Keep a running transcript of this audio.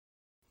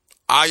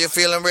Are you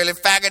feeling really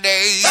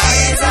faggoty?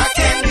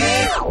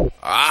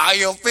 Are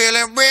you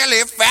feeling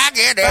really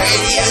faggoty?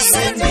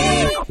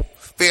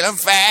 Feeling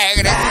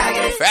faggoty,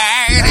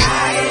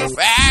 faggoty,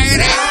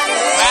 faggoty,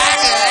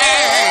 faggoty.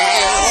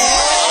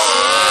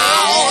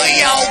 Oh,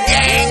 your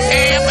gang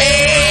came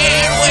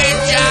in with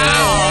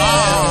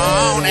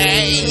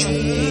Johnny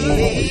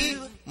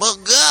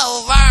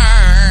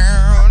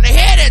McGovern.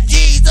 Hit it,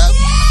 Jesus.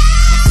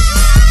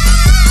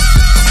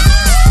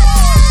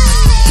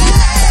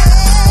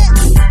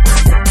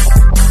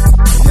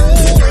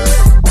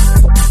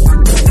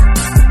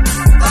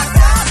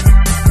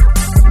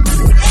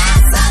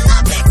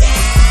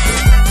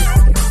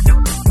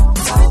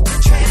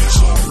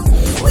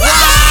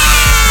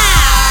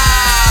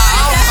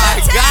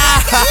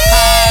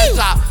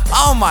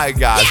 Oh my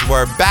gosh,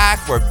 we're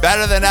back. We're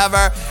better than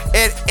ever.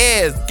 It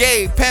is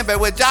Gay Pimpin'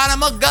 with Johnny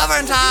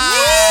McGovern time.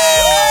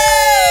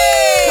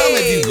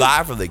 Coming to you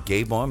live from the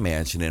Gay Boy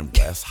Mansion in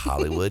West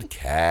Hollywood,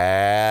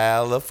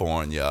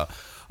 California.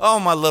 Oh,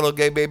 my little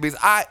gay babies,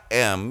 I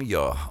am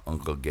your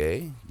Uncle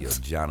Gay, your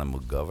Johnny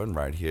McGovern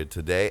right here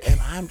today. And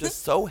I'm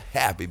just so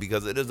happy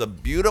because it is a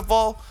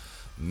beautiful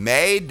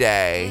May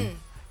day.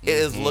 It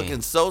is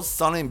looking so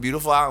sunny and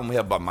beautiful out, and we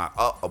have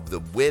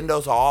the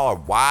windows all are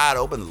wide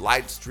open,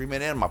 lights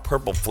streaming in, my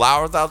purple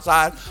flowers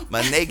outside,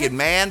 my naked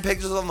man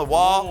pictures on the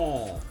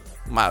wall,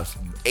 my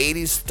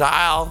 80s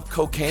style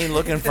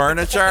cocaine-looking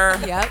furniture.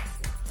 Yep.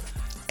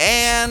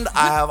 And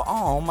I have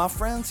all my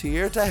friends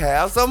here to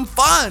have some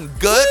fun.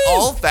 Good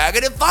old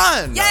faggoty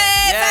fun. Yay,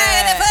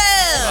 faggoty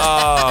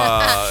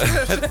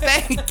fun!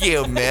 Thank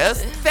you,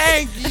 miss.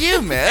 Thank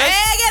you, miss.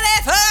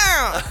 Faggoty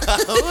fun!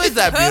 Who is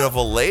that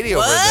beautiful lady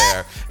over What?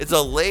 there? It's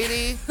a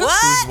lady What?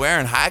 who's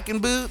wearing hiking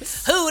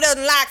boots. Who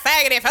doesn't like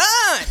faggoty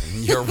fun?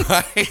 You're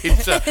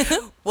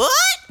right. What?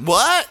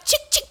 What? Chick,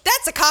 chick,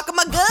 that's a cock of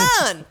my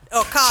gun.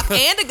 Or cock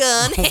and a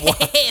gun.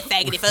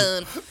 Faggoty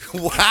fun.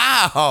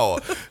 Wow.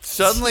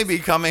 Suddenly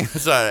becoming an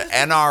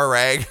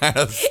NRA kind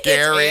of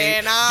scary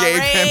gay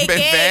pimpin'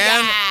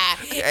 fan.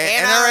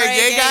 NRA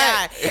gay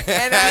guy.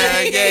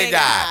 NRA gay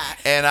guy.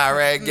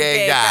 NRA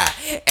gay guy.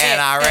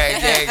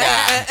 NRA gay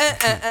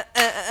guy.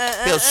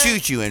 He'll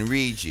shoot you and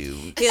read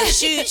you. He'll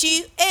shoot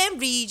you and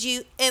read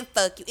you and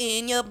fuck you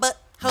in your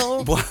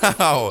butthole.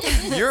 Wow.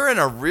 You're in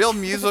a real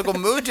musical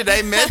mood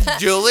today, Miss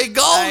Julie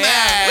Goldman.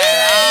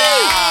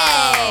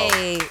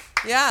 Yay.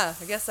 Yeah,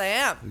 I guess I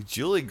am.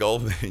 Julie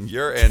Goldman,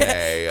 you're in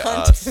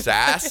a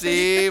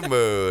sassy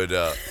mood.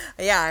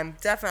 Yeah, I'm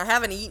definitely. I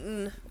haven't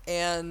eaten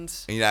and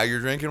Now you're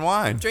drinking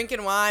wine.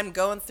 drinking wine,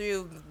 going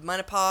through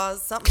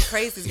menopause. Something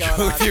crazy's going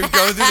on. You're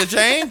going through the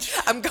change?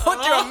 I'm going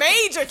through a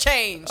major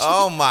change.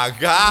 Oh my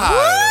God.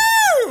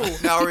 Woo!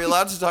 Now, are we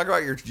allowed to talk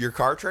about your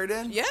car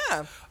trade-in? Yeah.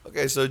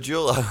 Okay, so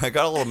Julie, I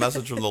got a little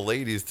message from the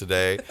ladies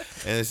today,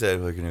 and they said,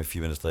 we're going to be a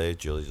few minutes late.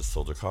 Julie just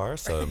sold her car,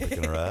 so I'm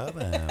picking her up.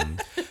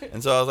 And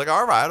so I was like,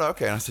 all right,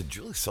 okay. And I said,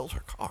 Julie sold her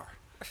car.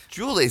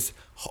 Julie's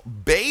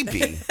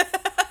baby,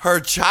 her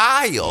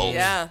child.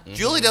 Yeah.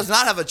 Julie does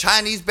not have a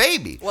Chinese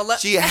baby. Well,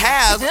 she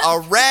has a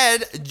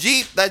red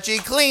Jeep that she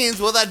cleans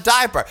with a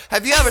diaper.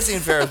 Have you ever seen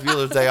Ferris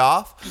Bueller's Day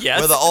Off? Yes.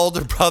 Where the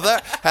older brother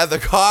had the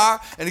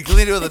car, and he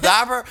cleaned it with a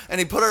diaper, and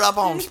he put it up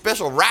on a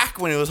special rack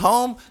when he was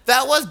home.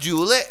 That was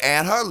Julie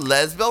and her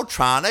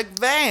Lesbotronic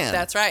van.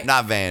 That's right.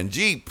 Not van,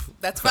 Jeep.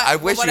 That's fine. I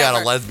wish Well, you had a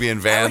whatever. lesbian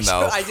van,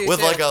 though. I do with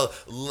too. like a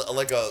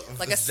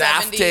Like a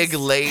Zaftig 70s.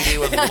 lady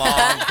with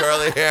long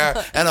curly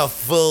hair and a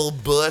full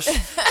bush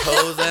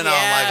posing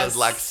Yes. on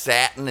like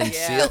satin and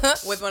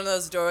silks. With one of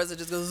those doors that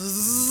just goes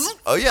zzz.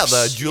 Oh yeah,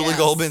 the Julie Yes.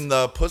 Goldman,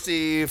 the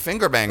pussy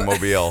finger bang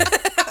mobile.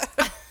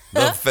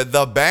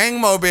 the bang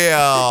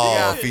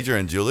mobile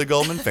featuring Julie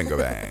Goldman finger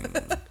bang.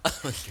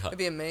 It'd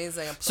be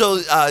amazing. So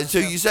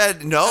you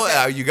said no.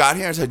 Okay. You got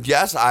here and said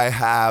yes. I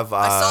have.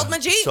 I sold my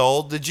Jeep.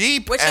 Sold the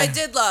Jeep, Which I and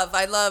did love.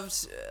 I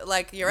loved,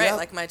 like, you're right, Yeah.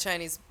 like my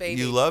Chinese baby.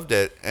 You loved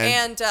it,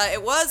 And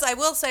it was, I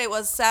will say, it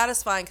was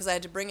satisfying because I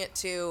had to bring it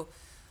to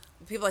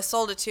the people I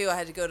sold it to. I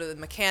had to go to the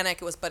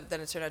mechanic. But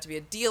then it turned out to be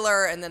a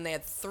dealer, and then they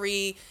had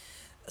 3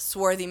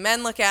 swarthy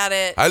men look at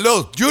it.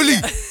 Hello, Julie.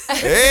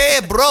 Hey,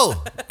 bro.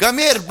 Come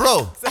here,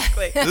 bro.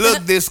 Exactly.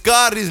 Look, this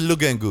car is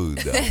looking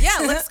good. Yeah,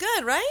 looks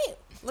good, right?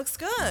 Looks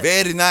good.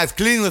 Very nice.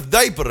 Clean with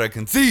diaper, I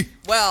can see.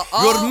 Well,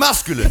 You're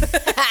masculine.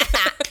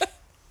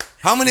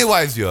 How many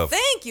wives you have?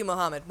 Thank you,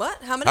 Mohammed.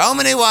 What? How many? How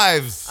many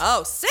wives?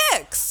 Oh,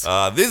 6.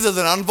 This is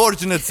an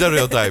unfortunate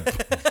stereotype.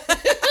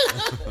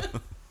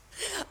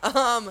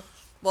 Well,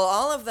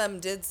 all of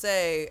them did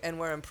say and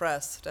were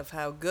impressed of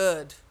how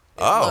good it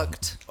Oh,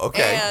 looked.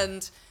 okay.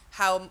 And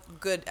how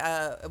good,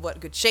 what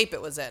good shape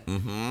it was in.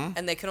 Mm-hmm.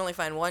 And they could only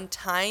find one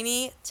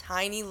tiny,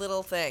 tiny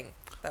little thing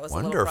that was a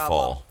little problem.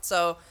 Wonderful.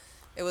 So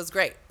it was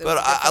great. It But was a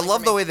good I feeling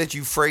love for the me. way that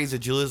you phrase it.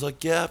 Julie's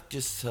like, yeah,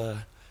 just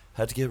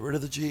had to get rid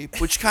of the Jeep,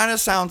 which kind of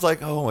sounds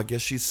like, oh, I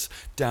guess she's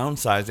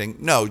downsizing.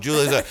 No,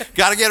 Julie's like,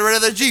 got to get rid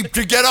of the Jeep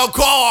to get a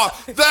car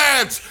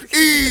that's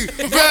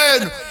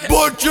even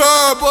butcher.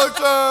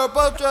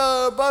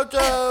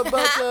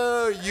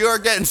 You're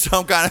getting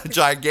some kind of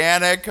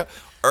gigantic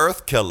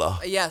earth killer.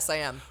 Yes, I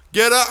am.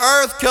 Get an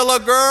Earth Killer,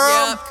 girl.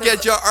 Yeah, 'cause-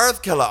 Get your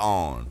Earth Killer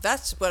on.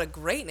 That's what a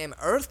great name,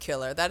 Earth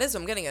Killer. That is.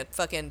 I'm getting a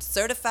fucking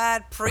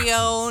certified,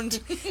 pre-owned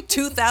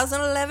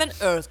 2011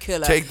 Earth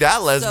Killer. Take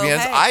that,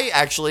 lesbians. So, hey. I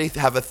actually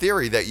have a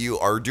theory that you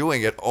are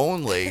doing it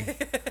only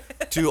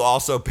to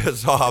also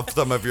piss off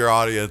some of your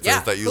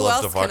audiences that you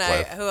love to fuck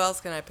with. Who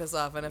else can I piss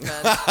off and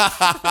offend?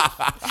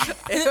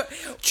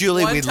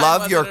 Julie, One we time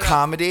love your wasn't enough.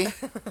 comedy,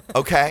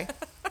 okay?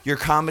 Your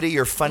comedy,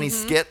 your funny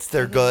skits,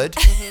 they're good.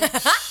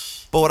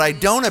 But what I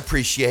don't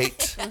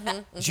appreciate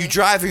is you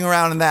driving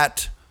around in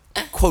that,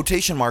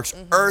 quotation marks,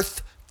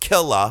 Earth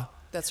Killer,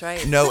 That's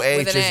right. no With H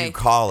an as A. you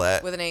call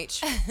it. With an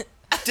H.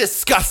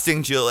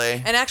 Disgusting,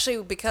 Julie. And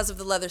actually, because of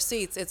the leather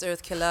seats, it's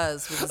Earth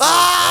Killers. With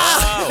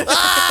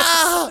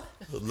a Z.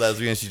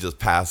 Lesbian, she just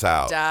pass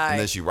out. Die. And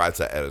then she writes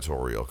that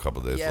editorial a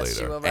couple days Yes,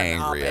 she later. will write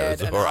an Angry op-ed,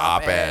 editorial. an Or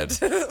op-ed.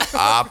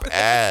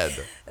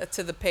 op-ed. Op-ed.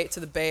 to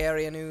the Bay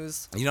Area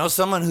News. You know,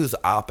 someone whose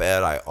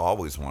op-ed I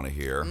always want to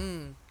hear,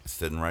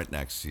 sitting right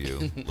next to you,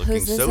 looking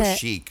Who's this so at?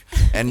 chic.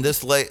 And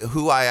this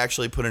who I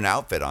actually put an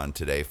outfit on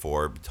today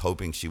for,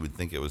 hoping she would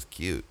think it was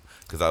cute.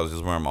 Because I was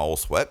just wearing my old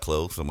sweat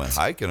clothes and went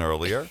hiking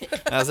earlier.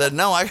 And I said,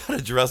 no, I got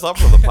to dress up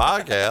for the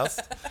podcast.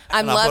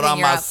 I'm and I put loving on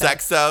your my outfit.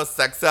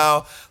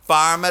 Sexo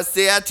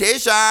Pharmacia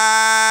t-shirt.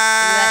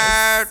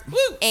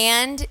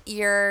 And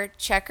your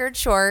checkered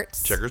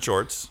shorts Checkered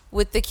shorts.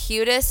 with the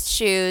cutest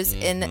shoes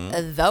in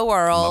the My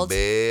world.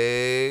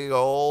 big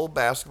old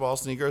basketball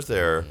sneakers.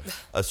 They're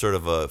a sort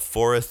of a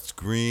forest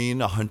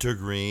green, a hunter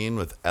green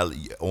with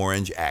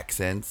orange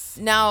accents.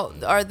 Now,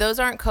 those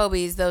aren't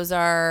Kobe's. Those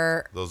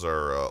are Those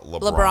are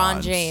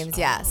LeBron James.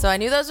 Yeah. So I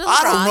knew those were LeBron.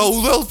 I don't know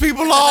who those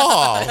people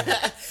are.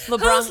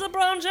 LeBron.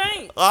 LeBron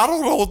James? I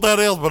don't know what that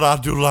is, but I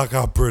do like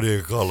how pretty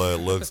a color it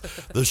looks.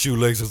 The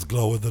shoelaces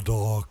glow in the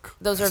dark.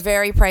 Those are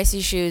very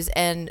pricey shoes,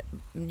 and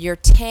your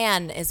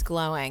tan is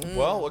glowing.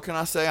 Well, what can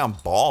I say? I'm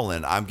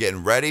balling. I'm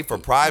getting ready for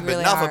Pride.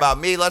 really But enough are. about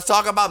me. Let's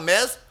talk about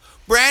Miss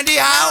Brandy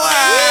Howard.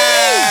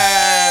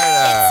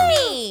 It's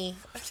me.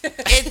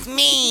 It's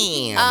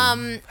me.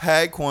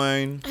 Hey,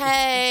 Queen.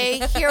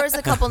 Hey, here was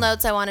a couple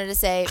notes I wanted to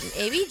say.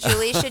 Maybe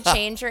Julie should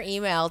change her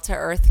email to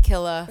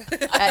earthkilla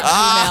at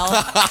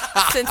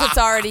Gmail since it's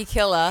already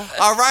Killa.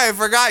 All right, I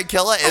forgot.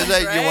 Killa is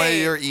that one of right.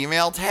 your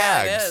email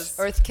tags. Yeah, it is.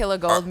 Earthkilla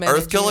Goldman.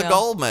 Earth at Killer Gmail.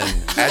 Goldman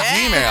at I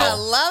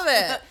Gmail. love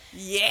it.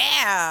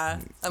 Yeah.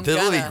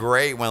 This will be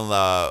great when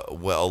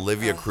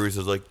Olivia Cruz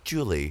is like,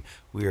 Julie,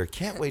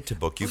 can't wait to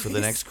book you for the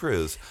next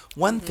cruise.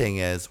 One thing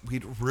is,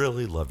 we'd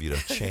really love you to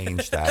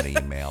change that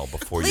email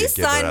before Please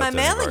you give sign it out my to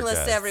any of mailing our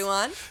list, guests.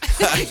 everyone.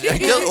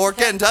 Or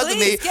get in touch with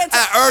me Please get to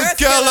at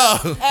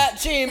earthkiller. At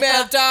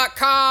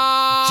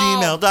gmail.com.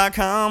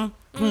 gmail.com.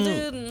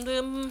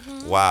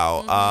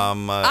 Wow.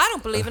 I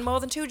don't believe in more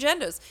than two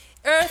genders.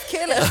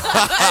 Earthkiller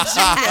at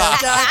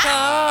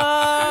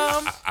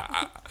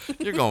gmail.com.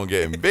 You're going to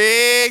get in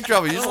big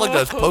trouble. You just looked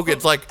at us poking.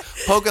 It's like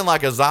poking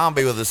like a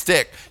zombie with a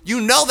stick.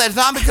 You know that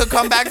zombie could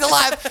come back to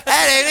life at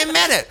any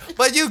minute.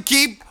 But you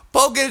keep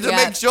poking it to Yeah.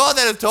 make sure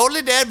that it's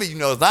totally dead, but you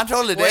know it's not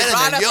totally We dead.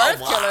 brought And up then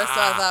Earthkiller, so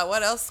I thought,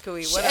 what else could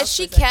we? What else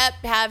She is there?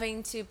 kept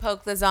having to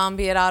poke the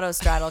zombie at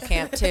Autostraddle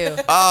Camp, too.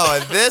 Oh,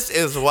 and this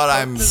is what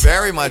I'm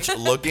very much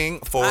looking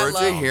forward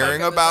to love hearing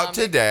poking the about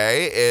zombie.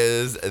 today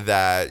is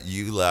that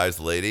you guys,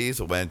 ladies,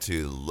 went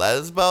to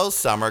Lesbos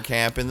summer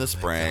camp in the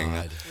spring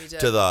We did.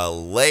 to the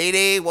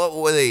lady, what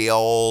were the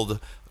old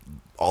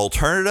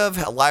alternative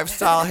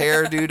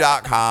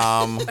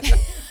lifestylehairdo.com,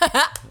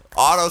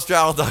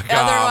 autostraddle.com.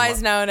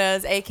 Otherwise known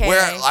as AKA.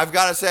 Where I've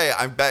got to say,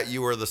 I bet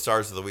you were the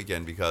stars of the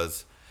weekend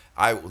because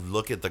I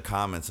look at the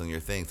comments on your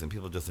things and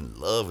people are just in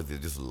love with you,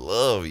 just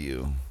love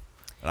you.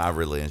 And I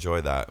really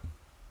enjoy that.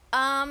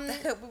 Well,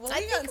 we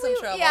I got in think some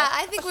trouble. yeah,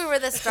 I think we were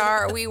the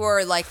star. We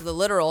were like the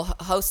literal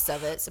hosts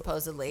of it,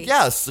 supposedly.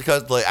 Yes,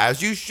 because like,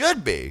 as you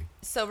should be.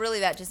 So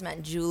really, that just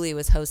meant Julie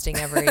was hosting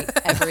every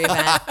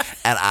event.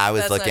 And I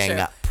was That's not looking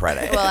true.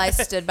 pretty. Well, I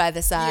stood by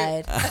the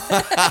side.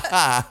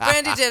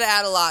 Brandy did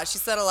add a lot. She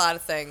said a lot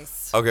of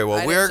things. Okay, well,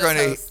 I we're didn't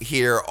going to just host.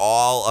 hear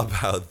all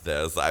about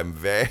this. I'm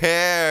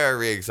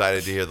very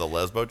excited to hear the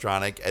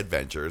Lesbotronic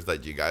adventures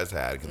that you guys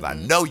had because I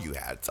know you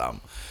had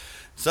some.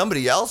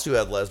 Somebody else who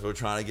had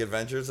Lesbotronic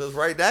adventures is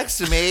right next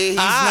to me. He's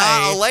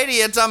not a lady,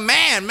 it's a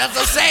man.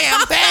 Mr. Sam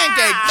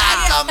Pancake.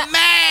 That's a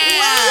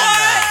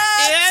man.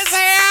 Yes,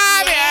 Sam.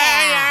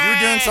 You were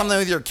doing something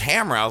with your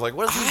camera. I was like,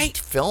 what is he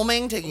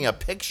filming? Taking a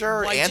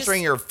picture? Well, I answering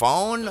just- your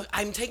phone?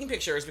 I'm taking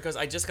pictures because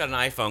I just got an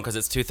iPhone because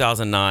it's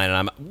 2009 and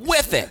I'm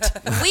with it.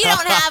 We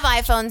don't have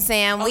iPhones,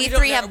 Sam. Oh, we you don't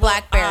three know- have well,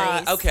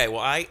 Blackberries. Okay,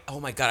 well, oh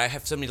my God, I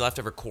have so many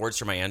leftover cords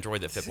for my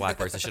Android that fit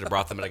Blackberries. I should have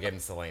brought them, but I gave them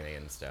to Selena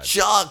instead.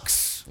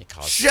 Shucks. You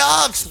call it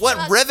Shucks.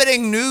 What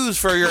riveting news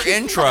for your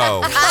intro.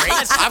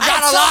 I've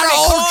got a so lot of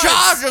many old cords.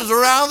 chargers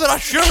around that I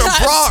should have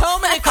brought. so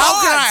many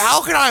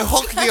How can I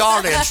hook the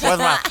audience with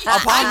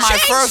upon my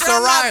first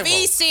arrival?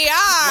 VCR.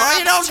 Well,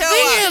 you know, the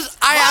thing is,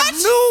 I have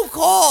new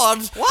cords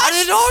cords. And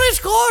there's all these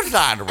cords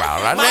lying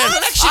around. And then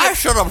I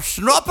should have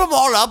snupped them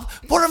all up,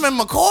 put them in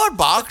my cord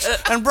box,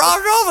 and brought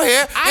it over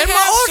here in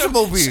my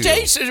automobile.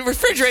 Station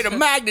refrigerator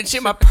magnets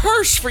in my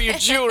purse for you,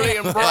 Julie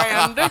and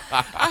Brand.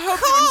 I hope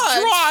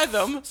you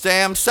enjoy them.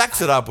 Sam,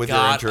 sex it up with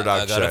your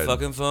introduction. I got a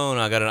fucking phone.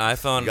 I got an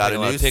iPhone. You got a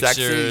new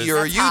sexy. You're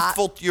a That's hot.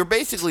 youthful. You're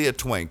basically a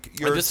twink.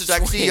 You're I'm a just a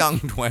sexy twink. young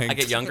twink. I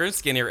get younger and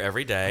skinnier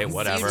every day.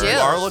 Whatever. do. You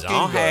are looking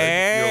Don't good.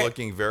 hate. You're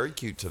looking very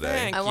cute today.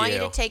 Thank I want you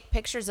you. to take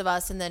pictures of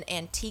us and then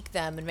antique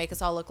them and make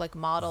us all look like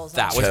models.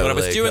 That on was what I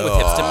was Totally doing with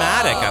cool.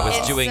 Hipstamatic. I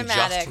was doing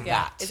Instamatic, just yeah.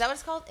 that. Is that what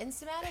it's called?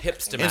 Instamatic?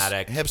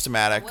 Hipstamatic.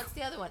 Hipstamatic. What's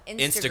the other one?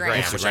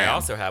 Instagram, which I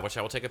also have, which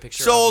I will take a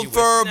picture of Sold you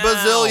for with $1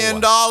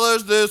 bazillion now.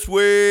 this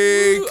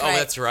week. Oh,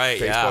 that's right.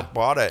 Facebook Yeah.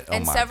 bought it.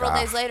 And oh my several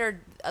gosh. days later,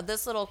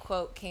 this little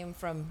quote came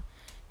from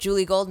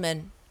Julie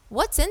Goldman.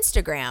 What's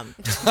Instagram?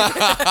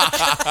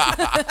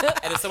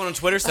 And if someone on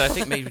Twitter said, I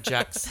think maybe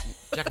Jack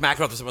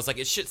McEnroe or someone was like,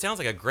 it sounds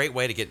like a great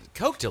way to get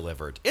Coke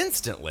delivered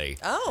instantly.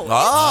 Oh.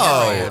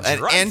 Oh, an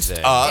Drugs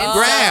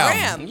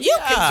Instagram. You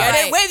can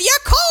get it with your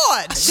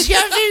cords.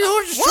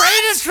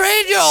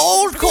 Trade your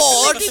old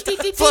cords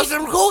for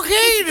some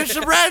cocaine. It's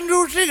a brand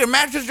new thing. It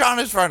matches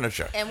Johnny's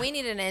furniture. And we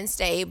need an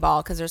Insta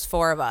 8-ball because there's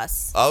 4 of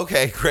us.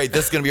 Okay, great.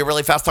 This is going to be a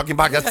really fast talking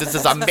podcast. This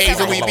is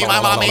amazing. Will you be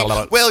my mommy?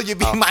 Will you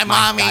be my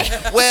mommy?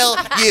 Will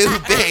you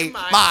be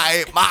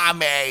my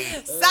mommy?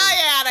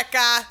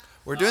 Sciatica.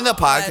 We're doing the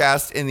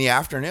podcast in the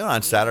afternoon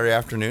on Saturday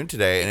afternoon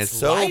today, and it's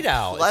so light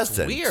out. It's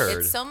pleasant. weird.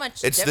 It's so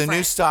much It's different. the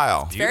new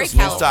style. very It's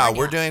new style. California.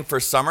 We're doing for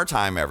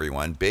summertime,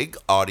 everyone. Big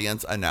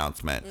audience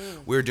announcement.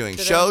 We're doing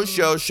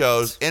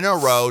shows in a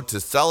row to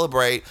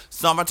celebrate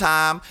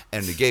summertime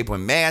and the Gay Boy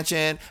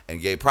Mansion and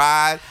Gay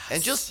Pride.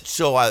 And just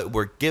so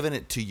we're giving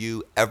it to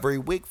you every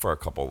week for a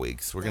couple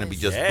weeks. We're going to be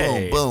just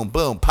Yay. boom,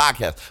 boom, boom,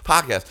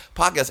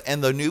 podcast.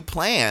 And the new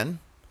plan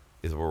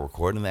is we're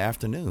recording in the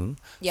afternoon.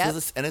 Yep.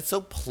 And it's so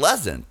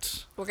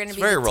pleasant. We're going to It's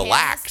be very the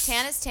relaxed.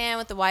 tan as tan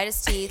with the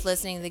whitest teeth,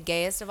 listening to the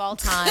gayest of all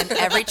time.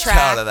 Every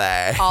track,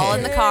 Totally. all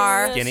in the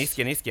car. Skinny.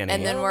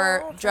 And then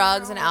we're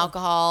drugs and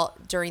alcohol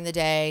during the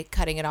day,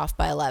 cutting it off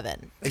by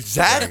 11.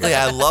 Exactly.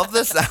 I love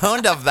the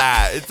sound of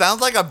that. It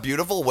sounds like a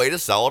beautiful way to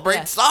celebrate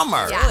Yes.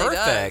 summer. Yeah. Really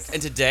Perfect. does.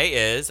 And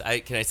today is,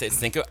 can I say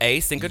Cinco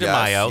de Yes,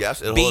 Mayo?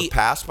 yes, it'll B- have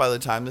passed by the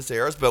time this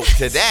airs, but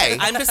today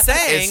I'm just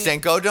saying. is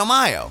Cinco de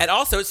Mayo. And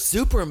also, it's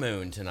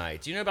supermoon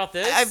tonight. Do you know about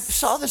this? I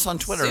saw this on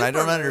Twitter, and I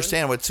don't Supermoon?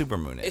 understand what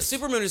supermoon A is.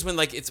 supermoon is when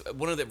it's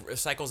one of the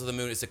cycles of the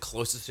moon is the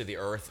closest to the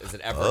Earth as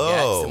it ever Oh.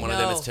 gets, and one of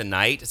them is No.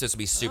 tonight. So it's gonna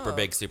be super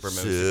big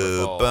supermoon.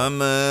 Super full.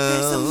 Supermoon.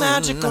 It's a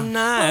magical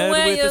night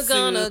Where with you the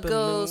gonna supermoon.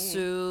 go,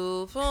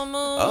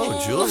 Supermoon?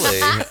 Oh,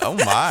 Julie. Oh,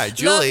 my.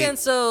 Julie. Looking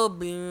so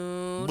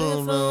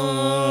beautiful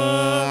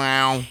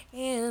Wow.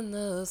 in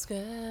the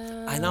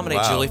sky. I nominate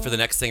Wow. Julie for the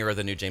next singer of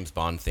the new James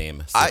Bond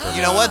theme.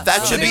 You know what?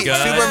 That should be Good.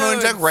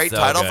 Supermoon's a great So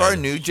title for a good.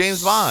 new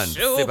James Bond.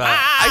 Super.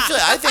 Actually,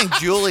 I think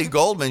Julie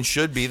Goldman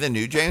should be the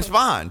new James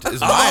Bond,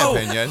 is my Oh.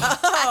 opinion.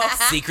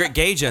 Secret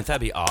agent.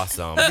 That'd be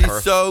awesome.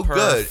 He's so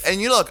good.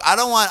 And you look, I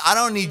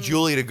don't need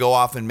Julie to go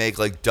off and make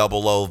like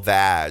 00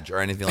 Vag or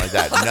anything like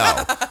that.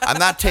 No. I'm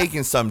not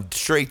taking some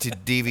straight to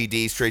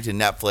DVD, straight to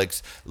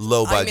Netflix,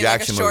 low budget mean like a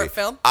action short movie.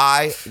 film?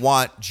 I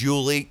want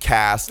Julie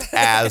cast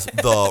as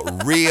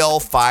the real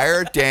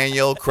Fire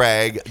Daniel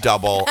Craig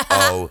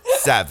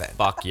 007.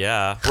 Fuck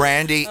yeah.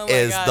 Brandy Oh my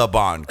is God. the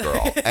Bond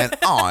girl, and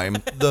I'm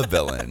the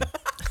villain.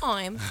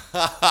 I'm.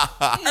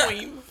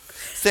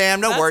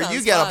 Sam, don't That worry, you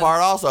sounds get a fun.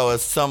 part also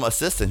as some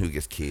assistant who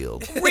gets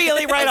killed.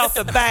 Really, right off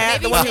the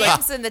bat. Maybe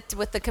Sam's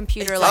with the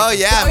computer. Like, Oh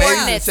yeah, the maybe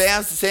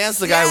coordinates. Sam's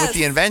the guy with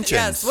the inventions.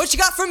 Yes. What you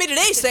got for me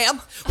today,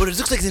 Sam? Well, it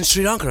looks like it's in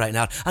Sri Lanka right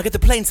now. I'll get the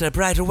plane set up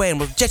right away and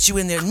we'll jet you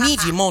in there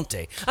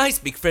immediately. I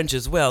speak French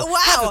as well. Wow.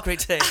 Have a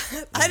great day.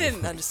 I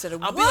didn't understand a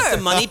I'll word. be like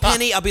the money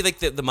penny. I'll be like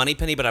the money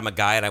penny, but I'm a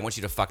guy and I want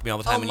you to fuck me all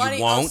the time and money,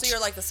 you won't. Oh, so you're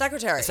like the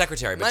secretary.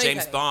 Secretary, but Money James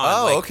penny. Bond.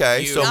 Oh, like,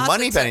 okay. you- So Not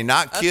Moneypenny, the-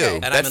 not Q. okay.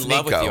 and That's I'm in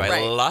love Nico. with you. I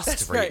Right. lust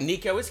That's for you. right.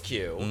 Nico is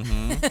Q,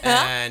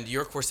 and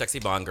you're of course sexy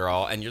Bond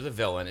girl, and you're the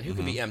villain. And who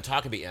could be M?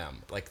 Todd could be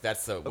M. Like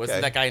that's the Okay.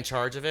 wasn't that guy in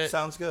charge of it?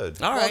 Sounds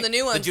good. All right. Well, the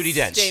new one's Judi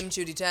Dench. Dame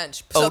Judi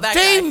Dench. Oh, So that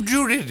Dame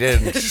Judy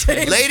Dench.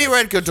 Lady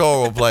Red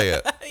Couture will play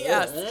it. guy.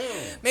 Yes.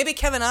 Maybe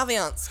Kevin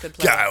Aviance could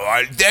play. Yeah,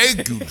 well,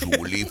 thank you,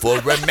 Julie, for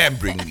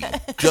remembering me.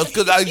 Just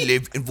because I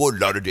live in Fort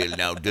Lauderdale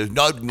now does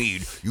not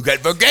mean you can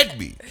forget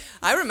me.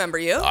 I remember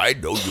you. I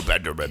know you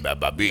better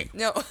remember me.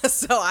 No,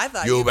 so I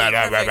thought You you'd be better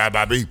perfect.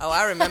 remember me. Oh,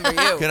 I remember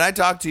you. Can I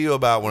talk to you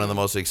about one of the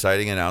most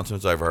exciting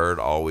announcements I've heard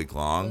all week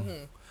long?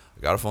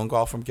 I got a phone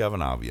call from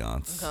Kevin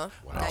Aviance. Uh-huh.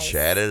 And I Nice.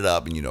 chatted it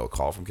up, and a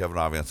call from Kevin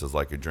Aviance is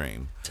like a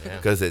dream Yeah.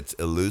 because it's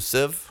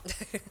elusive,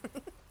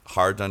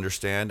 hard to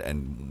understand,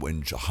 and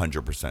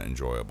 100%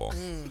 enjoyable.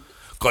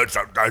 Because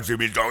sometimes he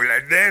be talking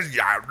like this,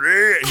 yeah.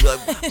 He's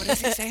like, what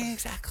is he saying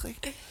exactly?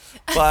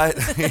 But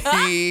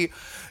he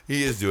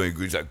is doing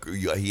good. He's like,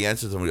 he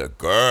answers them like,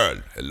 girl,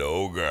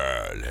 hello,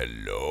 girl.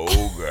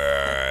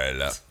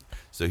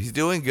 So he's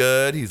doing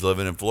good. He's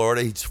living in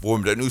Florida. He's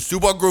formed a new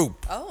super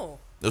group. Oh.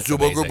 The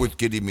super group amazing. with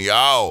Kitty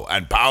Meow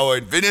and Power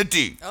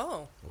Infinity.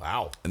 Oh.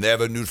 Wow. And they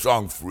have a new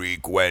song,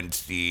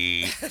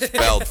 Frequency,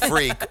 spelled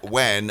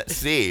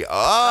freak-when-C.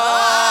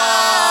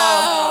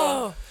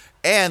 Oh!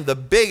 And the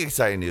big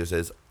exciting news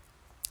is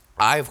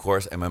I, of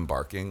course, am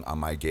embarking on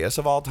my gayest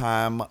of all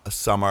time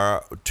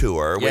summer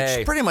tour, Yay.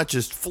 which pretty much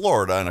is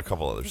Florida and a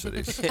couple other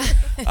cities.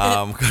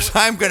 Because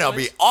I'm going to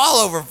be all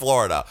over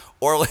Florida.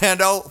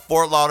 Orlando,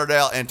 Fort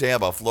Lauderdale, and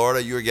Tampa.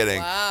 Florida, you're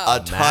getting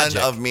a ton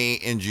Magic. of me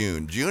in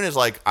June. June is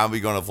like, I'll be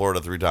going to Florida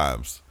 3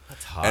 times.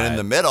 That's hot. And in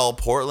the middle,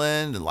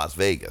 Portland and Las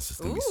Vegas. It's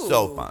going to be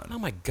so Ooh. fun. Oh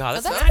my God, Oh,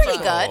 that's that's pretty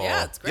magical. good.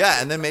 Yeah, it's great.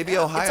 Yeah, and then maybe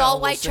Ohio. It's all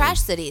we'll white see. trash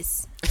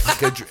cities.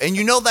 And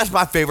you know that's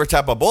my favorite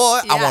type of boy.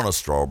 I Yeah. want a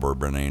strawberry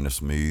banana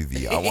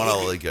smoothie. I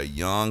want a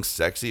young,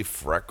 sexy,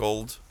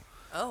 freckled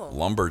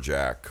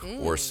lumberjack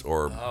or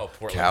Portland,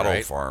 cattle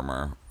right?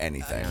 farmer.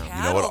 Anything. You know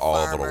cattle what? All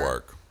of it'll farmer.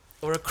 work.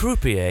 Or a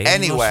croupier. in Las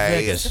Anyway,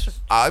 Vegas.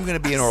 I'm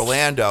going to be in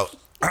Orlando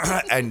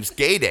and it's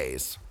gay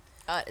days.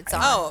 It's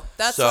on. Oh,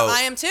 that's So- what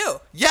I am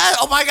too. Yeah.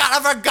 Oh my God.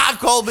 I forgot,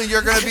 Coleman.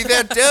 You're going to be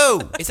there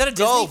too. Is that a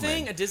Disney Goldman.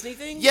 thing? A Disney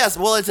thing? Yes,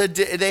 well,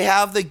 they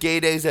have the gay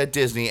days at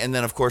Disney, and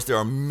then of course there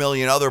are a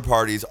million other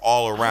parties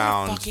all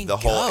around fucking the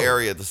whole go?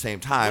 area at the same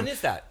time. When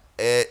is that?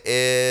 It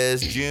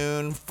is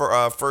June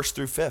 1st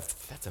through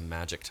 5th. That's a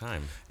magic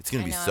time. It's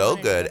going I to be know, I so wanted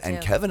to good, go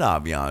and too. Kevin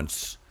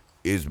Aviance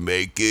is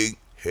making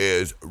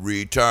his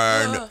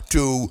return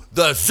to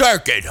the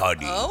circuit,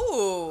 honey.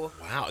 Oh.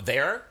 Wow,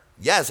 there?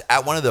 Yes,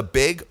 at one of the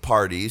big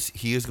parties,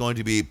 he is going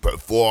to be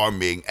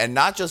performing, and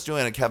not just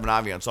doing a Kevin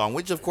Aviance song,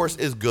 which of course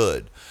is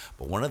good,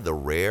 but one of the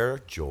rare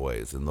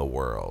joys in the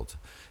world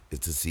is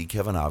to see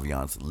Kevin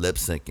Aviance lip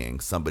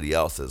syncing somebody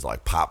else's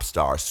like pop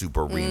star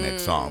super remix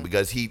song,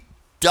 because he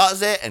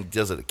does it and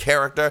does it a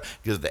character,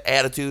 gives it the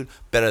attitude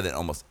better than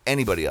almost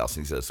anybody else.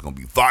 And he says it's going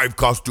to be 5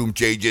 costume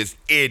changes,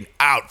 in,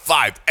 out,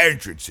 5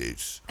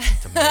 entrances.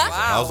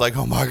 I was like,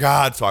 oh my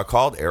God. So I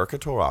called Erica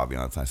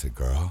Toraviance and I said,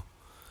 girl,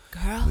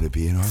 I'm going to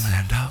be in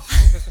Orlando.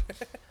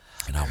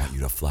 And I want you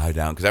to fly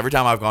down. Because every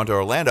time I've gone to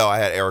Orlando, I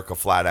had Erica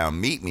fly down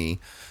and meet me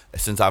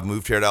since I've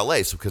moved here to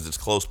LA. So because it's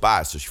close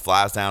by. So she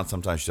flies down.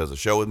 Sometimes she does a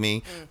show with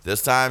me.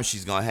 This time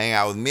she's going to hang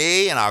out with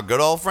me and our good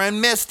old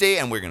friend Misty.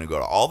 And we're going to go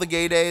to all the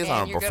gay days And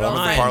on a your good performance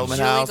old at friend Parliament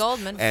Julie House.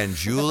 Goldman. And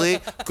Julie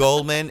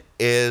Goldman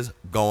is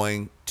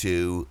going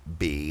to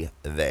be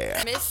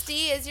there.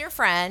 Misty is your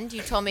friend.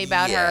 You told me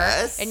about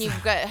Yes. her, and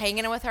you've got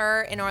hanging with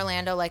her in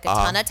Orlando like a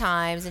ton of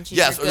times, and she's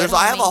Yes, your good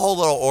I have a homie. whole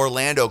little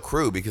Orlando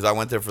crew because I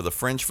went there for the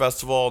Fringe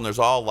Festival, and there's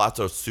lots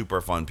of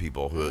super fun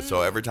people.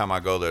 So every time I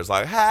go there, it's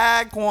like,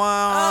 hey,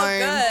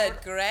 Quine. Oh,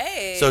 good.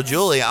 Great. So,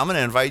 Julie, I'm going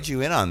to invite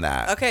you in on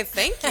that. Okay,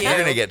 thank you. You're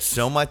going to get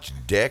so much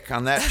dick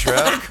on that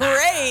trip.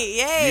 Great.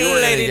 Yay. You're going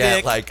to Lady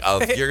get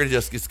dick. you're going to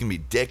just, it's going to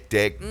be dick.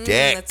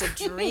 That's a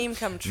dream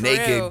come true.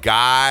 Naked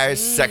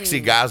guys, sexy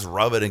guys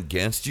rubbing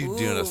against you,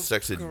 doing a Ooh,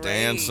 sexy great.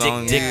 dance Dick,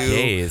 on dick, you.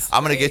 gaze.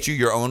 I'm going to get you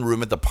your own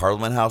room at the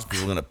Parliament House.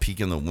 People are going to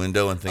peek in the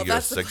window and think Oh, you're a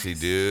that's the sexy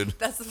place. dude.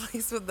 That's the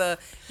place with the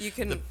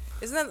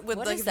isn't that with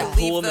What like is the that?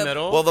 leave Pool in the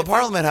middle? Well, the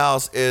Parliament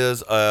House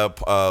is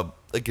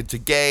like it's a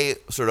gay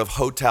sort of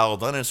hotel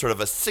done in sort of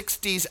a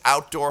 60s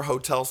outdoor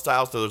hotel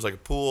style. So there's like a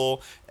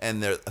pool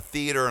and there's a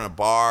theater and a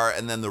bar,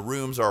 and then the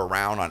rooms are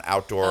around on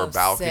outdoor Oh,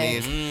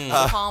 balconies. sick.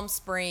 Palm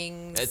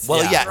Springs. It's-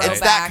 Well, yeah, it's that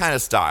Throwback. kind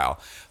of style.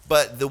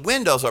 But the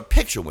windows are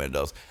picture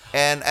windows.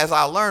 And as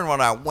I learned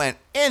when I went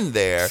in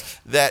there,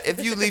 that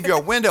if you leave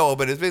your window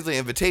open, it's basically an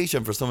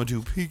invitation for someone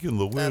to peek in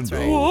the window.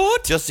 right.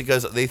 What? Just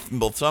because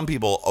some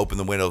people open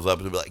the windows up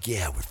and be like,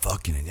 yeah, we're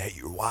fucking and yet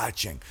you're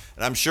watching.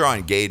 And I'm sure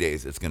on gay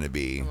days it's going to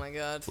be Oh my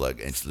God. like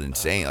it's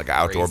insane, like an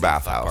outdoor Crazy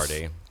fuck bathhouse.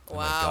 Party.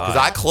 Wow. Because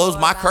I closed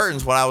my Outdoor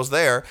curtains when I was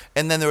there,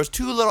 and then there was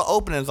 2 little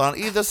openings on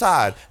either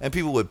side, and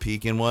people would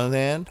peek in one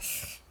end.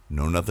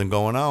 No, nothing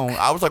going on.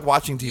 I was like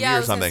watching TV Yeah, I or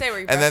was gonna something, say, were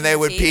you and then they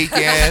would brushing your peek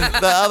in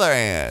the other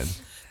end.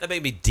 That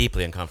made me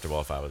deeply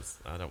uncomfortable if I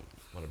don't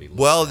want to be.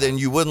 Well, then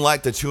you wouldn't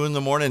like the 2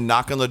 a.m.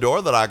 knock on the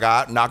door that I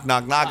got. Knock,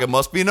 knock, knock. It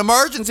must be an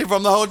emergency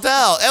from the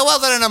hotel. It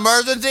wasn't an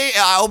emergency.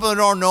 I opened the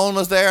door, no one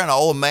was there, and an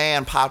old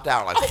man popped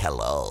out like,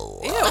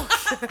 hello.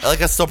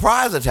 Like a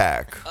surprise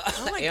attack.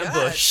 Oh my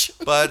ambush.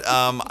 But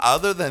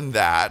other than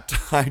that,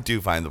 I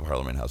do find the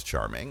Parliament House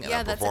charming. And Yeah,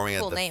 I'm that's a performing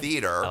cool at the name.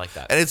 theater. I like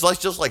that. And it's like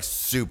just like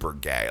super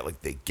gay. Like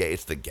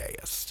it's the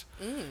gayest.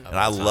 Mm. And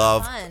I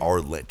love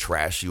Fun.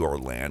 trashy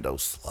Orlando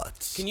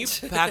sluts. Can you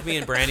pack me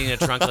and Brandy in a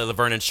trunk like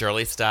Laverne and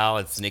Shirley style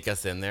and sneak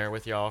us in there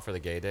with y'all for the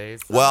gay days?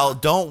 Well,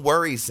 don't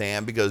worry,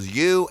 Sam, because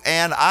you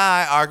and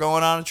I are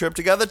going on a trip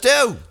together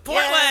too.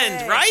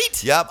 Portland, Yay.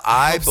 right? Yep,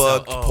 I hope so.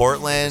 booked Oh,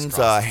 Portland's fingers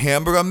crossed.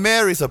 Hamburger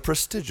Mary's, a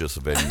prestigious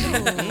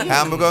venue.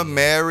 Hamburger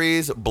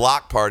Mary's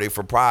block party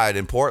for Pride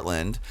in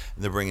Portland.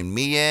 And they're bringing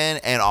me in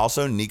and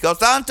also Nico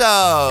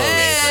Santos.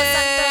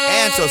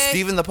 And so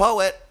Stephen the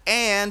Poet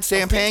and and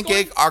Sam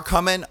Pancake are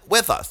coming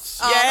with us.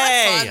 Oh,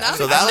 that's fun. Yay.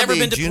 So I've that'll never be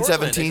been to June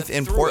Portland. 17th It's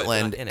in through it,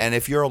 Portland. not in it. And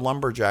if you're a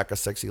lumberjack, a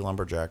sexy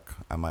lumberjack,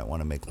 I might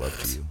want to make love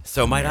to you.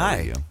 So might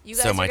Marry I. you. You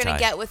guys So are might gonna I.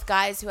 get with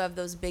guys who have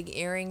those big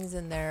earrings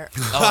in their.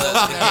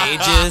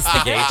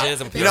 The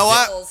gauges. You know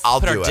what? I'll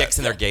Put do our it. dicks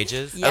in their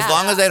gauges. Yeah. As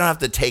long as they don't have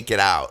to take it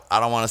out. I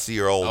don't want to see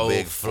your old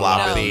big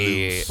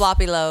floppy loop.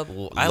 Floppy lobe.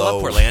 I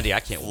love Portlandia. I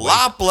can't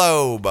Flop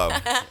lobe.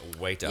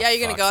 wait to Yeah, you're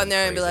gonna fuck go in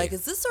there and be crazy. like,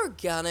 "Is this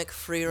organic,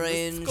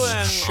 free-range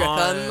going chicken?"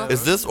 on?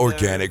 Is this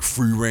organic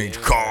free range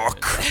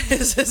cock?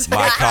 Is this-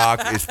 My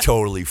cock is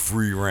totally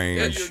free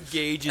range.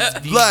 gauges.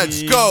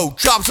 Let's go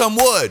chop some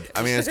wood.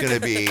 I mean, it's going to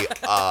be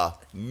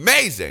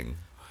amazing.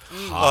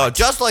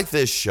 Just like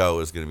this show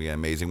is going to be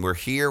amazing. We're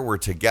here. We're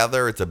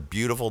together. It's a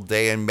beautiful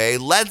day in May.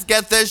 Let's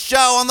get this show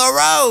on the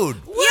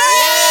road.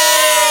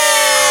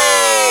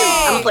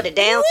 I'ma put it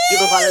down, you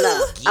gon' fall in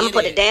love. I'ma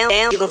put it down,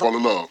 you gon' fall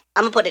in love.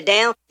 I'ma put it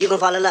down, you gon'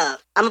 fall in love.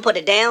 I'ma put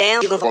it down,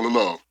 you gon' fall in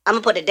love. I'ma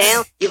put it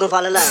down, you gon'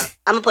 fall in love.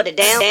 I'ma put it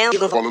down, you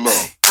gon' fall in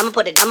love.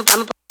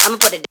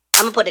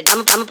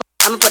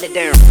 I'ma put it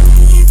down.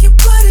 If you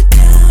put it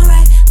down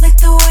right, like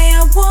the way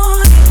I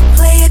want it,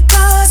 play it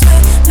cards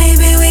right,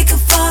 maybe we could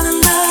fall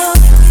in love.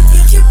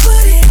 If you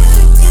put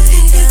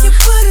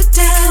it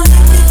down,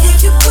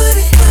 if you put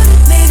it,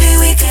 maybe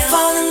we could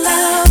fall in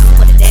love.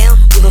 Put it down,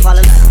 you gon' fall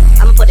in love.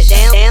 I'ma put it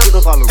down, you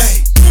gon' fall in love.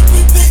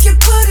 If you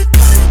put it,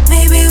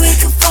 maybe we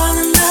could fall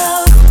in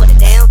love. Put it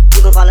down,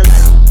 you gon' fall in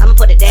love. I'ma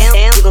put it down,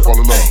 you gon' fall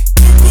in love.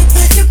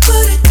 If you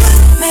put it,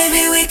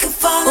 maybe we could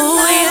fall in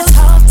love. Your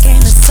talk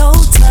game is so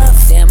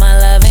tough, damn I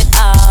love it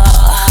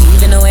all.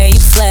 Even the way you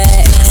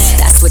flex,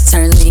 that's what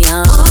turns me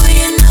on. Oh,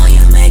 you know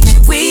you make me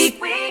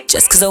weak,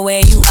 just cause the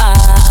way you are.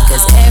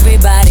 Cause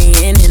everybody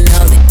in it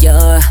know that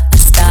you're a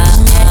star.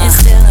 And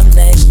still I'm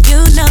letting you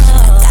know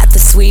I got the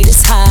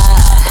sweetest heart.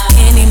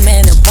 Any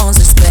man that wants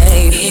this,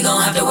 babe, he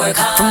gon' have to work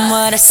hard. From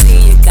what I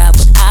see, you got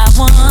what I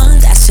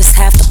want. That's just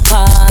half the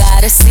part.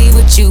 Gotta see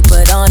what you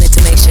put on it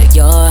to make sure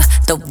you're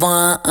the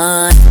one.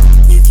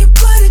 If you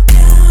put it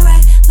down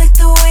right, like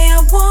the way I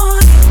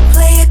want it,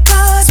 play it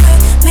cards right,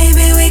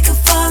 maybe we could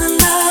fall in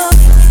love.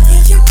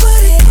 If you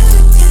put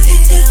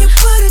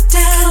it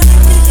down,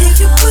 if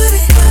you put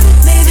it,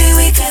 maybe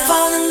we could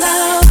fall in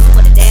love.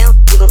 Put it down,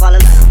 you gon' fall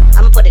in love.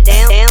 I'ma put it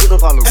down, you gon'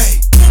 fall in love.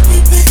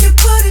 If you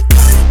put it,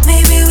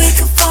 maybe we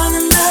could fall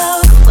in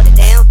love. Put it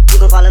down, you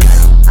gon' fall in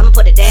love. I'ma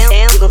put it down,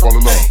 you gon' fall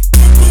in love.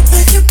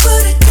 If you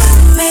put it,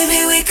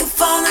 maybe we could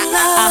fall in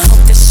love. I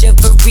hope the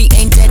chivalry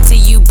ain't dead to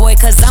you, boy,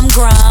 cause I'm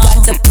grown.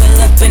 Got to pull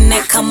up and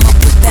that, come up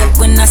with that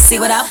when I see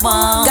what I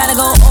want. Gotta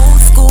go old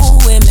school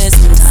with me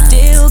sometimes.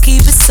 Still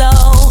keep it so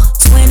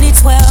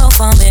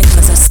 2012 on me,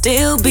 cause I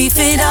still beef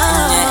it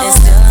up. And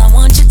still I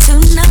want you to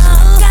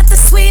know, got the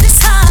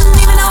sweetest heart.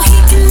 Even though he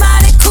can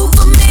ride it cool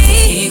for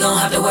me, he gon'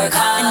 have to work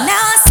hard. And now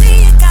I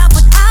see you got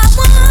what I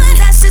want,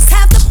 that's just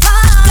half the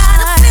part.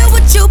 Gotta feel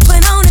what you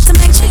put on it to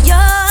make sure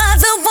you're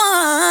the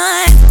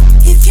one.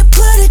 If you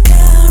put it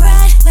down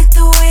right, like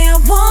the way I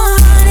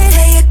want it,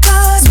 play it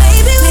cards,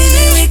 maybe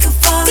we could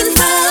fall in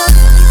love.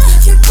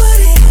 If you put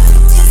it,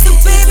 so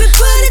baby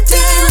put it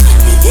down.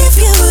 If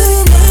you put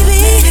it,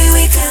 maybe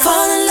we could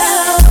fall in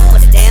love.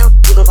 Put it down,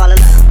 you gon' fall in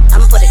love.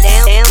 I'ma put it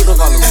down, you gon'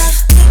 fall in love.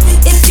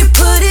 If you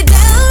put it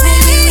down,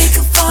 maybe we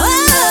could fall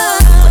in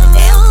love. Put it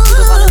down, you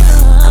gon' fall in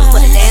love. I'ma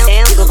put it down,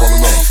 you gon' fall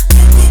in love.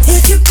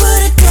 If you put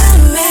it down,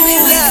 maybe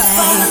we could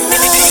fall in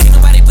love. Ain't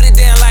nobody put it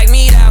down like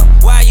me though.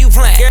 Why you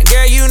playing?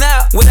 Girl, you know,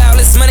 with all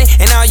this money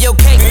and all your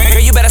cake, girl,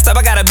 you better stop.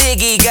 I got a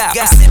big ego.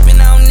 I'm sipping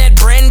on that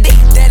brandy,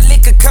 that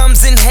liquor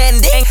comes in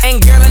handy.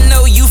 And girl, I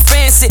know you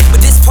fancy,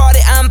 but this party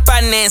I'm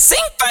financing.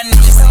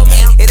 You told me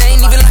it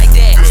ain't even like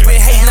that. She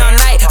been hating all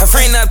night, her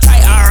friend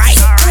uptight. Alright,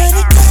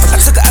 I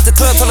took her out the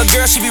club, told her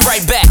girl she be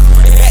right back.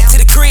 Back to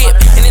the crib,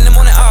 and in the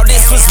morning all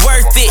this was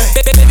worth it.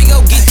 Baby,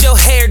 go get your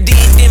hair did,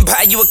 then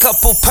buy you a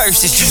couple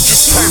purses. You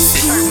just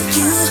perfect.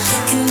 You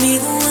can be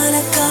the one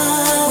I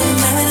call when I'm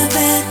having a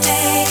bad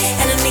day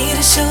and I need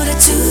a shoulder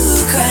to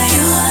cry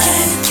on.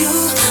 You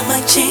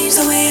might change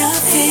the way I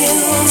feel.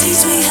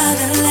 Teach me how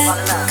to let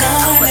go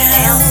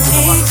now.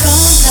 Ain't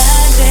gon'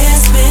 lie,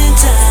 there's been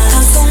times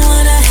I'm the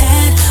one I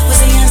had was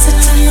the answer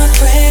to my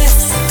prayers.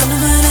 Don't know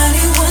but I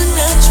didn't want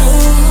the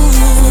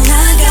truth.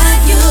 I got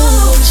you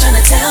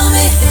tryna tell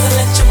me if I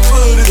let you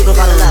put it. You gon'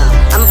 fall in love.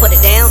 I'ma put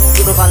it down,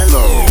 you gon' fall in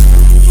love.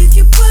 If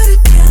you put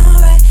it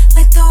down right,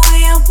 like the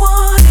way I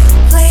want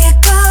it, play it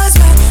cards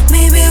right,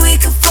 maybe we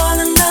could fall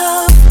in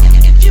love.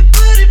 If you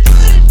put it,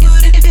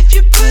 if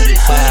you put it,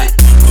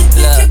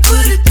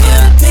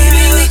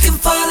 maybe we can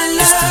fall in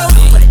love.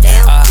 Put it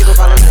down, you gon'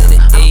 fall in love.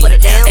 I'ma put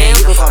it down,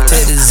 you gon' fall in To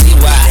love. the ZY.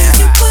 If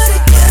you put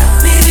it down,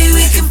 maybe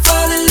we can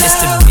fall in It's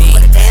the love. B.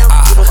 Put it down,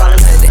 you gon' fall in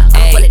love.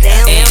 I'ma put it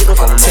down, you gon'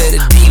 fall in To love. the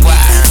DY.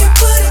 If you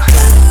put it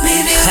down,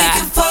 maybe we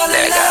can fall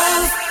in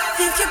love.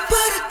 If you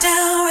put it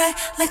down right,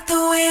 like the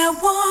way I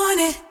want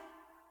it.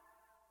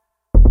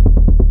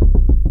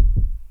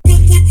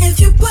 If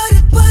you put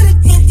it,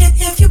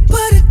 if you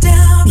put it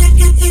down,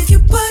 if you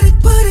put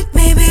it,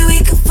 maybe we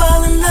could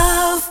fall in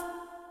love.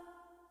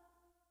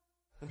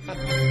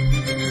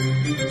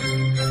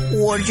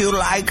 Would you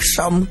like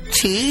some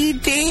tea,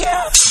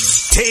 dear?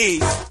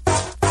 Tea?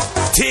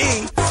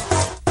 Tea?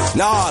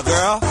 Nah,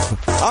 girl.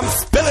 I'm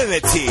spilling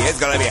the tea. It's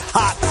gonna be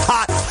hot,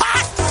 hot,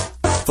 hot.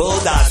 Full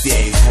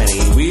dossiers,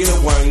 honey. We're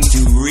going to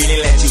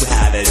really let you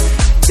have it.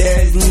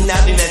 There's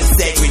nothing that's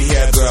sacred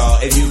here, girl.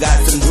 If you got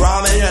some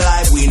drama in your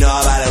life, we know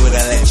about it. We're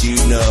gonna let you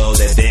know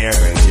that they're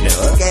going to know.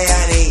 Okay,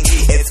 honey?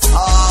 It's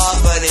all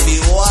gonna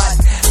be what?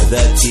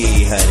 The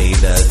tea, honey.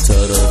 The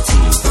total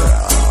tea,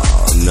 girl.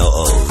 No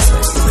O's,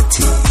 honey. The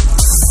tea.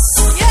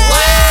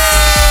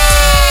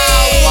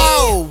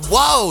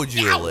 Whoa,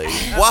 Julie.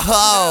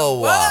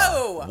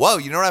 Whoa. Whoa.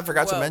 You know what I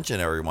forgot to mention,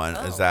 everyone,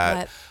 is that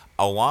What?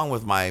 along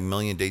with my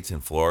million dates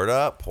in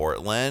Florida,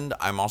 Portland,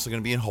 I'm also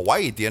going to be in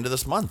Hawaii at the end of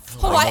this month.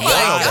 Hawaii. On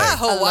Memorial Day.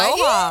 Hawaii.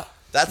 Aloha.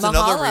 That's Mahalo.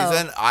 another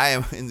reason I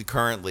am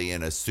currently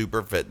in a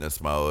super fitness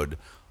mode,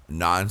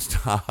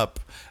 nonstop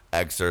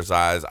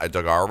exercise. I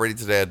took already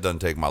today. I done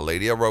take my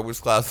lady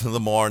aerobics class in the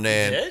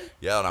morning. You did?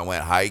 Yeah, and I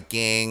went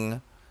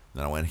hiking.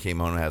 Then I came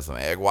home and had some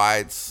egg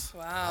whites.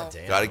 Wow.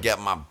 Got to get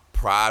my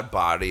pride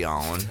body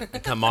on.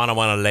 Come on, I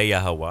want to lay you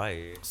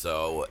Hawaii.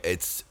 So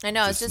it's I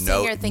know, I was just no,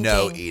 sitting here thinking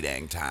no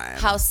eating time.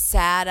 How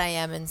sad I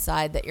am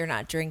inside that you're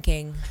not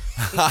drinking.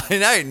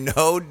 I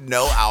know,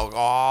 no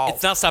alcohol.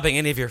 It's not stopping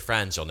any of your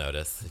friends, you'll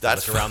notice. If you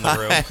That's look around the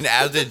room. fine,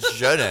 as it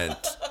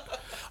shouldn't.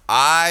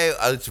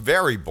 It's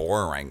very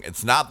boring.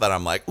 It's not that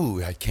I'm like,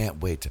 ooh, I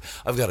can't wait.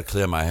 I've got to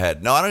clear my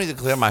head. No, I don't need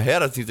to clear my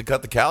head. I just need to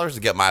cut the calories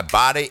to get my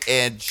body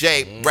in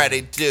shape,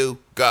 ready to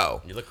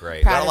go. You look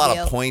great. Proud Got a lot of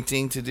you. of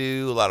pointing to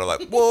do. A lot of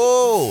like,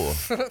 whoa.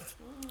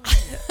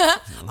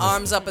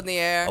 Arms up in the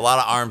air. A lot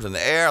of arms in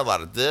the air. A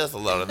lot of this. A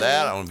lot of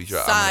that. I want to be sure.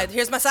 I'm Side. gonna-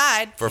 Here's my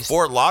side. For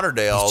Fort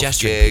Lauderdale's he's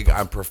gesturing gig, people.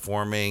 I'm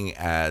performing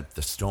at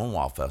the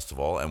Stonewall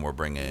Festival, and we're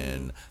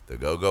bringing the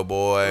Go-Go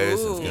Boys.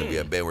 It's going to be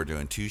a bit. We're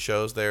doing 2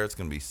 shows there. It's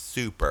going to be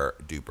super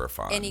duper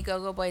fun. Any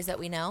go-go boys that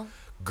we know?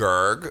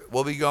 Gerg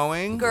will be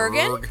going.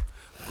 Gergen?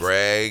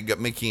 Greg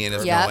McKeon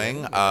is Yep.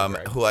 going.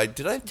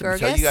 Did I tell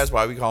Gergus? you guys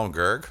why we call him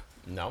Gerg?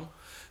 No.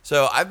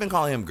 So I've been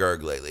calling him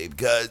Gerg lately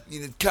because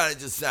it kind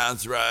of just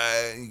sounds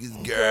right. He's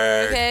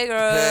Gerg. Hey,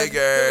 Gerg. Hey,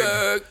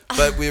 Gerg.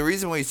 But the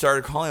reason we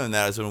started calling him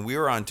that is when we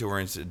were on tour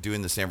and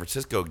doing the San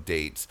Francisco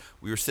dates,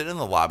 we were sitting in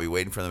the lobby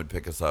waiting for them to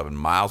pick us up, and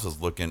Miles was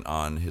looking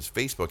on his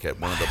Facebook at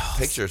one of the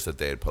pictures that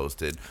they had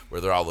posted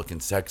where they're all looking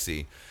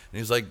sexy. And he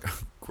was like,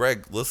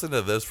 Greg, listen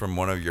to this from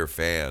one of your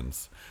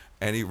fans.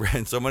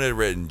 And someone had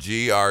written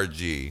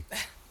GRG.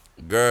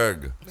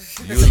 Gerg,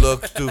 you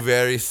look too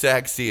very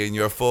sexy in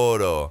your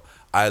photo.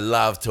 I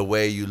love the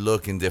way you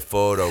look in the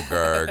photo,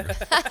 Gerg.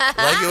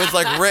 Like it was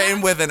like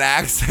written with an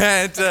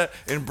accent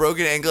in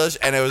broken English,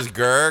 and it was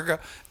Gerg,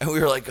 and we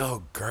were like,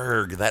 "Oh,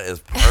 Gerg, that is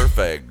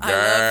perfect,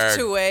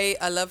 Gerg.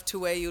 I love the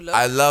way you look.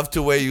 I love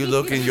the way you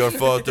look in your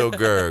photo,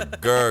 Gerg.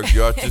 Gerg,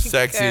 you're too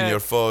sexy in your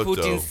photo."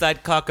 Put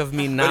inside cock of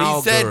me But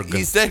now,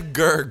 he said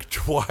Gerg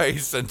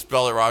twice and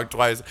spelled it wrong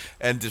twice,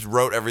 and just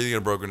wrote everything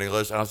in broken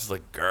English, and I was just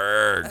like,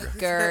 Gerg.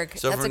 Gerg.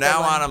 So That's from a good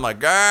now one. on, I'm like,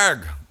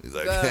 Gerg. He's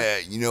like, Gerg.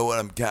 hey, you know what?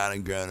 I'm kind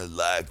of going to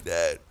like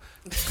that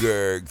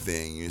Gerg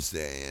thing you're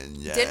saying.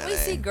 Didn't we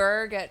see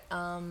Gerg at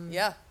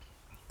yeah.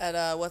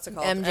 At what's it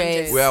called?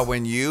 MJ's. Well,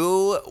 when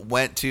you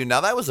went to,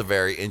 now that was a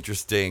very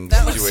interesting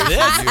That was-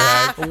 situation you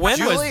had. When was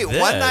Julie,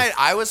 this? one night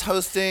I was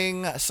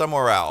hosting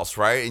somewhere else,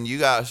 right? And you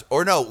guys,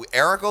 or no,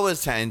 Erica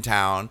was in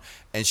town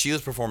and she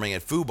was performing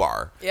at Foo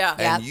Bar. Yeah.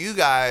 And Yep. you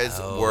guys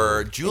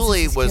were,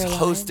 Julie South was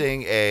Carolina?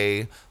 hosting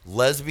a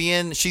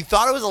lesbian, she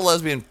thought it was a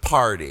lesbian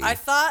party. I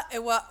thought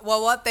it was,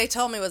 well, what they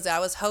told me was that I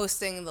was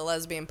hosting the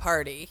lesbian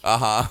party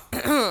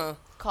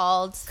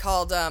Called.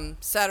 called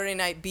Saturday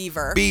Night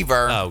Beaver.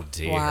 Beaver. Oh,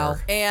 dear. Wow.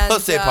 And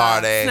Pussy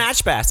party.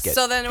 Snatch basket.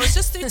 So then it was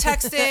just through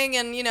texting,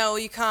 and you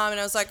come, and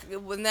I was like,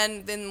 and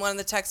then one of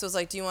the texts was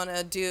like, "Do you want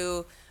to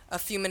do a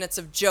few minutes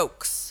of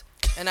jokes?"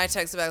 And I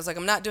texted back, I was like,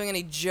 "I'm not doing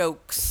any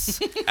jokes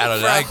At a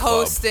for nightclub.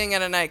 hosting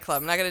at a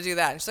nightclub. I'm not gonna do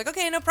that." And she's like,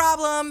 "Okay, no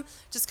problem.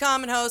 Just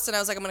come and host." And I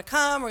was like, "I'm gonna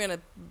come. We're gonna,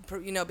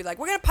 be like,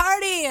 we're gonna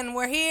party, and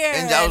we're here."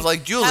 And I was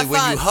like, Julie, have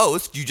when you fun."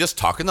 host, you just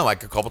talk in the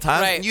mic a couple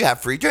times Right. and you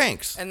have free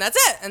drinks. And that's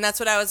it. And that's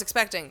what I was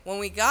expecting. When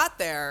we got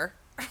there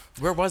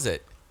Where was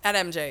it? at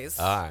MJ's.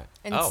 All right.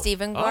 And Oh.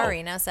 Stephen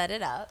Guarino set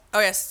it up. Oh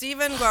yeah,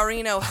 Steven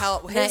Guarino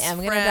helped. His I'm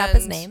friend, going to drop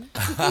his name.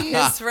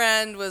 His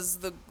friend was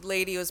the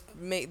lady who was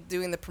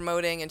doing the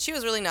promoting, and she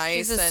was really nice.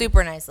 She's a and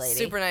super nice lady.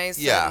 super nice.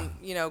 Yeah.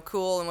 and,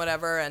 cool and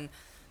whatever. And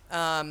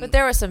But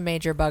there were some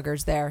major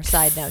buggers there.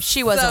 Side note.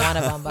 She wasn't one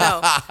of them. But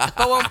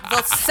no, but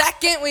the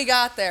second we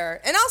got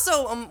there, and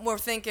also we're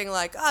thinking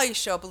like, oh, you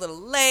show up a little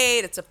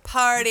late. It's a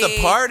party. It's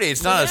a party.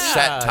 It's not a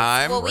set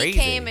time. Well, we Crazy.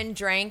 came and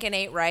drank and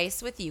ate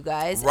rice with you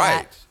guys.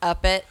 Right.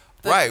 Up at.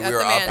 Right, at we were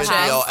the up at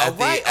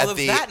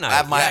mansion. That night.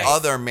 at my Yes.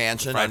 other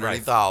mansion Right, underneath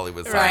right. the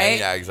Hollywood sign. Right.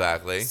 Yeah,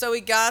 exactly. So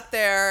we got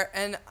there,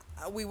 and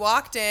we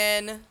walked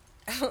in,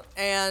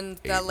 and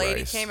that Ate lady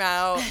rice. came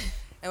out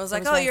and was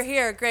like, was "Oh, nice. you're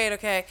here. Great.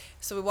 Okay."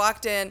 So we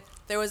walked in.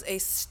 there was a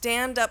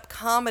stand-up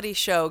comedy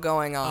show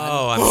going on.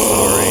 Oh, I'm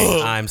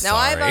sorry. I'm sorry. Now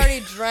I've already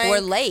drank. We're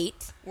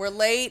late. We're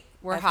late.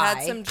 We're I've high.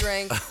 had some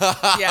drink.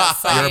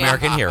 Yes, I You're am.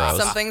 American heroes.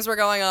 Some things were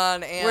going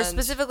on, and We're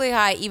specifically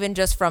high even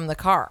just from the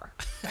car.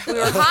 We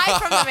were high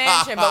from the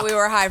mansion, but we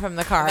were high from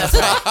the car. That's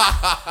right.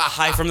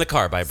 High from the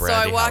Car by so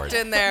Brandy I walked Howard.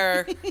 in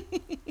there,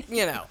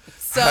 you know.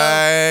 So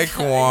Hey,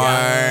 Quine.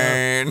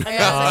 And there was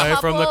a High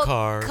from the couple-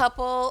 car.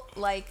 Couple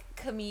like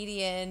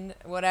comedian,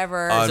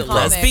 whatever. it comic.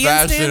 lesbian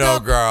Unprofessional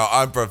stand-up? girl.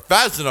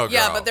 Unprofessional girl.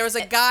 yeah, but there was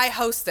a guy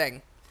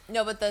hosting.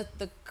 No, but the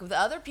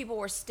other people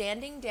were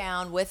standing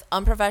down with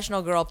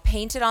unprofessional girl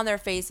painted on their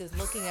faces,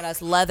 looking at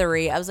us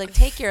leathery. I was like,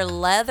 take your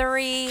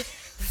leathery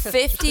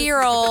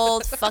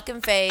 50-year-old fucking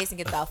face and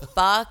get the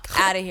fuck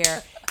out of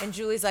here. And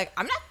Julie's like,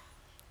 I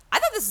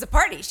thought this was a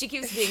party. She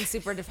keeps being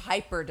super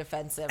hyper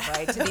defensive,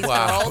 right, to these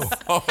girls.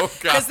 Oh, God.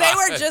 Because they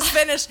were just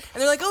finished,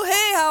 and they're like, "Oh,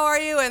 hey, how are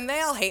you?" And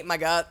they all hate my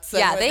guts.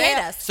 Yeah, And they hate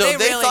us. So they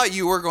really- thought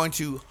you were going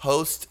to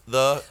host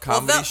the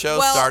comedy Well, show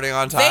well, starting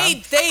on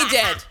time? They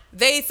did.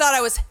 They thought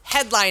I was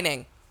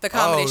headlining the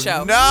comedy Oh,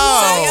 show. no.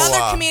 So the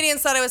other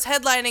comedians thought I was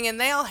headlining,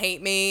 and they all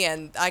hate me,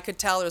 and I could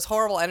tell there was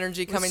horrible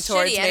energy coming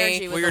towards shitty me.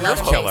 energy with Well, you're the Nerf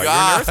leather killer. You're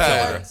God. Nerf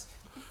killer.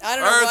 I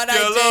don't know Earth what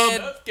killer. I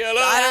did. Earth killer.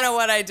 I don't know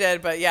what I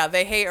did, but yeah,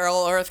 they hate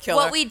Earl Earth Killer.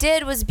 What we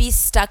did was be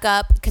stuck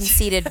up,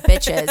 conceited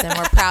bitches, and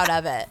we're proud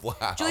of it.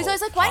 Wow. Julie's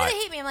always like, why do they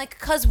hate me? I'm like,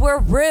 because we're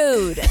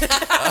rude.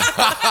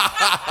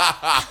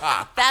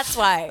 That's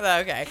why.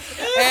 Okay.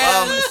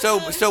 And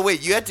So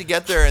wait, you had to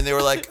get there, and they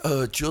were like,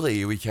 "Oh,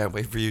 Julie, we can't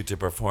wait for you to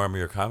perform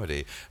your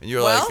comedy." And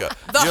you're Well, like,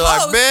 the "You're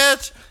host- like,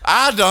 bitch,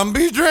 I done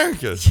be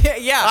drinking.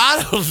 yeah.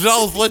 I don't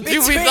know what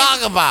you be Between-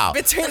 talking about.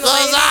 between the 'Cause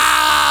ladies-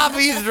 I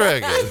be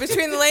drinking."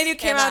 Between the lady who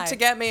came And out I. to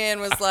get me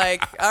and was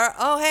like,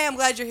 "Oh, hey, I'm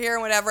glad you're here,"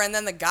 and whatever. And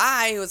then the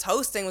guy who was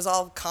hosting was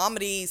all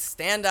comedy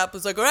stand up.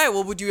 Was like, "All right,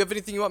 well, would you have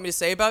anything you want me to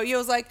say about you?" I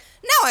was like,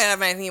 "No, I don't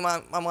have anything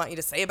I want you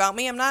to say about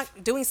me. I'm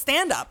not doing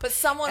stand up." But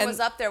someone was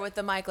up there with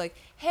the mic like,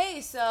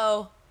 hey,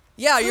 so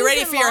Yeah, are you who's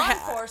ready in for your law he-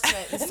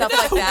 enforcement and stuff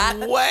like that?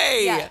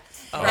 Way. Yeah.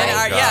 and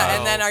Right?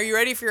 and then are you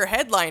ready for your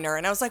headliner?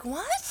 And I was like,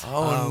 "What?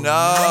 Oh no!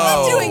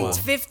 I'm doing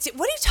 50.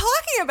 What are you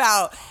talking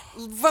about?"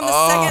 From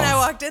the second I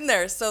walked in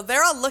there. So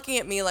they're all looking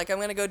at me like I'm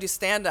going to go do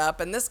stand up.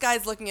 And this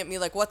guy's looking at me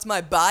like, what's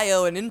my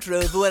bio and intro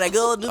for when I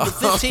go and do the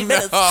 15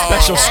 minutes?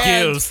 Special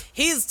And skills.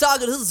 He's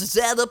talking his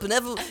stand up and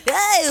everyone, hey,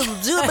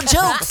 I'm doing my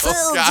jokes.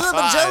 I'm doing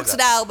my jokes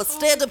now. My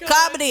stand up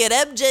comedy at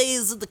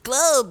MJ's at the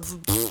club.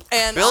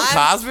 And Bill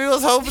Cosby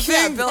was hosting.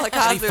 Yeah, Bill Cosby.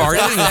 And he was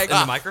farted in hosting.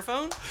 the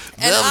microphone?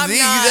 And I'm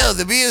not-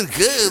 the being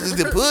good,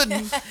 the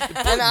pudding.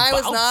 and I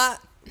was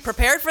not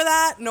prepared for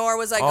that, nor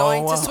was I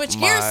going to switch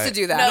gears my- to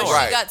do that. No,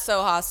 Right. she got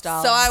so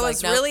hostile. So I like,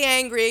 was no. really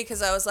angry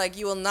because I was like,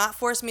 you will not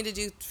force me to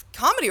do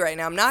comedy right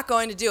now. I'm not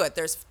going to do it.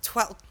 There's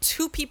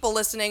 2 people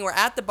listening. We're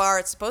at the bar.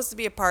 It's supposed to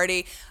be a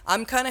party.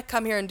 I'm going to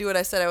come here and do what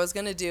I said I was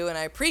going to do. And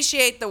I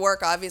appreciate the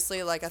work,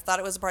 obviously. Like, I thought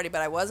it was a party, but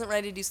I wasn't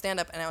ready to do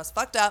stand-up. And I was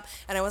fucked up.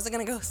 And I wasn't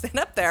going to go stand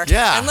up there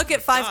Yeah. and look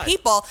at 5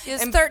 people.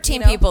 There's and, 13 you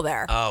know, people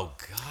there. Oh,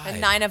 God.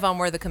 And 9 of them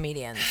were the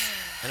comedians.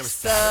 And it was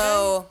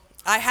So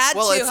I had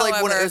Well, to, it's like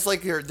when however. it's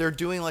like they're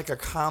doing like a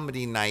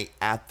comedy night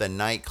at the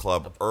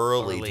nightclub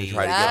early Early. to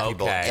try to Yeah. get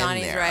people Okay. in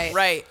Johnny's there. right.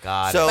 Right.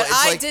 God. So But it's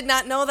I like, did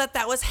not know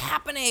that was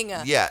happening.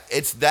 Yeah,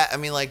 it's that. I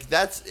mean, like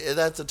that's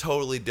a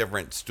totally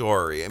different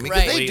story. I mean,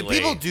 'cause Right. Completely.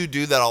 people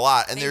do that a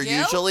lot, and They they're do?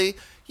 usually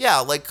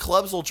like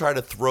clubs will try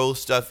to throw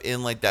stuff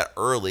in like that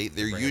early.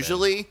 They're Bring it in.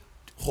 usually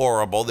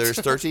horrible. There's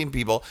 13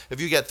 people. If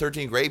you get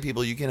 13 great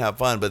people, you can have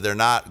fun, but they're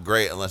not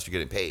great unless you're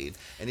getting paid.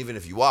 And even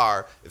if you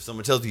are, if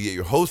someone tells you that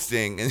you're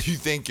hosting and you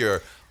think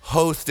you're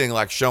hosting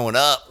like showing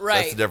up, that's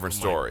Right. a different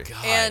story.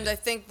 And I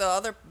think the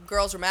other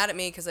girls were mad at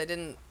me because I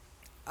didn't.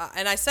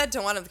 And I said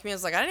to one of the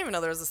comedians, like, I didn't even know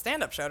there was a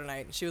stand-up show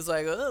tonight. And she was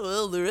like, oh,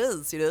 well, there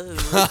is, you know.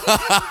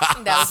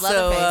 That was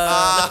So,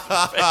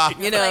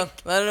 Leatherface. you know,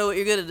 I don't know what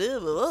you're going to do,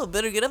 but well,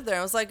 better get up there.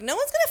 I was like, no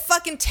one's going to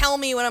fucking tell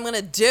me what I'm going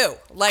to do.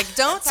 Like,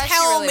 don't That's how she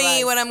tell really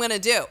me was. what I'm going to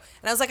do.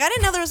 And I was like, I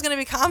didn't know there was going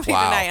to be comedy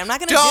Wow. tonight. I'm not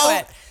going to Don't do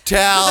it.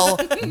 tell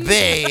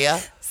me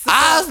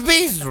I was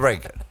beef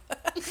drinking.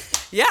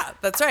 Yeah,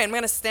 that's right. I'm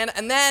going to stand.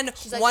 And then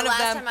She's like, one the of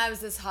last them. time I was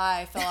this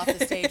high, I fell off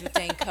the stage with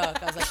Dane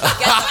Cook. I was like,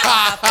 get the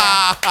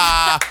fuck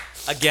up there.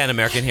 Again,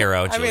 American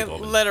hero, I Julie mean,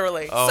 Goldman.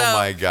 literally. Oh,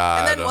 my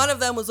God. And then one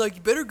of them was like,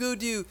 "You better go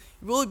do.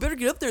 Well, you better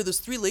get up there. Those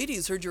 3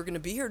 ladies heard you were going to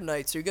be here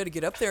tonight, so you got to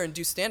get up there and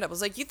do stand up." I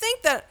was like, "You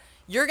think that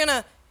you're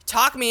gonna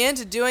talk me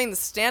into doing the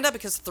stand up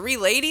because 3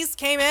 ladies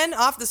came in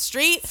off the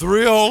street?"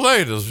 3 old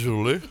ladies,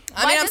 Julie.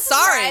 I mean, I'm This is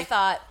where sorry. I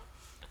thought,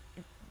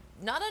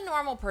 not a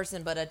normal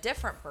person, but a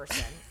different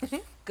person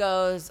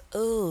goes,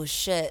 oh,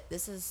 shit,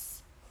 this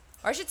is,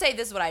 or I should say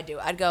this is what I do.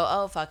 I'd go,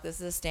 oh, fuck,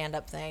 this is a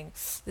stand-up thing.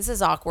 This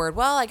is awkward.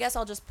 Well, I guess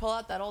I'll just pull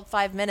out that old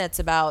 5 minutes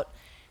about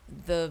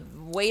the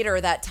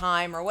waiter that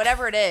time or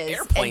whatever it is.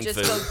 Airplane and just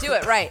food. go do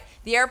it. Right.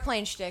 The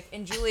airplane shtick.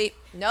 And Julie,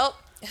 nope.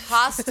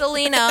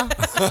 Hostelina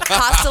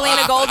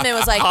Goldman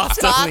was like,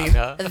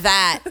 Hostelina. fuck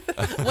that.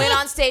 Went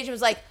on stage and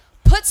was like,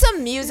 put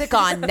some music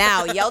on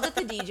now. Yelled at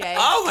the DJ.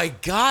 Oh, my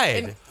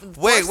God.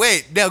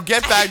 Wait. Now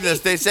get back to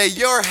this. They say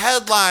you're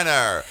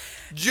headliner.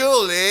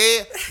 Julie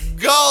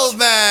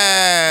Goldman.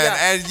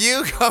 And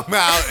you come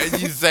out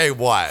and you say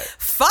what?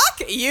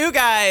 Fuck you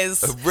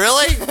guys.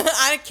 Really?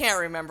 I can't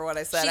remember what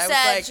I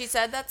said. She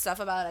said that stuff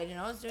about I didn't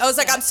know I was doing I was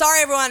like, stand-up. I'm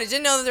sorry, everyone. I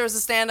didn't know that there was a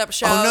stand-up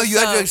show. Oh, no, you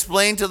had so- to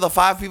explain to the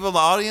 5 people in the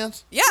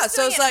audience? Yeah,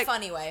 so Doing it's it in a like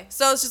funny way.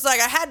 So it's just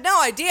like I had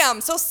no idea. I'm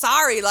so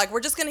sorry. Like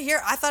we're just gonna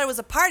hear. I thought it was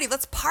a party.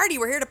 Let's party.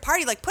 We're here to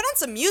party. Like put on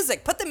some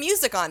music. Put the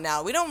music on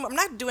now. I'm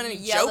not doing any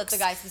Yelled jokes. at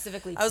the guy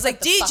specifically. I was "Put like,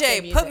 the fucking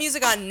DJ, put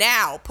music on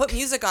now. Put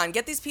music on.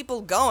 Get these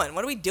people going.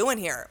 What are we doing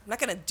here? I'm not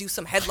gonna do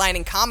some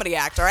headlining comedy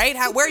act. All right?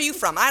 Where are you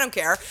from? I don't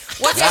care.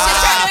 What's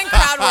doing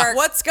crowd work.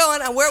 What's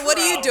going on? What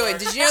are you doing?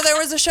 Did you know there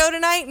was a show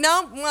tonight?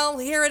 No. Well,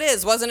 here it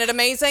is. Wasn't it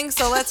amazing?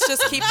 So let's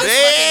just keep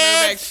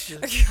this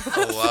fucking moving.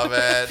 I love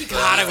it.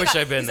 God, I wish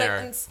I'd been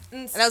there.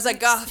 And I was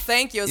like, oh,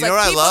 thank you. It was You know like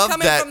what I people love?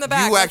 coming That from the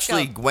back. you Let's go.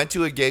 actually went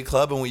to a gay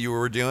club and what you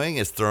were doing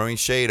is throwing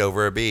shade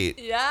over a beat.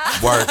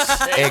 Yeah. Works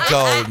at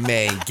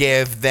Goldman.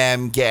 Give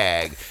them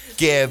gag.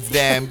 Give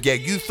them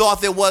gag. You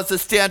thought there was a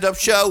stand-up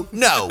show?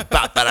 No.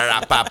 Ba, ba, da,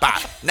 da, ba, ba.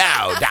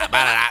 Now. Da, ba,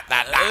 da,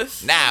 da, da, da.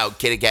 Now.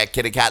 Kitty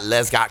cat,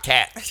 let's got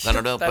cat. That's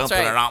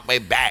right. Way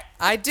back.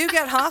 I do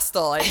get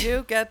hostile. I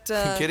do get.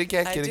 Kitty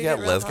cat, I do get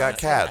real let's got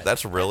hostile. cat.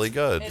 That's really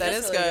good. That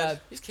is good.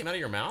 You just came out of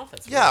your mouth?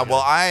 That's Yeah, really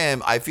well,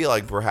 good. I feel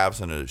like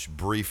perhaps in a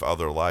brief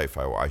other life,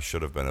 I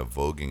should have been a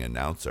voguing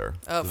announcer.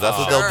 Oh, 'Cause that's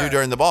what sure. they'll do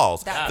during the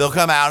balls. That- They'll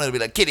come out and it'll be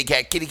like, kitty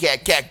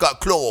cat got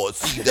claws.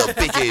 See the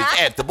bitches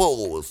at the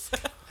balls.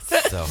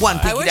 One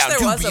I beat wish it out, there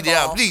 2 was a beat it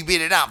out, ball. 3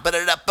 beat it out, but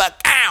it up,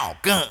 but ow,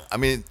 gun. I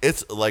mean,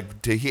 it's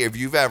like to hear, if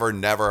you've ever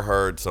never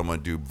heard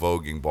someone do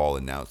voguing ball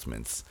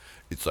announcements,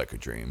 it's like a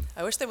dream.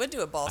 I wish they would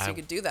do a ball so you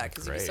could do that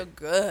because you'd be so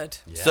good.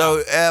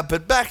 So,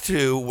 but back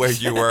to where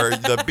you were.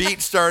 The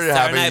beat started Starting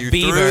happening. at You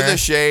Beaver. threw the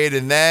shade,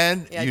 and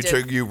then Yeah, I you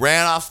did. you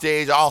ran off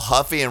stage all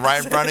huffy and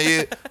right in front of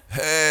you.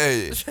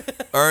 Hey,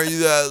 aren't you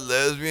that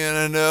lesbian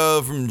I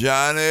know from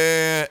Johnny?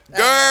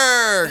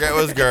 Gerg! It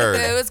was It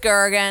Gerg. was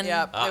Gergen.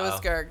 Yeah, it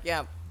was Gerg.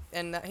 Yeah,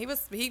 and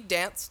he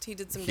danced. He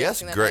did some Yes,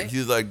 dancing that Greg. night. He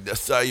was like, I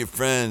saw your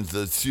friends,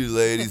 those 2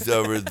 ladies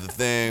over at the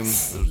thing,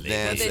 was What did he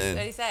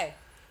dancing. say?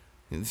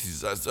 And she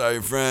said, I saw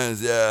your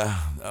friends, yeah.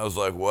 I was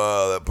like,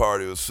 wow, that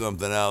party was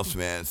something else,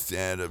 man.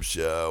 Stand-up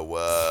show,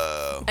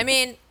 whoa. I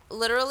mean,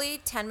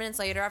 literally 10 minutes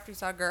later after you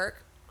saw Gerg,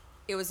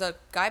 it was a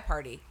guy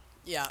party.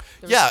 Yeah.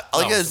 Yeah,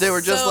 like they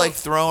were just So- like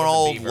throwing Wasn't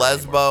old Beaver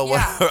lesbo. Yeah,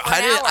 whatever. for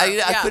an hour. I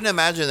Yeah. couldn't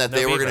imagine that No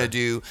they were Beaver. gonna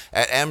do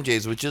at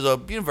MJ's, which is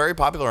very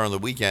popular on the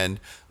weekend.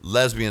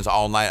 Lesbians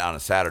all night on a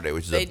Saturday,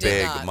 which is They a did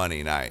big not.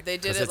 money night. They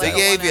did Because it it's like They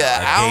gave 1 you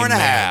an hour. hour and a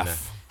gay half. man.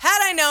 Had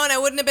I known, I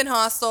wouldn't have been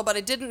hostile, but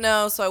I didn't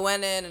know, so I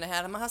went in and I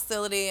had my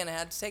hostility and I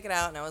had to take it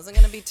out, and I wasn't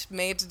gonna be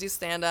made to do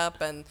stand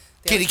up. And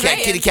the Kitty cat,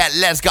 Australians- kitty cat,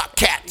 let's got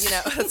cat. You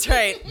know, that's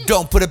right.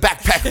 Don't put a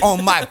backpack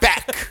on my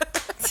back.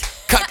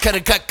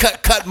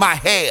 Cut my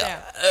hair.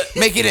 Yeah.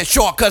 Making it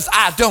short cause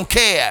I don't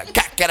care.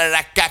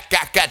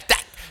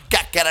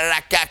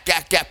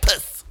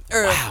 Puss.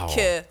 Earth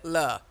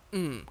killer.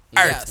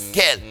 Earth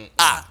kill.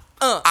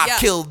 I yeah.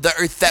 killed the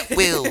earth that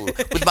will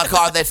with my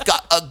car that's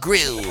got a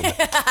grill.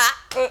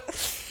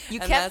 You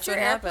And kept that's your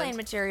what airplane happened.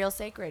 material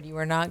sacred. You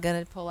were not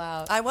going to pull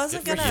out. I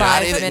wasn't gonna. Five I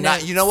minutes. couldn't-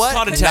 Not, you know what?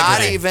 Called Not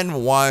integrity.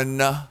 even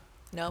one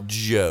Nope.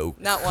 joke.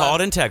 Not one.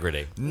 Called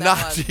integrity.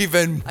 Not one.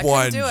 even I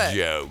one couldn't do it.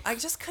 joke. I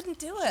just couldn't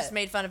do it. Just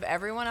made fun of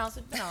everyone else.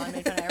 No, I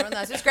made fun of everyone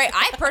else. It was great.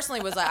 I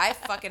personally was like, I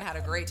fucking had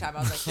a great time.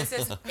 I was like, this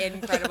is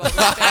incredible. She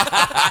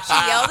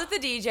yelled at the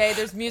DJ.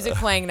 There's music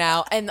playing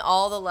now, and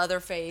all the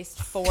leather-faced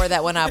 4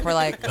 that went up were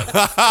like, They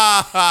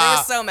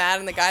were so mad,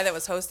 and the guy that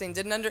was hosting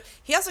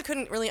he also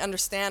couldn't really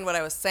understand what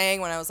I was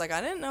saying when I was like, I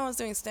didn't know I was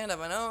doing stand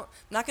up. I'm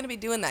not going to be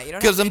doing that. You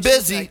don't have Because to I'm do jokes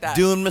busy like that.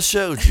 doing my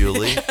show,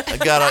 Julie. I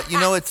gotta,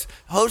 it's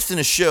hosting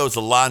a show is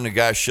a lot on the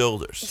guy's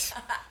shoulders.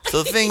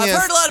 So the thing I've is,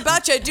 heard a lot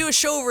about you. I do a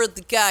show over at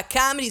the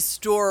Comedy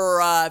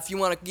Store. If you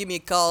want to give me a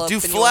call, do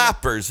up and you wanna-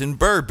 flappers in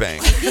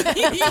Burbank.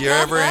 If you're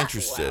ever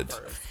interested,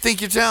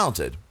 think you're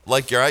talented.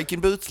 Like your hiking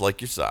boots,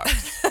 like your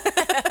socks.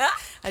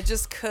 I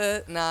just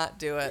could not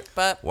do it.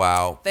 But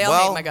Wow. they all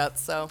well, hate my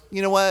guts. So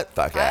You know what?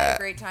 Fuck I had a it.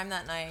 great time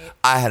that night.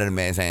 I had an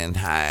amazing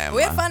time.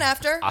 we had fun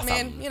after. Awesome.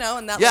 I mean,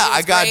 and that Yeah, lady I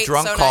was got great,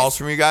 drunk so calls nice.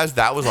 from you guys.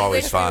 That was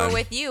always Wish we fun. were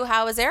with you.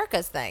 How was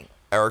Erica's thing?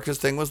 Erica's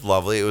thing was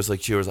lovely. It was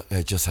like she was like,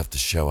 I just have to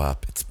show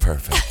up. It's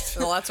perfect.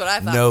 Well, that's what I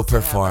thought. No was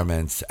gonna happen.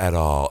 performance at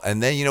all.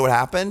 And then you know what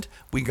happened?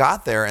 We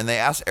got there and they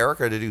asked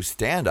Erica to do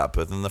stand up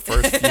within the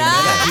first few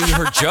minutes. Do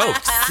her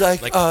jokes.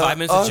 It's like 5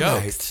 minutes of all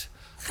jokes.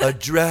 right. A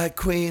drag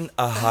queen,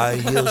 a high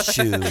heel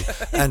shoe,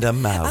 and a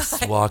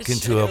mouse walk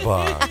into a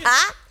bar.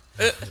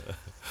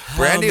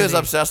 Brandy was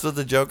obsessed with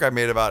the joke I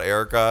made about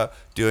Erica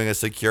doing a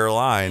secure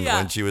line Yeah.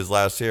 when she was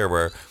last here,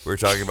 where we were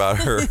talking about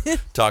her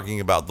talking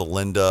about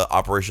the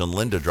Operation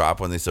Linda drop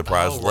when they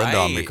surprised Oh, Linda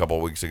on me a right. couple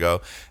of weeks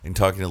ago, and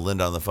talking to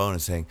Linda on the phone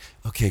and saying,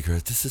 "Okay, girl,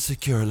 this is a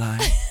secure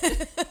line,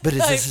 but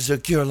is this a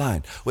secure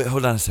line? Wait,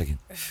 hold on a second.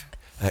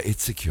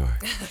 It's secure.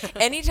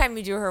 Anytime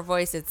you do her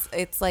voice,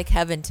 it's like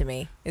heaven to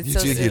me. It's You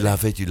so do. You soothing.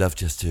 love it. You love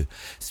just to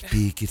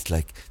speak. It's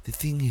like the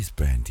thing is,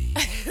 Brandy.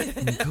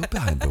 When you go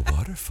behind the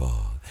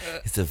waterfall,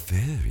 it's a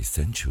very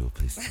sensual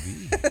place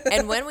to be.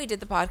 And when we did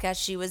the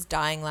podcast, she was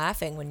dying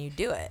laughing when you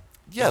do it.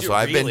 Yeah, You so do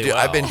I've been really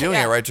I've been well. doing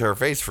Yeah. it right to her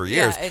face for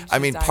years. and I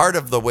she's mean, dying. part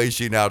of the way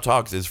she now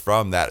talks is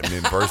from that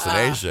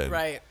impersonation.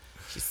 Right.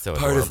 She's so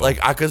Part of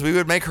adorable. because we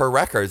would make her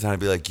records, and I'd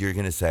be like, "You're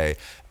gonna say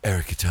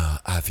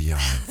Ericita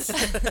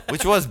Aviance,"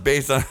 which was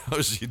based on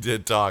how she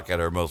did talk at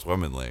her most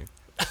womanly.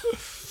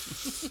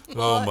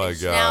 Oh my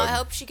god! Now I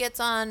hope she gets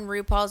on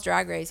RuPaul's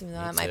Drag Race, even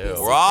though that might be a too.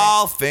 secret. We're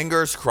all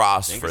fingers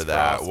crossed Fingers for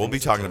that. crossed, We'll be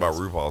fingers talking about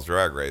crossed. RuPaul's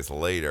Drag Race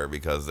later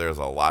because there's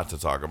a lot to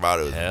talk about.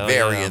 It was Hell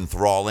very yeah.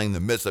 enthralling. The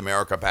Miss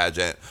America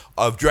pageant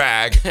of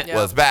drag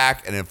was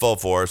back and in full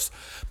force.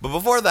 But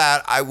before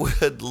that, I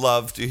would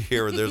love to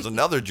hear. There's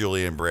another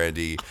Julie and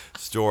Brandy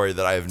story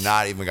that I have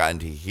not even gotten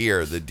to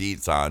hear the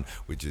deets on,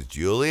 which is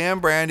Julie and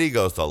Brandy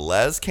goes to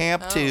Les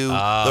Camp 2,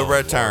 The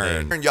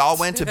Return. Lordy. Y'all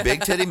went to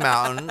Big Titty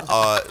Mountain.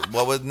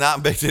 What was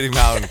not Big Titty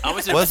Mountain? I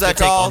was What's that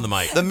take called? on the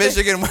mic. The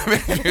Michigan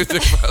Women's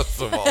Music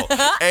Festival,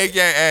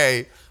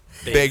 a.k.a.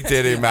 Big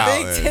Titty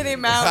Mountain. Big Titty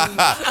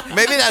Mountain.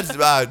 Maybe that's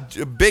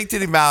Big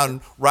Titty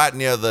Mountain right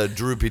near the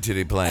Droopy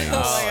Titty Plains.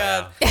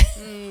 Oh my God.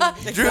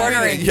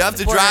 Droopy, you have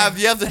to drive.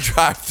 You have to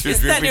drive through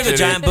Isn't that Droopy near the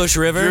Titty. Giant Bush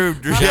River?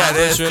 Yeah, it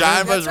is. Bush River?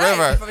 Giant Bush That's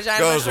right, River Giant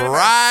goes Bush River.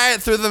 right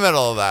through the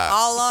middle of that.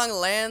 All along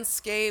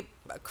landscape,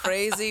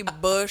 crazy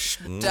bush,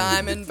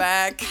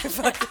 diamondback,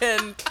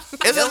 fucking.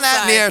 Isn't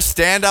that near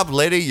Stand Up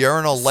Lady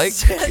Urinal Lake?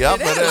 Yep,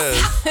 it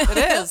is. It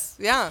is,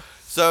 yeah.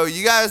 So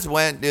you guys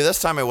went. This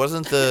time it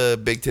wasn't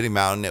the Big Titty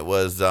Mountain. It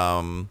was It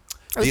was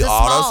the a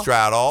Auto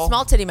Straddle.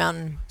 Small Titty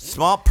Mountain.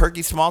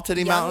 Perky Small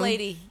Titty Young Mountain.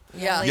 lady.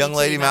 Yeah. Young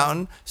Lady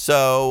Mountain.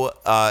 So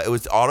it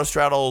was Auto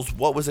Straddle's.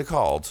 What was it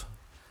called?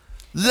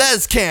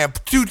 Les Camp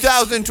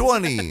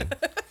 2020.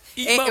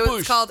 It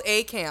was called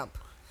A Camp.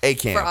 A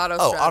camp. For Auto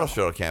Oh, Straddle. Auto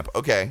Straddle camp.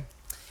 Okay.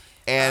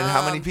 And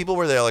how many people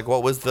were there? Like,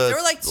 what was the? There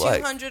were like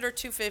 200 or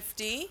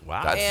 250.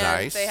 Wow. That's and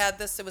nice. They had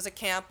this. It was a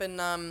camp in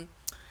the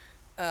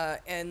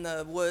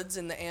woods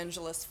in the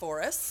Angeles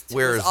Forest.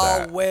 Where it was is all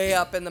that? way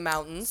up in the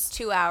mountains,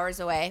 2 hours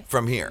away.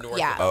 From here.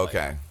 Yeah.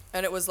 Okay.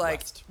 and it was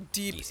like West.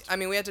 deep. East. I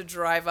mean, we had to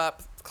drive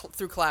up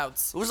through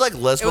clouds. It was like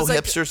lesbo was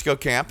like- hipsters go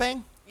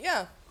camping.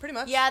 Yeah, pretty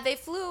much. Yeah, they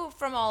flew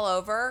from all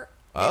over.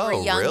 They Oh,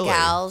 were young really?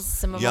 gals.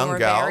 Some of Young them were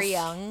gals? very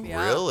young.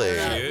 Yeah. Really?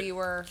 Yeah, Cute. we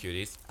were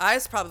Cuties. I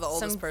was probably the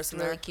oldest some person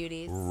really there.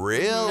 cuties.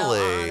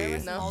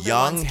 Really? some older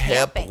Young ones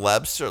hip camping.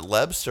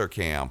 Lebster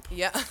camp.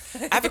 Yeah.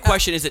 I have a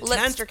question. Is it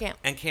Lipster tent camp.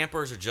 and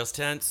campers or just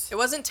tents? It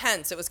wasn't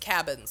tents. It was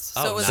cabins.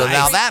 Oh, so it was So nice.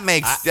 now like-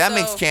 that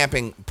makes so-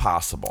 camping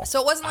possible. So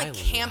it wasn't I like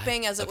like-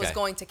 camping as it was okay.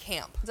 going to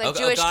camp. It's like Oh,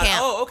 Jewish God.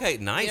 camp. Oh, okay,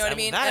 nice. You know what I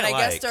mean? That And I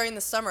guess like. during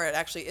the summer, it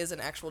actually is an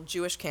actual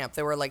Jewish camp.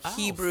 There were like Oh,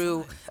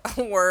 Hebrew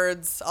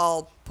words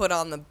all put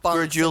on the bunks.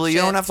 You're and Julie, you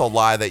shit. don't have to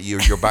lie that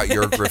you're about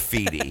your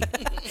graffiti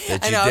that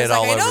I you know. I did was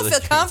all like, I over don't the feel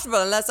camp.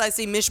 comfortable unless I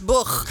see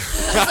Mishbuch.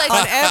 It's like,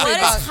 on every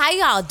what bunk. is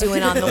Hayal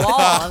doing on the wall?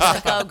 I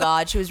was like, oh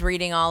God, she was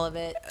reading all of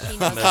it. She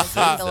knows how to speak the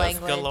That's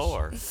language.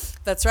 galore.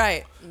 That's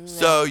right.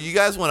 So you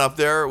guys went up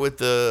there with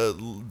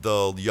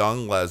the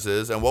young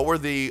leses, and what were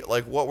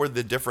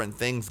the different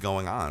things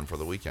going on for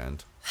the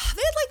weekend?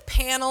 They had like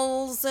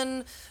panels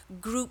and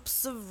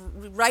groups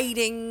of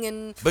writing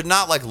and. But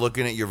not like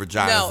looking at your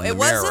vagina. No, in it the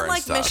mirror wasn't and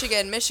like stuff.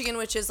 Michigan,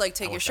 which is like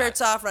take your want shirts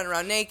that. off, run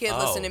around naked, Oh.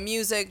 listen to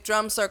music,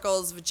 drum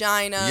circles,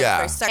 vagina, Yeah.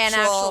 very sexual, And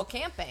actual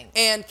camping.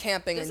 and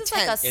camping This and is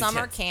like a tents.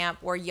 summer Intense. camp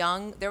where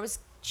there was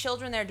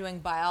children there doing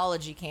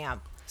biology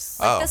camp.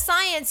 Oh. The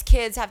science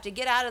kids have to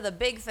get out of the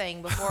big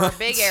thing before a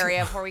big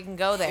area before we can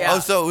go there. Oh,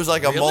 so it was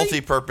like a Really?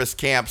 multi-purpose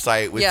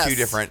campsite with Yes. two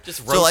different,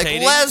 Just so like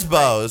rotating?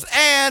 Lesbos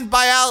and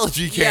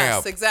biology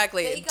camp. Yes,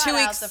 exactly. They got 2 out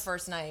weeks. the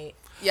first night.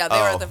 Yeah, they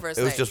were at the first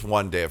It was night. just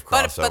one day of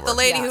crossover. but the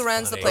lady Yeah. who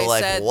runs the Funny. place They're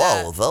like, said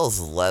whoa, that. those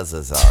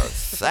leses are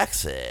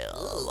sexy.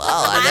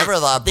 Wow, I never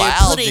thought They're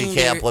biology putting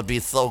camp their- would be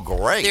so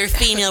great. Their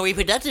female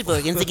reproductive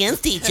organs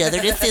against each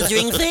other to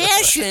scissoring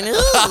fashion.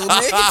 Ooh,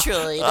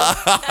 Murgatroyd.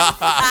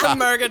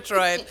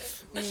 Murgatroyd.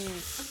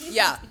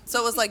 Yeah,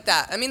 so it was like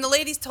that. I mean, the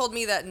ladies told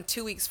me that in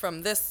 2 weeks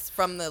from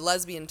the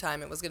lesbian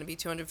time, it was going to be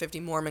 250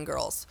 Mormon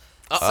girls.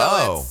 So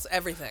Oh. it's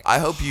everything. I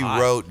hope you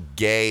Hot. wrote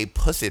gay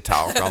pussy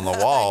talk on the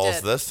walls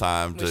did. this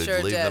time to We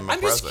sure leave did. them a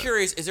I'm just present.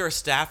 curious. Is there a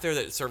staff there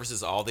that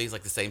services all these,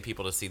 like the same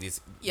people to see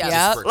these? Yeah.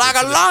 disparate Like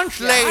groups a of-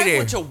 lunch I lady.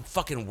 went to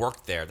fucking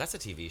work there. That's a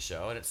TV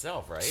show in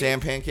itself, right? Sam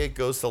Pancake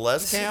goes to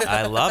Les camp.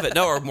 I love it.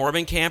 No, or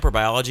Mormon camp or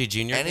biology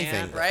junior Anything,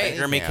 camp, right.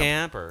 Jeremy Camp.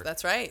 camp, or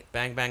That's right.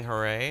 Bang Bang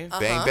Hooray.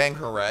 Bang Bang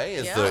Hooray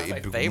is Yeah. My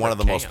favorite one of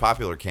the most camp.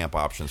 popular camp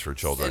options for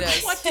children. It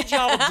is. What did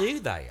y'all do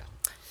there?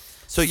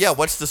 So yeah,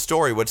 what's the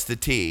story? What's the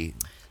tea?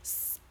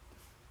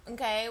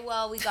 Okay,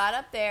 well, we got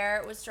up there.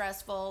 It was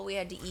stressful. We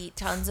had to eat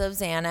tons of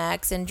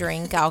Xanax and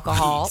drink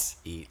alcohol.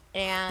 Eat.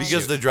 And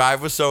Because the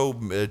drive was so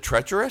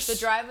treacherous? the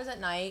drive was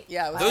at night.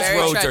 Yeah, it was Those very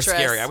roads treacherous. are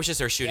scary. I was just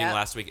there shooting Yep.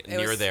 last week It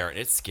near was- there, and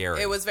it's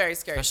scary. It was very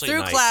scary. Especially Through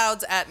at night.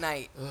 clouds at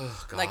night.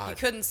 Oh, God. Like you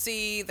couldn't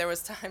see. There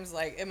was times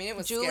like it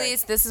was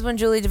Julie's. scary. This is when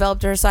Julie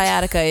developed her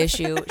sciatica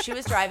issue. She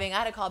was driving. I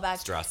had to call back.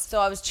 Stress. So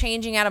I was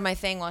changing out of my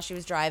thing while she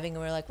was driving,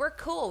 and we were like, "We're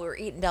cool." We were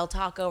eating Del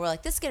Taco. We're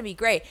like, "This is gonna be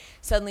great."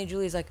 Suddenly,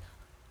 Julie's like,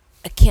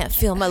 "I can't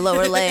feel my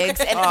lower legs,"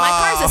 and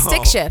my car's a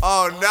stick shift.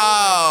 Oh,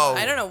 no.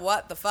 I don't know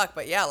what the fuck,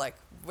 but yeah, like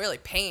really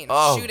pain.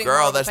 Oh, shooting girl,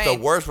 horrible that's pain.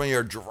 the worst when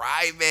you're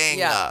driving.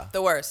 Yeah,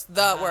 the worst.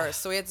 The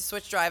worst. So we had to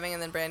switch driving,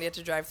 and then Brandy had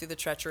to drive through the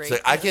treachery. It's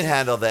like, I can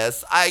handle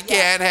this. I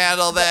can't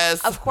handle this.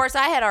 Of course,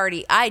 I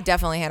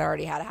definitely had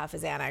already had a half a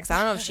Xanax. I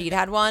don't know if she'd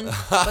had one,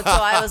 but so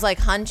I was like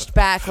hunched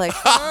back, like.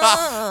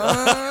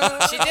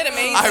 She did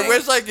amazing. I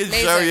wish I could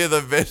show Amazing. you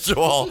the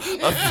visual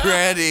of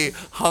Brandy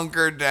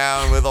hunkered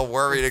down with a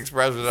worried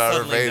expression on her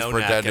Suddenly face, no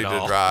neck pretending at to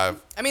all.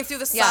 drive. I mean, through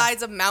the Yeah.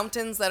 sides of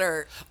mountains that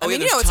are. I mean,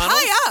 there's it's tunnels?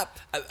 high up.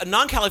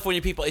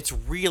 Non-California people, it's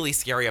really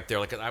scary up there.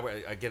 Like I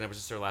was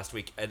just there last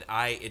week, and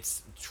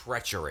it's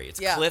treachery. It's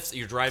Yeah. cliffs.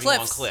 You're driving Cliffs.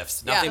 along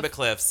cliffs. Yeah. Nothing but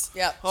cliffs.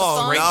 Yep.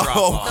 Oh, Straight no. drop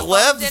off. The phone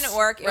Cliffs? didn't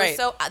work. It Right. was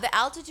so the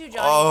altitude,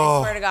 Johnny. Oh.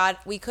 I swear to God,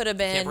 we could have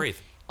been breathe.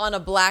 on a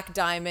black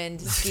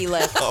diamond ski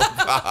lift. Oh,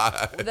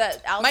 God.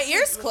 The altitude My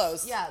ears was-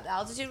 closed. Yeah, the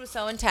altitude was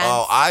so intense.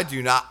 Oh, I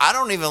do not. I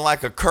don't even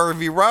like a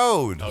curvy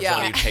road. Oh, Yeah.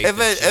 Johnny, you hate If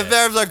this if shit.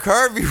 there's a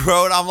curvy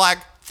road, I'm like,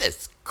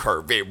 this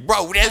curvy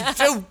road is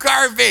too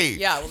curvy.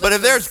 Yeah, well, but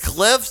if this there's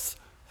cliffs,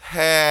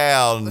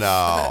 hell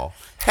no.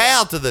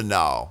 Hell to the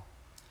no.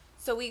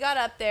 So we got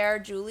up there.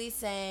 Julie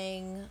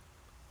sang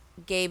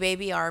 "Gay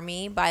Baby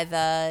Army" by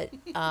the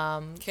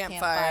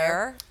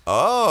campfire.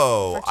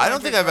 Oh, For I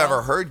don't think I've 200 ever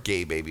girls. heard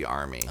Gay Baby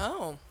Army.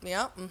 Oh,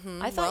 yeah.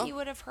 Mm-hmm. I thought you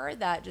would have heard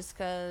that just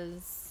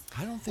because.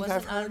 I don't think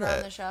Wasn't I've heard ever on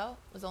it. the show.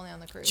 It was only on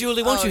the cruise.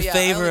 Julie, won't Oh, you yeah, I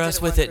favor only did us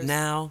it with one it cruise.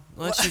 now?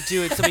 Why don't you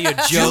do it? Some of your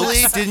jokes.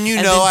 Julie, didn't you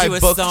and know then I do a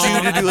booked song.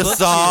 you to I do a booked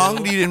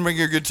song? you. You didn't bring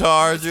your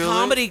guitar, Julie?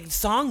 Comedy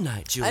song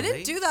night, Julie. I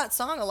didn't do that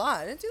song a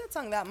lot. I didn't do that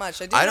song that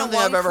much. I did I it don't on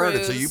think I've one ever heard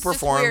it. So cruise. you It's just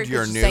performed weird 'cause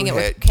your you new sang it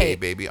with hit, Gay Kate.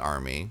 Baby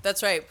Army.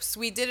 That's right. So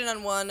we did it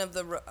on one of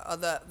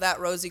that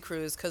Rosie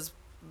cruise because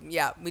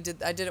we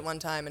did. I did it one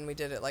time and we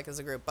did it like as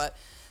a group. But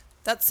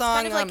that song,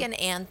 Kind of like an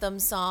anthem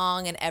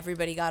song, and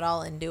everybody got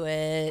all into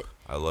it.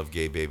 I love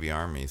Gay Baby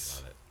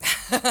Armies.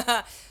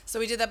 so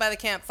we did that by the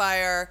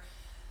campfire.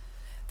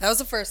 That was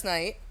the first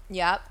night,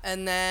 Yep.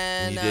 and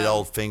then And you did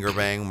old finger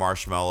bang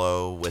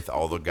marshmallow with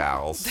all the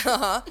gals.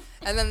 and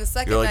then the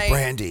second You're like, night.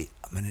 Brandy,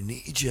 I'm going to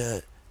need you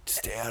to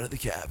stay out of the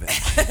cabin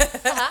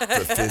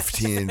for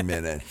 15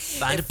 minutes.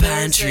 Find a If pine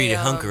there's tree to a,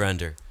 hunker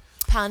under.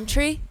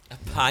 Pantry. A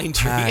pine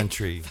tree.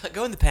 Pantry.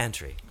 Go in the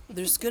pantry.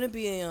 There's gonna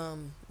be a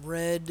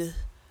red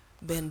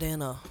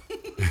bandana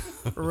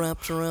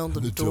wrapped around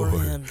the door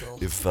handle.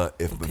 If my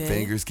Okay.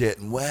 finger's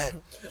getting wet,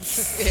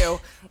 Ew.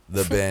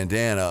 the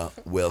bandana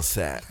will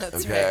set.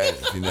 That's Okay?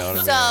 You know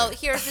what So I mean?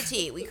 here's the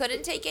tea. We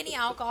couldn't take any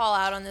alcohol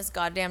out on this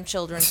goddamn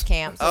children's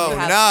camp. So Oh, we'd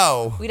have,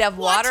 no. We'd have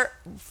water,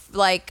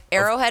 like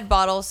Arrowhead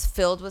bottles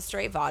filled with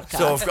straight vodka.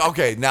 So,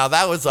 okay, now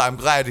that was, I'm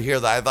glad to hear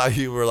that. I thought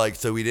you were like,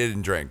 so we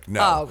didn't drink.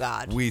 No. Oh,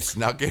 God. We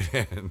snuck it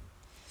in.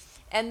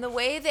 and the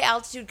way the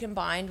altitude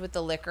combined with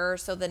the liquor,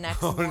 so the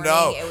next Oh, morning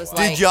no. it was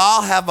like. Did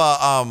y'all have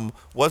a,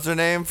 what's her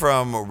name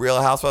from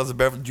Real Housewives of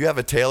Beverly? Did you have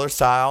a Taylor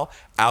style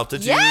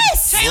altitude?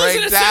 Yes! Taylor's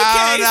in a breakdown?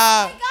 suitcase.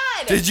 Oh my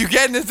God. Did you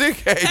get in a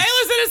suitcase?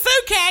 Taylor's in a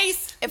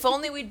suitcase. If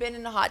only we'd been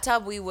in a hot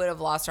tub, we would have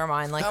lost our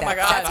mind like Oh that. my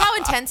God. That's how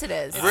intense it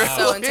is. It's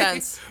so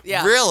intense.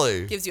 Yeah.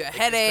 Really? Gives you a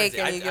headache,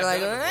 crazy. and you're I've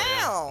like, done it before,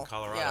 yeah, wow. in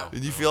Colorado. Yeah.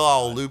 Did you feel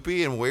all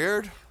loopy and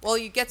weird? Well,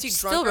 it gets you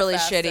Still drunk really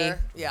faster. shitty.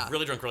 Yeah.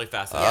 Really drunk really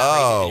fast.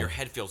 Oh. And your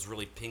head feels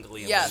really pingly.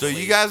 And Yes. So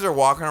you guys are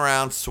walking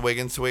around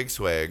swigging,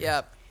 swig.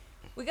 Yep.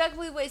 We got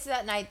completely wasted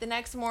that night. The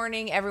next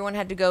morning, everyone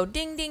had to go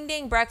ding, ding,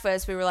 ding,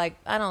 breakfast. We were like,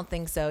 I don't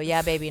think so.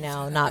 Yeah, baby,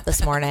 no, not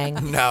this morning.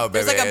 No,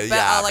 baby. There's like a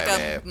bell,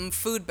 yeah, baby.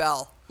 food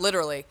bell,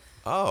 literally.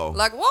 Oh.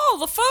 Like, whoa,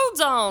 the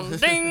food's on.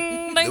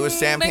 Ding, ding. It was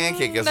Sam ding,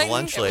 Pancake as a ding.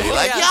 lunch lady. Oh,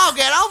 like, yeah. y'all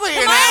get over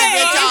here now and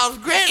get y'all's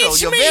griddle,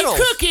 It's your me, vittles.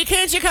 Cookie.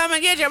 Can't you come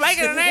and get your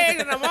bacon and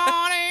eggs in the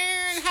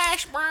morning?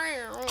 Hash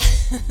brown.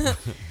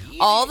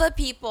 All the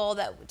people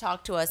that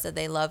talked to us said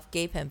they love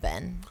gay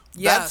pimpin'.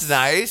 That's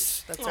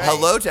nice. That's right.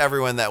 Hello to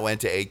everyone that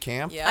went to 8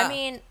 camp. Yeah. I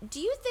mean, do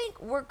you think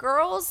were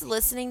girls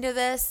listening to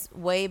this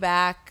way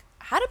back?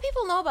 How do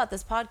people know about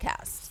this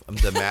podcast?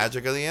 The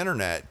magic of the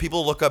internet.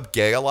 People look up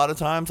gay a lot of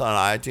times on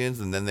iTunes,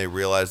 and then they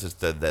realize it's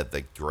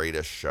the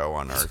greatest show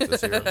on earth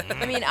this year.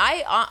 I mean,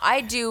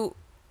 I do.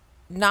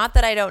 Not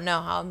that I don't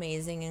know how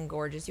amazing and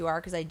gorgeous you are,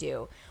 because I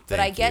do. But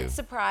I Thank get you.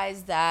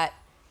 surprised that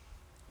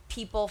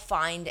people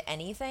find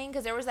anything.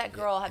 Because there was that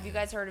girl. Have you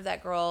guys heard of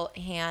that girl,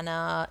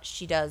 Hannah?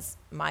 She does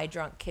My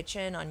Drunk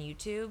Kitchen on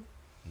YouTube.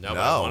 No, but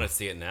No. I want to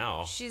see it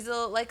now. She's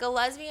like a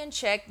lesbian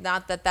chick.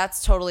 Not that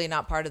that's totally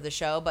not part of the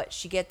show, but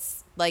she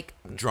gets like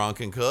Drunk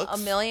and cooks.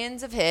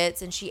 millions of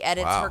hits, and she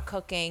edits Wow. her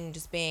cooking,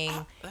 just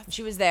being.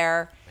 She was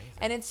there,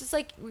 And it's just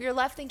like you're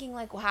left thinking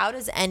like, well, how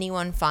does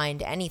anyone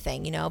find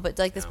anything, you know? But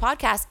like this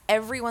podcast,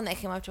 everyone that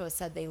came up to us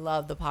said they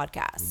love the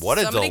podcast. What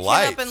a Somebody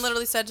delight. came up and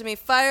literally said to me,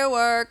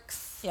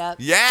 "Fireworks." Yep.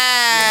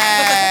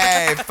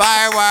 Yay!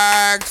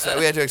 Fireworks!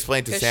 We had to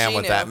explain to 'Cause Sam she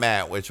what knew. that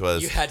meant, which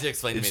was You had to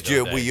explain to it's me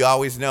the other day. we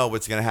always know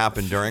what's going to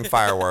happen during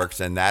fireworks,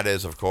 and that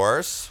is, of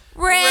course,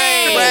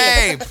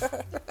 Rape.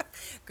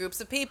 Groups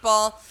of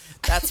people.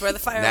 That's where the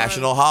fireworks.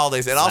 national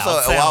holidays. And also,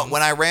 Loud well, sounds.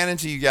 when I ran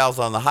into you gals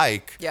on the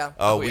hike, Yeah.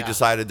 we yeah.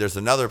 decided there's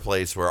another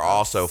place where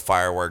also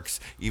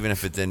fireworks, even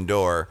if it's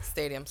indoor,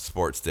 Stadiums.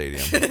 sports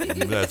stadium.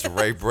 That's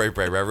rape.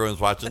 Everyone's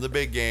watching the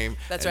big game.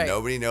 That's and right.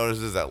 nobody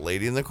notices that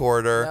lady in the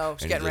corner. No,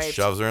 she's and he getting just raped.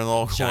 shoves her in the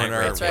little Giant corner.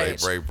 rape.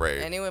 That's right.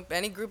 Rape.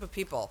 Any group of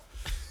people.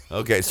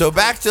 Okay, so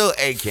back to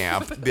A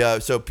Camp.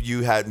 So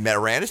you ran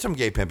into some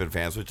gay pimpin'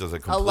 fans, which is a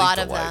complete lot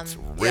of delight.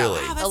 them. Really?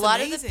 Yeah. Wow, A that's lot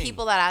of amazing. the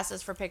people that asked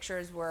us for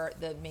pictures were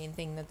the main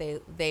thing that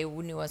they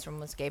knew us from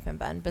was Gay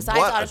Pimpin'. Besides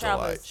What a Autostraddle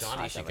delight. was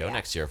Johnny should Autostraddle, go yeah.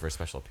 next year for a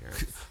special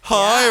appearance.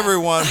 Hi,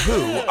 everyone.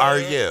 Who are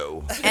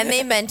you? And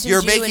they mentioned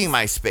You're you making and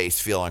my space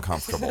feel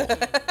uncomfortable.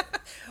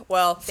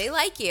 Well, they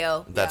like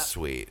you. That's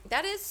sweet.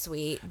 That is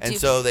sweet. And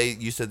Did- so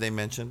you said they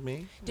mentioned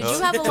me? Did Oh,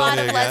 you have a tell lot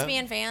me of again.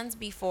 lesbian fans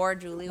before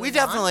Julie was We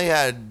definitely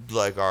had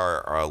like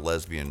our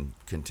lesbian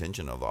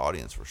contingent of the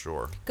audience for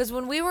sure. Because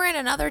when we were in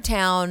another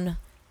town,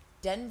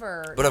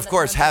 Denver. But of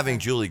course, having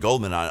Julie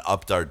Goldman on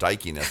upped our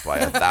dykiness by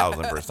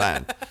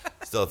 1,000%.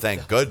 Still,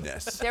 thank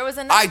goodness. There was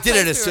another I did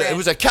it. place we were It in.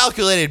 was a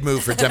calculated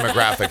move for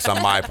demographics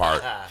on my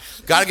part.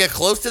 Got to get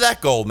close to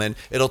that Goldman.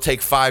 It'll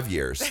take 5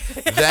 years.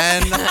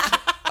 Then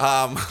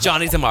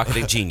Johnny's a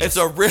marketing genius. it's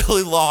a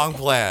really long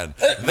plan.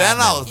 Then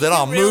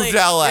I'll move really- to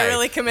LA. you're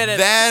really committed.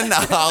 Then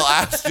I'll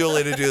ask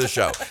Julie to do the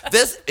show.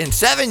 In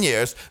 7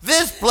 years,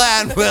 this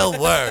plan will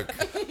work.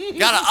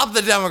 Got to up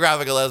the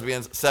demographic of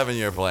lesbians.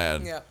 7-year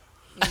plan. yeah.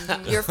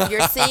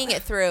 You're seeing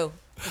it through.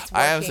 It's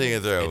I am working. seeing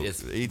it through. It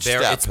is Each bear-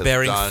 step it's has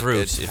bearing done, fruit,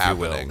 it's if you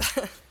will. happening.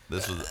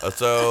 This was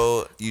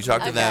so you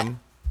talked to Okay.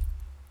 them.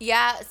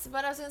 Yeah,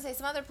 but I was gonna say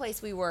some other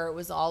place we were. It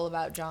was all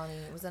about Johnny.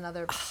 It was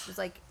another. It was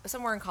like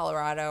somewhere in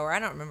Colorado, or I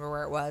don't remember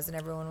where it was, and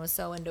everyone was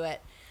so into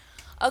it.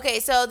 Okay,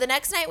 so the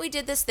next night we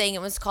did this thing.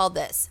 It was called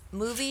this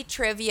movie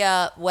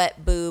trivia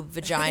wet boob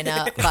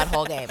vagina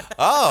butthole game.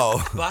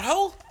 Oh,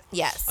 butthole?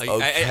 Yes. I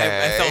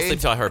fell asleep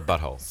till I heard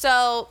butthole.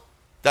 So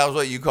that was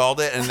what you called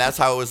it, and that's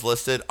how it was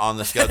listed on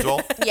the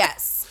schedule.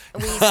 yes.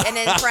 And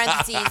in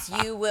parentheses,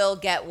 you will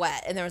get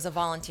wet, and there was a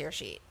volunteer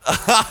sheet.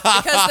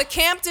 Because the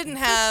camp didn't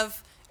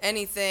have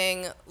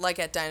anything like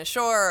at Dinah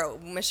Shore,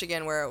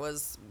 Michigan, where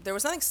there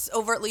was nothing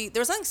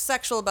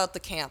sexual about the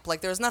camp.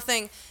 Like there was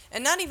nothing,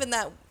 and not even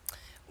that,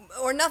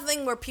 or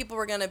nothing where people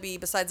were gonna be,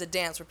 besides a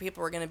dance, where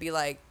people were gonna be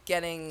like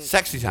getting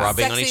Sexy time.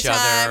 Rubbing on Sexy each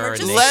time, other. or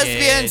just- naked.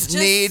 Lesbians Just-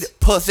 need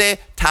pussy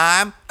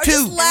time or too.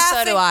 just laughing,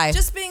 so do I.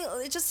 just being,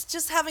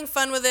 just having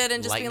fun with it,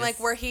 and just being Lightness.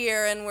 like, we're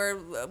here and we're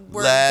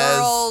Les.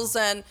 girls,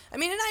 and I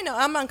mean, and I know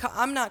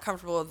I'm not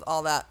comfortable with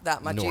all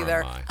that much Nor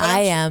either. am I. But I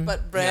am.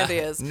 but Brandy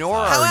is. Nor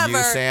are you,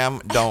 However-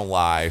 Sam. Don't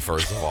lie,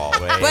 first of all.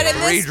 But in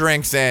 3 this-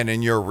 drinks in,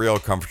 and you're real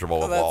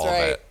comfortable with That's all of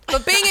right. it.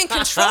 But being in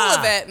control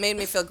of it made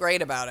me feel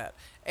great about it,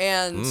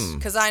 and Mm.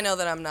 because I know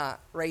that I'm not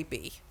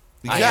rapey.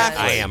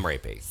 Exactly. I am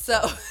rapey.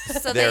 So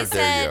There you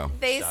go.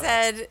 they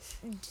said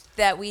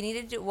that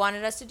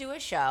wanted us to do a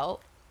show,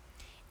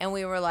 and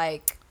we were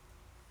like,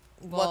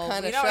 well, what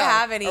kind we of don't show?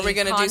 have any Are we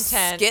gonna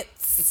content. do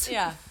skits?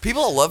 Yeah.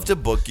 People love to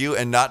book you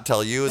and not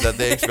tell you that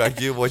they expect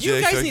you what you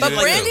You guys expect need you But to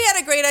like Brandy do.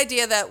 had a great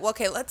idea that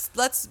okay,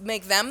 let's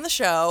make them the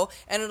show,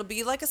 and it'll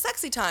be like a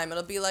sexy time.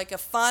 It'll be like a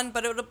fun,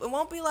 but it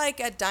won't be like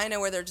at Dinah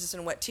where they're just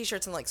in wet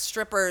t-shirts and like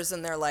strippers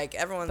and they're like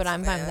everyone's. But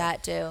I'm fine with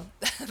that too.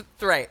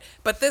 right.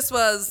 But this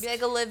was Be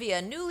like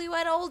Olivia,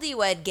 newlywed, oldie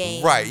wed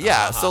game. Right,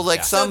 yeah. So like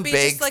Yeah. So some it'd be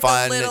big, just like a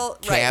fun, little-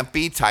 right.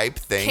 campy type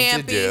thing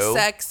campy, to do.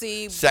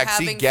 sexy,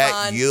 Sexy, having get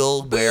fun,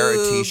 you'll wear a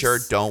boobs,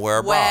 t-shirt, don't wear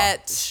a bra.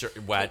 wet.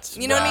 Wet.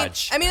 You know what I mean?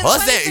 Raj. I mean,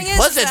 Pussy- the funny thing is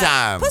pussy that-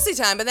 time. Pussy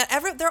time. But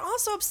then they're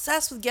also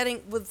obsessed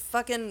with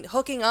fucking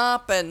hooking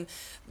up and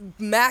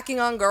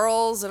macking on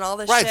girls and all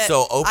this Right, shit.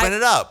 so open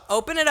it up.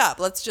 Open it up.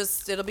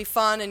 It'll be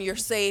fun and you're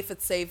safe.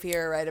 It's safe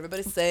here, right?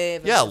 Everybody's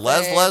safe. Yeah,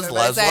 everybody's safe,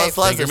 everybody's safe.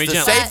 Finger It's me the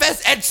gently.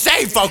 safest and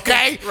safe,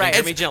 okay? Right.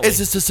 Finger me gently. Is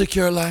this a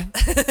secure line?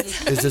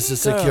 Is this a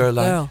secure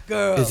line?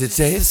 Girl. Is it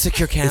safe?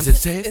 secure camp? Is it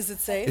safe? Is it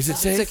safe? Is it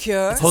safe?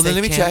 Secure? Hold on, Safe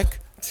let me camp? check.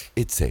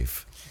 It's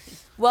safe.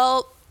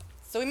 Well,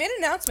 So we made an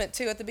announcement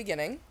too at the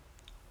beginning.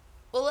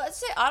 let's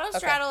say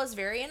Autostraddle is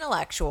very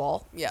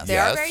intellectual. Yes. They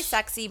are Yes. very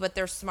sexy, but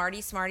they're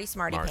smarty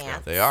Smart, pants. yeah.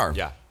 They are.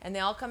 Yeah. And they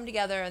all come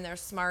together and they're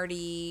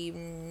smarty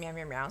meow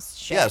meow meow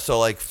shit. Yeah, so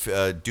like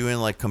doing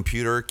like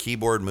computer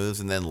keyboard moves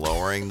and then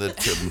lowering the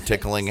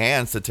tickling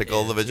hands to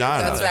tickle the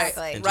vagina. That's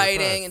Exactly. right. Into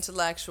Writing, the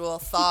intellectual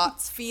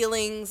thoughts,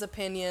 feelings,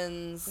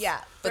 opinions. Yeah.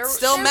 But They're-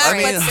 still, they're mac-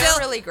 really- but they're still,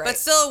 really great. But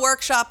still, a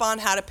workshop on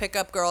how to pick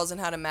up girls and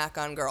how to mac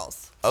on girls.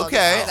 So I'll just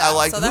Okay, say that. I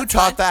like. So Who that's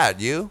taught fine. that?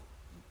 You?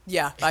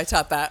 Yeah, I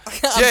taught that.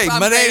 Jay, I'm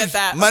my great name's at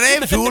that. my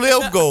name's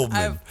Julio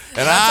Goldman,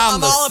 and I'm I'm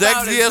the all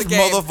about it, sexiest the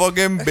game.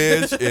 motherfucking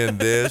bitch in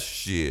this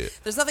shit.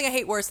 There's nothing I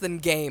hate worse than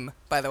game,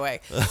 by the way.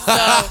 So,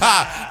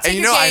 And take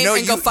you your know, I game know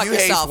and go you fuck hate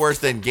yourself. worse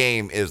than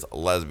game is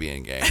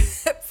lesbian game.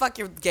 Fuck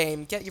your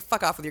game. Get your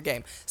fuck off with your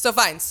game. So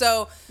fine.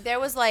 So There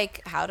was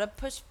like how to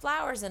push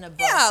flowers in a book.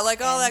 Yeah,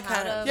 like all and that how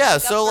kind to of- Yeah,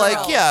 pick so up like,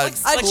 girls. yeah,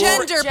 a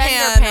gender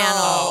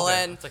panel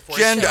and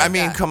gender. I like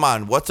mean, that. come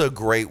on, what's a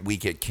great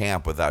week at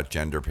camp without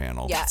gender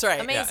panel? Yeah, That's right.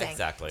 Amazing. Yeah,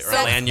 exactly. Or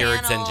Sex lanyards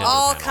and panel. gender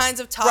all panel. kinds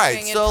of talking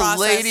Right, so and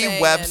lady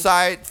processing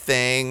website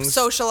things,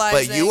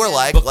 socializing But you were and-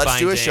 like, let's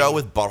do a show Bookbinding.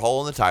 with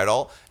butthole in the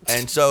title,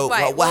 and so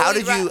Right, well, how what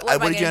did we you? ra-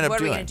 What did you end up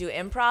What are we doing? gonna do?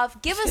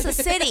 Improv? Give us a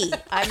city.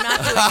 I'm not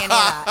doing any of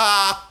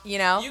that. You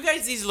know. You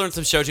guys need to learn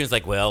some show tunes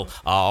like, we'll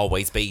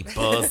always be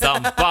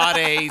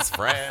somebody's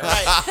friend.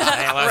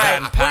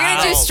 Right. We're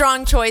gonna do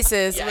strong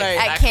choices Yeah, at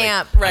exactly.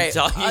 camp. I'm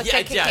telling you,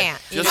 Okay, yeah.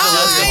 camp. Just to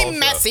listen to the whole show.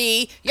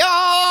 messy. You're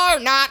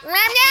not. Meow,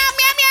 meow,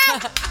 meow,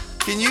 meow.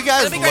 Can you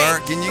guys That'd be great.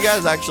 learn? Can you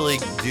guys actually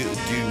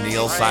do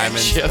Neil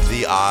Simon's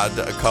The Odd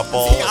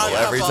Couple The Odd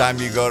every Couple. time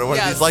you go to one?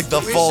 Yes, He's like the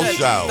we full should.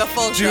 show, The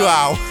full 2 show.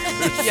 hours.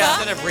 Yeah.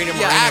 Instead of Rita Yeah.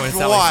 Moreno and Act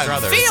Sally one.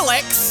 Struthers.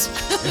 Felix.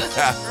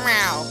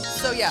 Meow.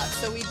 So yeah.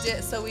 So we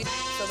did. So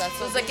that's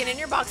So it's like an in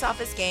your box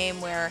office game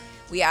where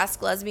we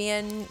ask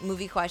lesbian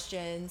movie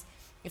questions.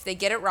 If they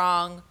get it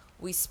wrong,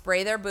 we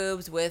spray their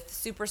boobs with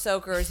super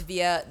soakers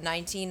via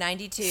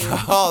 1992.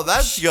 Oh,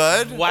 that's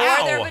good. Or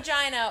their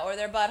vagina, or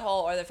their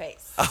butthole, or their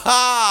face.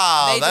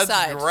 Ah, They that's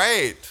decide.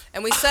 great.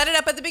 And we set it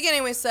up at the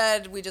beginning. We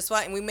said we just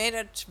want, and we made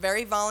it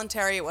very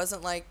voluntary. It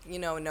wasn't like,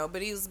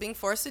 nobody was being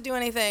forced to do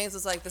anything. It's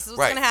just like, this is what's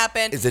Right. going to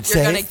happen. Is it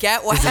You're safe? going to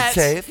get wet. Is it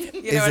safe? You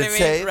know Is what it I mean?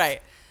 safe?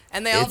 Right.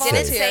 And they all It's We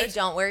didn't safe. say volunteered.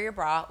 don't wear your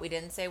bra. We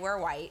didn't say wear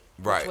white,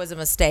 Right. which was a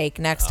mistake.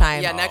 Next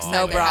time, Yeah, next no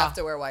time they bra. have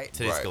to wear white.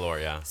 Today's Right. galore,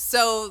 yeah.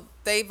 So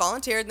they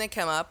volunteered and they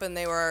came up and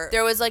they were.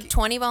 There was like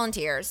 20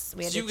 volunteers.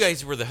 We had So to you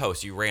guys were the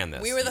host. You ran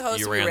this. We were the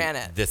host You and we ran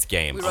it. This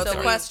game. We I'm wrote the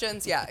sorry.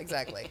 questions. Yeah,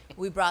 exactly.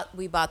 We bought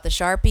the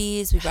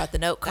Sharpies. We brought the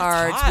note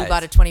cards. We hot.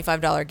 bought a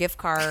 $25 gift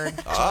card.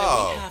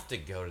 Oh. We have to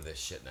go to this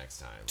shit next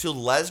time. To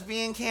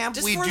lesbian camp?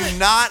 Just We for do the-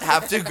 not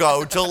have to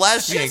go to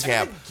lesbian Just for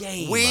camp. the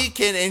game. We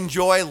can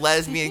enjoy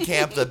lesbian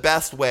camp the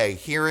best way,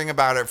 hearing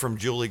about it from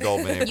Julie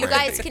Goldman and You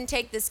Brandy. guys can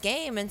take this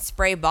game and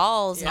spray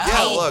balls. Yeah, and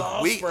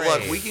paint.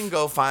 look, we can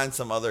go find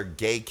some other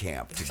gay camp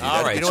to do All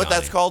that. right, You know what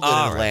that's Johnny. called? All An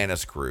right.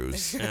 Atlantis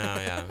cruise.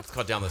 Yeah. It's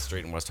called Down the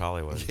Street in West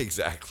Hollywood.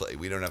 Exactly.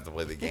 We don't have to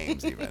play the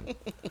games even.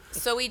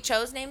 So we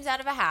chose names out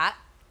of a hat.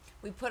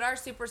 We put our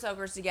super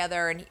soakers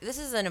together, and this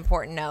is an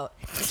important note.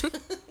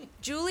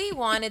 Julie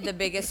wanted the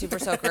biggest super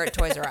soaker at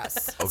Toys R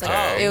Us. It's like-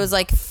 Okay. it was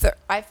like,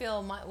 I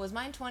feel, was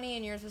mine 20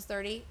 and yours was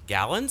 30?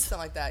 Gallons? Something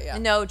like that, yeah.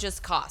 No,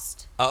 just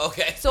cost. Oh,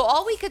 okay. So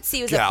all we could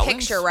see was Gallons? a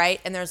picture, right?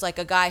 And there's like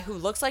a guy who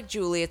looks like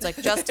Julie. It's like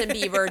Justin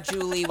Bieber,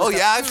 Julie. Oh with a-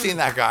 yeah, I've seen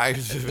that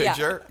guy's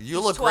picture. You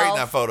look great in 12.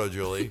 that photo,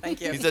 Julie.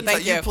 Thank you. He's a-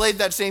 Thank you you. played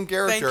that same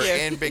character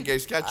Thank you. in Big Gay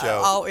Sketch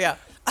Show Oh, yeah.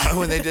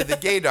 when they did the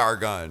gaydar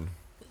gun.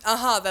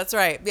 That's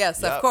right. Yes,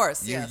 Yep. of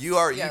course. You yes. you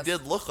are Yes. you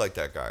did look like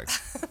that guy.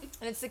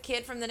 And it's the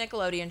kid from the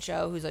Nickelodeon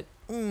show who's like,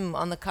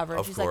 on the cover.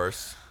 Of She's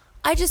course.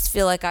 like, I just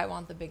feel like I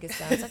want the biggest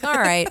gun. It's like, all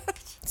right.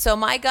 So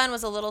my gun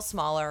was a little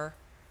smaller.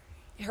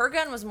 Her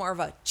gun was more of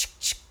a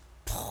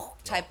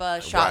type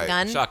of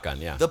shotgun. Shotgun,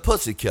 yeah. The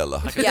pussy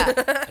killer. Yeah.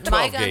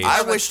 My 12 gun. gauge.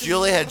 I wish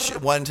Julie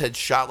had once had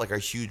shot like a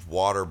huge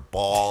water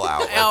ball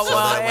out, Oh, so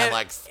well, that it went it-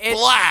 like It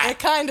splat.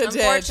 kind of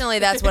did. Unfortunately,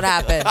 that's what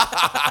happened.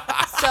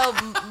 So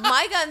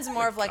my gun's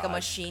more of like a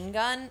machine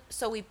gun.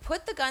 So we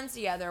put the guns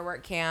together. We're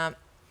at camp.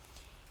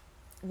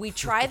 We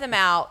try them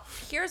out.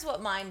 Here's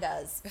what mine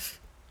does.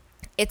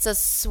 It's a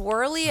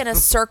swirly in a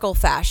circle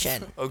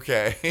fashion.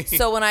 Okay.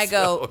 So when I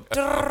go,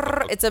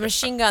 drrrr, it's a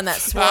machine gun that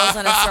swirls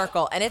in a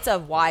circle, and it's a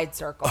wide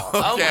circle.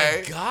 Oh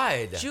Okay. my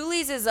god.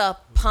 Julie's is a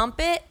pump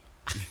it,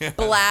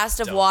 blast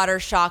of water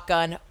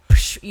shotgun.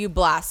 Psh, you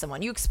blast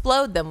someone. You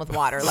explode them with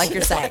water, like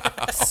you're saying.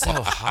 So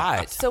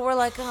hot. So we're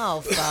like,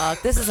 oh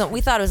fuck, this isn't. We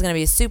thought it was gonna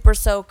be a super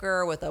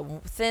soaker with a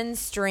thin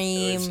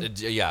stream. Someone's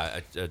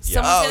Someone's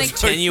Oh, gonna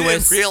so you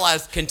didn't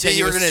realize that you were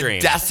continuous going to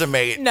stream.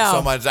 decimate No.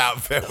 someone's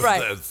outfit with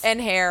Right, this.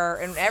 and hair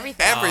and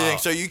everything. Everything.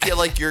 So you get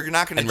like you're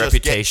not going to And just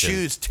reputation. get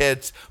choose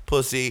tits,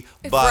 pussy,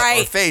 butt, or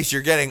Right. face.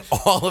 You're getting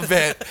all of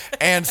it,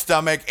 and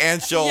stomach,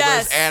 and shoulders,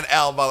 Yes. and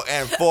elbow,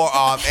 and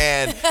forearm,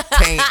 and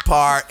taint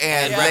part,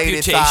 and lady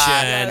Reputation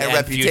side, and and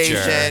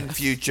reputation,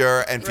 future,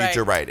 and Right.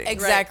 future writing.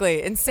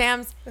 Exactly. And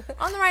Sam's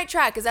on the right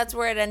track because that's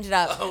where it ended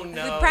up. Oh,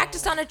 no. We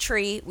practiced on a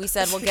tree. We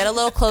said we'll get a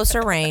little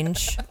closer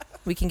range.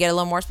 We can get a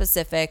little more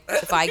specific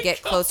if I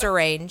get closer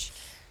range.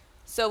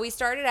 So we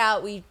started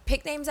out, we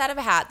picked names out of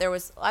a hat. I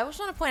just want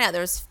to point out,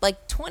 there was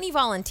like 20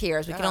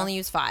 volunteers. We could only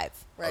use 5.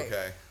 Right.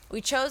 Okay. We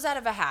chose out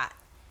of a hat.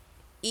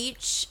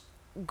 Each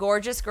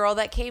gorgeous girl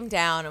that came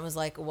down and was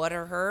like, what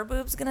are her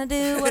boobs going to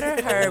do? What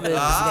are her boobs going to do?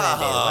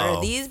 What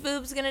are these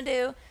boobs going to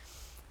do?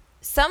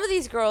 Some of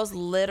these girls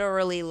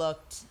literally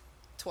looked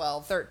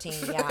 12. 13,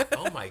 yeah.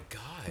 Oh my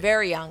god.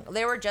 Very young.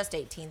 They were just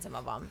 18, some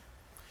of them.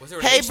 Was there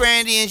an Hey, age,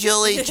 Brandy and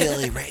Julie.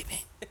 Julie, rate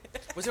me.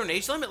 was there an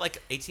age limit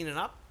like 18 and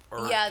up?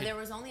 Or Yeah, could there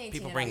was only 18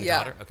 people and bring under. the Yeah.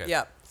 daughter? Okay.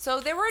 Yeah. So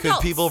there were Could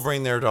adults. people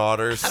bring their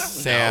daughters,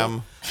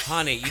 Sam?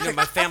 Honey, you know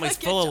my family's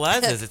full of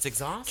lesbians. It's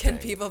exhausting. Can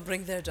people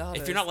bring their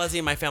daughters? If you're not lesbian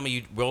in my family,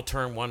 you will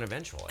turn one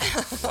eventually.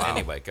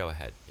 Anyway, go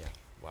ahead. Yeah.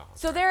 Wow.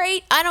 So they're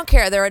I don't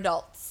care. They're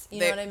adults. You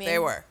know what I mean? They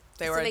were.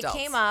 They so were they adults.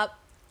 came up.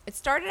 It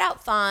started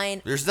out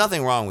fine. There's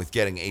nothing wrong with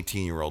getting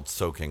 18-year-olds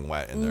soaking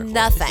wet in their clothes.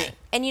 Nothing.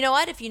 And you know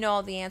what? If you know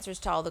all the answers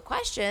to all the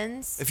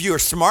questions. If you are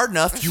smart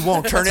enough, you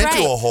won't turn That's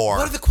into right. a whore.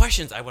 What are the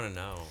questions? I want to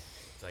know.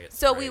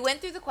 So we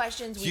went through the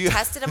questions. We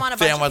tested them on a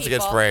bunch Sam of wants people.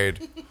 to get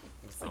sprayed.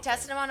 We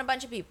tested them on a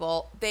bunch of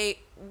people. They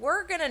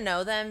were going to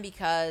know them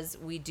because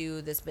we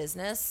do this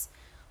business.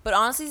 But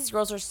honestly, these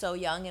girls are so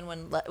young. And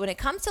when it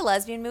comes to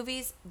lesbian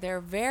movies, they're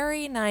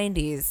very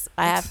 90s,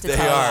 I have to They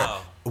tell you.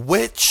 are.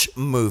 Which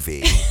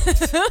movie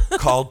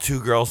called Two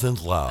Girls in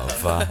Love?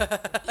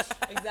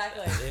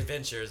 Exactly. The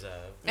Adventures of.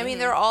 I mean,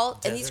 they're all,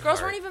 and Desert these girls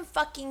Heart. weren't even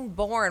fucking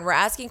born. We're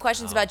asking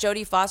questions about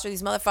Jodie Foster.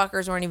 These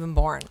motherfuckers weren't even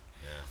born.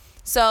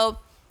 So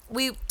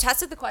we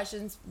tested the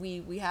questions.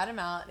 We had them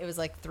out. It was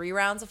like 3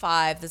 rounds of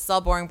 5. This is all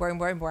boring.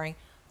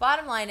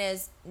 Bottom line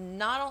is,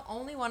 not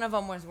only one of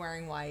them was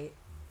wearing white.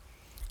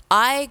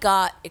 I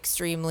got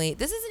extremely.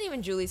 This isn't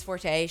even Julie's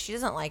forte. She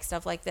doesn't like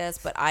stuff like this,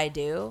 but I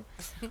do.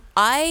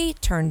 I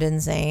turned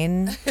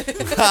insane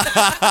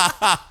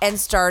and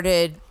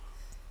started.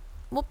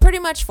 Well, pretty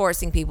much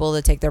forcing people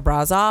to take their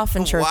bras off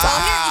and shirts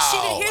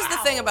off. Here's the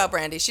thing about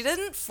Brandy. She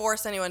didn't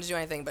force anyone to do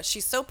anything, but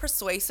she's so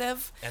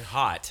persuasive. And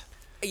hot.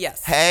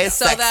 Yes. Hey,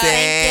 so sexy.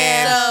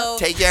 That, so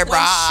Take your bra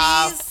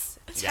off.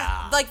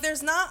 Yeah. Like,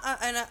 there's not,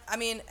 I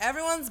mean,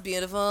 everyone's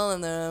beautiful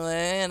in their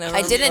way. And I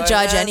everyone's didn't judge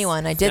gorgeous.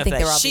 anyone. I did think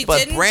they were all She beautiful. But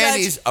didn't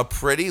Brandy's judge- a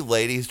pretty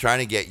lady who's trying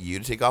to get you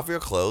to take off your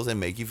clothes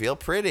and make you feel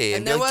pretty.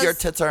 And there be like, your was-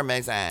 tits are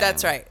amazing.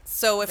 That's right.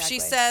 So if she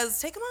Exactly.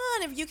 says, take them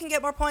on, if you can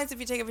get more points if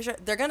you take off your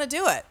shirt, they're going to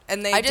do it.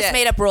 And they I just did.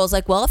 made up rules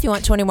like, well, if you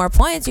want 20 more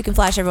points, you can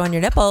flash everyone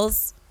your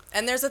nipples.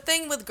 And there's a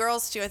thing with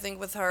girls, too, I think,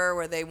 with her,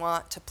 where they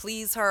want to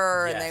please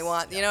her, and they Yes.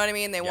 want, you know what I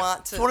mean? They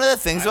want to. It's one of the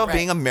things about Right.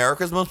 being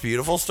America's most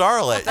beautiful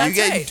starlet. That's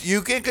right.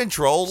 You can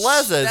control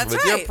lesbians That's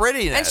with right. your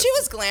prettiness. And she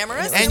was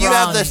glamorous. And as you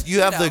well. have this.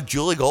 You have the know.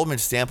 Julie Goldman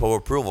stamp of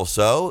approval.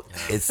 So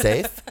it's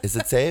safe. Is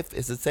it safe?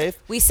 Is it safe?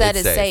 We said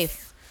it's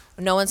safe.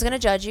 No one's going to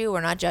judge you.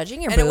 We're not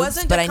judging your And it boobs,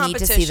 wasn't but a I need to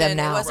competition. see them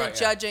now. It wasn't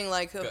judging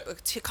like a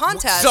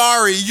contest.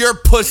 Sorry, your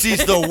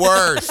pussy's the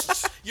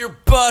worst. Your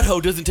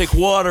butthole doesn't take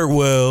water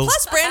well.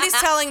 Plus, Brandy's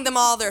telling them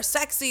all they're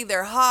sexy,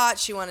 they're hot.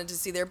 She wanted to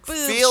see their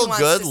boobs. Feel she wants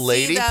good to see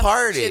lady them.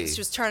 party.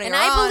 She was turning And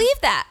her I on. believe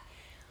that.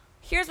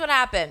 Here's what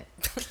happened.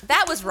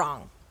 That was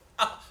wrong.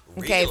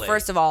 Okay, Really?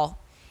 first of all.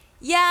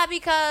 Yeah,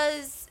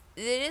 because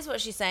it is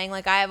what she's saying.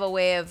 Like, I have a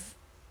way of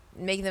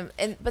making them.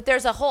 But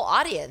there's a whole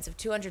audience of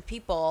 200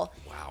 people.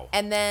 Wow.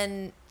 And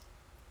then,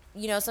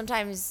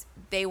 sometimes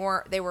they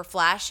were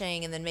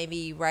flashing, and then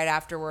maybe right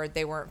afterward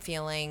they weren't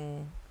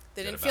feeling.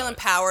 They didn't Good feel about it.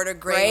 empowered or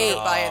great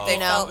by it. They You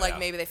know? felt like Yeah.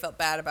 maybe they felt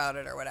bad about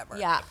it or whatever.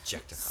 Yeah.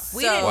 Objectified.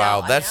 We So- didn't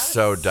Wow, know. that's I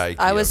so was- dykey.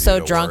 I was of so you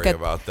to drunk worry at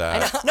about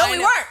that. No, I we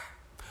know. weren't.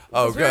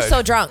 Oh, We were good.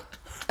 so drunk.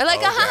 Like,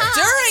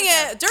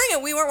 During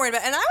it, we weren't worried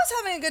about it. And I was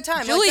having a good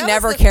time. Julie that was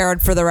never the-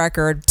 cared, for the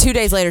record. 2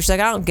 days later, she's like,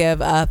 I don't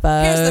give up.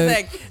 Here's the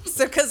thing.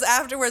 So, because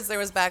afterwards there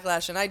was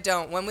backlash, and I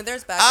don't. When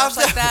there's backlash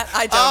like that,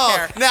 I don't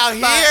care. Now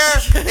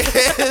But-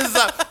 here is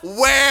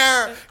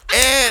where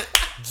it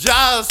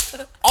just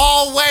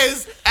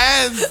always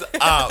ends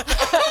up.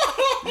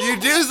 You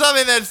do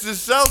something that's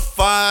just so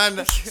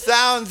fun,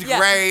 sounds Yeah,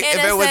 great.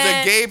 If it was a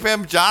innocent. gay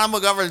pimp John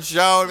McGovern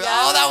show,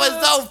 oh, that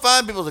was so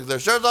fun. People took their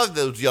shirts off.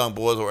 Those young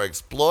boys were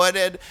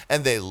exploited,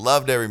 and they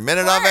loved every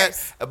minute of it.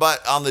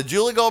 But on the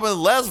Julie Goldman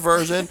Les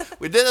version,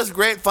 we did this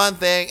great fun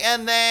thing,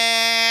 and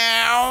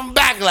then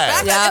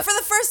backlash. Yeah. And for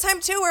the first time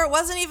too, where it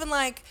wasn't even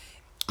like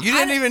You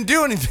didn't even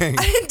do anything.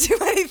 I didn't do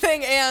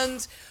anything,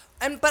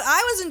 but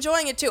I was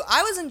enjoying it too.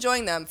 I was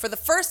enjoying them for the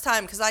first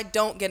time because I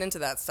don't get into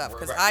that stuff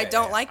because Right, I yeah,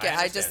 don't yeah, like I it. I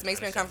understand, just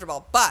makes me I understand.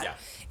 uncomfortable. But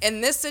Yeah.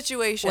 in this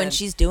situation, When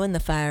she's doing the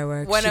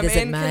fireworks, when she I'm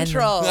doesn't in mind them.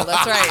 control,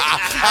 that's right.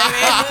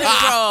 I'm in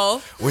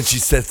control. When she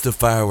sets the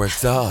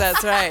fireworks off,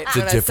 That's right. it's a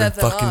When I different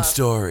set them fucking off.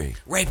 story.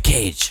 Rape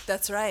cage.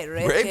 That's right.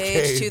 Rape Rape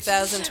Cage Cage.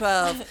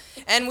 2012.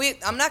 And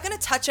I'm not going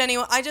to touch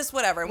anyone. I just,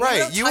 whatever. We Right,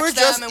 don't you touch were them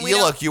just and we you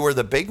don't- look. You were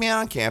the big man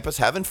on campus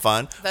having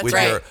fun That's with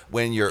right.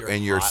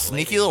 your hot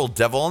sneaky lady. little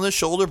devil on the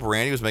shoulder.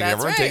 Brandy was making That's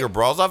everyone right. take her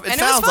bras off. It And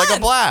sounds was like a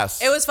fun.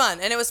 blast. It was fun,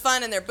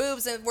 and their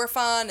boobs were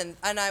fun, and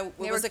I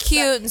They was were exci-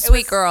 cute and it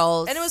sweet was-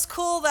 girls. and it was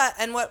cool that.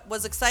 And what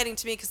was exciting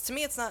to me, because to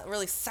me it's not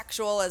really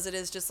sexual as it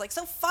is just like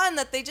so fun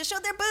that they just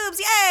showed their boobs.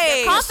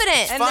 Yay! They're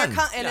confident. and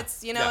fun. and Yeah.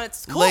 it's and Yeah.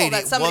 it's cool Lady,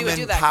 that somebody would woman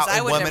do that because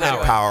I would women never do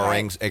it.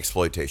 empowering Right?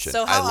 exploitation.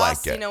 So I how like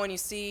else, it. when you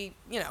see,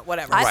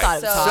 whatever. I Right. thought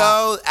it was so,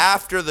 So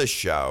after the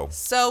show,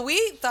 so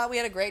we thought we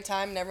had a great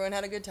time, and everyone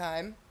had a good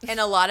time. And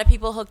a lot of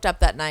people hooked up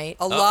that night.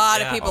 A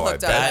lot of yeah. people Oh, I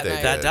hooked up bet that they night.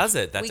 did. That does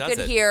it. That We does could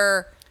it.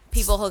 hear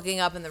people hooking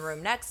up in the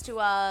room next to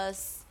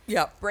us,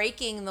 Yep.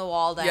 breaking the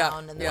wall down. Yeah.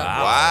 And then Yeah.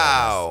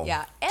 wow.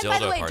 Yeah. And by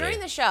the Dildo way, party. during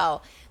the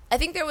show, I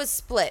think there was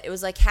split. It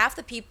was like half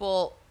the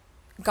people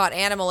got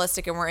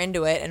animalistic and were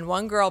into it. And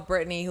one girl,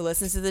 Brittany, who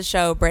listens to the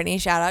show, Brittany,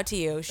 shout out to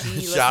you. She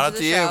listens Shout out the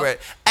to you, show. Britt.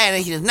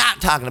 And he's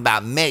not talking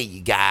about me,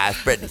 you guys.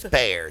 Britney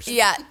Spears.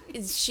 Yeah,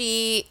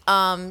 she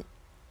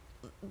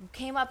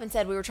came up and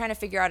said we were trying to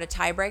figure out a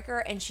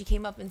tiebreaker, and she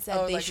came up and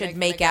said they like should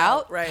make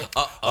out. Right.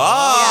 Oh,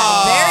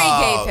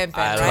 Yeah, very gay pimpin',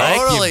 I right? like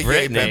Totally you,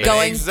 gay Brittany. pimpin'.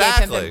 Going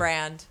Exactly. gay pimpin'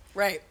 brand.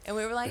 Right. And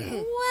we were like,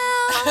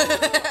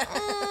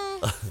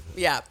 well,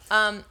 Yeah.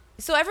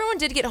 so everyone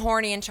did get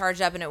horny and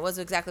charged up, and it was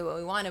exactly what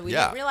we wanted. We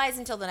Yeah. didn't realize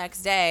until the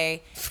next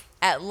day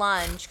at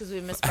lunch, because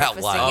we missed At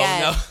breakfast lunch.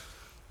 again. Oh,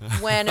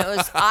 When it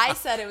was, I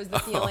said it was the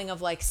feeling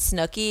of like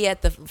Snooki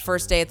at the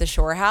first day at the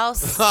Shore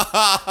House.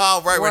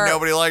 right, when where-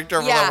 nobody liked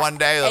her for yeah, that one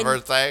day, the and-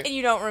 first day. And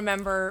you don't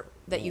remember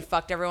that you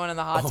fucked everyone in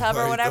the hot tub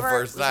Right, or whatever. The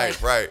first It was night,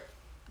 like, right.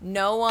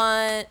 no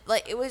one,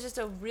 like, it was just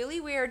a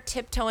really weird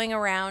tiptoeing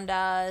around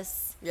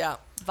us Yeah.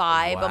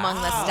 vibe among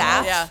the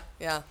staff. Yeah.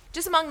 Yeah.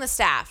 Just among the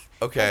staff.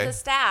 'Cause Okay. The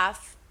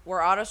staff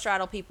were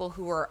autostraddle people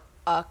who were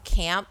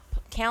camp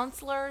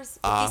counselors.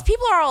 Uh-huh. These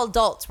people are all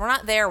adults. We're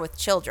not there with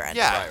children.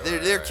 Yeah,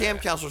 they're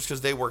camp counselors because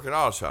they work at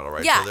Auto Shuttle,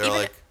 right? Yeah, So they're even-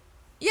 like,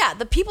 Yeah,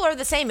 the people are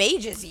the same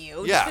age as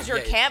you. Yeah. Because you're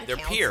a Yeah, camp they're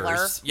counselor.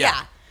 peers.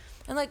 Yeah.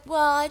 And like,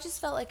 well, I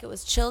just felt like it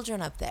was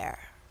children up there.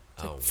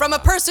 From a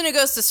person who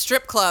goes to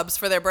strip clubs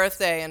for their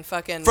birthday and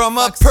fucking from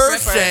a fucks person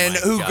strippers.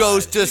 who God.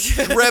 goes to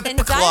strip And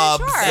Dinah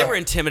clubs. Shore. They were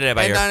intimidated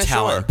by And your Dinah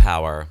talent Shore.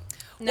 power.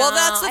 Well, No,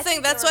 that's the I thing.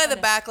 think That's they were why the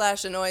kinda-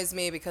 backlash annoys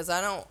me because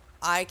I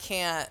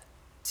can't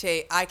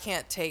take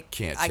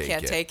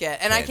it,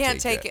 and I can't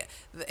take it.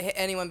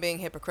 Anyone being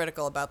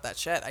hypocritical about that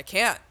shit. I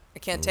can't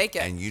take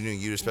it. And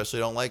you especially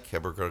don't like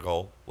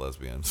hypocritical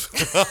lesbians.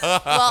 Well,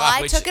 I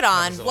Which took it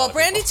on. covers a lot Well, of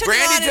Brandy people. took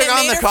Brandy it on. took and it on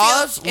made the her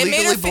cause. Feel, it made her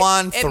Legally feel-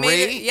 Blonde it made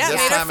her- 3. Yeah, it this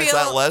made her time it's feel-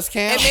 at Les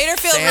Camp. It made her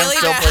feel Sam really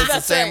still bad. plays the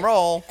That's same right.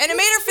 role. And it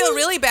made her feel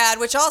really bad,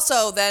 which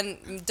also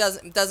then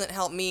doesn't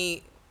help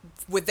me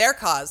with their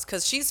cause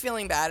because she's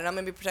feeling bad, and I'm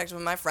gonna be protective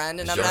of my friend,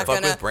 and I'm Don't not fuck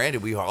gonna. with Brandy.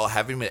 We all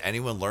haven't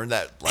anyone learned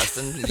that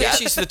lesson Yeah, yet.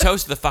 she's the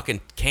toast of the fucking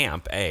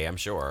camp, I'm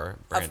sure.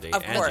 Brandy.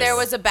 of and course. you. There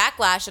was a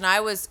backlash, and I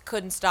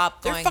couldn't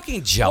stop They're going.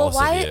 fucking jealous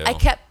well, why? of you. I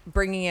kept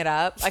bringing it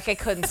up. Like I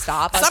couldn't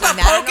stop. I was Stop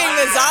getting mad.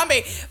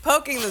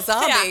 poking the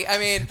zombie. I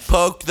mean,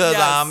 Poke the Yes,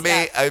 zombie.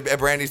 yeah.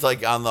 Brandy's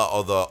like on the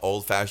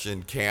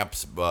old-fashioned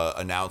camps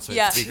announcement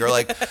Yeah. speaker,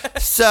 like,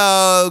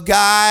 so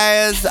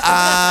guys,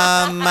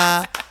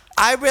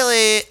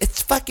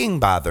 it's fucking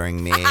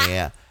bothering me.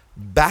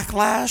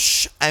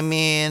 Backlash. I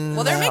mean,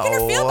 well, they're making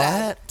her feel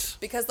bad what?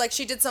 because like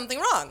she did something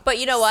wrong. But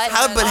you know what?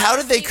 How did they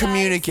Honestly, guys,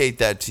 communicate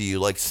that to you?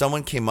 Like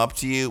someone came up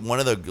to you, one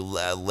of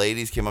the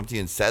ladies came up to you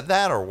and said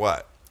that, or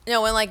what? No,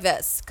 it went like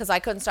this because I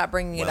couldn't stop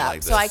bringing it Went up.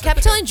 like So I this, kept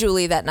okay. telling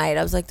Julie that night.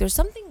 I was like, "There's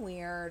something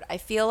weird. I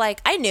feel like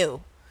I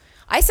knew."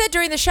 I said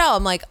during the show,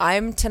 "I'm like,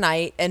 I'm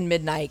tonight and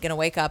midnight gonna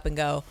wake up and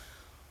go,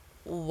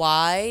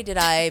 why did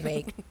I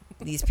make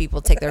these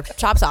people take their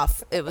chops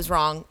off? It was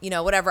wrong. You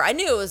know, whatever. I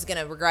knew I was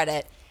gonna regret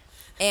it."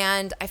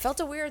 And I felt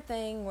a weird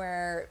thing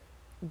where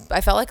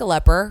I felt like a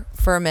leper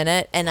for a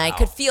minute, and I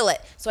could feel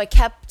it. So I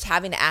kept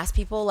having to ask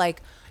people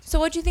like, "So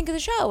what'd you think of the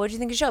show? What'd you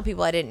think of the show?"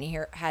 People I didn't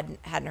hear hadn't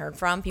heard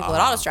from, people at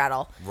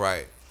Autostraddle.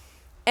 Right.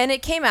 And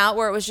it came out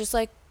where it was just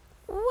like,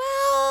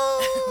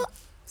 well,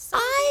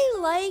 I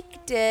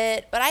liked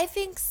it, but I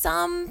think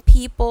some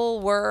people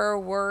were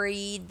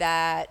worried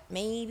that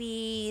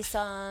maybe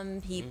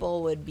some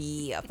people would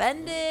be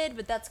offended,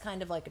 but that's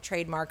kind of like a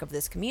trademark of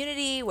this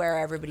community where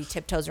everybody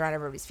tiptoes around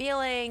everybody's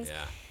feelings.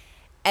 Yeah.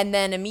 And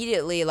then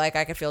immediately, like,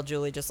 I could feel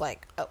Julie just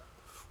like, oh,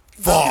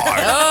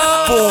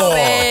 5, 4,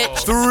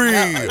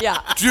 bitch. 3,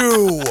 Yeah.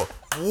 2,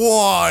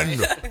 1.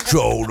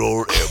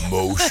 Total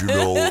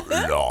emotional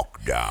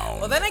lockdown.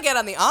 Well, then I get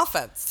on the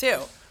offense too.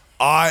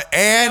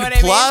 And what I mean?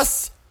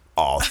 plus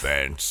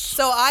offense.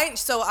 So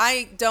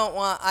I don't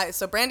want.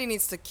 So Brandy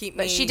needs to keep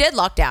me. But she did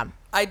lock down.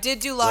 I did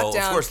do Well,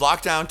 lockdown. of course,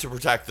 lockdown to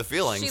protect the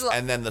feelings, She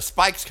and then the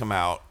spikes come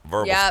out,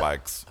 verbal Yep.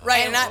 spikes.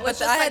 Right, and it was but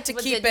just I like had to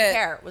people keep didn't it.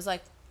 care. It was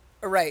like,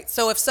 Right.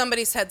 So if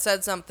somebody had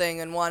said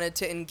something and wanted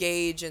to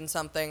engage in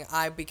something,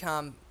 I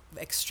become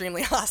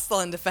extremely hostile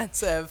and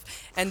defensive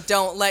and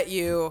don't let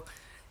you,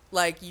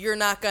 like, you're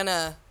not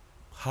gonna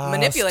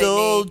manipulate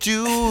Hostile me.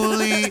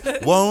 Julie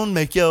won't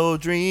make your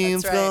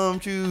dreams That's right. come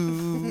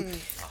true.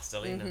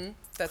 Hostelina.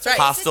 That's right.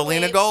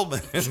 Hostelina Goldman.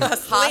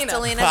 Hostelina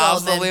Goldman.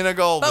 Hostelina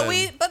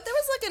Goldman. But there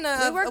was like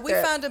We worked we through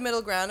it. found a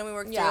middle ground and we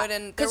worked through it.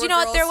 And because there you were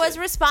know what, there girls was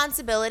who-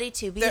 responsibility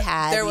to be There-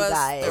 had, there you was-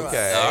 guys. there was.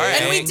 Okay. All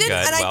right. And we did, Good.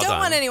 and I Well don't done.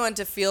 want anyone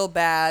to feel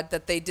bad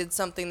that they did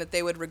something that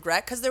they would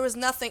regret, because there was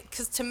nothing.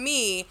 Because to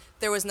me,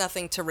 there was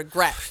nothing to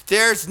regret.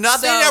 There's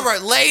nothing So- ever.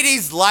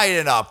 Ladies,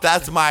 lighten up.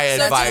 That's my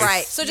So advice. just,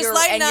 right. So just You're-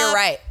 lighten and up. you're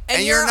right.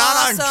 And you're not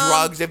awesome. on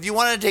drugs. If you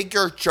want to take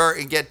your shirt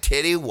and get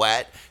titty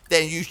wet,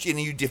 then you should.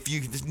 If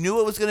you knew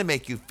it was going to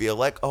make you feel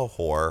like a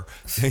whore,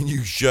 then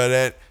you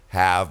shouldn't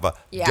have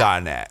Yeah.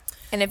 done it.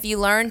 And if you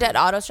learned at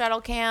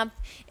Autostraddle Camp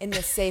in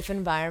this safe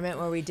environment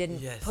where we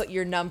didn't put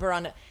your number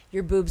on it,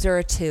 your boobs are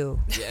a 2.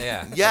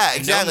 Yeah. Yeah,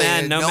 exactly.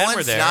 No men were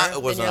one's there. not.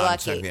 It wasn't Then you're on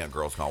lucky. something on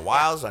Girls Gone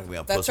Wild. It's not gonna be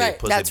on That's right.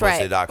 That's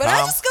right. pussypussy.com. But I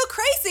just go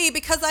crazy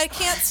because I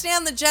can't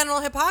stand the general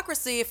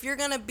hypocrisy. If you're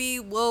gonna be,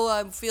 whoa,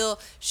 I feel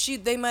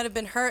they might have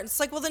been hurt. It's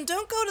like, well, then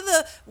don't go to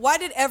the. Why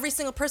did every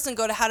single person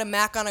go to How to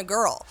Mac on a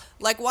Girl?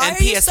 Like, why And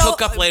are you P.S. so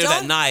hook up later that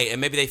don't- night,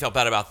 and maybe they felt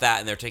bad about that,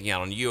 and they're taking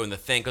out on you and the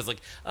thing, because like,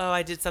 oh,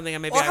 I did something,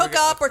 and maybe Or I hook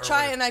regret- up, or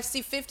try, and I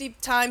see 50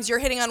 times you're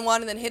hitting on one,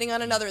 and then hitting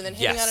on another, and then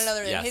hitting Yes, on another,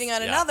 and then yes, hitting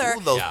on yeah. another.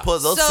 Ooh, those Yeah.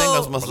 those So-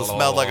 singles must have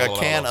smelled like a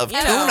can of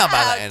tuna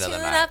by the end of the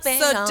night.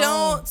 So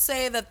don't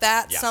say that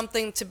that's Yeah.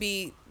 something to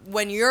be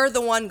when you're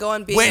the one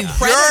going being When a you're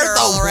predator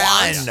all the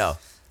around. one.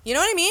 You know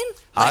what I mean?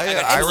 I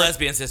got two I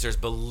lesbian sisters,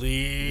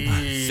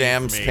 believe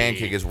Sam's me.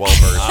 pancake is well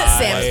versed.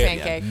 Sam's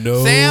pancake.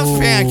 No. Sam's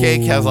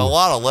pancake has a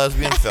lot of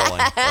lesbian filling.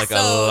 Like So,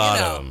 a lot you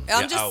know, of them.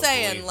 I'm Yeah, just oh,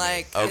 saying, believe me.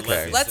 like,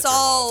 Okay. let's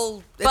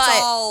all, it's But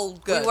all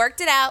good. we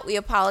worked it out. We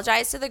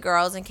apologized to the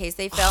girls in case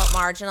they felt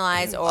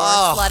marginalized or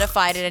Oh.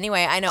 slutified in any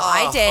way. I know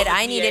I did.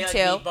 I needed to.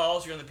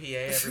 Meatballs, you're on the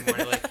PA every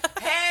morning, like,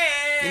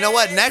 hey. You know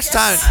what? Next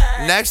time,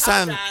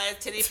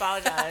 Titty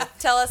apologize.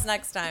 Tell us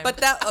next time. But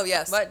that, oh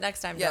yes. What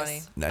next time, Yes.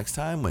 Johnny? next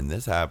time when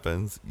this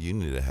happens, you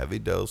need a heavy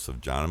dose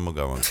of Johnny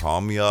McGovern.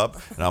 Call me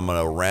up, and I'm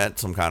gonna rent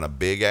some kind of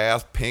big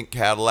ass pink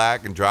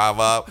Cadillac and drive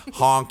up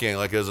honking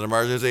like it's an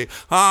emergency.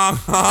 Honk,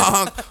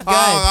 honk, honk,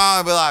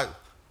 honk. Be like,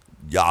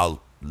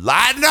 y'all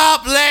lighten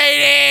up,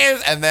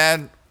 ladies, and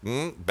then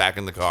back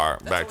in the car,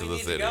 back to the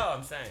city.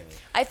 I'm saying.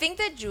 I think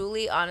that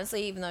Julie,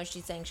 honestly, even though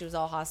she's saying she was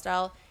all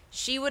hostile,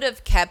 she would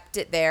have kept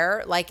it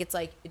there. Like it's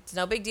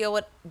no big deal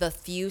what the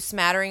few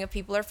smattering of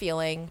people are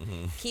feeling.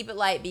 Mm-hmm. Keep it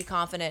light, be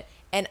confident.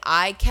 And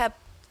I kept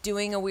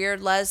doing a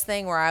weird Les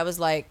thing where I was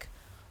like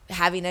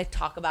having to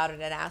talk about it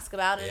and ask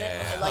about it,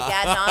 like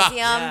ad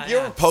nauseum.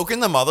 You were poking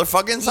the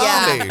motherfucking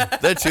zombie.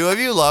 The two of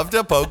you love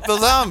to poke the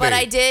zombie. But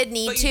I did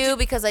need But you to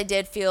because I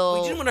did feel.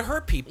 You didn't want to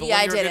hurt people. Yeah,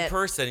 when I you're a good didn't.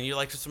 person, and you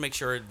like just to make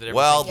sure that everything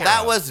Well, counts.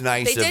 that was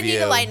nice They of did you. need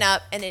to lighten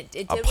up, and it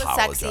did was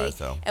sexy. Apologize,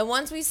 though. And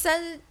once we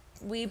said it,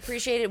 we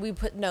appreciated. We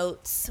put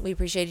notes. We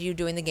appreciated you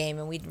doing the game,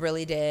 and we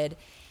really did.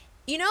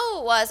 You know what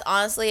it was,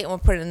 honestly, and we're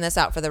putting this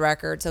out for the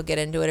record, so get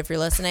into it if you're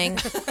listening.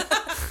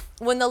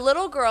 When the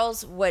little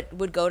girls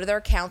would go to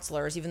their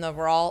counselors, even though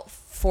we're all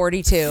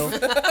 42,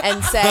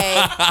 and say,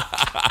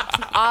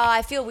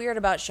 I feel weird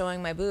about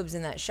showing my boobs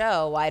in that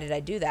show. Why did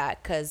I do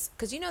that? Because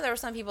you know there were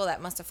some people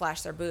that must have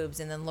flashed their boobs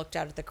and then looked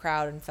out at the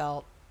crowd and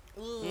felt,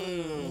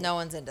 no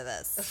one's into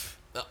this.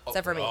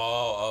 Except for me.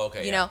 Oh,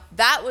 okay. You know,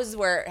 that was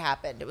where it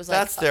happened. It was like,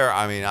 That's their.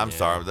 I mean, I'm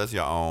sorry, but that's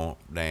your own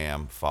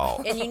damn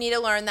fault. and you need to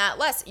learn that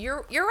less.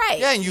 You're right.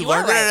 Yeah, and you are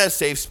learned it right. at a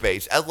safe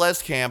space at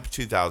Les Camp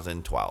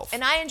 2012.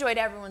 And I enjoyed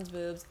everyone's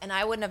boobs, and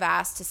I wouldn't have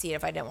asked to see it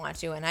if I didn't want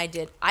to, and I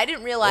did. I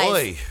didn't realize.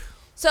 Oy.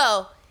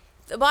 So,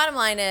 the bottom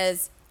line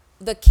is,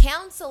 the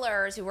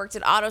counselors who worked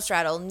at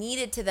Autostraddle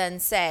needed to then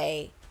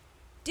say,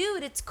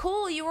 dude, it's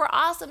cool. You were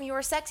awesome. You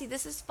were sexy.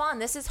 This is fun.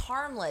 This is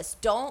harmless.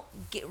 Don't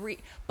get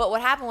But what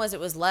happened was it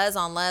was Les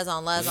on Les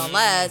on Les on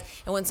Les.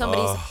 And when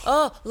somebody's,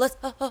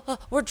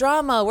 we're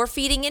drama. We're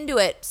feeding into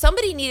it.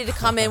 Somebody needed to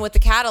come in with the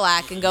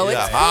Cadillac and go, it's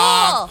cool.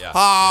 Honk,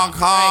 honk,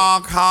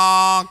 honk,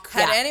 honk.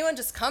 Had anyone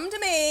just come to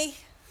me?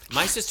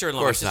 My sister-in-law,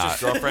 Of my course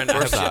sister's not. girlfriend, Of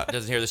course not.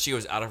 doesn't hear this. She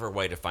was out of her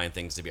way to find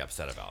things to be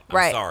upset about. I'm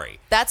Right. sorry.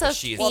 That's a But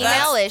she is female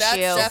not- issue.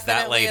 That's That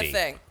definitely lady. a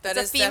thing. That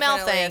It's is a female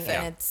definitely thing, a thing.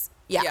 and it's,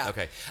 yeah.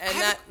 Okay. And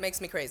that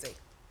makes me crazy.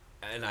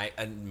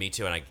 And me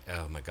too. And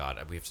oh my God,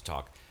 we have to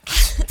talk.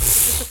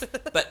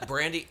 But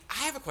Brandy,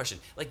 I have a question.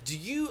 Like, do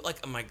you like?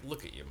 I'm like,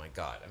 look at you, my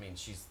God. I mean,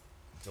 she's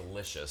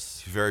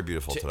delicious. She's very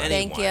beautiful to today.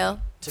 Thank anyone.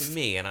 you. To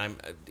me, and I'm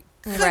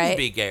couldn't Right.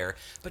 be gayer.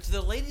 But do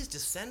the ladies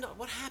descend?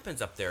 What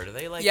happens up there? Do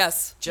they like?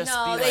 Yes. Just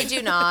No, be they like,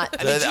 do not.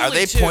 I mean, Are Julie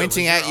they too,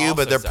 pointing but at you're you,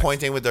 but also they're sexy.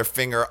 pointing with their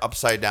finger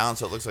upside down,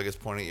 so it looks like it's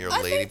pointing at your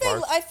lady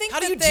part? I think How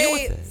do that you deal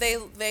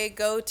with they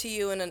go to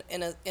you in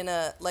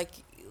a like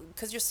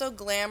because you're so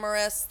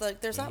glamorous. Like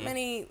there's not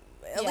many.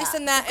 At Yeah, least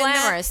in it's that a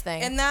glamorous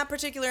thing. in that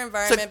particular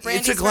environment, It's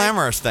Brandy's a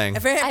glamorous thing.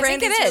 Brandy's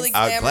think it really is.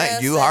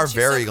 glamorous. You are and she's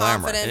very so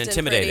glamorous. confident And and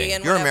intimidating. pretty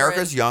and You're whatever.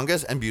 America's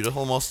youngest and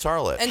beautiful most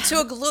starlet. And to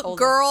a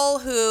girl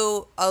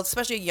who,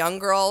 especially a young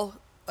girl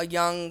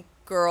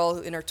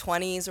in her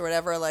 20s or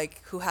whatever,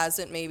 like who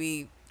hasn't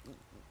maybe,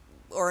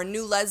 or a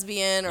new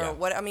lesbian or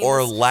what, I mean.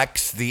 Or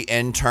Lex the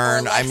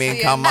intern. or I mean,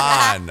 Lexi come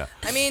and- on.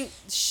 I mean,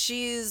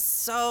 she's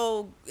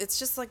so, it's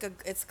just like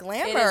it's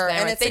glamour. It is glamorous.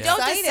 And it's They don't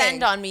exciting.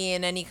 descend on me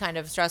in any kind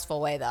of stressful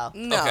way, though.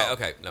 No.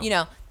 Okay. No. You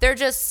know, they're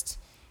just,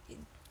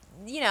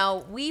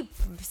 we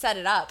set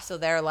it up so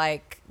they're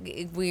like,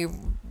 we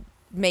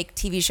make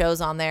TV shows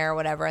on there or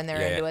whatever, and they're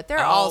Yeah, into yeah. it. They're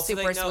Oh, all so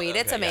they super know- sweet.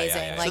 It's okay, yeah,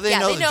 amazing. yeah, yeah. Like, So they yeah,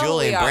 know they the know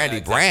Julie who and we Brandy are.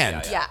 Exactly,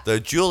 brand. yeah. The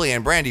Julie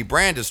and Brandy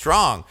brand is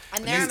strong.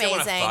 And they're They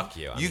wanna amazing. fuck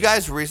you. I You mean.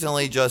 guys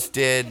recently just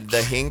did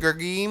the Hinger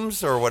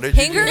Games, or what did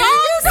you Hinger do?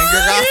 Goms?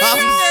 Hinger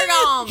Games? Hinger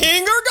Goms.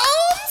 Hinger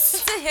Goms?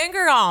 It's a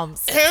Hinger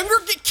Goms.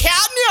 Hunger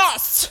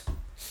Katniss.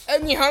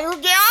 And the Hunger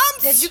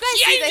Games? Did you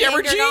guys see the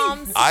Hinger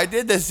Goms? I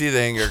did see the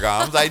Hinger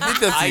Games. I did see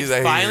the I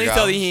Hinger finally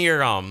saw the Games. Hinger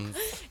Goms.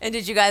 And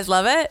did you guys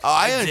love it?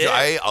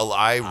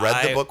 I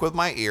read the book with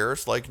my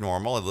ears like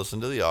normal and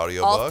listened to the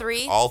audiobook. All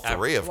three? All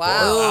three, of course.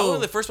 I only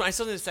the first one. I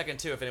still need the second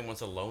too. If anyone wants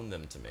to loan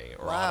them to me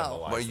or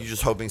Audible. What, are you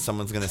just hoping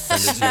someone's going to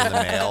send it to you in the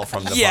mail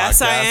from the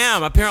Yes, podcast? I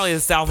am. Apparently, the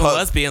Southern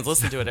lesbians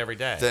listen to it every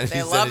day. Then They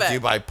he love send it to it. you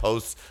by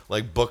post,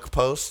 like book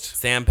post.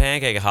 Sam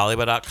Pancake at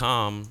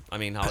Hollywood.com. I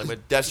mean,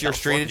 Hollywood. That's your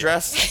street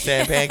address?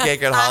 Sam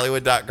Pancake at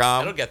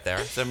Hollywood.com. It'll get there.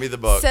 Send me the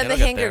book. Send the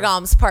It'll get there.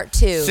 Hingergoms Part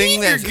 2.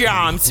 Sing this.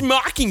 Hingergoms,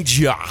 mocking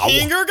job.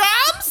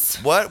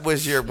 Hingergoms? What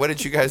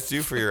did you guys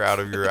do for your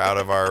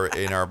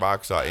in your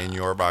box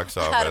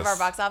office? Out of our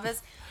box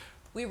office.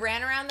 We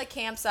ran around the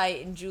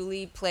campsite and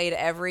Julie played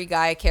every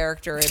guy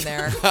character in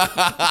there.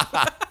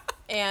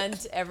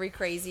 And every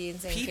crazy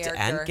insane Pete character.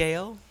 and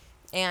Gail.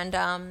 And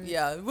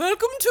Yeah.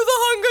 Welcome to the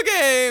Hunger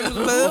Games.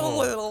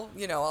 little,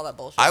 all that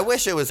bullshit. I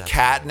wish it was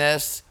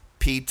Katniss,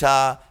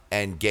 Peta,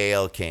 and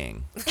Gail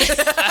King.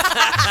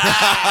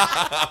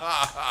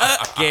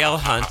 Gail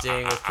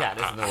hunting with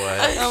Katniss in the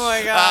woods. Oh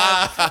my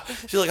god.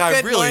 She's like, I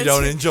Good really morning.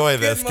 don't enjoy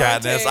this, Good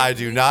Katniss. morning. I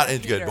do not.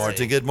 Good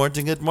morning, good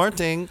morning, good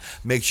morning.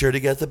 Make sure to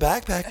get the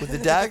backpack with the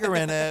dagger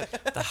in it.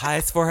 The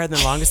highest forehead and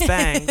the longest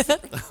bangs.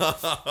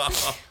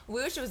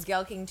 we wish it was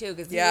Gail King too,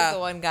 because he Yeah. was the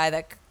one guy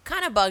that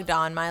kind of bugged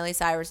on Miley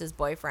Cyrus's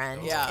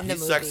boyfriend Yeah. in the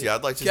He's movie. sexy.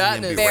 I'd like to see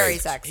him be Katniss. Very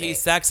raped. sexy.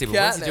 He's sexy, but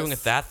what's he Katniss. doing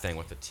with that thing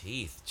with the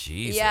teeth?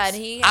 Jesus. Yeah, and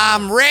he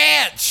I'm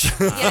rich.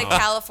 he had a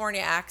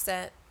California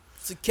accent.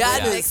 So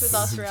Mixed with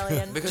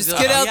Australian. Because Just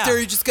get out there.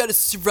 You just gotta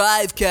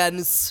survive,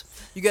 Katniss.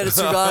 You gotta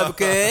survive,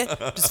 okay?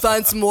 Just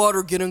find some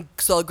water, get on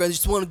solid ground.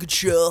 Just want a good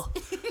show.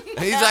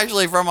 He's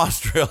actually from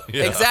Australia.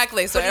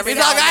 Exactly. So every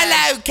He's now like, and then-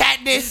 hello,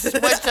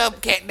 Katniss. What's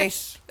up,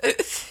 Katniss?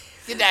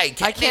 Good day,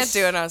 Katniss. I can't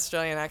do an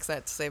Australian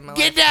accent to save my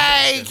life. Good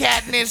day,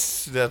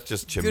 Katniss. That's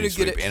just chimney Gonna get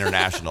sweep. it.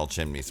 International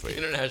chimney sweep.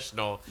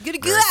 International. Gonna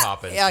Mary get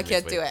Poppins. Yeah, I Jimmy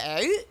can't do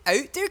Sweet. it.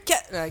 Out there,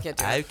 cat. No, I can't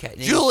do it. Okay.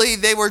 Julie,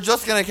 they were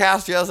just going to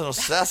cast you as an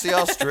sassy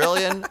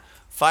Australian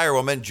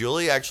firewoman.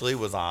 Julie actually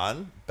was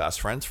on Best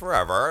Friends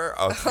Forever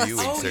a few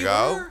weeks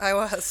ago. I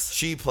was.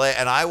 She played,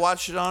 and I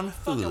watched it on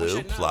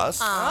Hulu Plus.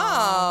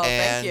 Oh,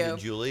 And thank you.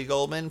 Julie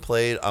Goldman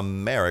played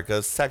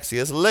America's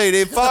sexiest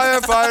lady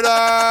firefighter.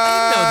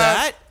 I didn't know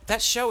that.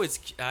 That show is.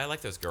 I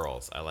like those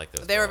girls. I like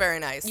those. They were girls. very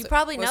nice. You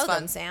probably It was know fun.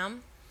 them,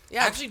 Sam.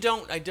 Yeah. I actually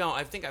don't. I don't.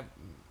 I think I.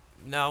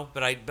 No,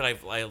 but I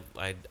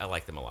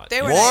like them a lot.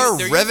 They were More nice.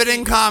 They're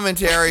riveting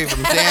commentary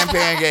from Sam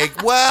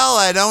Pancake. Well,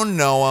 I don't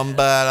know them,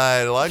 but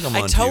I like them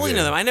on I totally TV.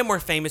 know them. I know more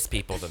famous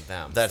people than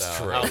them. That's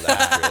so- true. Oh,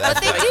 That's true. That's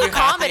But they do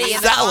comedy.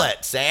 in the Sell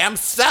it, Sam.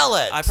 Sell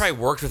it. I probably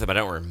worked with them. I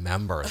don't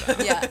remember them.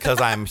 Yeah.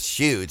 Because I'm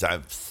huge.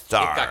 I'm It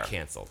star. got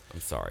canceled.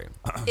 I'm sorry.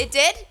 It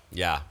did?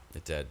 Yeah,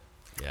 it did.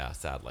 Yeah,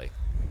 sadly.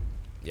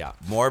 Yeah.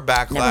 More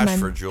backlash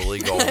for Julie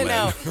Goldman.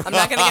 No, I'm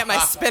not gonna get my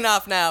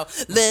spin-off now.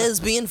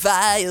 Lesbian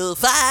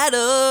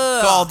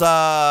firefighter. Called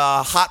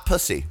Hot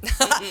Pussy.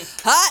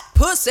 Hot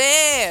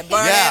pussy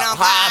burning on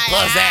hot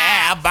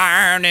fire. pussy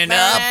burning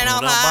Burning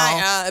on up.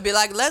 fire. It'd be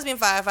like a lesbian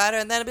firefighter,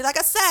 and then it'd be like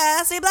a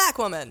sassy black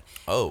woman.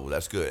 Oh,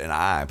 that's good. And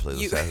I play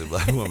the sassy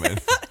black woman.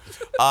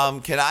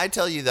 Can I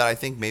tell you that I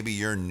think maybe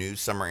your new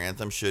summer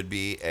anthem should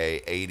be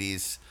a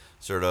 80s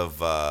sort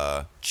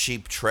of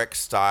Cheap Trick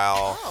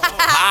style.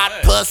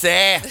 Hot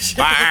pussy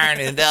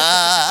burning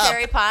up.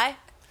 Cherry pie?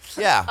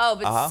 Yeah. Oh,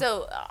 but Uh-huh.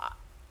 so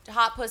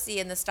hot pussy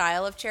in the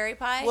style of cherry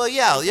pie? Well,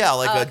 yeah,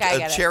 like Oh, okay, I a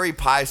get it. cherry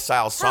pie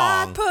style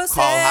song Pussy.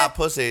 called "Hot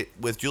Pussy"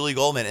 with Julie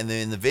Goldman, and then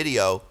in the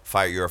video,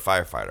 you're a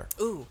firefighter.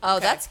 Ooh. Oh,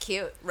 okay. that's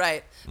cute.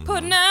 Right.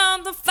 Putting out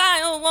the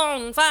fire,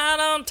 one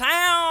fire on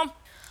town.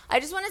 I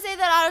just want to say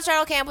that Auto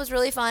Straddle Camp was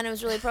really fun. It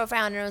was really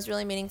profound, and it was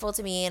really meaningful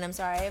to me. And I'm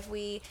sorry if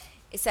we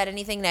said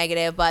anything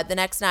negative, but the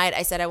next night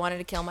I said I wanted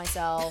to kill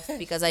myself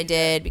because I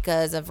did,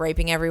 because of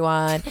raping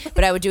everyone.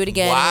 But I would do it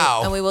again. Wow.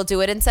 And we will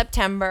do it in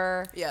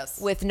September. Yes.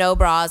 With no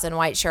bras and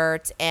white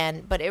shirts.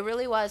 But it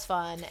really was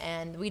fun.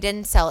 And we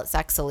didn't sell it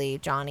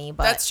sexily, Johnny.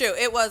 But That's true.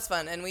 It was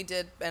fun, and we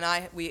did. And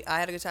I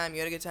had a good time.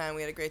 You had a good time.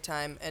 We had a great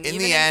time. And In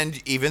even the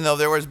end, even though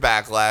there was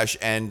backlash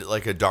and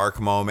like a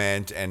dark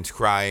moment and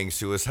crying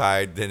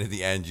suicide, then in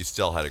the end, you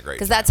still had a great time.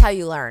 because that's how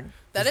you learn.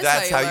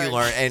 That's how you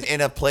learn. And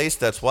in a place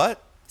that's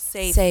what?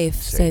 Safe.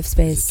 Safe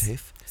space. Is it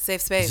safe? Safe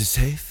Is space. it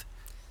safe?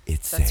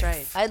 It's That's safe.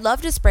 right. I'd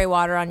love to spray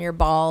water on your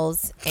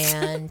balls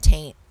and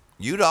taint.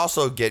 You'd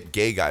also get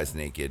gay guys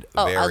naked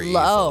Oh, very I'd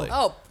easily.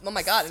 Oh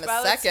my God! In a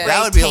Probably second.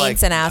 That would be like,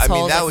 taints and I mean,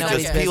 assholes that like would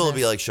nobody's just, people would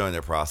business. be like showing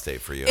their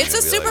prostate for you. It's a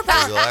and you'd be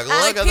superpower. Like,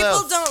 look at people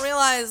this. don't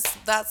realize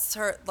that's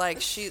her.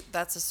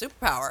 That's a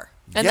superpower.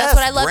 And that's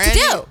what I love Brandy,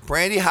 to do.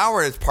 Brandy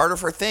Howard is part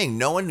of her thing.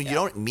 You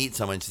don't meet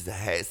someone and she's like,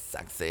 hey,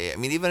 sexy. I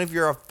mean, even if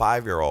you're a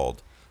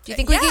 5-year-old. Do you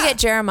think we could get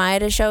Jeremiah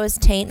to show his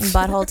taint and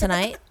butthole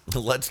tonight?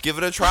 Let's give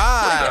it a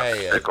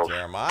try.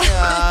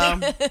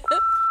 Jeremiah.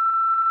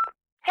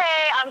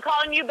 Hey, I'm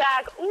calling you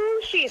back.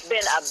 Ooh, she's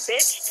been a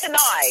bitch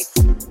tonight.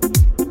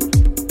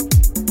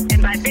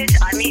 And by bitch,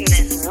 I mean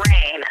Miss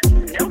Rain.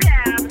 No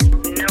cab,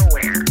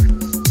 nowhere.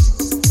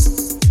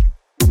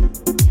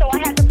 So I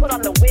had to put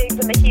on the wigs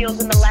and the heels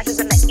and the lashes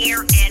and the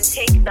ear and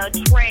take the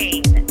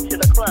train to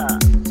the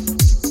club.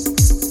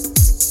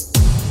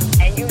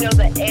 And you know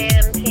the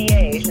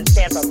MTA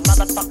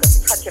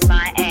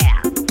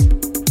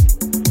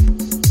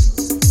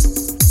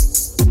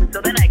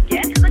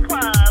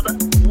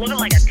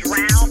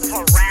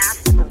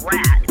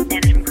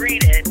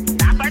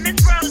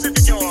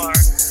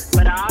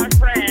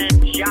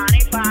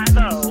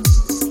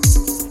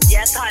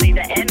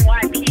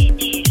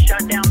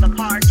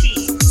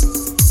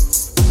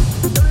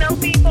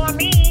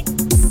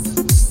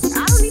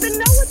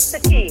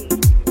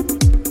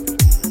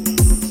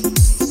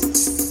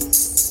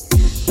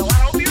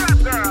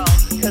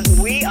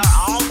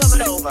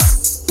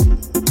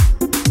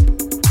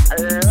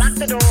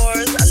the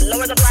doors,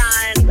 lower the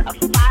blinds,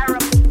 fire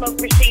up the smoke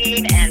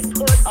machine, and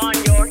put on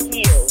your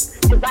heels.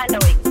 Because I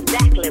know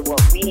exactly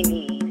what we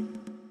need.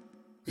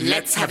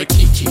 Let's have a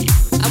kiki.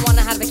 I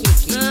wanna have a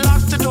kiki.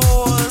 Lock the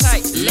doors. Hey.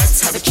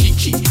 Let's have a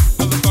kiki.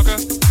 Motherfucker.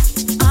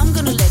 I'm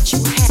gonna let you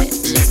have it.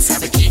 Let's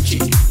have a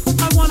kiki.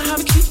 I wanna have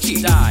a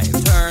kiki.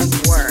 Dive, turn,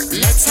 work.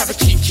 Let's have a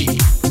kiki.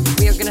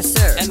 We are gonna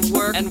serve and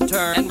work and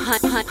turn. And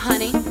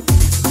honey.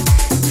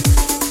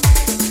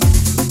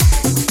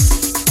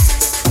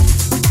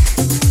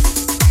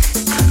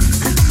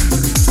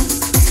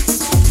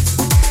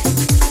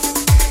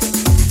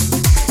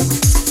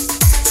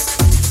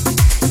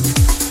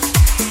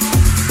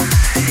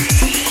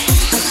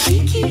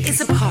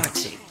 It's a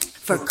party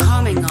for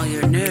calming all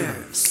your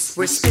nerves.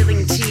 We're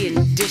spilling tea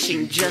and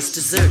dishing just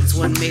desserts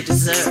one may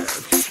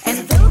deserve.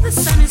 And though the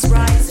sun is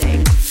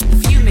rising,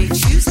 few may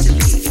choose to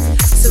leave.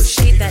 So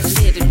shade that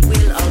lid and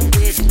we'll all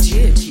bid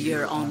adieu to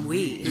your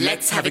ennui.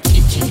 Let's have a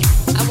kiki.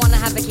 I wanna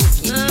have a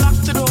kiki. Lock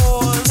the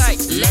doors. Hey.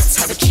 Let's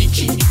have a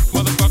kiki.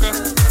 Motherfucker.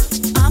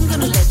 I'm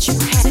gonna let you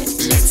have it.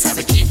 Let's have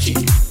a kiki.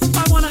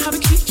 I wanna have a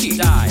kiki.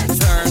 Dive,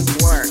 turn,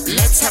 work.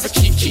 Let's have a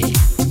kiki.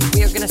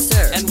 We are gonna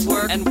serve and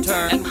work and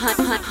turn. And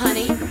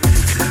honey.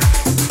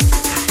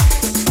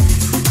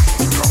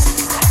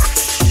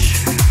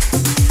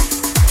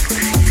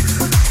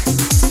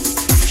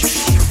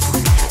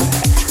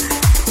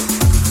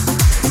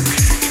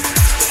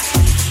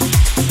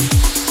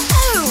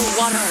 Oh,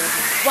 what a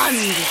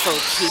wonderful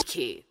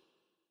kiki.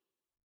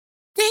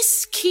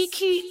 This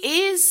kiki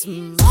is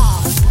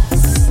marvelous.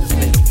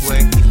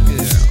 Very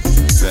limited.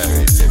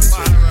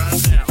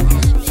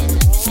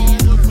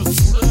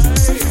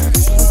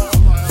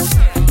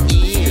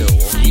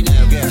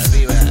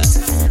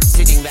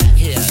 Sitting back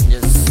here and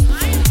just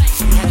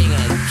having a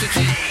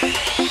kiki.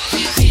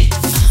 Kiki.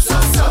 So,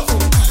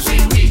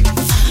 wee.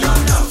 No.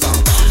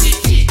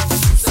 Kiki.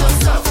 So,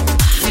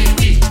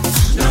 wee.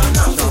 No.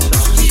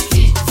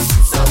 Kiki.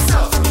 So,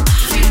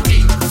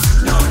 wee.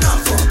 No.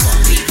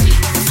 Kiki.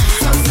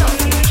 So,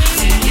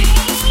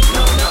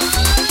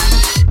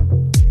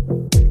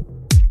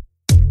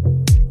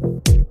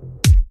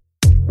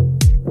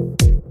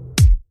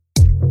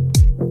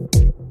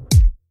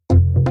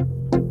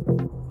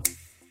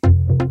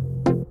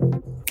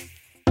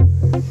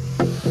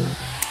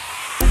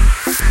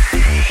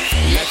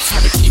 Let's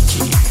have a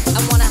kiki. I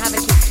wanna have a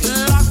kiki.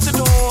 Lock the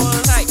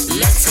doors. Hey.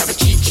 Let's have a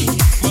kiki.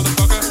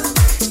 Motherfucker.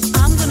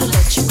 I'm gonna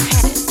let you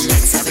have it.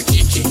 Let's have a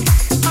kiki.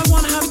 I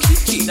wanna have a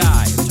kiki.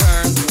 Dive,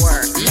 turn,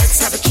 work. Let's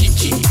have a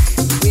kiki.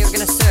 We are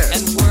gonna serve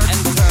and work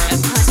and turn.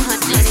 And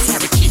honey. Let's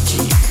have a kiki.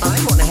 I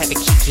wanna have a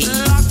kiki.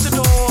 Lock the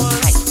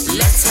doors. Hey.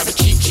 Let's have a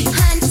kiki.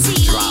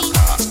 Hunty. Drop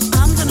her.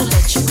 I'm gonna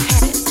let you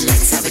have it.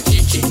 Let's have a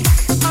kiki.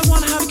 I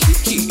wanna have a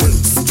kiki.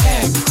 Roots,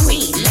 tag,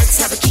 queen. Let's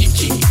have a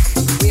kiki.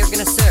 We are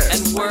gonna serve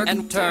and work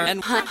and turn.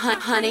 And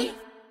honey.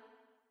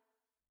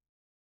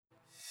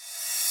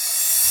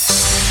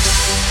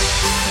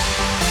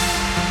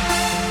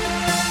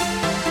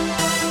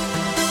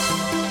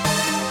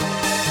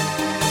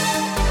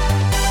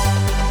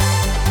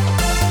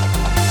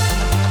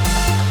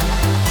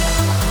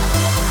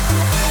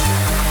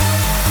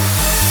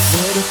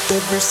 What if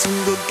every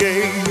single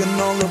gay in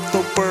all of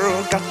the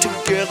world got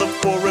together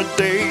for a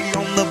day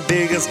on the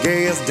biggest,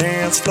 gayest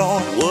dance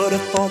floor? What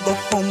if all the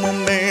homo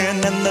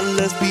men and the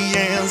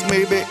lesbians,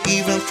 maybe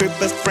even straight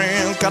best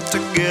friends, got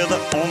together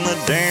on the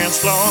dance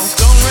floor?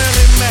 Don't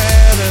really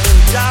matter,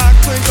 dark,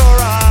 twink, or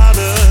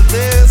otter,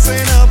 this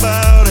ain't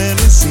about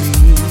any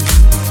scene.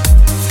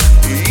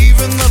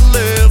 Even the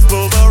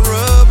lesbos are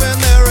rubbing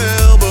their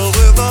elbows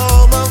with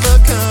all of the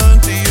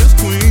countryest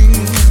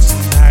queens.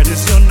 Tonight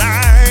is your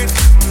night.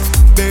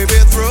 Baby,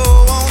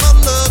 throw on a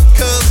look,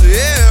 'cause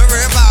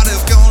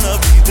everybody's gonna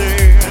be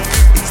there.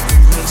 It's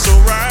feeling so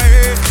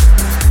right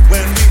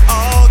when we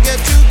all get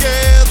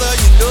together.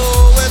 You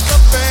know it's a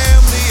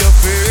family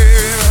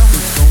affair.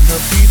 It's gonna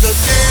be the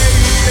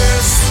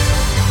gayest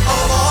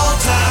of all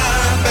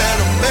time.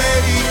 Better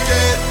make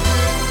it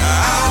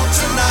out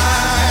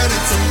tonight.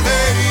 It's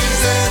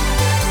amazing.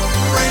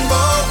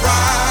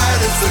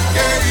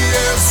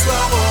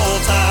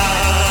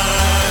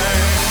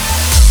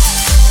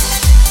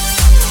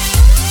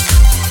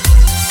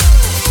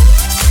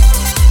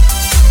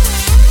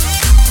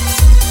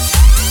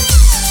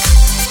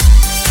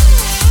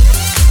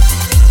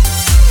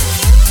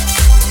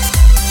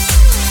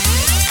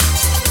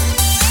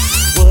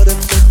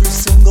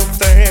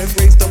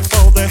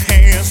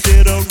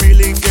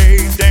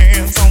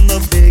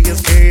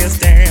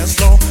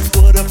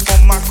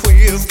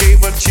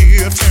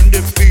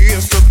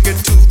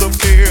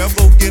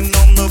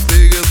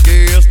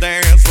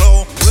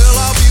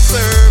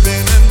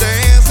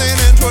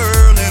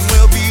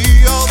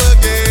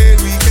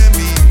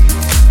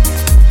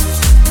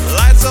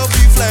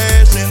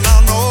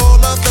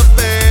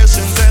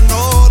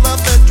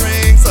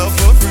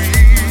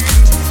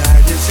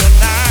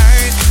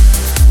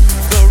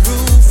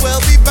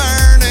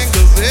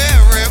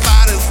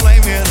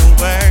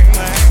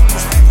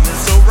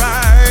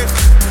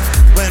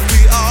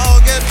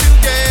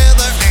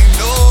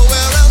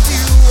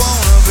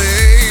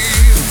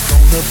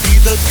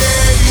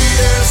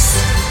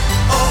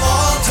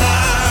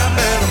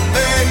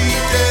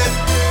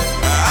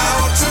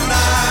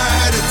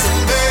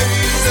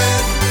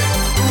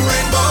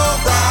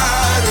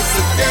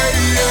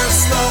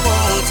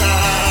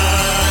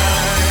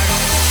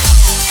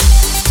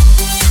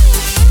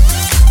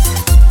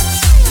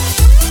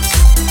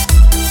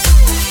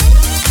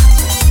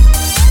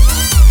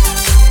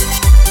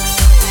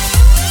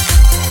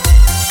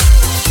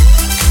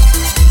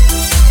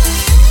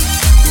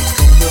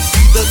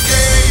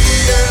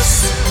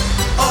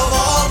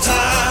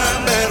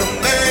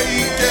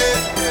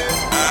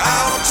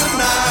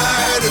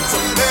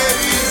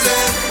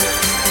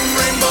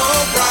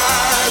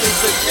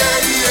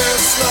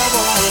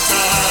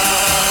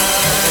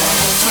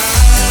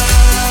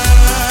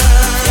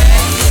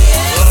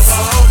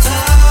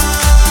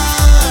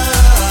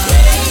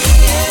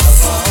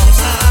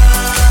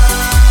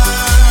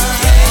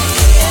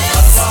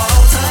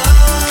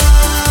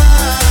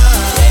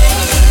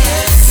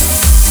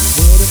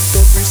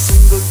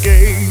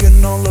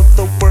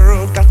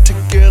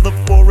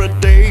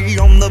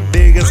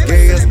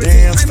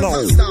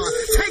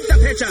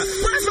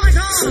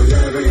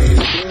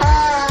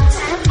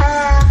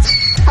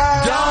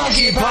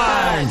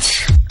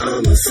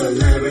 I'm a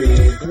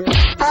celebrity.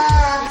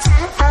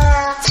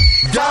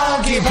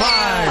 Donkey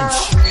Punch!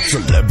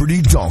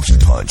 Celebrity Donkey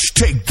Punch.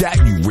 Take that,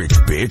 you rich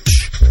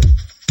bitch.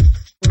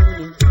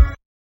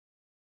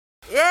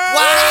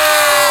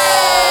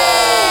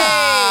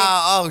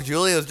 Oh,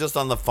 Julie was just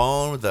on the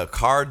phone with the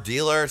car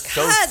dealer.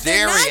 So God,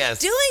 they're serious. not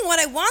doing what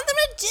I want them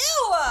to do.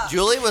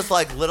 Julie was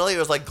like, literally, it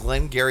was like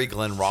Glenn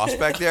Ross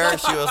back there.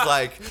 She was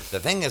like, the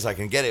thing is, I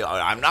can get it.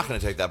 I'm not going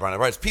to take that brand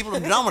price. People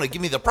do not want to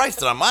give me the price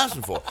that I'm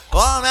asking for.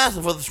 Well, I'm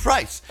asking for this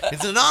price.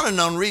 It's not an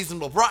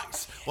unreasonable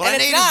price. What And I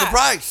it's need not. is the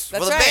price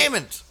That's for the right.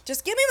 payment.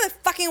 Just give me my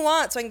fucking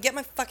want so I can get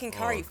my fucking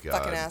car, you God.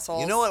 fucking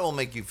assholes. You know what will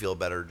make you feel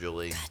better,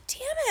 Julie?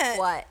 Damn it.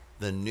 What?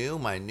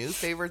 My new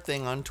favorite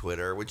thing on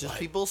Twitter, which is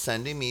people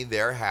sending me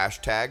their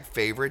hashtag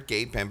favorite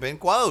gay pimpin'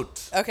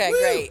 quote. Okay, Woo.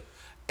 great.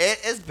 It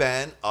has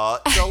been a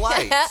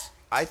delight.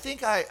 I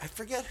think I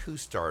forget who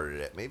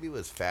started it. Maybe it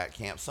was Fat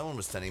Camp. Someone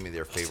was sending me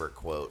their favorite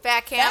quote.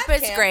 Fat Camp Fat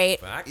is Camp. great.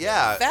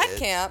 Yeah. Fat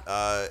Camp.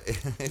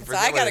 So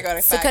I gotta go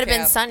to So it Fat could have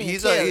been Camp. Sunny too.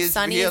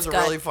 Sunny he is has a good.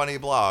 really funny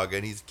blog,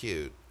 and he's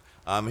cute.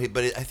 I think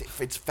if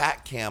it's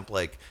Fat Camp,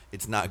 like,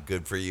 it's not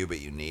good for you, but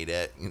you need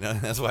it. You know,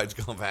 that's why it's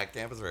called Fat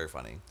Camp. It's very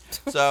funny.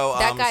 So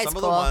That guy's some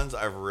of the cool. ones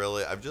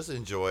I've just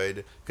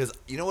enjoyed, because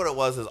you know what it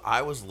was is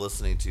I was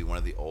listening to one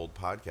of the old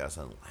podcasts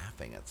and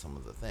laughing at some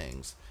of the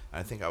things. And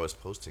I think I was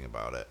posting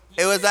about it.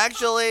 It was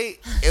actually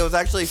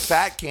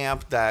Fat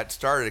Camp that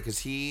started it, because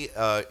he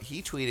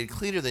tweeted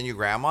cleaner than your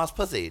grandma's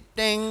pussy.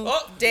 Ding.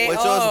 Which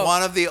was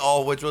one of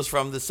which was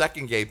from the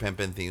second Gay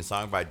Pimpin' theme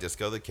song by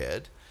Disco the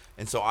Kid.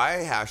 And so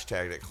I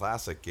hashtagged it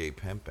classic Gay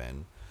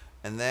Pimpin'.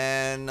 And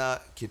then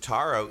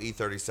Kitaro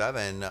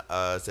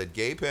E37 said,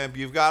 "Gay pimp,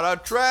 you've got a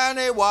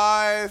tranny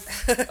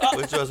wife,"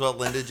 which was what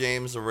Linda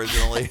James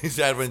originally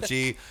said when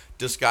she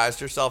disguised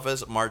herself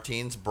as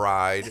Martine's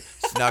bride,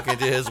 snuck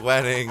into his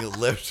wedding,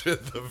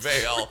 lifted the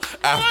veil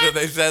after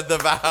they said the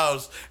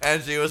vows,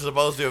 and she was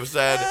supposed to have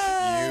said,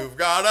 "You've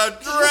got a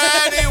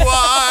tranny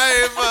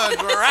wife, a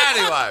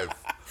tranny wife."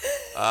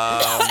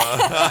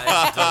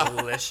 That's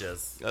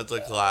delicious. That's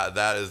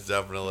that is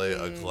definitely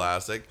a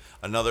classic.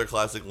 Another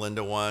classic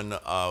Linda one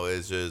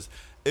is just,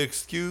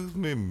 "Excuse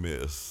me,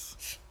 miss,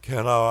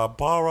 can I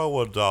borrow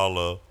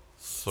 $1,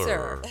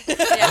 sir?"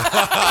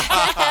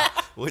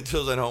 Which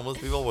was, in homeless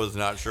people was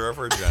not sure of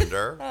her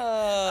gender.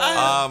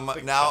 Now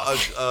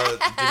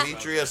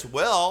Demetrius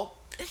Will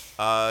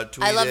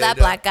tweeted, I love that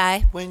black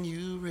guy. "When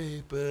you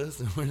rape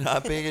us, we're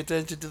not paying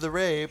attention to the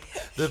rape.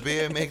 The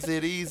beer makes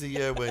it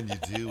easier when you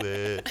do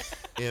it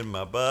in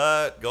my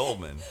butt."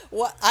 Goldman.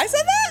 What? I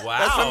said that? Wow.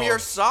 That's from your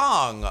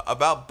song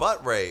about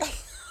butt rape.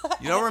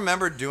 You don't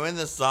remember doing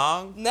this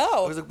song?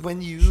 No. It was like,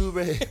 "When you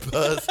rape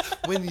us,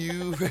 when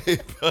you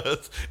rape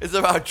us." It's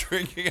about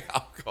drinking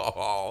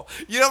alcohol.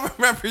 You don't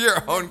remember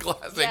your own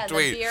classic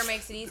tweet. The beer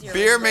makes it easier.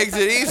 Beer makes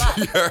it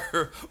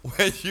easier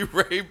when you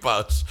rape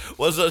us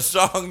was a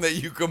song that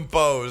you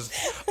composed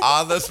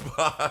on the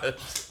spot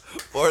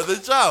for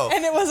the show.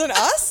 And it wasn't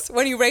us?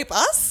 When you rape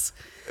us?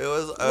 It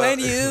was when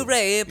you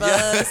rape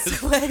yes.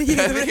 us. When you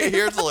rape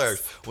Here's the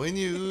lyrics. "When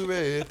you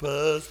rape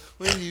us,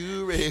 when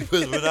you rape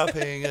us, we're not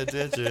paying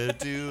attention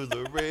to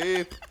the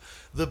rape.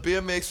 The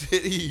beer makes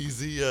it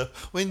easier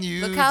when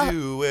you Look how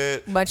do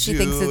it. much she do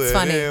thinks it's it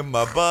funny. in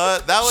my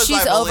butt." That was, She's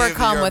I believe,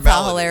 overcome your with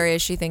how melody.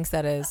 hilarious she thinks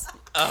that is.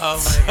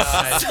 Oh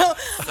my god.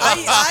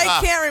 I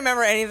can't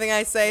remember anything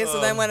I say,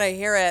 so then when I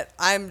hear it,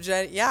 I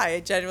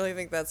genuinely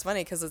think that's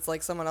funny because it's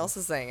like someone else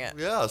is saying it.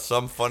 Yeah,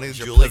 some funny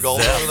Julie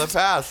Goldman from the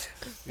past.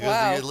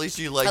 Wow. At least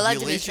you I love at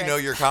least you Demetrius. know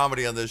your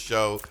comedy on this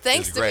show.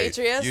 Thanks, is great.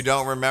 Demetrius. You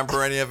don't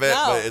remember any of it,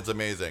 No. but it's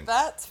amazing.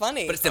 That's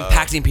funny. But it's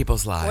impacting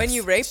people's lives. When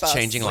you rape It's us.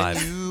 changing When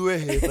lives. you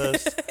rape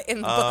us.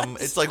 In the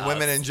butt. It's like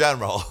women in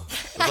general.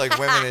 It's like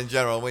women in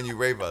general when you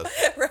rape us.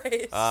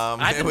 Right.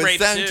 I've It been was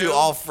raped sent too. to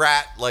all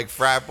frat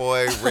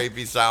boy,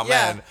 rapey style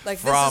Yeah, men like,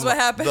 this is from what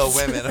happens. the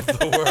women of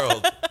the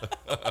world.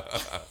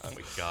 Oh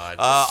my god.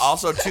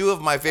 Also, two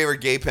of my favorite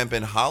gay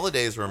pimpin'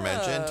 holidays were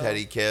mentioned.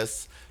 Teddy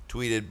Kiss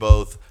tweeted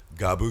both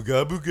 "Gabu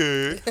Gabu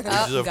Gay," which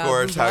is of Gabu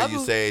course how you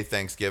gabu. say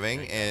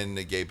Thanksgiving in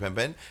gay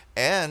pimpin',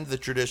 and the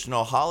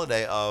traditional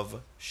holiday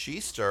of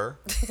Sheester,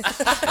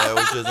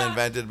 which is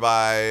invented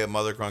by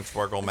Mother Crunk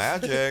Sparkle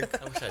Magic,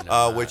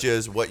 which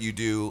is what you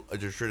do.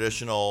 The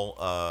traditional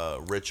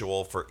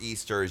ritual for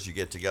Easter is you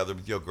get together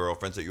with your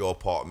girlfriends at your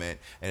apartment,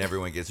 and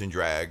everyone gets in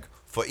drag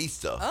for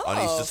Easter on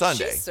Easter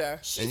Sunday.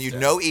 Sheester. And you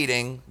no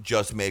eating,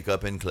 just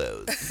makeup and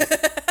clothes.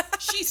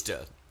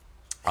 Sheester.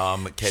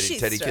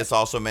 Teddy Kiss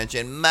also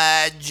mentioned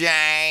Mud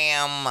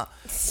Jam,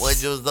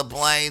 which was the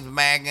place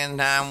back in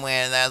time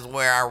when that's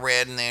where I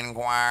read in the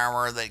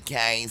Inquirer that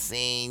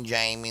Casey,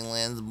 Jamie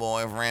Lynn's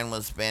boyfriend,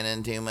 was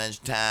spending too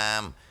much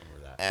time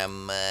at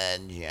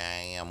Mud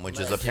Jam, which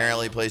is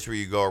apparently a place where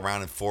you go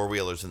around in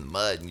four-wheelers in the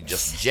mud and you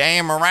just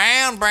jam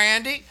around,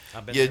 Brandy.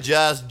 You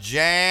just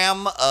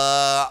jam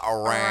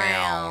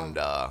around.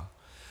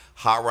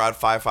 Hot Rod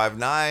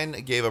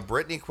 559 gave a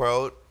Britney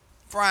quote,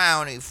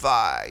 "Frowny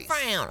face.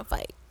 Frown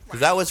fight. Because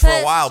that was for a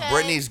Pussy while shake.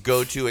 Britney's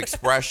go-to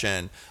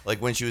expression.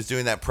 Like when she was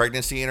doing that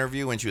pregnancy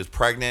interview, when she was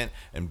pregnant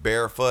and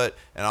barefoot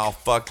and all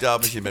fucked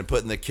up, and she'd been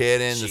putting the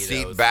kid in the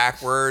seat Cheetos.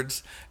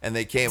 backwards, and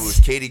it was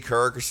Katie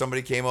Couric or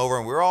somebody came over,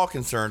 and we were all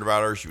concerned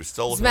about her. She was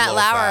still looking Matt a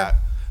little Lauer. fat.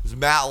 It was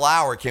Matt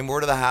Lauer came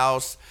over to the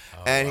house,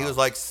 and he was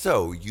like,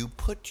 "So you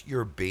put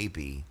your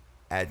baby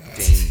at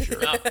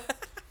danger."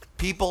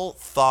 People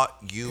thought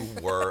you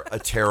were a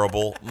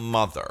terrible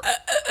mother.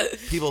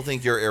 People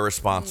think you're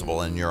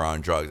irresponsible and you're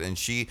on drugs. And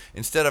she,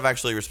 instead of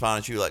actually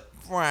responding, she was like,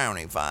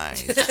 frowny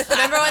face.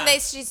 Remember when they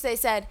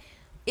said,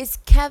 "Is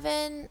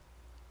Kevin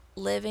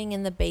living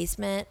in the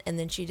basement?" And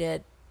then she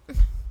did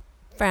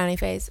frowny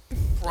face.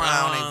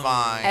 Frowny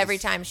face. Every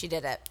time she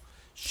did it.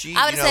 She,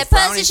 I would you know, say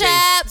pussy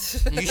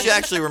frowny shop. You should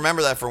actually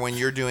remember that for when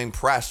you're doing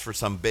press for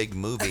some big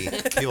movie.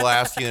 People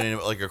ask you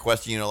like a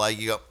question you don't like,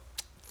 you go,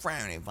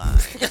 frowny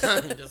face.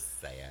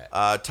 Just say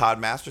it. Todd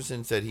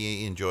Masterson said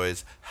he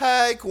enjoys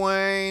Hey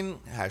Queen.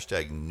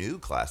 # new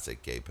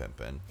classic gay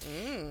pimpin'.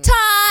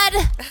 Todd.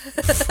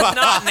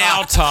 Not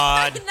now,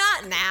 Todd.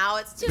 Not now.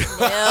 It's too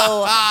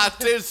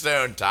new. Too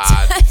soon,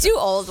 Todd. Two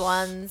old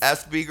ones.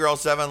 SB Girl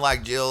 7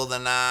 like Jill the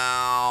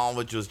Now,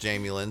 which was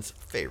Jamie Lynn's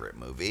favorite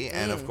movie.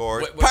 And of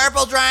course, Wait.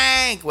 Purple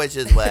Drink, which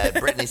is what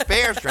Britney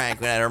Spears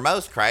drank when at her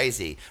most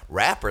crazy.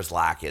 Rappers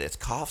like it. It's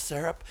cough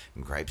syrup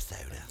and grape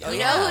soda. You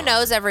know who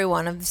knows every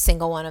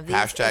single one of these?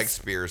 #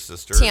 Spears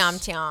Sisters. Tiam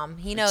Tiam.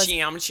 He knows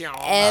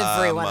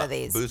every one of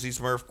these. Boozy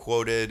Smurf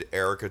quoted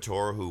Erica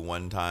Tor, who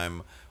one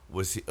time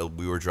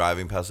we were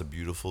driving past a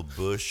beautiful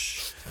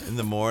bush in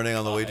the morning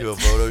on the way to a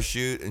photo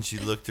shoot, and she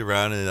looked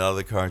around and out of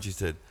the car and she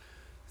said,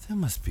 "There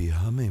must be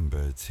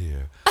hummingbirds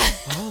here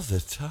all the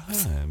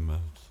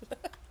time."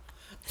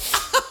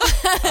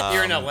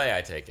 You're in LA,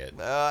 I take it.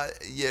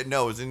 Yeah,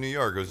 no, it was in New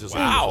York. It was just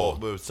Wow.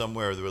 it was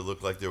somewhere that would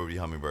look like there would be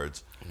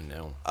hummingbirds.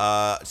 No.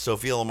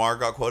 Sophia Lamar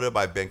got quoted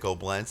by Benko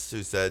Blentz,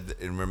 who said,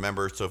 and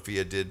remember,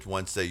 Sophia did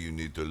once say, "You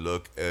need to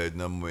look in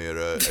the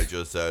mirror at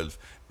yourself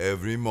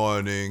every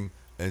morning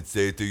and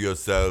say to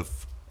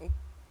yourself,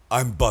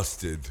 I'm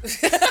busted."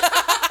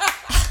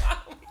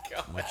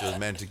 Which was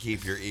meant to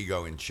keep your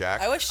ego in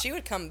check. I wish she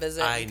would come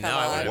visit. I and know, come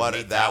I on. would. What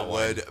meet that that one.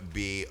 would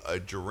be a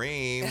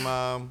dream.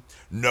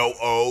 No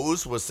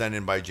O's was sent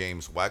in by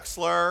James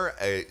Wexler.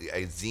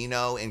 A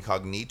Xeno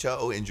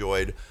Incognito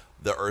enjoyed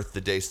The Earth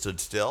the Day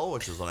Stood Still,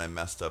 which is when I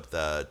messed up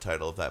the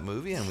title of that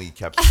movie, and we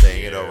kept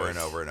saying it over and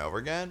over and over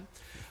again.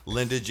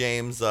 Linda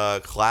James'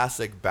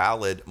 classic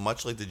ballad,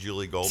 much like the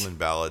Julie Goldman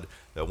ballad,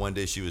 that one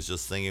day she was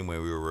just singing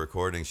when we were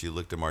recording. She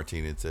looked at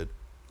Martine and said,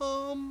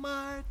 "Oh,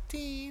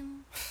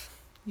 Martine,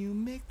 you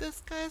make the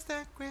skies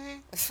that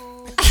gray."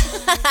 Oh,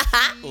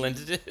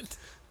 Linda did.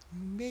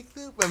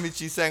 I mean,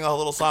 she sang a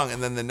little song,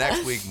 and then the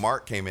next week,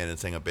 Mark came in and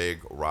sang a big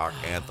rock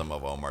anthem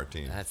of "Oh,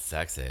 Martine." That's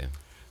sexy.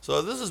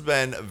 So this has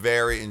been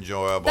very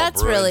enjoyable.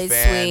 That's Bruins really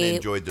fan sweet.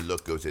 enjoyed the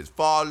look goes as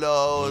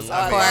follows. Oh,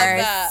 I mean, love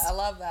that. I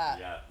love that.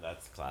 Yeah,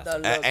 that's The classic.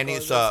 look and goes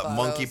he's as follows.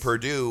 Monkey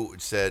Purdue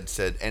said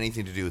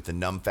anything to do with the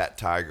numfat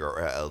tiger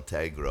or El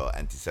Tegro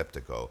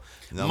Antiseptico.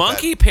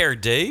 Monkey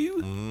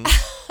Perdue?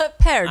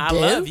 Perdue. I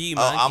love you,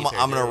 Monkey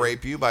I'm gonna Perdue.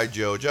 rape you by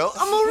JoJo.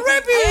 I'm gonna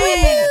rape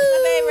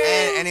you.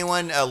 And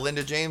anyone,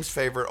 Linda James'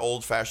 favorite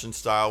old-fashioned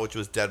style, which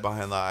was Dead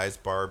Behind the Eyes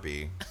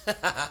Barbie.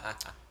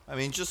 I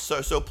mean, just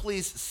so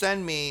please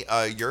send me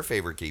your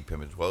favorite gay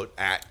pimp quote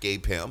at Gay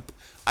Pimp.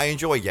 I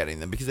enjoy getting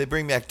them because they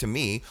bring back to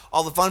me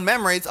all the fun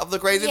memories of the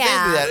crazy things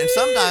we had. And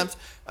sometimes,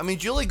 I mean,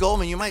 Julie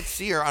Goldman, you might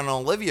see her on an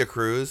Olivia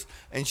cruise,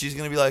 and she's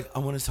going to be like, "I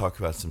want to talk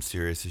about some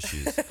serious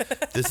issues.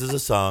 This is a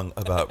song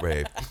about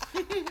rape.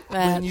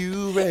 When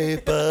you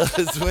rape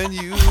us, when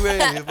you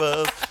rape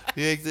us,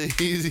 makes it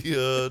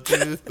easier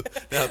to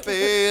not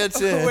pay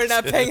attention." We're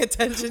not paying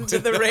attention to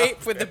the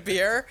rape with the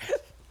beer.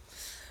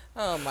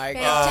 Oh my Pay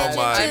god!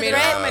 attention I to mean, the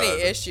how rape.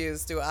 many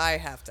issues do I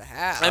have to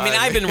have? I mean,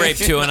 I've been raped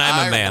too, and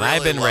I'm a man.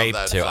 I've been love raped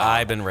that too. song.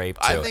 I've been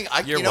raped too. I think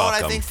You're you know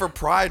welcome. what I think for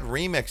Pride,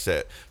 remix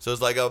it. So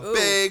it's like a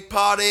big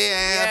party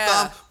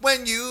anthem.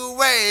 When you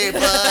rape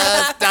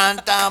us, dun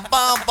dun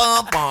bum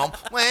bum bum.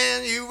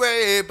 When you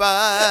rape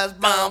us,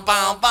 bum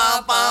bum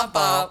bum bum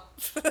bum.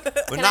 We're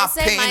Can I not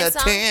say paying my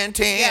song?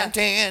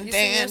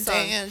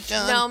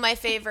 attention. No, my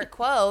favorite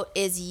quote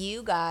is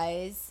you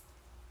guys,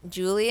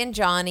 Julie and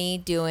Johnny,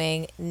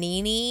 doing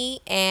Nene,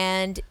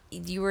 and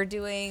you were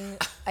doing,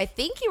 I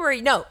think you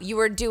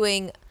were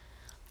doing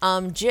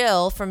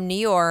Jill from New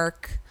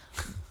York.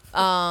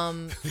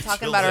 Talking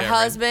about her Zarin.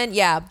 husband.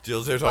 Yeah.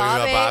 Jill's there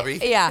talking about Bobby?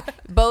 Yeah.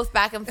 Both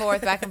back and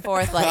forth.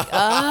 Like,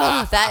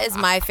 oh, that is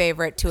my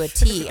favorite to a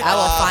T. I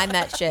will find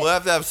that shit. We'll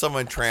have to have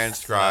someone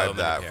transcribe So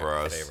that many for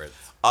us. favorites.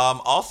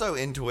 Also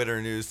in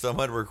Twitter news,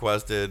 someone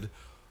requested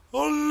a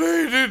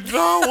Lady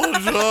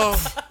Dowager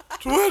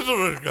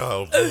Twitter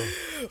account.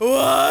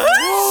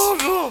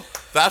 What?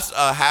 That's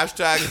a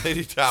hashtag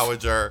Lady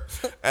Dowager,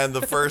 and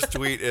the first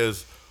tweet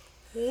is,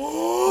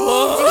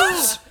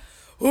 What?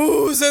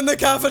 Who's in the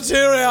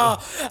cafeteria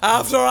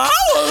after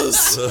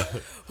hours?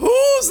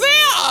 Who's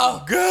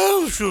there?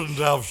 Girls shouldn't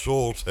have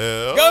short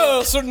hair.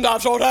 Girls shouldn't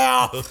have short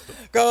hair.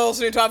 Girls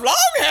need to have long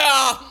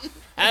hair.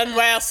 And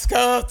wear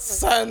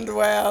skirts and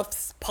wear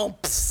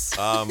pumps.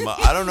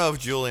 I don't know if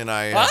Julie and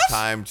I have What?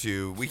 time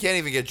to. We can't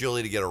even get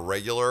Julie to get a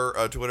regular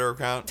Twitter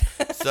account,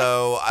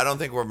 so I don't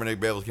think we're going to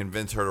be able to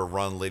convince her to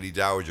run Lady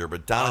Dowager.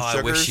 But Donna Oh, I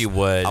Sugars, wish you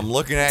would. I'm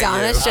looking at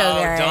Donna you. Sugars.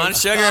 Oh, Dawn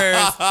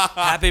Sugars.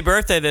 Happy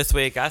birthday this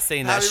week. I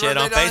seen that Happy shit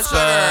birthday, on Donna Facebook.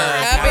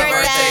 Sugars. Happy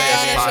birthday,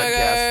 baby. Donna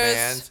Podcast Sugars.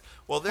 fans.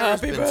 Well, there's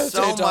Happy been birthday,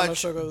 so Donna much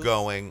Sugars.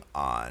 going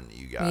on,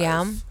 you guys.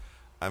 Yeah.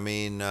 I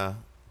mean,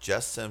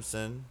 Jess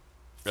Simpson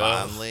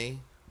finally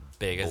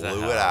Big as a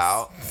blew house. it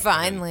out.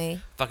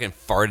 Finally. Fucking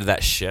farted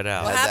that shit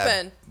out. What Had that-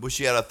 happened? Was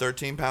she had a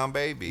 13-pound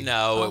baby?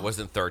 No, it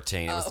wasn't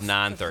 13. It was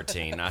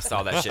 9-13. I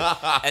saw that shit.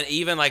 And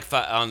even like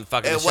on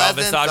fucking It Michelle wasn't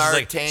Visage, was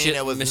like 13,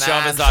 it was Michelle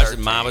 9, Visage,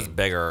 13. mine was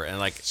bigger, and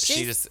like she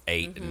She's- just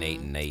ate and ate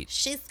and ate.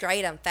 She's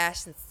great on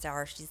Fashion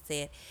Star. She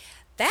said,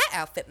 that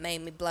outfit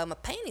made me blow my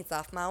panties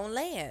off my own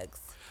legs.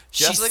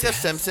 Jessica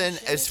Simpson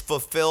has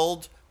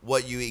fulfilled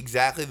what you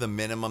exactly the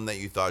minimum that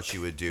you thought she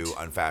would do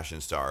on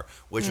Fashion Star,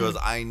 which was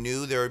I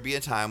knew there would be a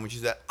time when she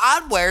said,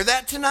 I'd wear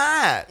that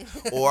tonight.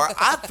 Or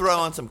I'd throw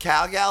on some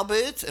cowgirl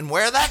boots and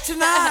wear that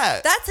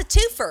tonight. That's a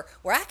twofer.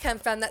 Where I come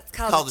from, that's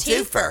called a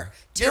twofer.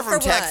 You're from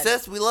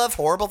Texas. We love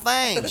horrible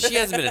things. She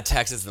hasn't been in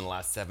Texas in the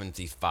last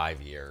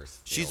 75 years.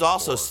 She's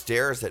also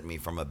stares at me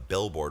from a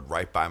billboard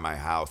right by my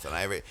house,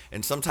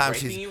 and sometimes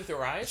Raping she's you with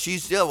her eyes?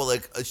 She's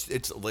like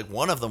it's like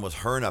one of them was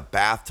her in a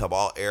bathtub,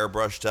 all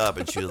airbrushed up,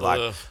 and she was like,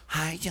 Ugh.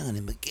 "Hi,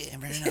 Johnny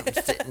McGivern. I'm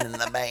sitting in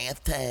the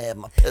bathtub.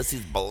 My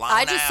pussy's blown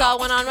I just saw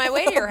one on my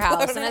way to your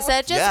house, and I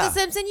said, Jessica Yeah.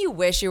 Simpson, you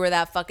wish you were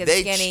that fucking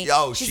They- skinny.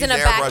 oh, she's she's in a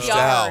airbrushed to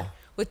backyard hell.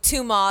 with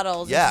two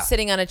models, Yeah. and she's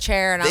sitting on a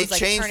chair, and I They was like,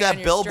 changed turning on that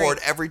your billboard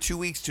street. every 2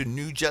 weeks to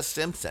New Jess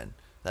Simpson.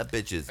 That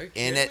bitch is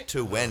in it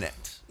to win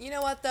it. You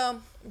know what though?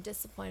 I'm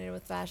disappointed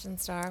with Fashion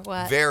Star.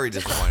 What? Very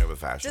disappointed with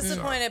Fashion Star.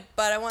 Disappointed,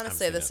 but I want to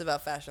say this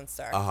about Fashion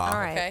Star. Uh-huh. All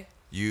right. Okay.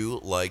 You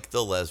like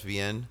the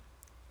lesbian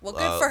Well,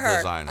 good for her.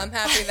 designer. I'm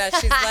happy that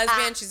she's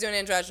lesbian. She's doing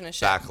androgynous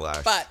shit.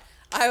 Backlash. But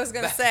I was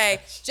gonna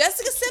say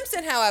Jessica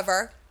Simpson,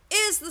 however,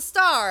 is the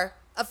star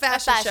of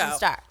Fashion Fashion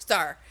Show.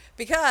 Star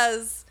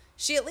because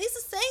she at least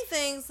is saying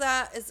things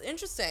that is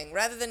interesting,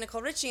 rather than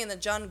Nicole Richie and the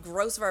John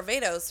Gross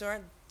Varvatos who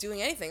aren't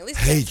doing anything. At least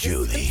Hey, Jessica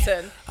Julie.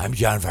 Simpson. I'm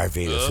John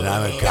Varvatos, and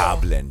I'm a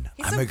goblin.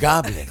 I'm a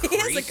goblin. He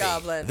is a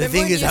goblin. The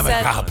thing is, I'm a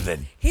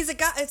goblin. He's a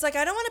guy. It's like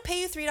I don't want to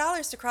pay you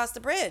 $3 to cross the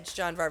bridge,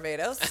 John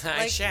Varvatos. I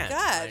Like, shan't.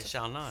 God. I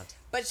shall not.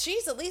 But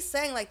she's at least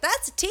saying like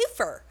that's a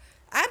twofer.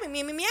 I mean,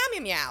 meow, meow, meow,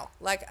 meow, meow.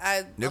 Like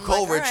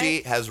Nicole I'm like, Richie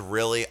all right. has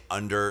really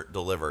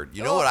under-delivered.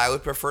 You know Oh. what I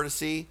would prefer to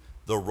see?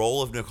 The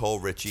role of Nicole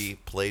Richie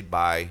played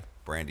by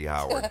Brandy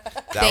Howard.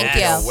 That Thank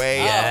would you. be a way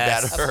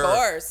Yes. better Of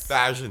course.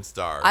 Fashion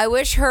Star. I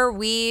wish her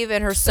weave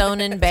and her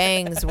sewn-in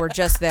bangs were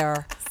just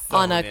there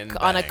on a Sewn-in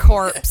on a bangs.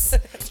 corpse.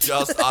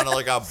 Just on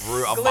like a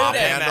mop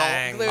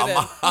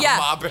handle. A Yeah.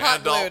 mop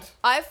handle.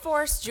 I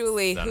forced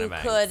Julie, Sewn-in who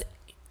bangs. could,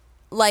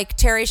 like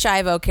Terry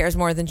Schiavo cares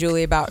more than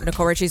Julie about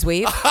Nicole Richie's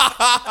weave.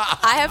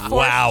 I have forced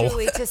Wow.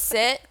 Julie to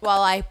sit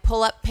while I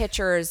pull up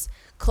pictures,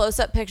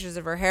 close-up pictures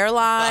of her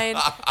hairline,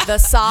 the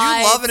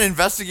size. You love an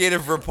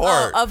investigative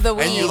report. Of the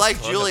And you weave.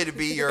 like Julie to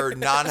be your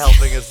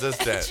non-helping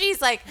assistant. She's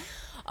like,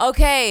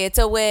 okay, it's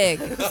a wig.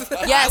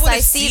 Yes, wanna I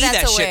see that's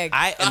that a shit. wig.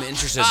 I am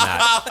interested in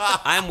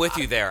that. I'm with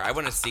you there. I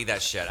want to see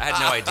that shit. I had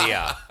no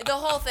idea. The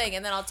whole thing,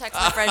 and then I'll text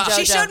my friend JoJo.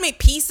 She showed me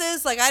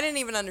pieces. Like I didn't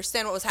even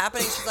understand what was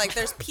happening. She's like,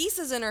 "There's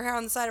pieces in her hair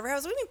on the side of her hair." I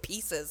was like, "What do you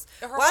mean pieces?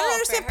 Her Why don't I whole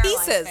understand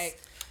hairline's pieces?"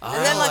 fake.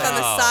 And then like on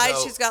the Oh. side,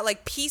 So- she's got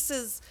like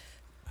pieces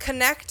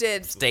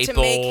connected to Stapled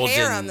make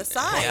hair and- on the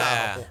side.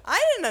 yeah.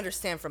 I didn't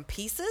understand from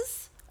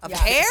pieces of Yeah.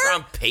 hair.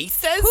 From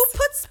pieces? Who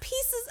puts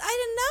pieces? I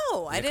didn't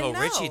know. I Nicole didn't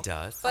know. Richie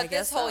does. But I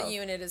guess this whole so.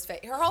 unit is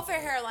fake. Her whole fair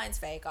hairline's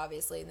fake,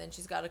 obviously, and then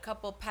she's got a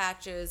couple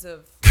patches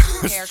of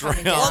hair Straight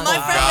coming down. Well, my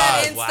Oh, friend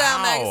at God. InStyle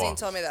Wow. magazine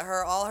told me that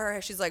all her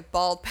hair, she's like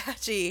bald,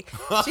 patchy.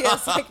 She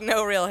has like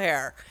no real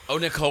hair. Oh,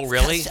 Nicole,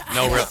 really?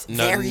 No real,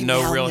 Very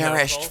no real hair.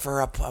 malnourished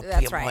for a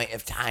That's right. point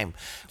of time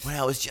when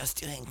I was just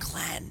doing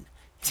Glenn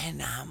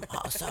and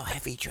also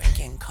heavy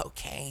drinking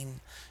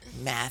cocaine,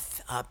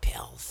 meth,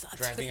 pills.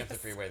 Driving up the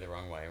freeway the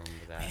wrong way. I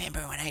remember that. Remember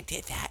when I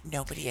did that?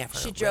 Nobody ever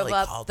She drove really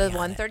up called the me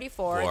on it.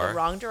 134 Or the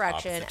wrong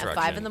direction opposite at 5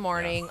 direction. in the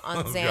morning on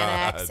Oh,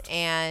 Xanax God.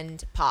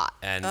 and pot.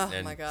 And, Oh,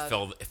 and my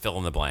God. fill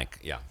in the blank.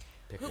 Yeah.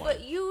 Pick Who, one.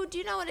 but you do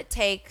you know what it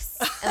takes?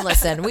 And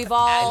listen, we've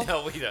all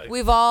know we don't.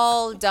 we've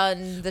all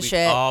done the We've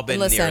shit. all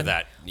been and near listen,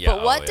 that. Yeah,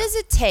 but what oh, yeah. does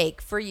it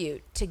take for you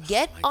to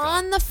get my God.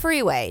 on the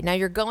freeway? Now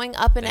you're going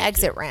up an Thank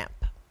exit you. ramp.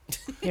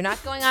 You're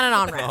not going on an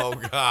on ramp. Oh,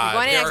 You're God.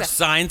 going on There an are exit.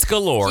 signs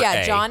galore. Yeah,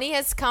 eh? Johnny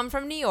has come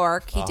from New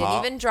York. He didn't Uh-huh.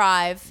 even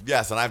drive.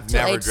 Yes, and I've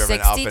Till never age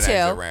driven up an 62.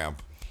 exit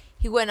ramp.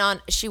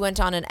 She went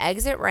on an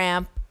exit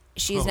ramp.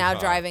 She's now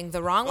driving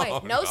the wrong way. Oh,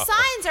 no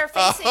signs are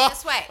facing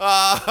this way.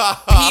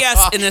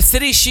 P.S. In the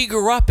city she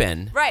grew up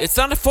in. Right. It's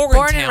not a foreign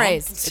Born town. and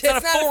raised. It's not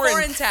a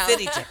foreign town.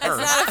 city to her.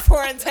 It's not a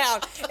foreign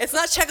town. It's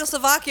not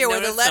Czechoslovakia where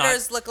No, the it's not.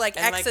 letters look like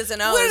And, X's like,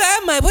 and O's. where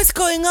Am I? What's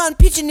going on?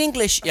 Pigeon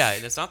English. Yeah,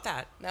 and it's not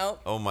that.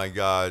 Nope. Oh my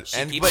God! She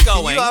And keeps but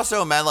can going. you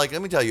also, man, like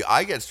let me tell you,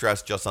 I get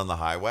stressed just on the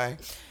highway,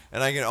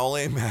 And I can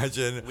only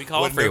imagine We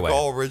call what it freeway.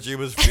 Nicole Richie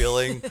was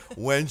feeling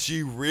when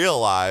she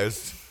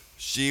realized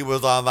she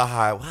was on the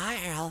highway. Why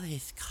are all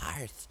these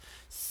cars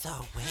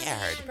so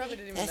weird? She probably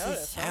didn't even This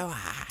notice. is so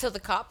hot. Till the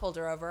cop pulled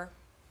her over.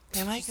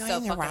 Am I She's going so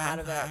the fucking wrong out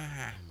of it. Oh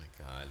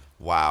my god.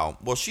 Wow.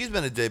 Well, she's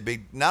been a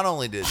big. Not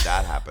only did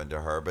that happen to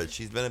her, but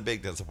she's been a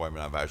big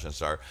disappointment on Fashion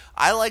Star.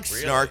 I like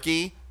Really?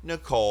 snarky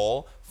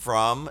Nicole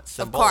from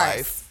Simple course.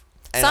 Life,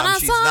 and Sana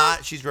she's Sana.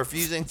 not. She's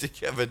refusing to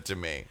give it to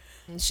me.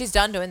 She's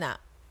done doing that.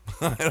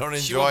 I don't She won't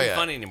enjoy be it.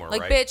 funny anymore,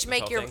 Like, right? bitch, This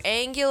make whole your thing?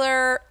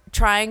 angular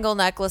triangle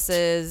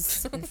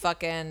necklaces and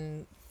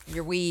fucking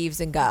your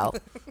weaves and go.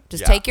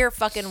 Just Yeah. take your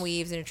fucking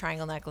weaves and your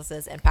triangle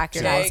necklaces and pack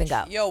your knives and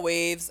go. Take your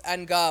waves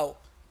and go.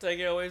 Take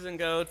it always and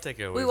go. Take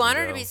it always. We want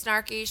her and to go. be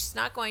snarky. She's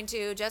not going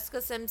to.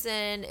 Jessica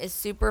Simpson is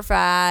super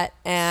fat,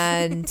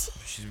 and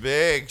She's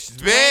big. She's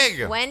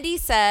big. Wendy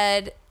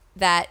said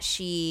that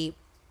she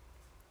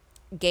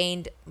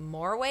gained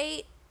more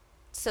weight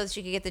so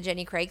she could get the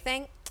Jenny Craig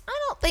thing. I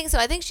don't think so.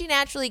 I think she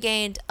naturally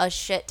gained a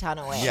shit ton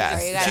of weight.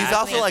 Yes, So you gotta she's ask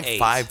also me. like 8.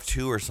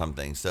 5'2" or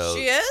something. So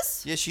She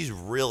is? Yeah, she's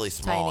really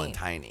small and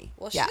tiny.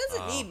 Well, she Yeah.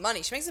 doesn't need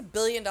money. She makes $1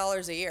 billion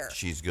a year.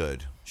 She's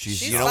good. She's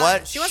She's you know fine.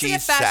 what? She wants to She's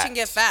get fat. set. She can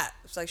get fat.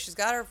 It's like she's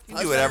got her. She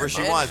can do whatever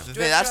she wants. Do The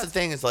what thing- she that's the wants.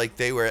 thing is like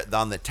they were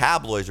on the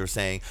tabloids were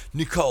saying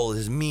Nicole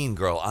is mean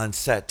girl on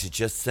set to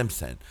Jess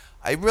Simpson.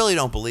 I really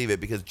don't believe it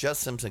because Jess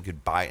Simpson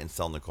could buy and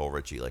sell Nicole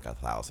Richie like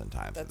 1,000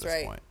 times That's at this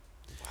right. point.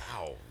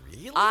 Wow,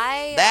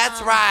 really?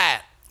 That's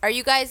right. Are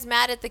you guys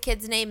mad at the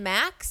kid's name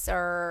Max?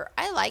 Or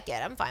I like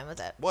it. I'm fine with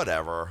it.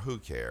 Whatever. Who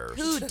cares?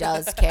 Who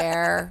does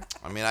care?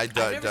 I mean, I I've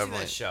never seen definitely.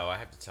 that show. I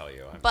have to tell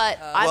you. But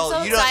I'm Well,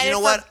 so you know, excited you know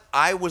for what?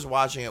 I was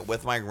watching it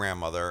with my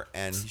grandmother,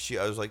 and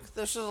I was like,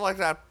 "This is like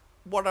that,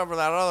 whatever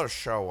that other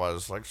show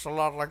was. Like, it's a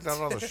lot like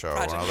that other show."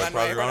 Project And I was like,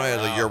 Runway, "Project Runway." I was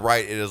like, Runway. "You're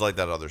right. It is like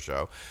that other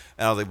show."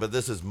 And I was like, "But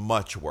this is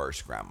much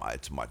worse, Grandma.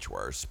 It's much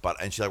worse."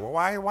 And she's like, "Well,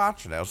 why are you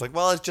watching it?" I was like,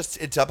 "Well,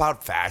 it's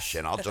about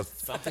fashion. I'll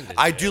just." Something to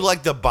I do. do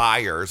like the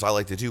buyers. I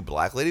like the two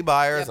black lady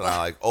buyers, and I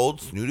like old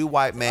snooty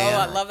white man. Oh,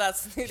 I love that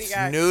snooty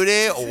guy.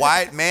 Snooty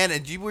white man.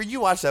 And you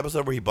watched the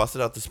episode where he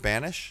busted out the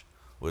Spanish?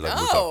 Was like,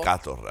 No. "Mucho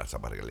gato,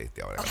 raza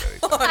margarita,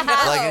 margarita."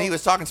 Like, and he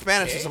was talking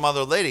Spanish to some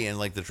other lady, and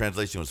like the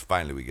translation was,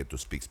 "Finally, we get to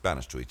speak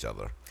Spanish to each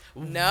other."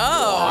 No.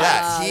 Yeah,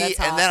 that's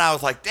hot. and then I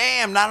was like,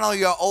 "Damn! Not only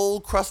you're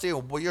old, crusty,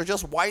 well, you're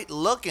just white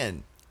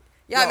looking."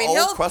 Yeah, You're I mean, old,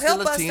 he'll crusty bust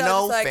out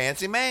Latino, his, like,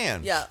 fancy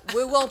man. Yeah,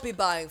 we won't be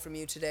buying from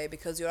you today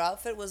because your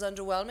outfit was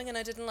underwhelming and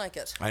I didn't like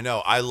it. I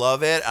know. I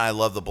love it. I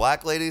love the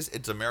black ladies.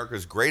 It's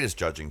America's greatest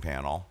judging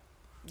panel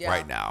Yeah.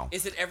 right now.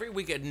 Is it every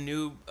week a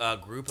new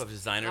group of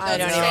designers? I that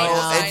don't show? even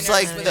know. It's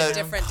like with the a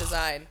different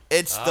design.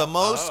 It's the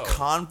most Oh.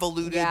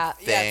 convoluted Yeah.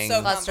 thing so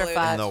in convoluted.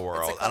 Clusterfuck. the It's a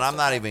world, and I'm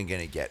not even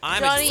gonna get.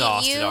 I'm Johnny,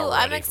 exhausted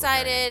already I'm from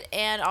excited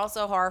and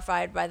also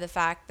horrified by the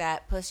fact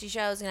that Pussy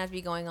Show is gonna have to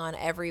be going on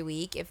every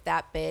week if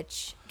that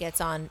bitch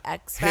gets on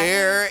X Factor.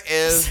 Here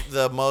is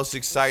the most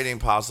exciting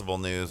possible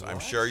news. I'm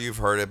sure you've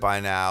heard it by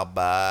now,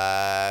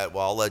 but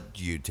well, I'll let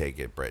you take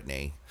it,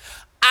 Brittany.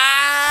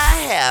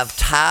 I have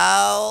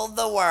told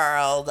the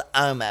world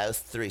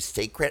almost through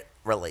secret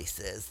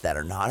releases that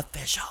are not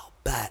official,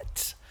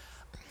 but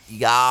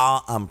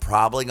y'all, I'm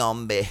probably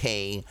gonna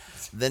be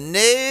the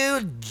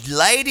new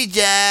lady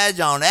judge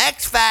on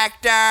X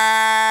Factor.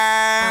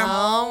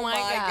 Oh my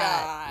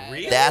god.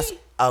 Really? That's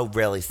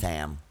really,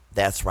 Sam.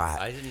 That's right.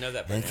 I didn't know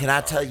that. And can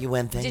I tell you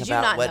one thing Did you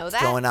about not know what's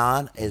that? going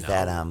on? Is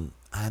that I'm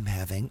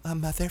having a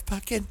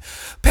motherfucking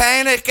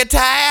panic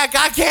attack.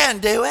 I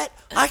can't do it.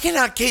 I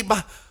cannot keep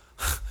my.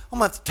 I'm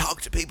gonna have to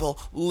talk to people,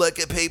 look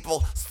at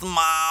people,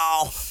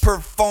 smile,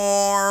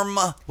 perform.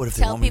 What if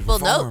they Tell want me to people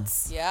perform?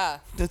 notes. Yeah.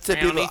 That's the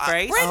people.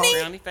 face? Brittany,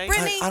 Frowny face?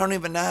 Brittany, I don't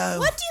even know.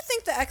 what do you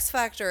think the X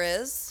Factor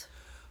is?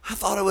 I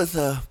thought it was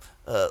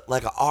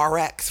like a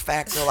RX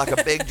Factor, like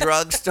a big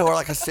drugstore,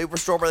 like a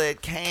superstore where they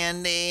had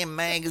candy and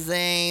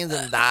magazines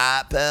and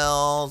diet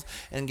pills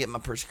and get my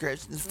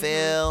prescriptions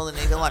filled and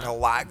even like a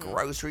light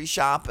grocery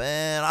shopping.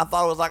 I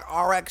thought it was like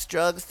RX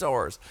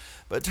drugstores.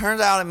 But it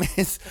turns out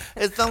it's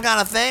some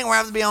kind of thing where I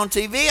have to be on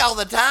TV all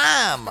the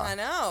time. I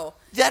know.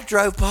 That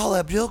drove Paula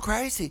Abdul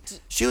crazy.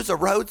 She was a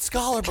Rhodes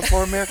Scholar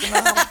before American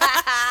Idol.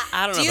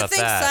 I don't know Do you about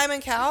think that. Simon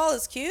Cowell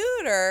is cute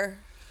or?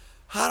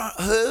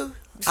 Who?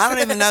 I don't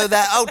even know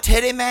that. Oh,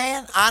 Titty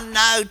Man? I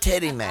know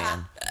Titty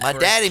Man. My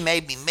daddy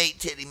made me meet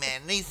Titty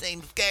Man, and he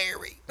seemed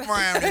scary.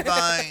 Frowny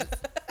face.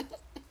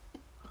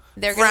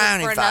 They're gonna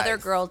Frowny look for another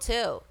face. girl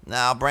too.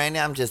 No, Brandy,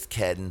 I'm just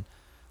kidding.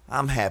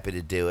 I'm happy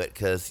to do it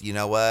because you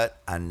know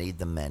what? I need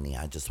the money.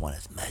 I just want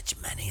as much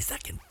money as I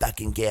can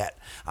fucking get.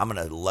 I'm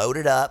going to load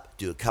it up,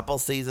 do a couple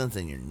seasons,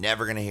 and you're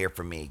never going to hear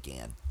from me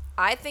again.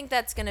 I think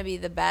that's gonna be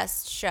the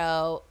best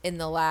show in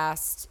the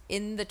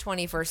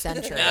 21st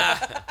century.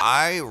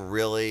 I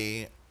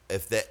really,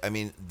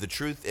 the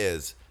truth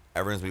is,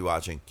 Everyone's be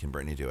watching. Can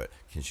Britney do it?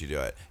 Can she do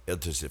it?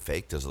 Does it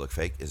fake? Does it look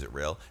fake? Is it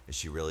real? Is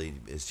she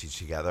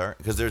together?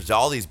 Because there's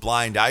all these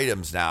blind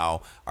items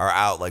now are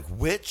out, like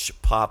which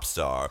pop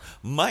star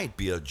might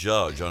be a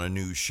judge on a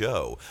new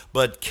show,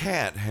 but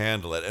can't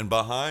handle it, and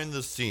behind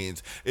the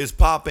scenes is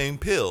popping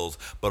pills,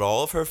 but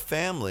all of her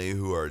family,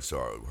 who are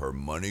her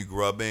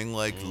money-grubbing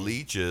like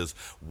leeches,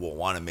 will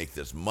want to make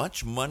as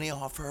much money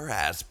off her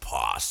as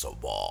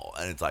possible.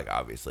 And it's like,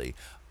 obviously,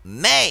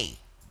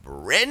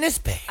 Britney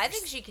Spears. I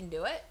think she can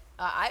do it.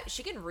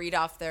 She can read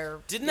off their.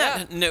 Didn't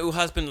that new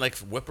husband like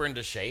whip her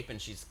into shape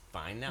and she's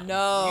fine now?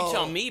 No. You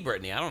tell me,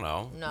 Brittany. I don't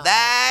know. No.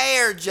 They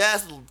are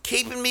just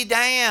keeping me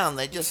down.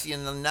 They just,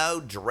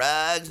 no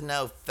drugs,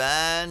 no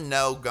fun,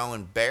 no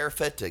going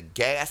barefoot to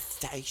gas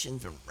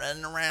stations and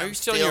running around. Are you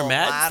still on your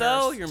meds,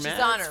 though? Your She's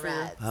meds? on her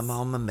meds. I'm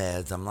on my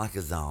meds. I'm like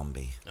a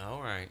zombie.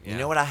 All right. You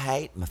know what I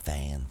hate? My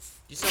fans.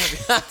 You still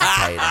have I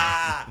hate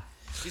them.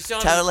 You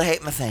still Totally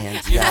hate my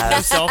fans, You have no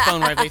guys. cell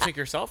phone, right? They took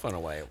your cell phone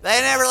away.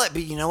 They never let.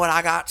 But you know what?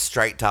 I got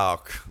Straight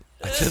Talk.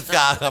 I just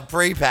got a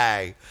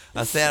prepay.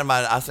 I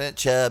sent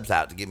Chubbs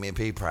out to give me a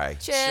prepay.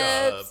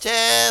 Chubbs.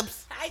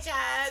 Hi,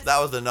 Chubbs. That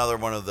was another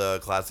one of the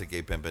classic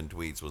Gay Pimpin'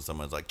 tweets. Was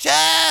someone's like,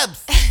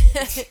 Chubbs.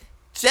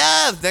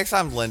 Chubbs. Next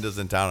time Linda's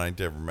in town, I need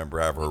to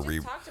remember have her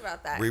talked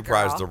about that,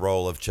 reprise girl. the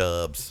role of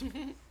Chubbs.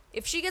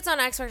 If she gets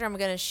on X Factor, I'm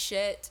gonna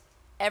shit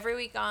every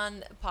week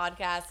on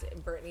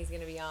podcast. Brittany's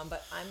gonna be on,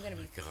 but I'm gonna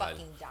be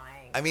fucking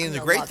dying. I mean, I'm the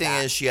gonna great love thing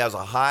that. is she has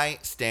a high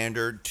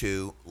standard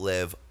to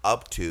live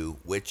up to,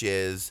 which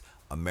is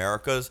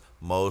America's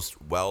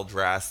most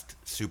well-dressed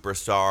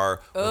superstar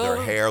with her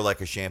Oh. hair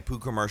like a shampoo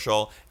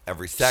commercial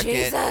every second,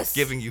 Jesus.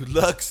 giving you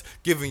looks,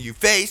 giving you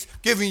face,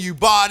 giving you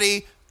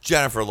body.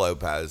 Jennifer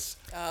Lopez.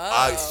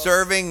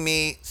 Serving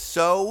me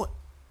so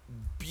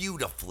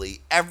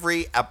beautifully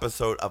every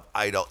episode of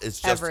Idol. It's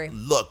just Every.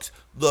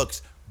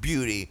 looks,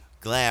 beauty,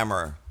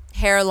 glamour.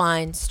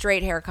 Hairline,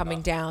 straight hair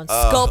coming down,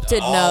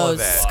 sculpted all of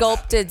nose, it.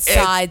 sculpted It's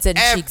sides and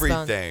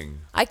cheekbones.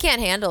 everything. I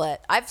can't handle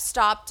it. I've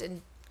stopped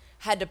and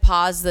had to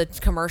pause the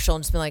commercial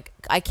and just been like,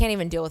 I can't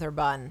even deal with her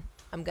bun.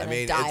 I'm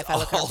gonna die if I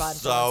look at her bun.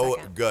 For 1 so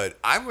second. good.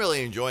 I'm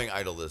really enjoying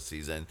Idol this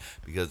season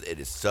because it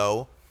is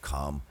so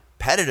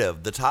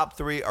competitive. The top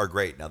 3 are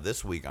great. Now,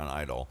 this week on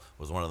Idol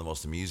was one of the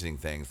most amusing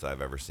things that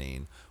I've ever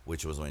seen,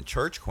 which was when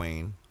Church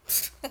Queen,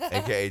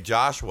 aka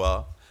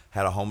Joshua,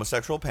 had a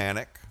homosexual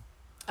panic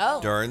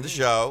during the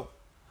show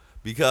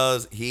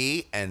because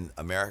he and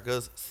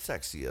America's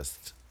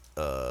sexiest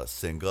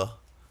singer,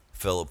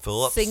 Philip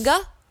Phillips. Singer?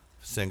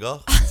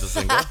 He's a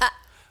singer.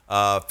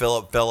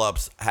 Philip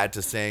Phillips had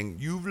to sing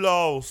 "You've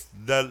Lost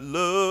That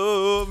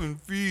Love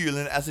and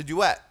Feeling" as a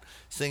duet,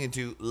 singing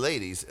to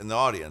ladies in the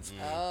audience.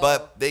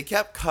 But they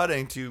kept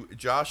cutting to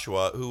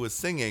Joshua, who was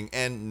singing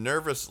and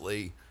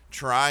nervously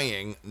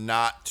trying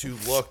not to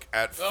look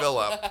at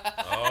Philip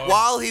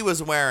while he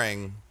was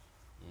wearing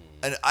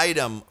an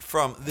item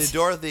from the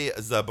Dorothy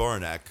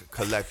Zabornak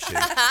collection,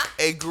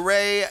 a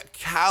gray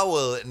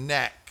cowl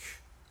neck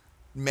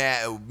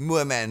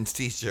woman's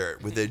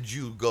t-shirt with a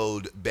jewel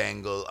gold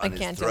bangle on his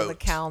throat. I can't do the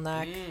cowl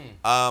neck.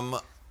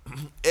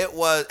 It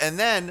was, and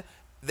then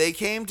they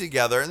came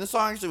together, and the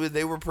song actually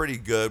they were pretty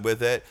good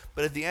with it.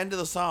 But at the end of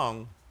the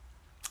song,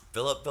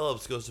 Philip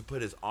Phillips goes to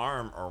put his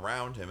arm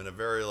around him in a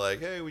very like,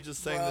 "Hey, we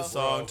just sang this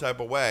song" type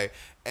of way,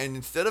 and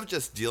instead of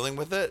just dealing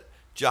with it,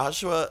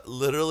 Joshua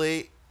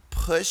literally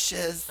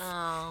pushes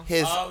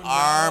his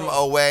arm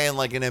away in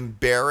like an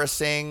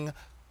embarrassing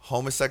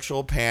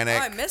homosexual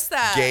panic, I missed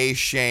that. gay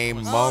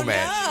shame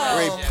moment no.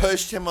 where he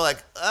pushed him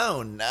like,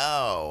 "Oh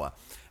no."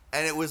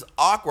 And it was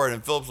awkward,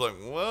 and Philip's like,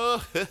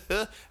 "Whoa."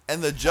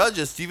 And the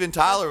judges, Steven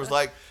Tyler, was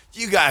like,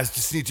 "You guys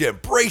just need to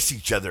embrace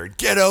each other and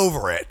get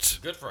over it."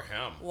 Good for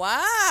him.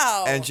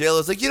 Wow. And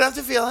JLo's like, "You don't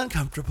have to feel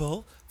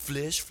uncomfortable.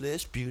 Flish,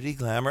 beauty,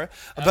 glamour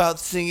about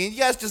singing. You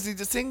guys just need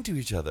to sing to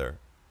each other."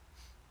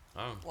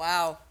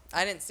 Wow.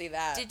 I didn't see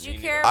that. Did you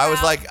care? I was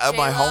about like,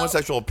 my J-Lo?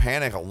 homosexual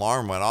panic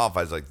alarm went off.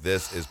 I was like,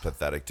 this is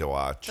pathetic to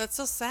watch. That's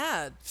so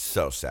sad.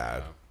 So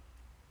sad.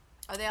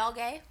 Are they all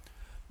gay?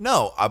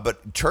 No,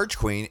 but Church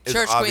Queen is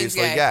Church Queen's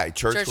obviously gay. gay.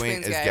 Church Church Queen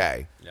Queen's is gay.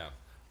 gay. Yeah.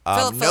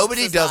 Philip Nobody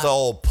Phillips is does not. a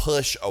whole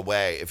push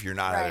away if you're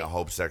not having a Right.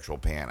 homosexual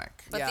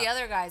panic. But Yeah. the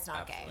other guy's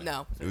not gay.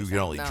 No. We can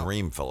only No.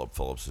 dream Philip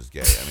Phillips is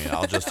gay. I mean,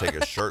 I'll just take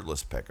a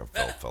shirtless pic of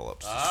Phil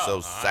Phillips. He's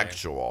so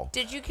sexual.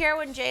 Did you care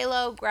when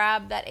J-Lo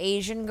grabbed that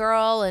Asian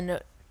girl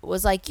and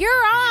was like,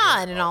 "You're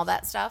on" and all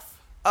that stuff?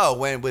 Oh,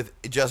 when with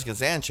Jessica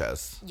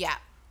Sanchez. Yeah.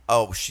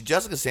 Oh,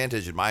 Jessica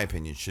Sanchez, in my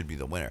opinion, should be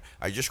the winner.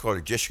 I just called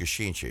her Jessica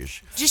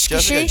Sanchez. Jessica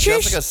Sanchez?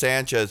 Jessica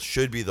Sanchez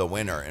should be the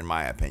winner, in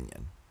my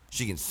opinion.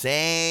 She can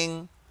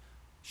sing.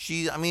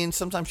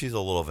 Sometimes she's a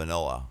little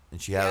vanilla,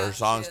 and she had Yeah, her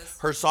songs. she is.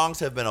 Her songs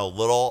have been a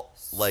little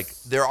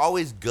they're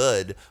always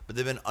good, but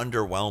they've been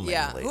underwhelming.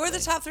 Yeah. lately. Who are the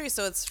top 3?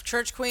 So it's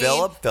Church Queen,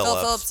 Philip Phil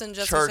Phillips, Phillips, and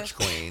Jessica Church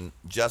Sanchez. Queen,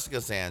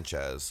 Jessica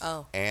Sanchez,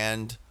 Oh.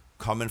 and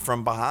coming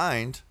from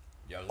behind,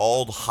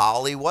 old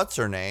Holly. What's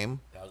her name?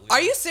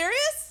 Are you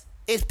serious?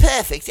 It's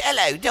perfect.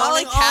 Hello,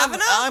 darling.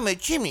 Kavanaugh? I'm a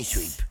chimney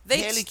sweep.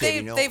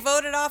 They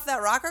voted off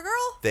that rocker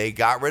girl. They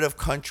got rid of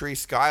Country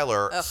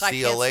Skylar. Ugh, See I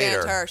you can't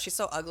later. stand her. She's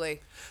so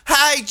ugly.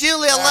 Hi,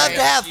 Julie. I love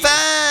to have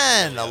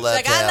fun. I love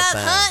Like, to I have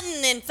love fun.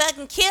 hunting and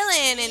fucking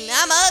killing, and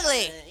I'm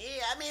ugly.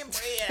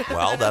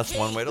 Well, that's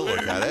one way to look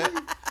at it.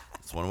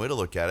 That's one way to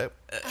look at it.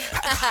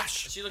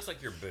 She looks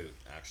like your boot,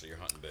 actually, your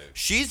hunting boot.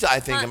 She's, I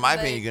think, in my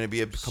Hunting opinion, going to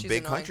be a big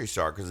annoying. country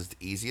star because it's the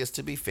easiest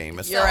to be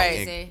famous. You're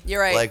right. You're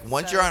right. Like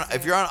once you're on,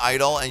 if you're on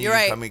Idol and You're you're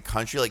right. becoming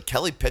country, like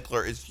Kelly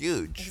Pickler is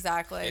huge.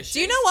 Exactly. Do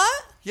you know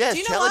what? Yes, Do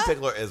you know Kelly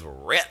what? Pickler is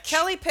rich.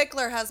 Kelly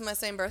Pickler has my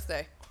same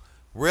birthday.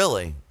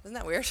 Really? Isn't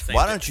that weird?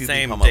 Why don't you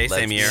Same become day, a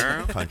same lesbian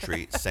year.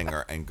 country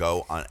singer and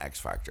go on X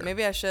Factor?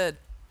 Maybe I should.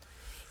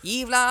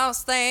 You've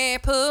lost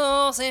that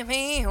pussy.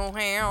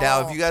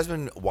 Now, have you guys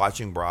been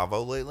watching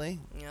Bravo lately?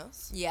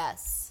 Yes.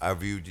 Yes.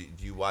 Do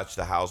you watch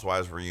the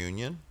Housewives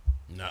reunion?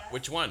 No.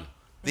 Which one?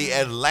 The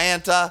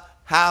Atlanta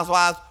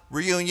Housewives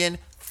reunion.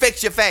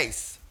 Fix your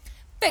face.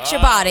 Fix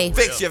your body.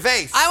 Fix your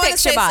face. I want to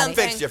Fix say your body.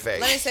 something. Fix your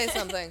face. Let me say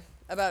something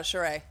about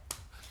Sheree.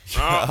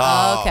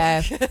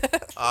 Okay.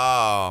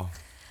 Oh.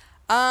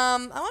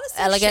 I want to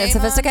say Elegant and shame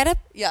on- sophisticated?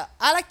 Yeah,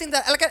 I like things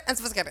that elegant and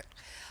sophisticated.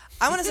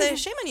 I want to say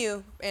shame on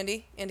you,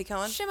 Andy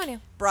Cohen. Shame on you.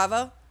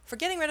 Bravo for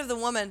getting rid of the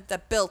woman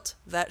that built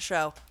that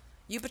show.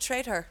 You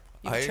betrayed her.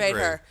 You I betrayed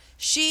agree. her.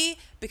 She,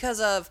 because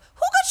of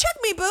who got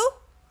check me, boo?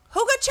 Who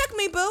got check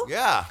me, boo?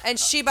 Yeah. And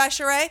she by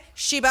Sheree,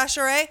 she by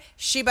Sheree,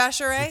 she by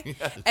Sheree,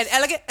 and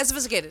elegant and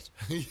sophisticated.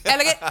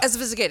 Elegant and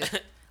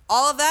sophisticated.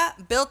 All of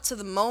that built to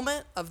the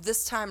moment of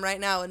this time right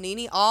now with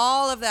Nene.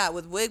 All of that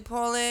with wig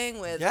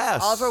pulling, with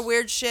Yes. all of her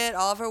weird shit,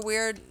 all of her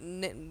weird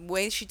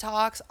ways she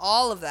talks,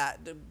 all of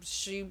that. The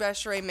She by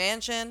Sheree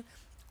Mansion,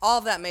 all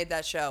of that made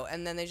that show.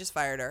 And then they just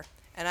fired her.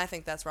 And I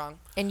think that's wrong.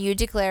 And you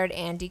declared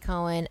Andy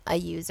Cohen a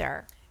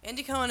user.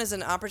 Andy Cohen is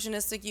an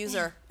opportunistic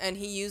user, and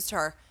he used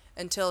her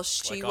until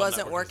she Like all wasn't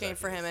network working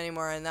for him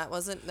anymore. And I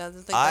don't think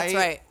that's I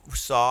right.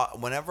 saw,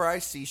 whenever I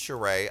see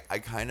Sheree, I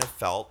kind of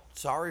felt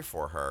sorry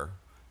for her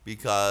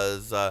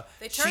because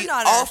They turned she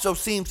on her. also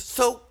seems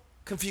so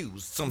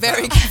confused sometimes.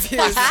 Very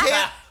confused. I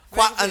can't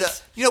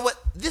quite you know what?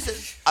 This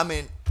is, I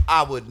mean,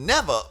 I would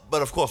never,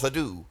 but of course I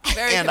do.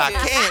 Very and I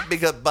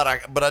confused. can't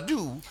but I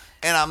do.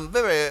 And I'm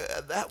very,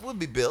 that would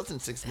be built in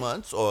 6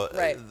 months or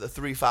Right.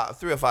 3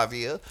 or 5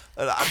 years.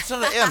 It's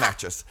not an air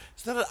mattress.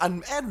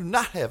 I do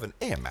not have an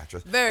air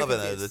mattress. Very Other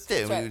than confused. the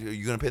thing. That's right.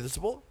 You going to pay the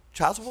support?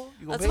 Child support?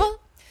 You going That's to pay it? what?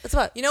 That's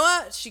what. You know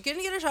what? She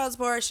couldn't get her child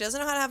support. She doesn't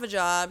know how to have a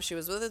job. She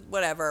was with it,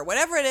 whatever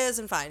it is,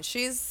 and fine.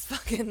 She's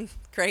fucking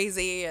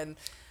crazy and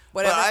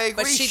whatever. But I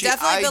agree. she She-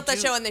 definitely I built that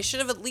do- show, and they should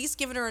have at least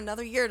given her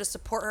another year to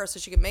support her so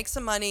she could make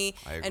some money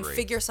I and agree.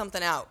 figure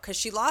something out. Because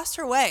she lost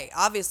her way.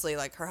 Obviously,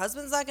 like her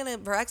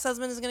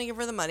ex-husband is gonna give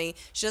her the money.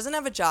 She doesn't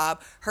have a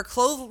job. Her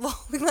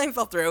clothing line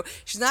fell through.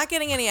 She's not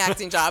getting any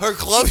acting job. Her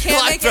clothing she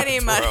can't line make fell any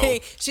through.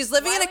 money. She's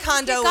living in a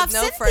condo kick with off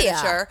no Cynthia?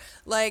 furniture.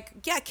 Like,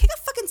 yeah, kick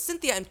off fucking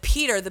Cynthia and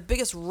Peter, the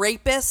biggest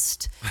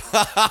rapist.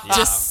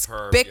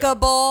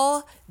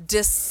 Despicable,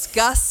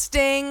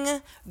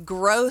 disgusting,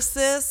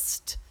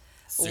 grossest,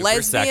 Super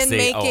lesbian sexy.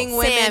 making Oh.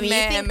 women Sam, you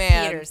think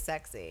man. Peter's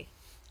sexy.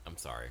 I'm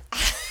sorry. I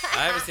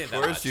haven't seen it that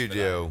Of course much, you but,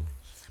 do.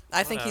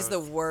 I think he's the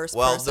worst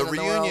Well, person the in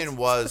the reunion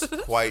world.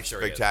 was quite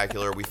Sure he is.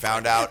 spectacular. We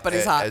found out But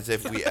he's hot. as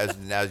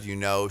you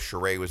know,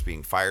 Sheree was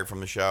being fired from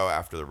the show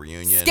after the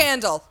reunion.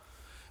 Scandal.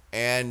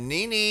 And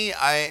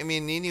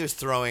Nene was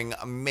throwing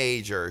a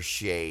major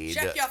shade.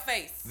 Check your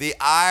face. The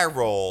eye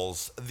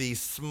rolls, the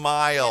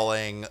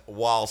smiling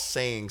while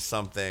saying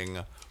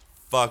something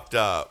fucked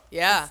up.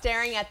 Yeah.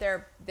 Staring at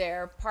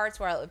their parts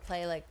where it would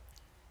play like.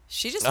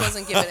 She just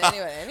wasn't giving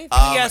anyone anything.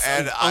 Yes,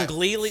 and on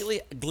Glee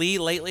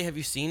lately, have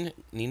you seen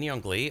Nene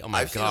on Glee? Oh my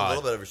I've god! seen a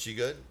little bit of it. Is she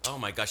good? Oh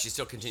my gosh, she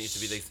still continues to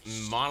be these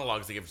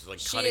monologues they give, like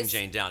She cutting is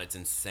Jane down. It's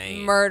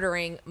insane.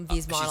 Murdering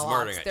these monologues. She's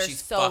murdering it. They're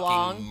She's so fucking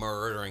long.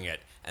 murdering it,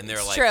 and they're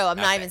It's like, true. I'm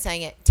not okay. even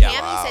saying it. Yeah.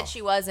 Tammy Wow. said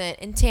she wasn't.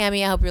 And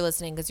Tammy, I hope you're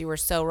listening because you were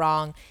so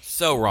wrong.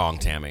 So wrong,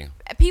 Tammy.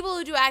 People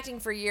who do acting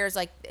for years,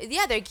 like,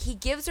 yeah, he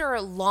gives her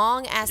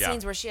long ass Yeah.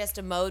 scenes where she has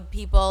to mold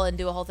people and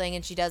do a whole thing,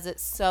 and she does it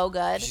so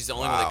good. She's the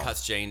only one that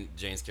cuts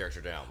Jane's character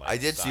down. Like, I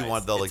did see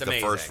one though, like it's the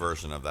first amazing.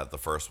 version of that, the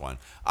first one.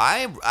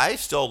 I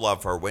still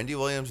love her. Wendy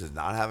Williams is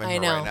not having I her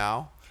know. right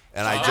now.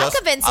 And Not I just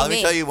convincing let me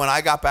me. tell you, when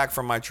I got back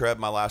from my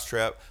last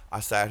trip, I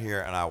sat here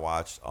and I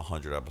watched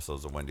 100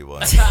 episodes of Wendy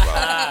Williams.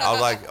 I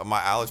was like,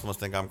 my Alex must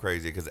think I'm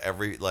crazy because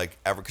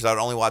because I'd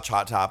only watch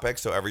Hot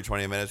Topics, so every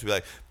 20 minutes we'd be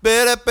like,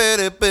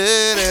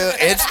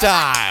 it's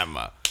time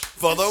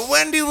for the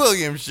Wendy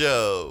Williams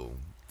show.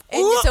 And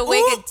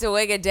it's a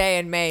wig a day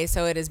in May,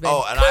 so it has been.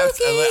 Oh, and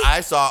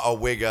I saw a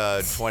wig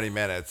 20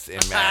 minutes in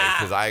May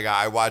because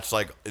I watched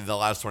in the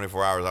last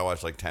 24 hours I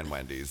watched 10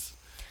 Wendy's,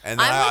 and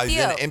then I'm with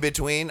you. in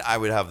between I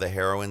would have the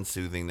heroin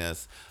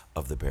soothingness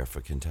of the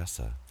Barefoot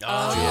Contessa.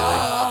 What's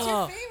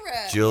your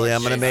favorite? Julie,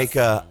 I'm gonna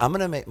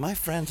make. My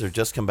friends are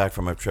just come back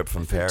from a trip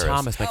from Paris.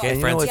 Thomas, my gay And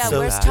you friends. know what's Yeah, so,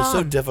 where's it's so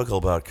Tom?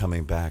 difficult about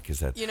coming back is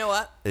that You know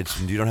what?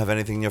 you don't have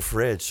anything in your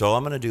fridge. So all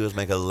I'm gonna do is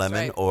make a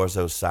lemon right.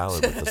 orzo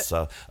salad with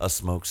a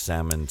smoked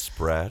salmon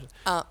spread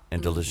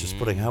and delicious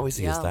pudding. How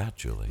easy is Yeah. that,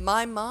 Julie?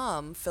 My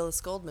mom,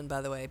 Phyllis Goldman,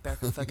 by the way,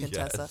 Barefoot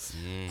Contessa,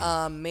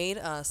 Yes. made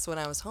us, when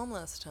I was home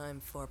last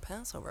time for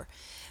Passover,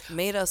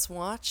 made us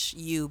watch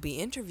you be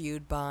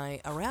interviewed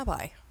by a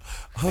rabbi.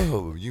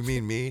 Oh, you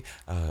mean me?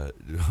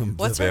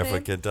 What's the her Barefoot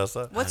name?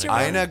 Contessa? What's your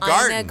Ina name?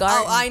 Garten. Ina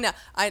Garten. Oh,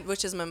 Ina,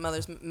 which is my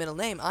mother's middle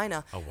name,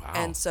 Ina. Oh, wow.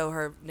 And so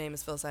her name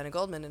is Phyllis Ina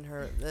Goldman, and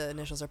her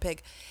initials are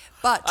Pig.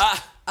 But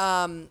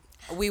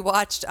we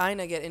watched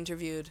Ina get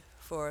interviewed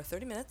for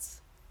 30 minutes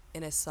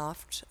in a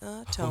soft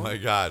tone. Oh my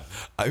God!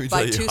 I mean,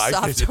 By two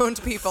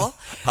soft-toned people.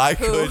 I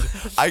who-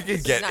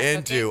 could get not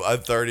into a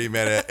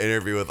 30-minute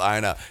interview with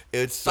Ina.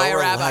 It's so By a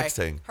rabbi.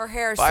 relaxing. Her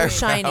hair is By so a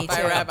shiny By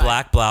too. a A rabbi.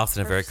 black blouse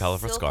and a very Her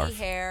colorful silky scarf.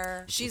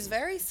 hair. She's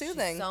very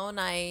soothing. So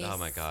nice. Oh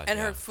my God. And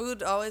yeah. her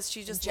food always,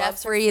 she just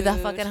loves her Jeffrey, the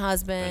food. fucking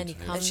husband, he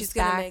And comes And she's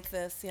gonna back. make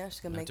this. Yeah,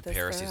 she's gonna Went make to this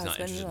Paris, for her he's not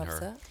husband. interested He in loves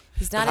her. it.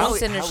 He's not How-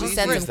 interested in her. how She easy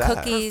sends is him that? Her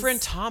cookies.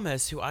 friend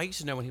Thomas, who I used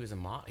to know when he was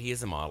he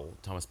is a model,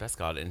 Thomas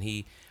Bescott, and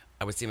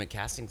I would see him at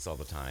castings all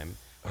the time.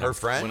 Her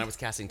friend? When I was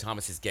casting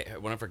Thomas,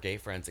 one of her gay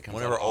friends that comes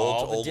One of on her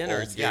all old the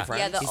dinners. gay friends?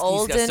 Yeah, the he's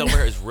olden- got silver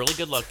hair. He's really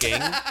good looking.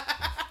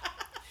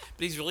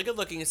 But he's really good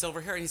looking and silver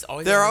hair, and he's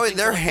always They're arranging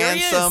they're stuff. There he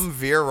is. handsome,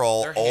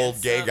 virile, They're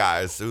old gay handsome.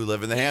 guys who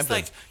live in the Hamptons.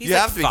 like- he's you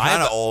like have to be 5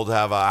 kind of old to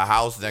have a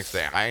house next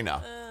to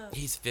Ina.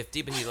 He's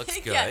 50, but he looks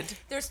good. Yeah,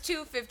 there's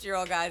two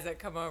 50-year-old guys that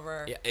come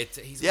over. Yeah,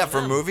 he's Yeah, one for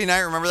of them. movie night,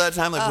 remember that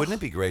time? Like, wouldn't it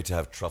be great to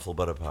have truffle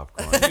butter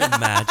popcorn? Can you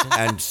imagine?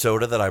 And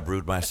soda that I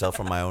brewed myself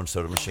from my own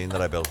soda machine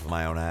that I built with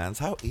my own hands?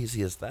 How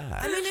easy is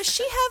that? I mean, is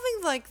she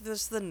having like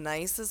this the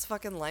nicest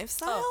fucking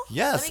lifestyle?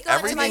 Yes, Let me go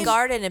into my everything-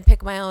 garden and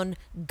pick my own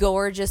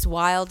gorgeous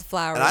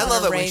wildflowers. And I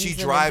love it when arrange she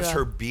them drives into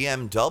her a-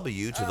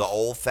 BMW to the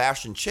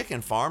old-fashioned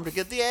chicken farm to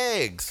get the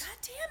eggs.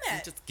 Damn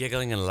it! Just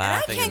giggling and I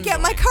laughing. can't and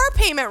get my car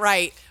payment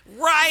right.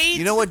 Right.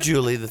 You know what,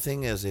 Julie? The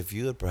thing is, if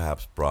you had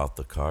perhaps brought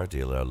the car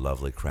dealer a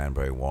lovely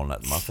cranberry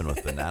walnut muffin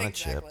with banana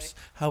Exactly. chips,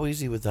 how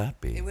easy would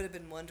that be? It would have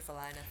been wonderful,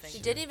 Ina. Thank She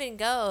you. didn't even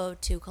go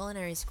to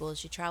culinary school.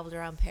 She traveled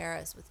around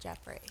Paris with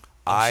Jeffrey.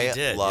 I she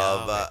did,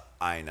 love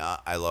yeah,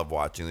 Ina. I love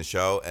watching the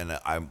show, and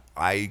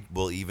I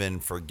will even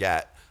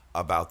forget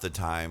about the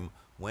time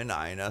when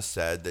Ina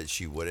said that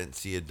she wouldn't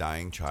see a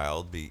dying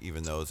child,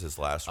 even though it was his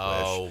last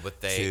Oh, wish,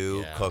 but they- to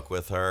yeah. cook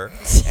with her.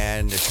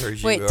 And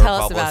Wait,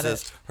 tell us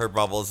about her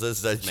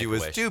publicist said she Make a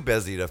was wish. too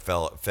busy to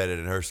fit it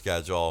in her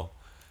schedule.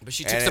 But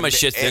she took And so much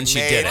shit, then she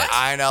made did it.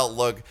 Ina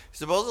look.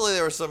 Supposedly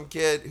there was some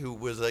kid who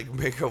was like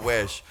Make a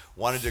Wish,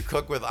 wanted to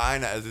cook with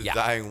Ina as his Yeah.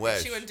 dying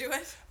wish. She wouldn't do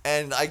it.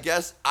 And I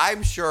guess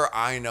I'm sure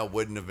Ina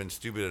wouldn't have been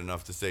stupid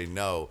enough to say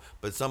no,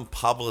 but some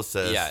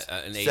publicist Yeah,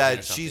 an agent or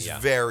said something, she's yeah.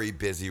 very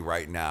busy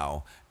right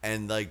now,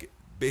 and like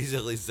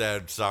basically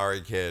said,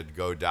 "Sorry, kid,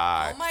 go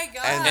die." Oh my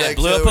God. And, And it like,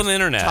 blew so up there on the was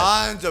internet.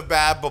 Tons of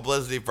bad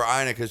publicity for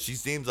Ina because she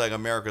seems like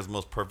America's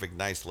most perfect,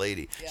 nice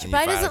lady. She And you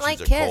probably find doesn't out like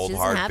she's a kids. She cold,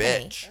 doesn't hard have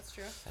any. bitch. That's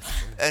true.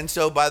 And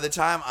so by the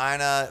time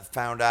Ina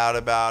found out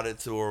about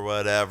it or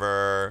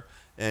whatever,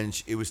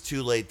 and it was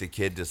too late, the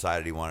kid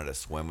decided he wanted to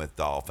swim with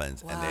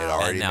dolphins, and they had Wow.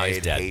 already And now he's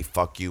made dead. "Hey,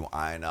 fuck you,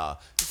 Ina"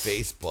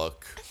 Facebook.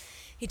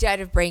 He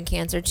died of brain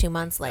cancer 2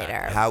 months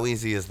later. How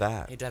easy is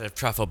that? He died of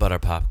truffle butter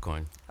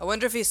popcorn. I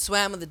wonder if he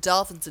swam with the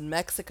dolphins in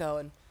Mexico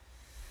and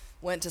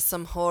went to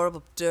some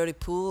horrible, dirty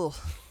pool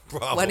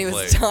when he was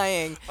Probably.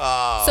 dying.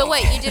 So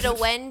wait, you did a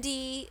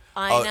Wendy,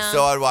 Ina. Oh,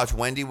 so I'd watch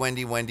Wendy,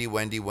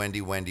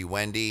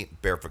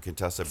 Barefoot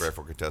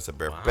Contessa,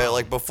 but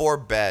like before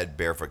bed,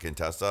 Barefoot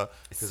Contessa.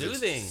 'cause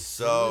Soothing. It's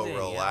so Soothing, yeah.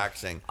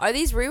 relaxing. Are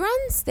these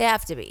reruns? They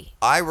have to be.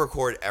 I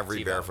record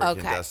every TiVo. Barefoot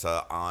Okay.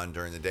 Contessa on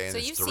during the day, and So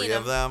there's you've 3 seen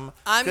of them.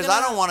 I'm Because I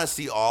gonna- don't want to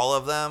see all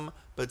of them,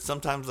 but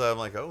sometimes I'm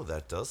like, oh,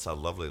 that does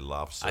sound lovely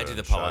lobster. I do the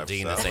and Paula chive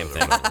Dean, the salad same or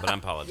thing, whatever. but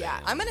I'm Paula Dean. Yeah,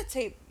 I'm gonna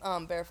tape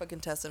Barefoot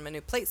Contessa in my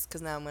new place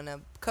because now I'm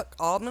gonna cook.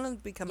 I'm gonna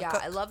become a Yeah,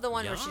 cook. I love the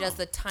one where she does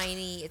the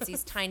tiny. It's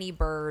these tiny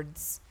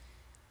birds,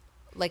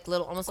 like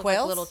little, almost look Quails?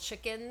 like little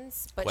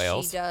chickens, but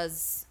Quails? she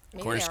does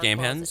maybe Cornish they are game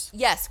quails. hens?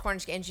 Yes,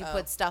 Cornish game. And she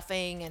puts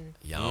stuffing, and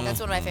Yum. that's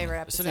one of my favorite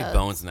There's so episodes. many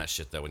bones in that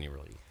shit, though, when you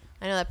really...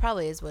 I know that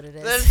probably is what it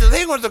is. That's the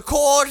thing with the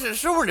cords. There's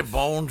so many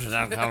bones in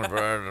that kind of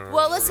bird.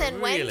 Well, listen,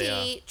 Really,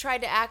 Wendy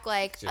tried to act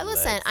like, Your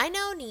listen, legs. I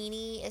know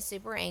Nene is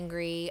super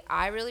angry.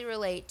 I really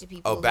relate to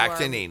people Oh, who back are,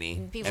 to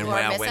Nene. people And who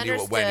are now Wendy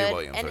misunderstood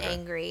Williams, and okay.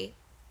 angry.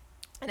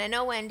 And I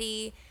know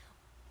Wendy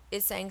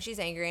is saying she's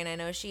angry, and I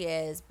know she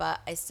is, but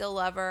I still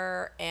love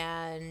her,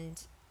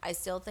 and I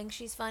still think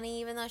she's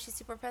funny, even though she's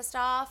super pissed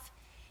off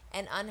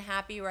and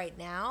unhappy right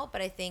now.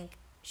 But I think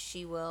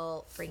she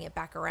will bring it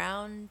back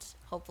around,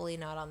 hopefully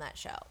not on that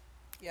show.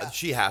 Yeah.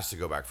 She has to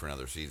go back for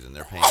another season.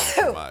 They're paying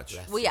her too much.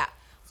 Well, yeah,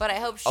 but I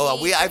hope she. Oh,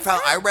 I brings it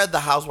I up. read the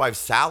housewives'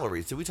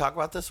 salaries. Did we talk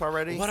about this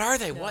already? What are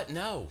they? What?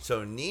 No.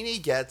 So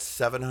Nene gets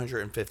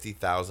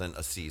 $750,000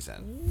 a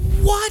season.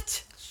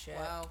 What? shit.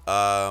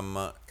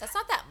 Wow. That's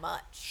not that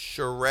much.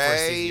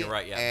 Sheree season, you're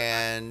right, yeah.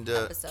 and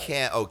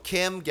Episode.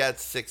 Kim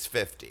gets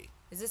 650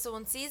 Is this a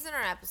one season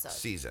or episode?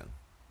 season.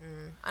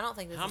 I don't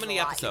think this How is many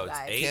a lot, episodes? You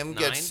guys. 8, Kim 9?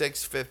 gets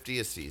 650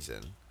 a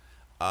season.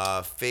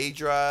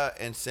 Phaedra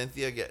and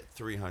Cynthia get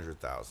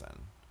 300,000.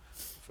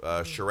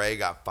 Sheree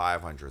got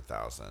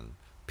 500,000.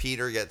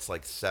 Peter gets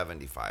like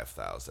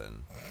 75,000,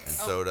 and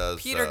so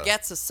does Peter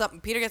gets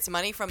Peter gets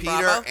money from Peter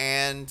Bravo.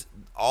 and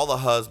all the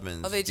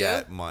husbands they do?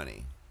 get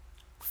money.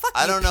 Fuck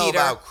I you, don't know Peter.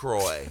 about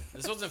Croy.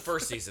 This wasn't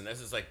first season.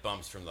 This is like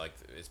bumps from like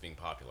it's being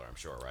popular. I'm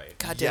sure, right?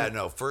 God Yeah, damn it.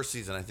 no, first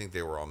season I think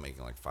they were all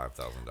making like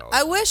 $5,000.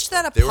 I wish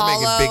that They were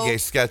Apollo. making big gay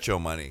sketcho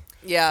money.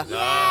 Yeah.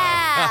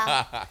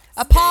 Yeah.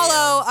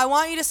 Apollo, I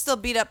want you to still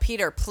beat up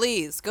Peter,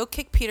 please. Go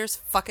kick Peter's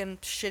fucking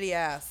shitty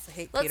ass. I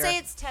hate Let's Peter. say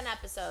it's 10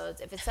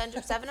 episodes. If it's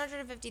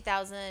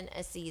 750,000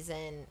 a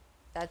season,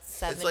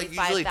 that's It's like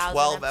 75,000 usually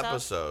 12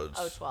 episodes.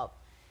 Oh, 12.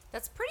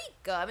 That's pretty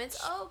good. I mean,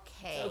 it's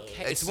okay.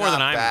 It's more than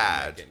not I'm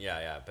bad. making.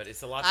 Yeah, but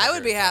it's a lot. I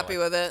would bigger. be It's not happy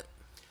with it.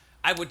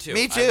 I would too.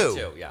 Me I too.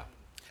 would too. Yeah.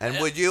 And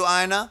would you,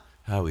 Ina?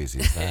 How easy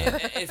is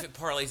that? If it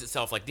parlays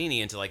itself like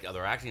Nene into like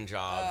other acting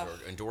jobs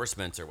or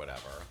endorsements or whatever.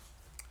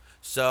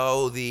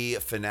 So the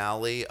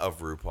finale of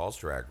RuPaul's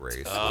Drag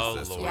Race Oh,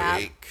 was this Lord.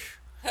 week.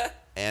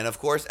 And of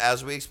course,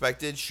 as we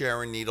expected,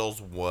 Sharon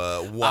Needles won.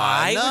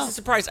 I was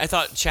surprised. I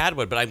thought Chad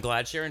would, but I'm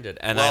glad Sharon did,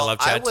 and Well, I love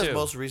Chad I was too.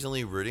 most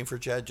recently rooting for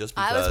Chad just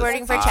I because was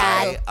rooting for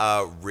Chad.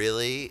 I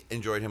really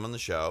enjoyed him on the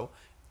show.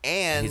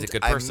 And He's a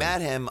good I person.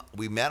 met him.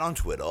 We met on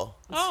Twitter.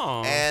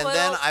 Oh. And Twitter.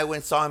 then I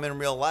went saw him in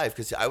real life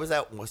because I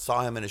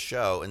saw him in a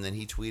show, and then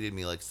he tweeted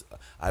me like,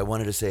 "I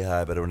wanted to say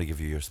hi, but I want to give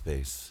you your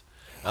space."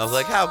 I was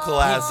like, "How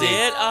classy!" He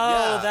did?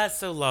 Oh, Yeah. that's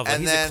so lovely.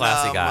 And He's then, a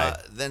classy guy.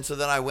 Then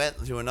I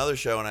went to another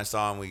show and I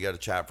saw him. We got to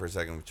chat for a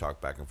second. We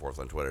talked back and forth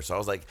on Twitter. So I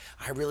was like,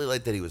 I really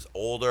like that he was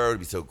older. It'd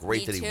be so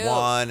great Me that he too.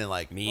 won. And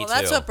like, Me Well, too.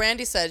 that's what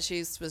Brandy said. She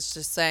was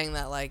just saying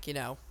that, like,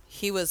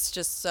 he was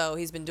just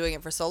he's been doing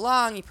it for so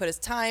long. He put his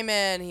time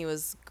in.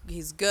 He's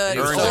good.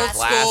 And He's he old was so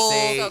classy. school.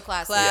 So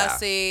classy.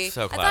 Classy.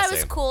 So I classy. thought it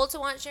was cool to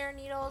want Sharon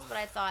Needles, but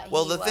I thought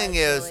well, he the was thing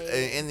is, really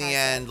in the impressive.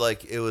 end,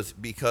 like it was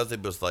because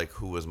it was like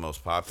who was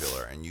most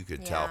popular, and you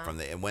could tell Yeah. from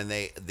the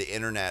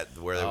internet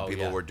where Oh,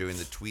 people yeah. were doing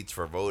the tweets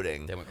for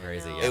voting. They went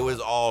crazy. know. Yeah. It was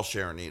all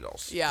Sharon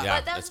Needles. Yeah. Yeah.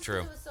 But that that's was true.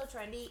 It was so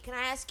trendy. Can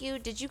I ask you,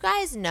 did you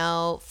guys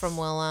know from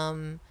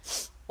Willem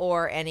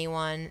or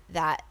anyone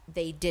that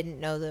they didn't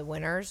know the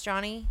winners,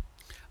 Johnny?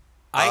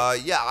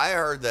 Yeah, I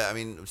heard that. I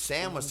mean,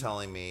 Sam was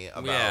telling me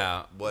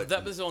about what.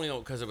 That was only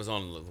because it was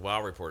on the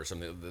WoW Report or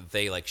something.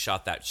 They like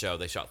shot that show.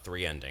 They shot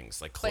 3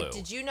 endings, like Clue. But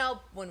did you know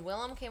when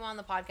Willem came on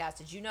the podcast,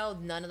 did you know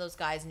none of those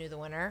guys knew the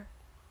winner?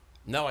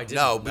 No, I didn't.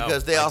 No,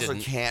 because they I also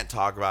didn't. can't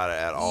talk about it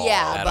at all.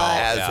 Yeah, At but- all,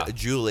 as yeah.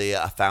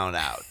 Julia found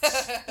out.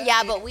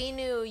 Yeah, but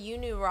you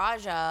knew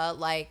Raja,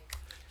 like,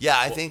 Yeah,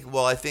 I think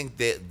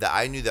that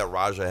I knew that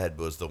Raja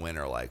was the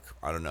winner. Like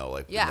I don't know,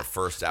 like in Yeah. the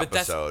first But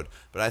that's- episode.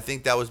 But I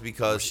think that was she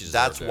because deserved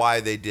that's it. why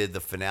they did the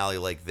finale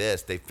like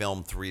this. They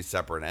filmed 3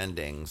 separate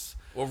endings.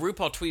 Well,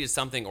 RuPaul tweeted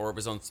something, or it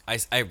was on.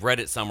 I read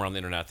it somewhere on the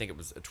internet. I think it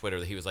was Twitter.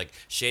 That he was like,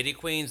 "Shady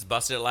Queens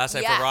busted it last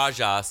night Yes. for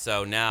Raja,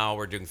 so now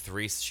we're doing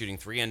shooting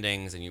 3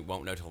 endings, and you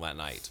won't know till that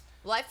night."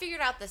 well, I figured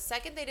out the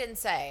second they didn't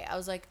say, I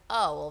was like,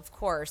 oh, well, of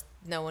course,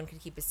 no one could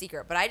keep a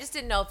secret. But I just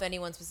didn't know if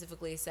anyone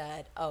specifically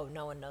said, oh,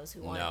 no one knows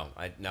who won. No,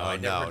 I Oh, I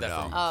never heard that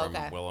no. from, Oh, from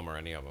okay. Willem or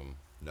any of them.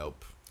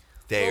 Nope.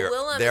 Well,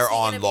 Willem, They're is he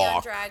on gonna be on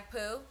lock. Drag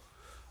Poo?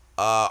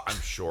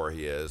 I'm sure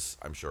he is.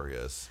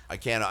 I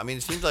can't. I mean,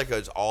 it seems like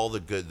it's all the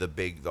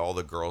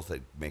girls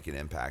that make an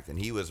impact, and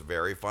he was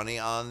very funny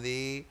on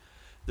the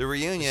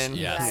reunion.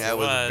 Yes, that he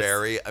was was.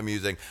 very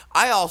amusing.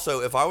 I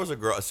also, if I was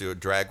a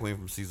drag queen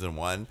from season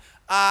 1,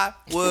 I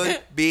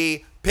would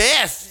be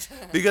pissed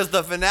because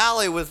the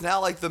finale was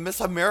now like the Miss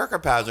America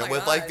pageant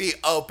with like the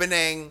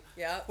opening.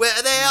 Yep.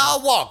 Where they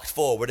all walked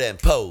forward and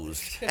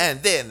posed.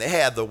 And then they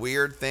had the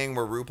weird thing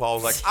where RuPaul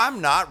was like,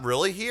 I'm not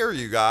really here,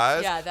 you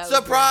guys. Yeah, that was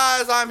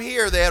Surprise, I'm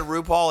here. They had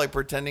RuPaul like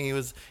pretending he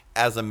was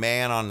as a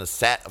man on the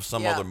set of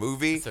some Yeah. other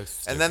movie. So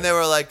And then they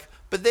were like,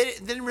 but they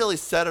didn't really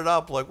set it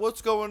up like,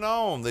 what's going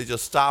on? They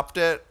just stopped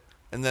it.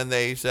 And then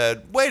they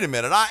said, wait a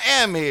minute, I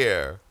am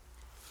here.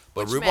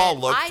 But Which RuPaul meant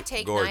looked I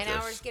take gorgeous. 9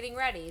 hours getting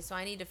ready, so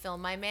I need to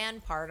film my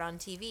man part on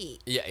TV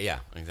Yeah,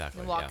 exactly.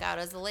 and walk yeah. out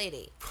as a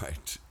lady.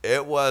 Right.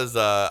 It was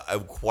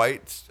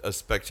quite a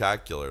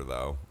spectacular,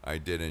 though. I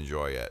did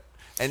enjoy it.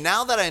 And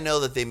now that I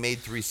know that they made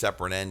 3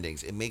 separate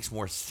endings, it makes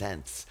more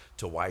sense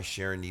to why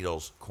Sharon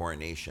Needles'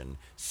 coronation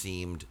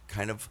seemed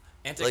kind of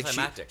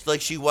Anticlimactic.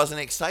 like she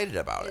wasn't excited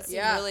about It it. seemed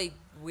Yeah. really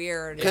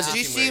weird. Because Yeah.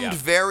 she Seemed weird, seemed yeah.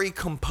 very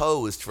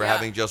composed for Yeah.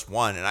 having just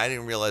one, and I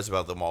didn't realize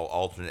about the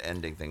alternate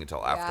ending thing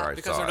until after I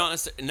Because saw they're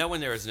it. not no one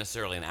there is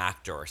necessarily an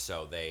actor,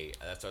 so that's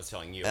what I was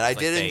telling you. And I It's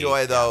like did they-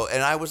 enjoy though,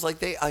 and I was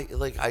like, I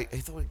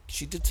thought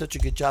she did such a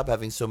good job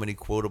having so many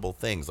quotable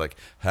things like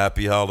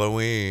 "Happy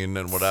Halloween"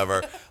 and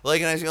whatever.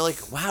 And I was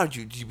like, wow,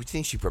 did you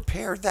think she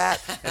prepared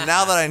that? And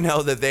now that I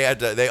know that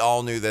they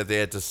all knew that they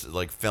had to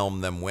like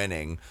film them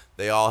winning.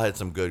 They all had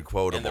some good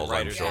quotables. And the I'm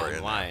writers sure. had in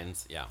there.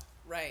 lines. Yeah.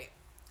 Right.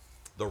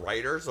 the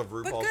writers of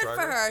RuPaul's But good Drag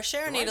for Race. her.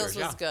 Sharon Needles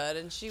was good,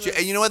 and she was.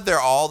 And you know what? They're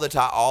all the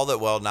top.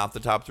 Well, not the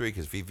top three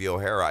because Phoebe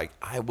O'Hara.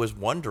 I was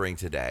wondering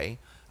today.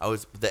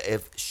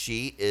 If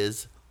she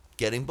is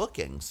getting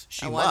bookings.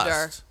 She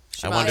must.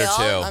 I wonder too.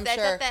 I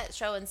thought that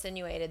show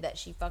insinuated that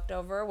she fucked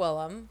over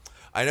Willem.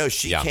 I know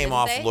she came Didn't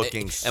off they?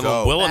 looking so And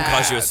when Willem bad.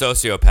 calls you a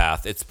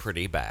sociopath, it's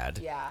pretty bad.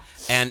 Yeah.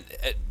 And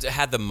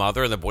had the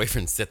mother and the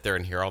boyfriend sit there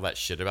and hear all that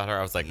shit about her,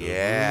 I was like,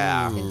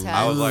 Yeah. ooh.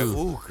 I was like,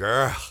 ooh,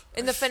 girl.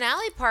 In the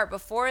finale part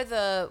before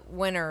the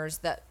winners,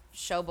 that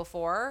show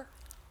before,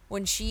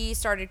 when she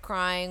started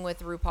crying with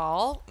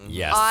RuPaul,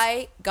 Yes.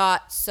 I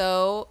got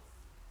so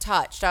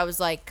touched. I was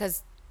like,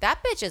 because that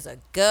bitch is a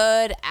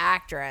good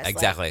actress. Like,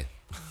 Exactly.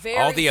 very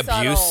all the subtle,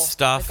 abuse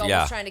stuff, like yeah.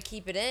 almost trying to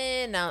keep it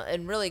in,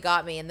 and really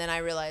got me. And then I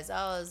realized,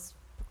 oh, it was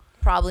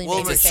probably Well,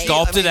 maybe It's fake.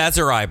 sculpted as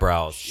her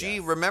eyebrows. She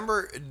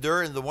remember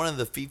during one of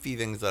the Fifi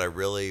things that I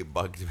really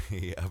bugged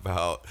me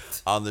about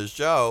on the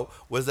show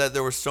was that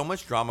there was so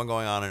much drama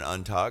going on in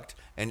Untucked,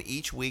 and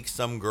each week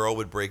some girl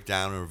would break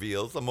down and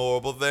reveal some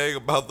horrible thing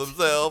about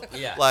themselves.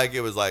 Yeah. Like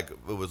it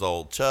was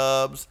old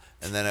Chubbs,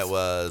 and then it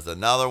was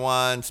another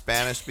one,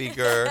 Spanish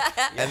speaker,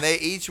 and they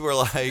each were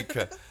like.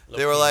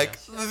 They were like,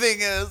 the thing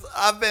is,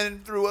 I've been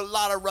through a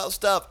lot of rough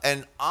stuff.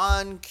 And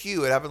on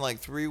cue, it happened like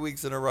 3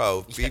 weeks in a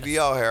row. Phoebe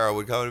O'Hara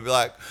would come and be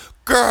like,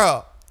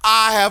 girl,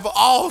 I have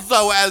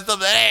also had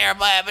something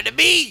terrible happen to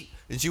me.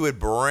 And she would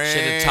bring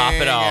She'd top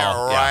it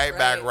all. right Yeah.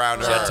 back around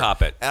to She'd her.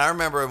 top it. And I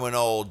remember when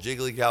old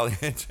Jiggly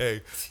Caliente,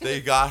 they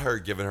got her,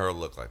 giving her a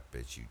look like,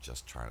 bitch, you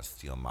just trying to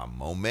steal my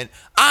moment.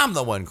 I'm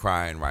the one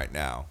crying right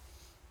now.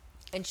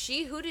 And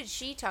who did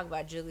she talk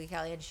about? Julie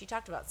Kelly, and she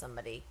talked about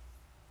somebody.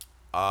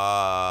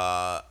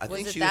 I Was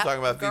think it she was that talking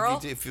about girl?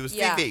 Fifi. If it was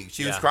Yeah. Fifi,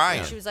 she was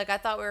crying. She was like, I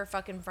thought we were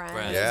fucking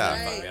friends.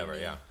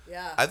 Yeah.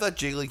 Yeah. I thought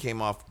Jiggly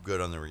came off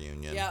good on the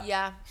reunion.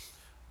 Yeah.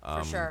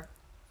 For sure.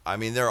 I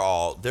mean,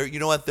 you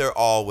know what? They're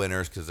all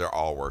winners because they're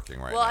all working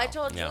right Well, now. I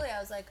told Julie, I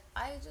was like,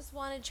 I just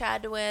wanted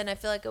Chad to win. I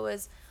feel like it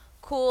was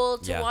cool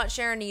to want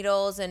Sharon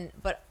Needles,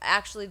 but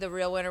actually the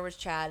real winner was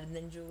Chad. And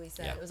then Julie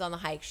said it was on the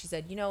hike. She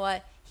said, you know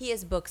what? He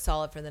is booked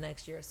solid for the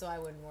next year, so I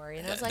wouldn't worry.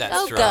 And I was like, That's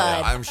oh, true. good.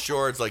 I'm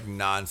sure it's like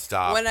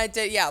nonstop. When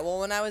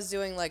I was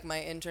doing like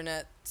my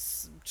internet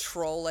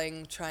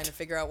trolling, trying to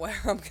figure out where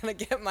I'm gonna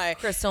get my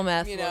crystal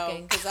meth,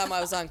 looking, because I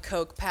was on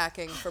coke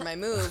packing for my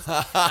move.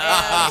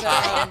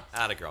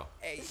 Atta girl.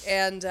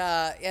 And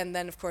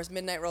then of course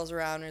midnight rolls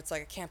around and it's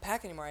like I can't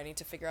pack anymore. I need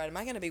to figure out, am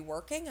I going to be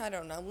working? I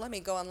don't know. Let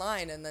me go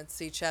online and then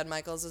see Chad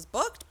Michaels is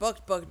booked. And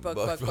I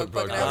was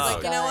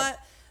like, you know what?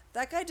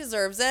 That guy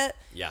deserves it.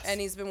 Yes.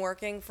 And he's been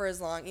working for as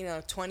long,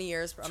 20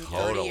 years, 30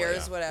 Totally,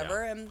 years, yeah.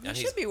 whatever, and he And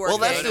should be working.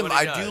 Well, that's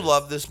I do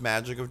love this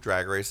magic of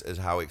Drag Race is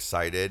how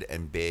excited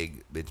and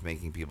big it's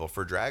making people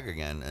for drag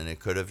again, and it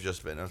could have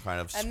just been a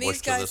kind of And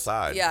squished to the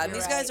side. Yeah, and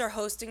these guys are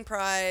hosting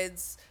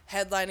prides,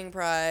 headlining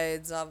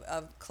prides of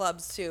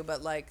clubs too,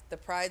 but like the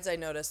prides I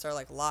noticed are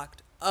like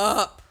locked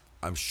up.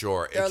 I'm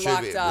sure They're it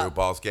should be locked up.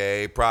 RuPaul's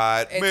Gay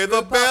Pride. It's May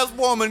the RuPaul. best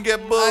woman get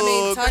booked. I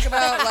mean, talk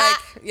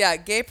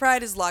about gay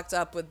pride is locked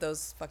up with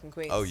those fucking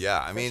queens. Oh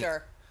yeah, I for mean,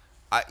 sure.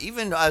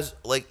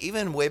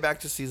 even way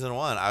back to season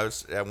 1, I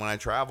was when I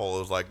travel, it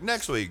was like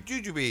next week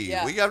Jujubee,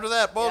 Yeah. week after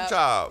that Pork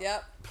Chop.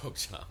 Yep. Pork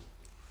chop.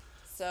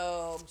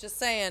 So just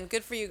saying,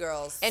 good for you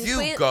girls. And You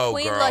Queen go,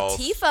 girls.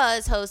 Latifah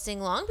is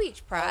hosting Long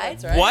Beach Pride.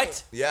 that's right.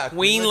 What? Yeah,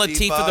 Queen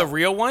Latifah, the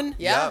real one?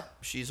 Yeah. Yep,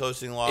 she's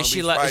hosting Long Is she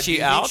Beach la- Pride. is she Do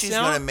you think out she's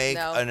now? going to make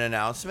No. an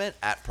announcement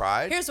at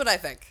Pride? Here's what I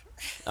think.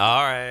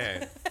 All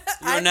right.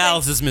 Your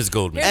analysis, Ms.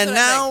 Goldman. Here's And what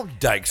I now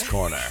Dyke's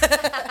Corner.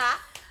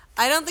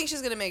 I don't think she's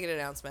going to make an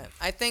announcement.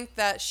 I think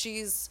that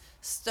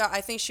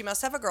I think she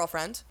must have a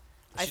girlfriend.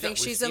 I think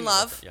we've she's seen in her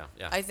love. with-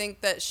 yeah. I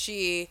think that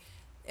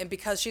and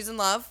because she's in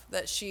love,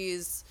 that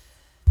she's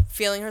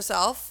feeling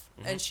herself,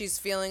 and she's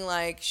feeling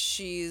like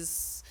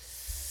she's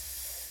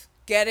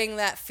getting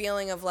that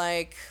feeling of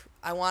like,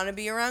 I want to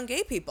be around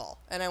gay people,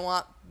 and I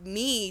want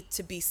me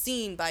to be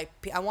seen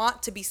I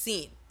want to be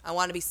seen. I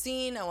want to be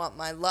seen. I want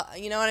my love.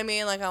 You know what I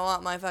mean? Like, I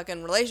want my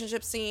fucking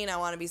relationship seen. I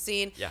want to be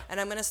seen. Yeah. And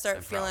I'm going to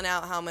start feeling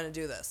out how I'm going to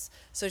do this.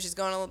 So she's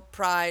going to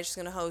Pride. She's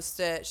going to host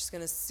it. She's going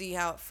to see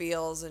how it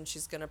feels. And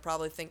she's going to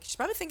she's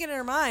probably thinking in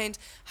her mind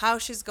how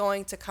she's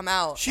going to come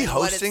out. She and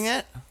what hosting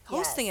it's- it?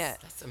 Hosting it.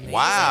 That's amazing.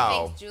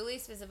 Wow. Julie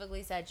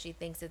specifically said she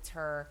thinks it's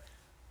her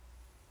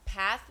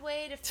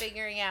pathway to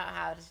figuring out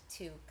how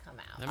to come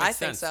out. That makes I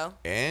think sense. so.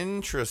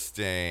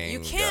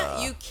 Interesting.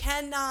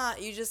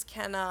 You just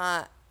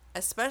cannot,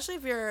 especially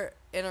if you're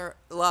in a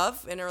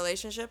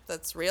relationship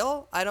that's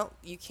real.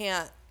 You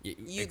can't. There's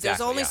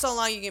exactly, only yeah. so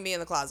long you can be in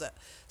the closet.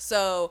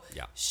 So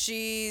Yeah.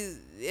 she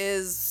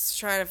is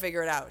trying to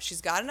figure it out.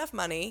 She's got enough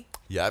money.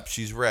 Yep,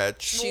 she's rich.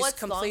 She's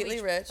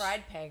completely rich.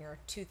 Pride paying her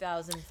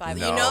 $2,500.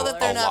 You know that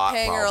they're a not lot,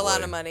 paying her a lot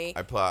probably. of money.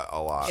 I plot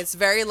a lot. It's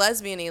very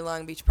lesbian-y,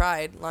 Long Beach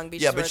Pride. Long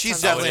Beach. Yeah, is where but she's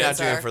tons of definitely not lesbians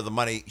doing are. it for the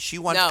money. She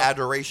wants No.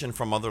 adoration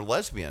from other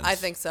lesbians. I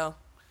think so.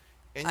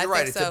 And I you're right.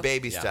 think It's so. a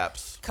baby Yeah.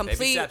 steps. Complete.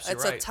 Baby steps, you're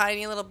it's right. a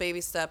tiny little baby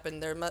step,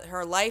 and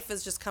her life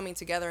is just coming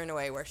together in a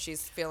way where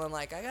she's feeling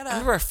like I gotta. I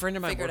remember a friend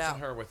of mine figure it worked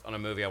out. with her on a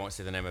movie. I won't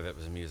say the name of it. It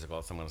was a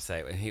musical. So I'm going to say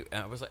it. And he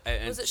was like,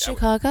 and Was it I-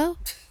 Chicago?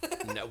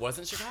 No, it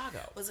wasn't Chicago.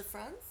 Was it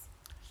Friends?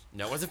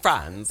 No, it wasn't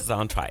Friends. It's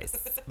on twice.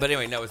 But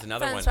anyway, no, it was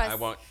another Friends one. twice.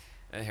 I won't.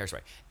 Hairspray.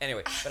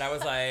 Anyway, but I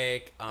was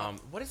like,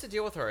 what is the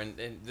deal with her?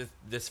 And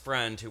this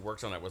friend who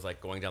works on it was like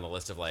going down the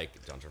list of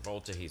like John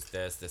Travolta, he's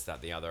this,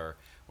 that, the other,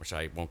 which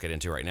I won't get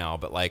into right now.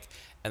 But like,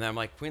 and then I'm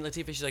like, Queen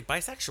Latifah, she's like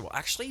bisexual.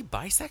 Actually,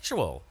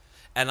 bisexual.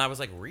 And I was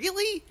like,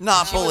 really?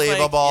 Not And she was like,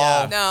 believable.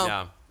 yeah, No.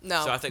 yeah.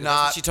 No. So I think Not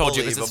that's what she told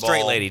you. It's a straight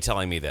believable. lady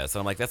telling me this.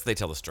 And I'm like, that's what they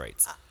tell the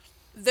straights.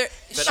 But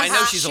I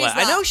know she's a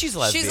I know she's a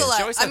lesbian. She's a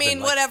She always I has mean, been,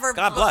 like, whatever.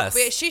 God bless.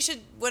 But she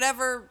should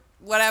whatever.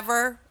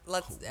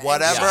 Let's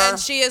Whatever. And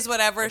she is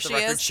whatever Let the she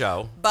record is.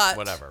 show. But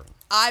Whatever.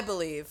 I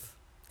believe,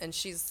 and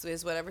she's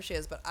is whatever she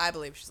is. But I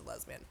believe she's a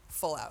lesbian,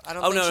 full out. I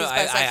don't Oh, think no, she's no,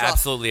 I bisexual.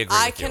 absolutely agree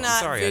I with you. I'm cannot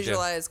sorry, I do.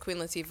 visualize Queen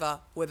Latifah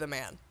with a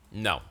man.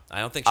 No, I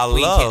don't think I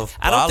Queen love. can.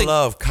 I don't think,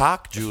 love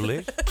cock,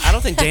 Julie. I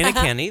don't think Dana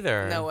can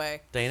either. No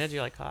way. Dana, do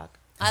you like cock?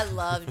 I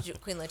love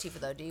Queen Latifah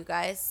though. Do you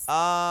guys?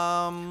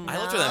 I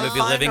looked at that movie,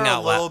 find Living her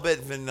Out a little Loud. bit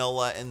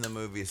vanilla in the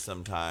movie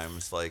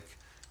sometimes. Like,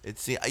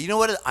 it's you know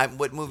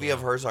what movie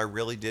of hers I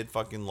really did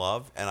fucking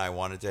love and I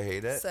wanted to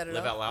hate it. Set it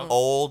Live up. Out Loud.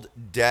 Old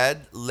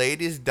dead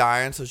lady's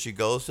dying, so she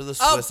goes to the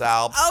Swiss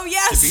Alps Oh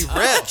yes. to be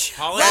rich.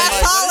 Holiday.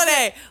 Last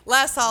holiday.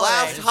 Last holiday.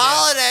 Last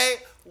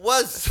holiday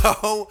was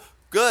so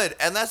good,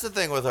 and that's the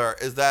thing with her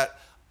is that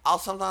I'll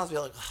sometimes be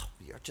like, oh,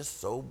 you're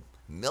just so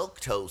milk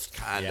toast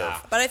kind Yeah.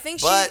 of. But I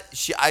think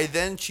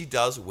she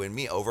does win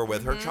me over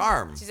with her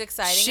charm. She's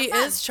exciting. she and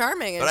fun. is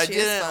charming. And But I she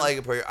is didn't fun.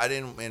 like her. I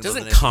didn't.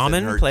 Doesn't wasn't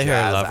Common interested in play her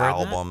jazz lover in that?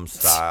 album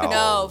style?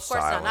 No, of course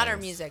not. Not her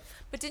stylings. music.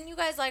 But didn't you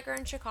guys like her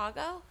in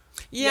Chicago?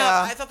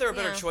 Yeah, I thought there were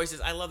better Yeah.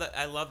 choices. I love that.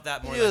 I love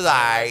that more. She than was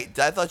I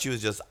I thought she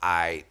was just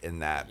I in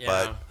that, Yeah.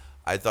 but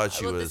I thought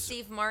she Well, the was.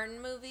 Steve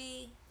Martin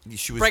movie.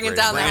 She was Bringing great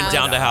down in the that. Bringing house.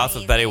 Down the House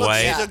with Betty Look,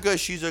 White.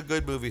 she's a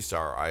good movie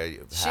star. She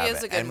have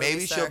is it. a good and movie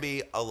maybe star. she'll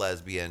be a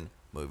lesbian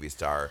movie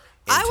star.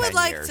 In I would 10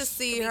 like years. to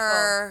see Could be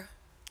her.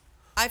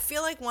 I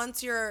feel like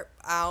once you're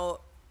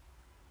out,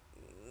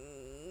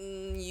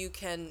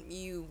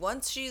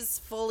 once she's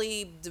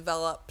fully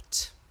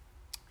developed,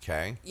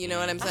 Okay. you know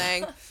what I'm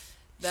saying?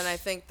 Then I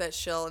think that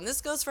she'll, and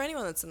this goes for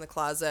anyone that's in the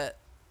closet,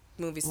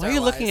 movie star. Why are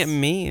you looking at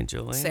me,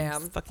 Julie?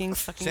 Sam. Fucking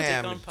dick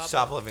Sam, on Papa.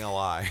 stop living a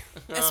lie.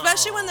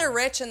 Especially when they're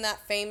rich and that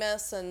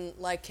famous and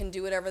like can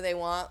do whatever they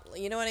want.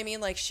 You know what I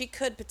mean? Like she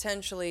could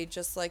potentially,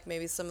 just like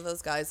maybe some of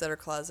those guys that are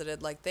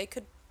closeted, like they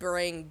could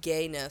bring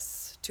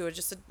gayness to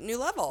just a new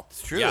level.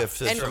 It's true. Yeah. If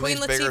And some of Queen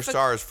these bigger Latifah-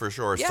 stars for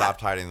sure Yeah. stopped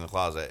hiding in the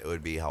closet, it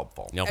would be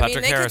helpful. Neil I Patrick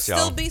mean, they Harris, could still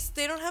y'all. be.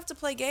 They don't have to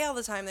play gay all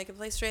the time. They can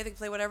play straight. They can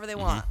play whatever Mm-hmm.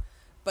 they want.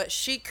 But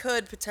she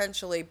could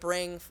potentially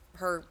bring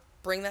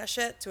that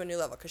shit to a new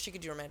level because she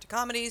could do romantic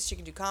comedies. She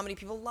can do comedy.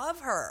 People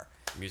love her.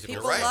 Musical.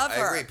 People You're right. love I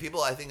her. agree.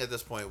 People, I think at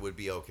this point would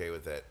be okay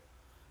with it.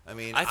 I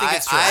mean, I think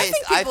it's true. I think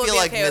I people would feel be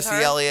like okay with Missy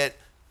her. Elliott,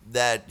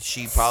 that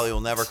she probably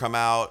will never come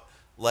out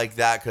like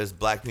that because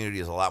black community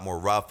is a lot more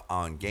rough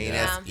on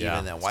gayness Yeah. even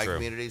Yeah, than it's white true.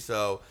 community.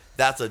 So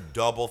that's a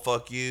double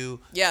fuck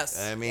you. Yes.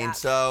 I mean, Yeah.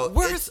 so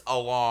Where's- it's a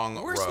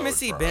long Where's road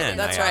Missy for her. been?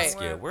 That's I right.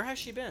 ask you. Where has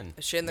she been?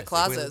 Is she in the Missy?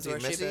 closet? Queen Is where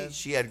she Missy, been?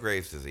 she had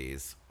Graves'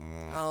 disease.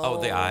 Oh,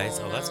 the eyes.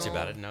 Oh, that's too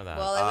bad. I didn't know that.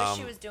 Well, I wish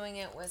she was doing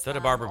it with. So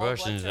did Barbara Old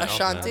Bush and Blood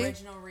Sugar. Ashanti?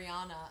 Original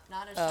Rihanna,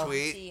 not Ashanti.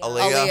 Tweet,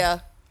 Aaliyah.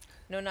 Aaliyah.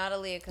 No, not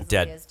Aaliyah because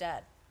Dead. Aaliyah's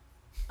dead.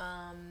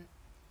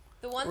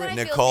 The one that I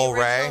Nicole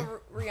feel is the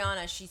original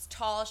Rihanna. She's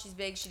tall. She's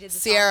big. She did the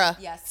Sierra.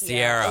 Song. Yeah,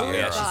 Sierra. Oh,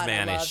 yeah, God, she's I love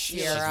Spanish. She's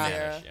Sierra.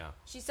 Spanish. Yeah.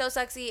 She's so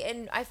sexy,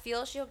 and I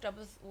feel she hooked up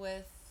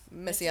with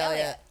Missy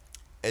Elliott.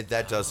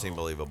 That does seem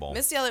believable.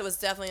 Missy Elliott was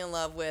definitely in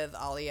love with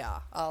Aaliyah.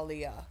 I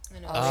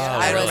know.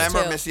 I was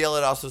remember too. Missy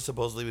Elliott also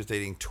supposedly was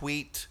dating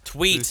Tweet.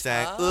 Tweet. Who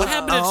sang, What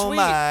happened to oh Tweet?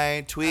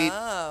 my, Tweet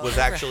Oh. was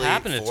Whatever actually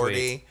happened to 40,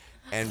 Tweet?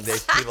 and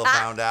people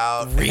found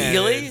out. and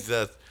Really? it's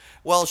just-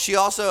 well, she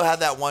also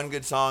had that one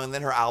good song, and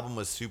then her album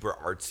was super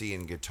artsy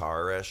and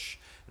guitar-ish,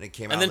 and it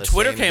came out And then the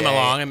Twitter same came day.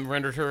 along and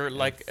rendered her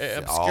like It's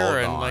obscure all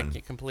and gone.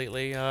 like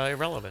completely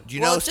irrelevant. Do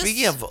you Well, know, just-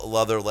 speaking of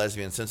other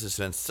lesbians, since it's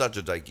been such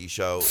a dykey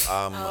show,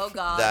 Oh,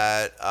 God.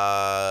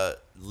 that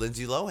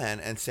Lindsay Lohan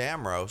and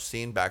Sam Rose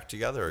seen back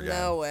together again.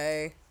 No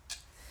way.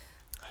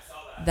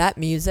 That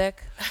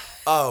music.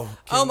 Oh,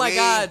 can Oh my we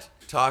God.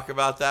 talk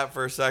about that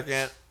for a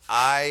second?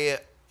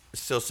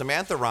 So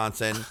Samantha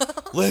Ronson,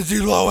 Lindsay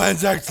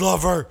Lohan's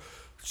ex-lover,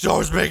 she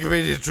always making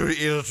me eat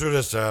a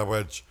tuna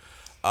sandwich.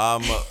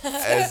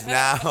 Is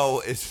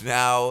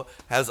now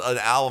has an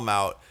album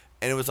out,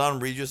 and it was on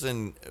Regis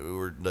and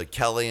like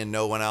Kelly and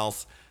no one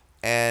else.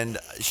 And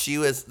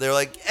they're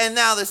like, and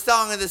now the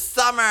song of the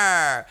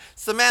summer,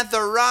 Samantha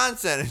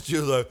Ronson, and she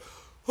was like,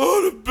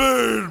 oh the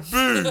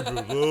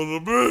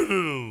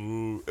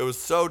baby, it was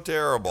so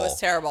terrible. It was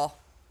terrible.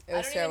 It I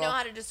was don't terrible. even know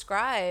how to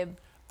describe.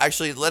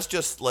 Actually, let's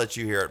just let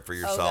you hear it for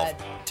yourself.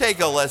 God.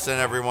 Take a listen,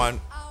 everyone.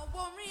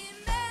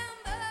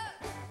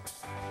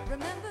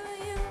 Remember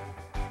you,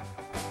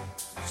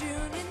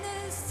 June in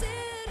the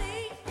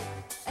city,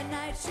 a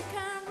night she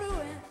can't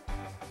ruin.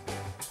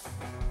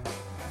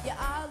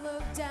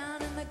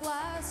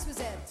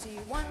 it's empty.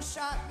 One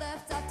shot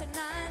left after 9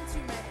 too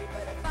many.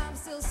 But if I'm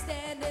still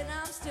standing,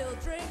 I'm still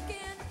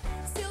drinking.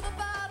 Steal the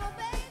bottle,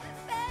 baby,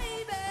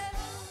 baby.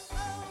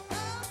 Oh,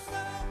 oh,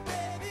 oh,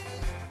 baby.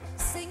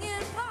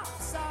 Singing pop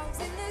songs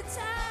in the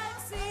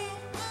taxi.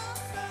 Oh,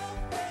 oh,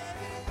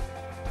 baby.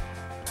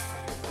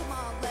 Come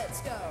on,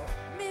 let's go.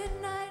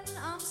 Midnight and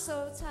I'm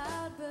so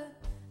tired, but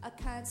I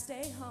can't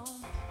stay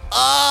home.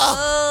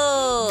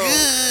 Oh,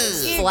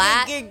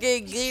 flat.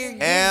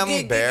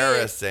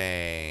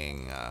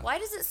 Embarrassing. Why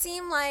does it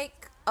seem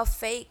like a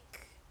fake?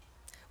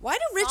 Why do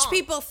rich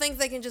people think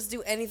they can just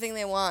do anything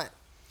they want?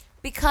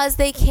 Because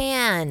they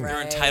can.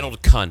 They're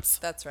entitled cunts.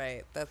 That's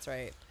right. That's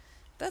right.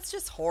 That's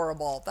just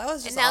horrible. That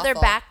was just And now they're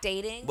awful. back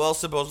dating. Well,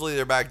 supposedly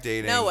they're back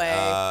dating. No way.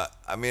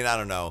 I mean, I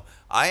don't know.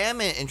 I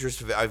am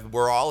interested.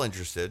 We're all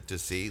interested to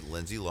see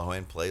Lindsay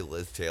Lohan play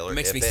Liz Taylor. It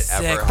makes if me it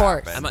sick. ever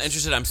happens. I'm not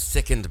interested. I'm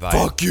sickened by it.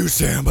 Fuck you,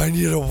 Sam. I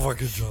need a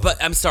fucking job.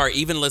 But I'm sorry.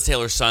 Even Liz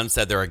Taylor's son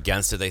said they're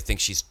against it. They think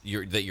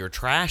that you're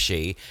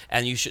trashy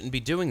and you shouldn't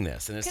be doing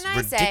this. And it's Can I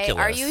ridiculous. say,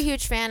 are you a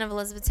huge fan of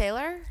Elizabeth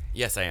Taylor?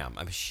 Yes, I am.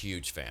 I'm a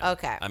huge fan.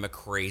 Okay. I'm a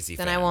crazy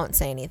Then fan. I won't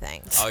say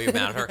anything. Oh, you're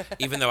mad at her?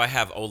 Even though I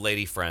have old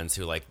lady friends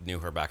who knew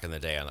her back in the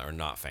day and are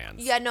not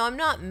fans. Yeah, no, I'm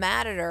not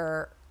mad at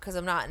her because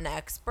I'm not an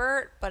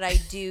expert, but I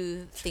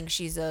do think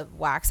she's a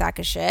whack sack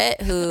of shit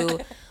who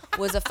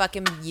was a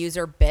fucking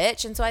user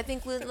bitch, and so I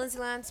think Lindsay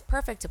Lohan's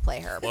perfect to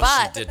play her. Well,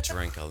 but she did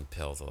drink on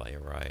pills a lot.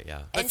 You're right.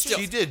 Yeah. And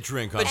she did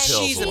drink on But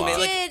pills she's a lot.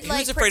 did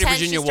Who's Afraid of pretend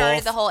Virginia she started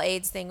Woolf? the whole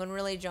AIDS thing when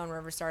really Joan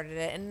Rivers started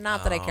it, and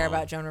not that I care Oh.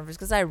 about Joan Rivers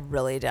because I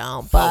really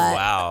don't. But Oh,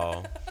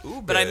 wow.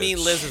 But I mean,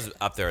 bitch. Liz is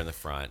up there in the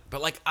front.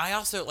 But I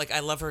also I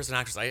love her as an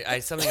actress. I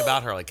something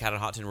about her, like Cat on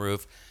Hot Tin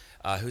Roof.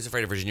 Who's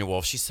Afraid of Virginia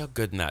Woolf? She's so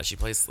good in that. She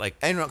plays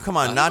And come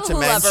on, not to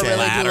People who love her mention,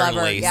 really do love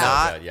her, yeah.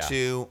 not good, yeah.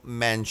 to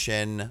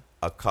mention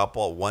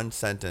one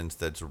sentence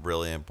that's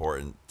really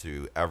important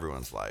to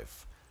everyone's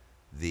life.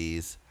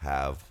 These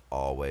have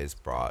always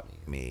brought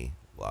me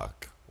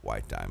luck.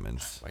 White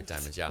diamonds. White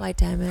diamonds, yeah. White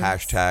diamonds.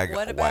 Hashtag What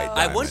white about diamonds.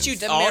 I want you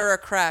the all- mirror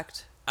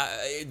cracked? The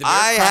Mirror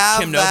I Cracked have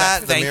Kim Novak,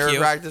 that. The thank Mirror you.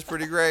 Cracked is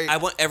pretty great. I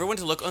want everyone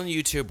to look on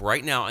YouTube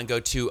right now and go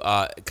to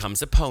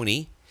Comes a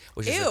Pony,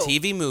 which is a Ew.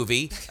 TV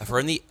movie of her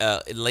in the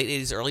late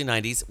 80s, early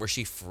 90s, where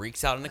she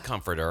freaks out in a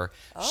comforter.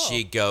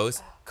 She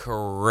goes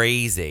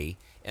crazy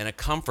in a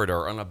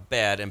comforter on a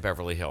bed in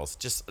Beverly Hills.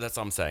 Just that's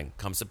all I'm saying.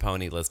 Comes a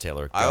Pony, Liz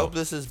Taylor. I Go. hope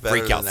this is better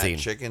Freak than out that scene.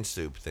 chicken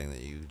soup thing that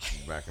you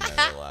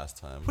recommended last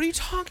time. What are you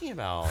talking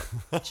about?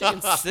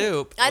 Chicken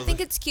soup. I think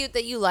it's cute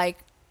that you like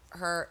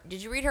her.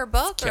 Did you read her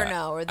book or Yeah.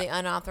 no? Or the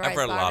unauthorized I've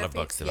read a lot of biography?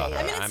 books about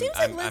Yeah, her. yeah. I mean, it I'm- seems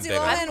I'm- like Lindsay I'm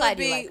big on Lohan it. glad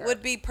you like her.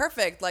 would be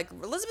perfect. Like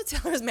Elizabeth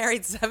Taylor's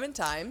married 7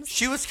 times.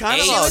 She was kind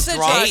Eight. of She was a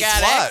drunk drug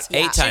slut. addict.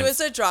 Eight She times. was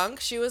a drunk.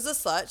 She was a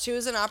slut. She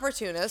was an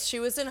opportunist. She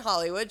was in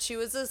Hollywood. She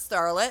was a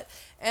starlet.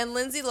 And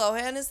Lindsay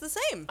Lohan is the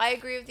same. I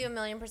agree with you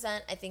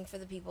 1,000,000%. I think for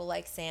the people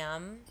like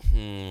Sam,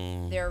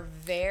 they're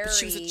very But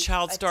she was a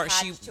child star.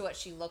 attached She- to what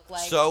she looked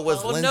like. So was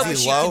Well, no, but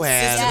Lindsay she Lohan.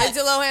 consistently- Lindsay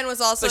Lohan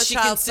was also But a she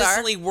child star.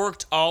 consistently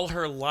worked all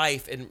her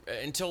life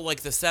until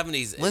the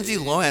 70s. Lindsay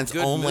in Lohan's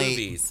good only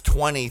movies.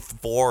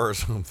 24 or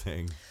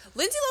something.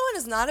 Lindsay Lohan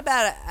is not a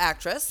bad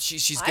actress.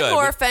 She's I'm good.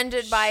 more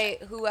offended by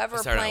whoever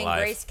Saturday Night playing Live.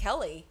 Grace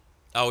Kelly.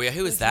 Oh yeah,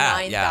 who is who's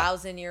that? Yeah.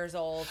 9,000 years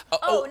old.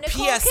 Oh,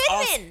 Nicole P.S.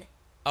 Kidman.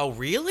 Oh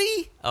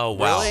really? Oh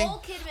wow.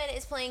 Nicole Kidman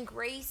is playing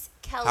Grace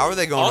Kelly. How are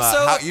they going?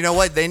 Also- You know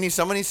what?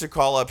 Someone needs to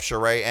call up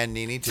Sheree and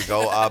Nene to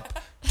go up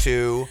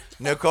to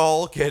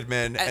Nicole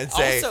Kidman and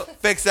say, also-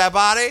 "Fix that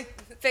body."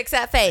 Fix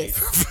that face.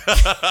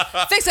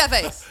 Fix that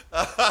face.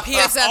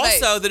 P.S. that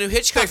face. Also, the new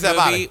Hitchcock Fix that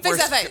movie. body. Fix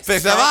that face.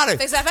 Fix that body.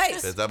 Fix that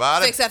face. Fix that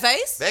body. Fix that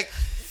face. Fix.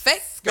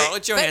 Fix.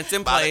 Scarlett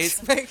Johansson plays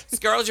Fix.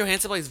 Scarlett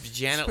Johansson plays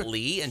Janet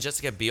Leigh, and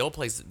Jessica Biel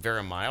plays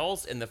Vera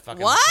Miles in the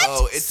fucking. What?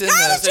 Oh, it's in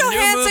Scarlett the new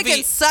Johansson movie.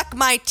 can suck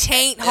my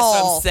taint That's what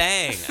hole. I'm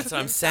saying. That's what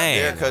I'm saying.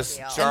 Yeah, because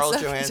Charles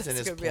And so Johansson is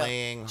Jessica Biel.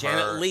 playing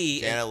Janet her,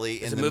 Leigh Janet Leigh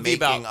is in a the movie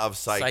making about of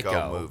Psycho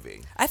Psycho.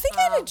 movie. I think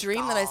I had a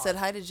dream that I said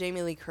hi to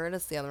Jamie Lee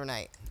Curtis the other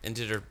night. And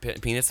did her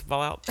penis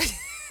fall out?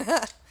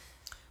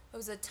 It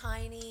was a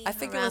tiny. I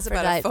think it was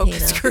about a hermaphrodite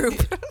focus penis.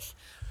 group.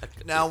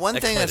 Now, one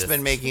thing that's Ecliptus.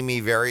 been making me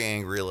very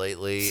angry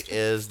lately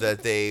is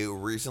that they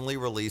recently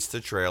released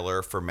a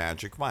trailer for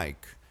Magic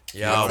Mike. Yeah,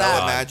 You know oh, what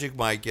God. Magic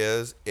Mike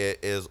is? It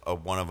is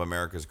one of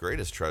America's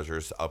greatest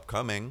treasures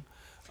upcoming.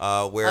 Where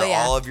Oh,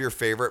 yeah. all of your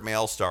favorite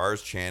male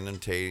stars, Channing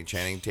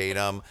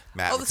Tatum,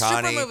 Matt Oh, the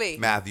stripper McConaughey, movie.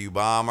 Matthew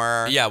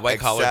Bomber, Yeah, white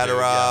collar dude, etc.,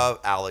 yeah.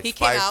 Alex He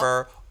came out.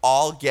 Pfeiffer,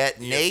 all get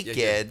Yes,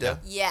 naked, yeah.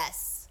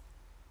 Yes.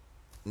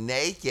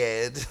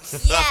 naked,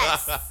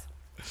 Yes.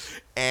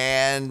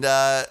 and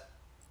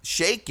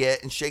shake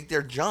it and shake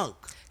their junk.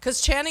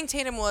 Because Channing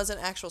Tatum was an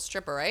actual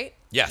stripper, right?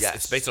 Yes, Yes.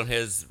 it's based on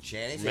his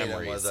Channing Tatum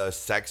memories. was a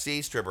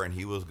sexy stripper, and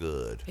he was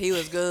good. He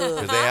was good.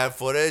 Because they had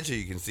footage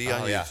you can see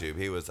on Oh, yeah. YouTube.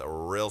 He was a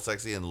real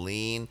sexy and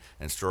lean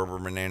and strawberry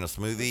banana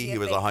smoothie. he a He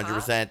was big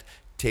 100%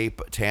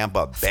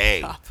 Tampa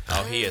Bay.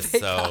 Oh, he is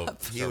so.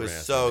 He was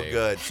so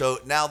good. So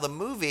now the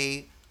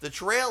movie The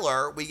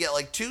trailer, we get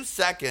like 2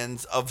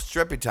 seconds of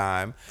strippy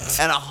time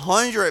and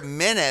 100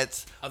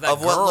 minutes Of of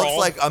that what looks girl,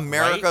 like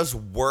America's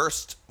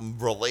worst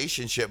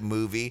relationship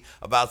movie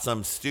about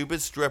some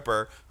stupid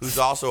stripper who's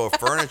also a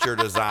furniture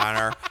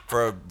designer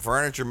for a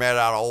furniture made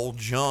out of old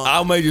junk.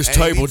 I made this And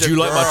he table. meets Do a you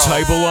like my girl.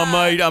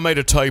 table I made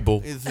a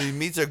table. He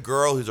meets a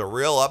girl who's a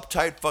real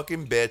uptight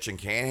fucking bitch and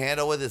can't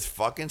handle with his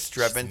fucking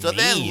stripping. So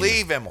then mean.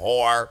 leave him,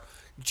 whore.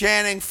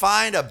 Channing,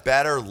 find a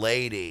better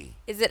lady.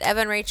 Is it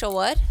Evan Rachel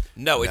Wood?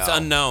 No, it's No,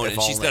 unknown, if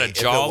and she's got only. a If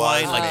it was,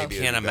 jawline like maybe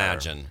you it'd can't be better.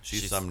 imagine.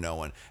 She's some no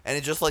one. And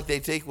it's just like they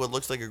take what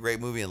looks like a great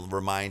movie and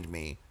remind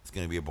me it's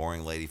going to be a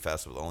boring lady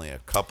fest with only a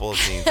couple of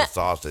scenes of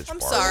sausage I'm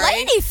party. sorry.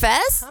 Lady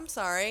Fest? I'm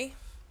sorry.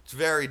 It's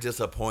very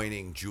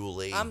disappointing,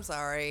 Julie. I'm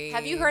sorry.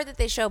 Have you heard that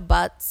they show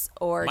butts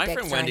or My dicks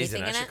friend or Wendy's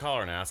anything in it. I in should it? call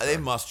her and ask her. They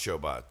must show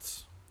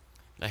butts.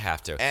 They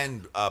have to.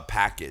 And a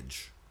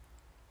package.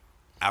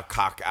 A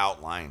cock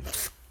outline.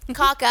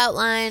 Cock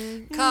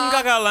outline. Cock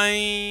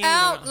outline.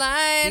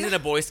 Outline. He's in a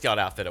Boy Scout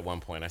outfit at one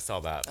point. I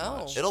saw that.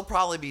 Oh. It'll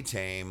probably be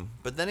tame.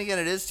 But then again,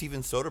 it is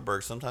Steven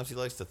Soderbergh. Sometimes he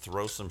likes to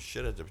throw some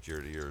shit at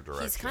your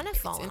direction. He's kind of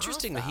fallen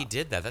Interesting off, that he though.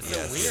 did that. That's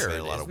Yes, so he's weird. made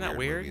a lot Isn't of that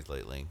weird? movies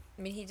lately.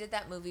 I mean, he did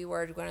that movie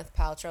where Gwyneth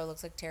Paltrow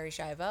looks like Terry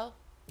Schiavo.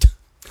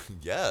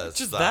 Yes.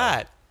 Just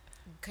that.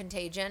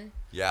 Contagion.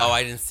 Yeah. Oh,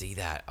 I didn't see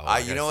that. Oh,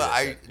 You know what?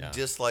 I Yeah.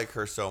 dislike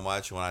her so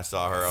much. When I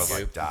saw her, I was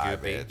like, die,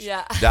 Goopy. bitch.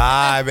 Yeah.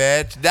 Die,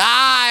 bitch.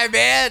 Die,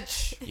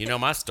 bitch. You know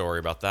my story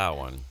about that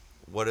one.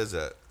 What is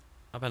it?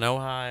 Up in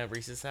Ojai at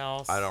Reese's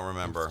house. I don't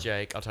remember. With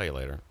Jake. I'll tell you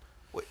later.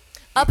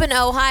 Up in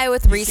Ohio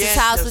with Reese's can't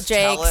house just with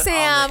Jake. tell it on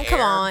Sam, the come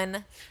air.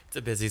 on. It's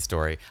a busy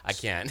story. I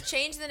can't.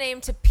 Change the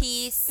name to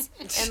Peace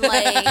and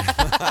Lake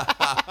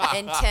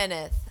and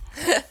Kenneth.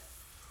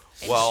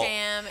 And Well-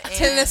 Sham and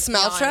Tinnis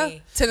Meltra?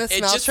 Yanni. Tinnis It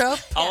just, Meltra?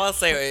 all I'll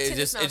say, it Tinnis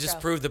just Meltro.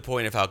 proved proved the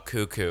point of how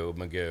cuckoo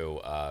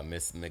Magoo,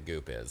 Miss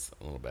Magoop is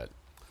a little bit.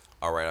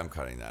 All right, I'm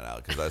cutting that out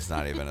because that's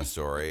not even a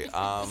story.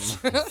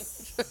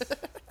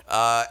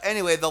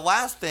 Anyway, the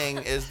last thing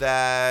is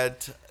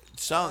that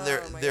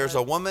there's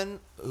a woman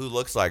who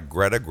looks like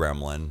Greta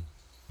Gremlin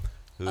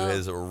who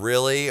is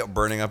really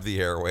burning up the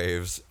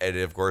airwaves. And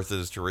of course, it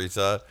is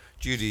Teresa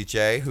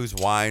Giudice, whose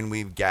wine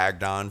we've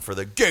gagged on for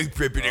the gay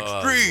pimpin'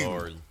 extreme.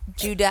 Lord.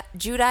 Judice.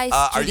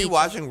 Are you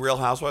watching Real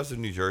Housewives of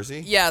New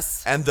Jersey?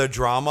 Yes. And the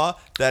drama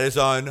that is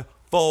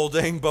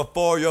unfolding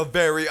before your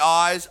very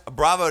eyes.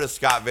 Bravo to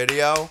Scott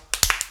Video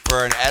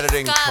for an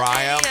editing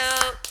triumph.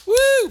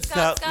 Woo!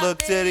 Scott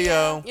Look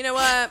Video. You know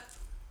what?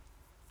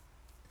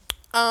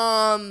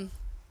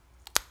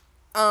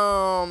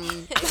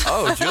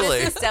 Oh, Julie.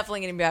 This is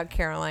definitely going to be about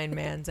Caroline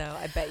Manzo.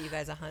 I bet you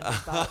guys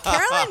 $100.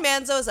 Caroline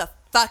Manzo is a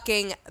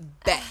fucking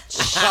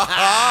bitch.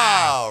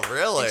 Oh,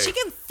 really? And she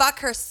can fuck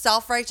her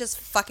self-righteous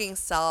fucking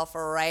self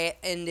right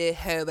into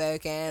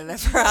Hoboken.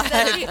 She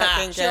Fucking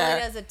only care.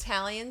 does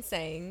Italian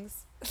sayings.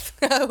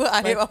 I-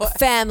 Like,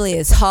 family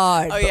is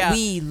hard, Oh, yeah. but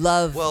we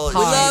love hard.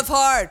 We love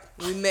hard.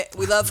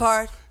 We love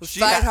hard. We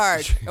fight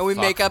hard, and we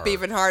fuck make up her.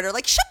 even harder.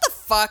 Like, shut the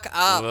fuck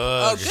up. Ugh.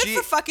 Oh, good She-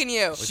 for fucking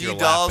you. She your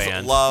does lap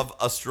band. love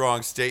a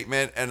strong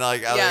statement, and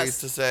like I Yes.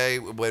 used to say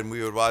when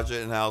we would watch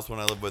it in house when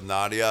I lived with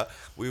Nadia,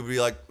 we would be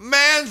like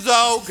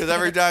Manzo, because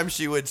every time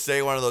she would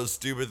say one of those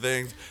stupid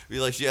things, we'd be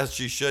like, yes,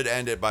 she should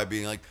end it by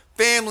being like,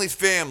 family's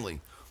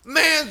family,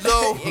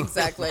 Manzo.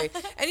 Exactly.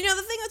 And you know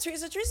the thing with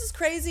Teresa's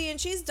crazy and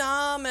she's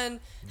dumb and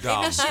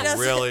Dumb, maybe she doesn't.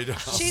 really dumb.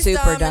 She's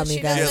Super dumb, dumb, and you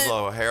she guys. She has a doesn't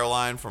little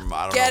hairline from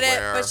I don't get know it,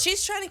 where. but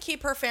she's trying to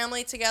keep her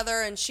family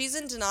together and she's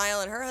in denial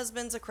and her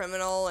husband's a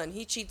criminal and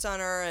he cheats on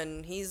her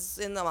and he's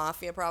in the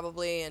mafia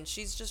probably and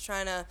she's just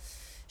trying to.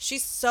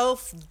 She's so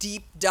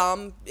deep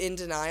dumb in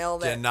denial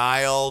that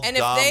Denial, And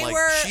if dumb. they Like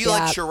were- she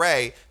like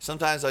Sheree.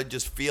 Sometimes I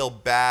just feel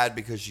bad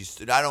because she's.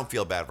 I don't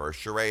feel bad for her.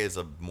 Sheree is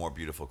a more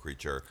beautiful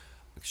creature.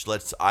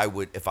 I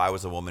would, if I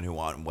was a woman who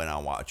went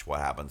on Watch What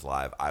Happens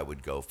Live, I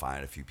would go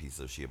find a few pieces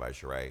of She by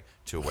Sheree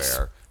to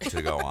wear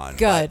to go on.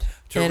 Good.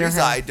 But Enter Teresa,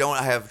 her. I don't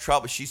have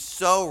trouble. She's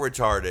so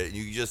retarded.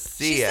 You just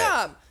see she's it.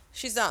 dumb.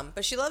 She's dumb,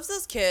 but she loves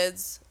those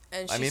kids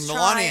and she's I mean,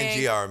 Melania trying. and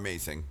Gia are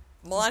amazing.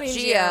 Melania and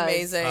She Gia are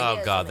is. amazing.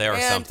 Oh, God, they are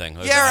And something.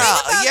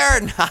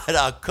 You're not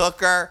a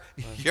cooker.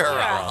 You're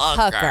a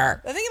hooker.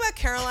 Hooker. The thing about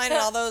Caroline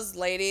and all those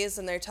ladies,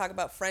 and they talk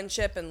about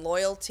friendship and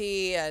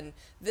loyalty and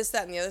this,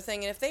 that, and the other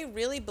thing, and if they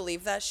really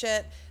believe that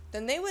shit,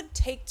 then they would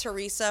take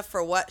Teresa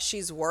for what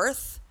she's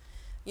worth.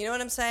 You know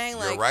what I'm saying?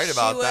 You're right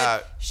about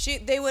that.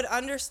 They would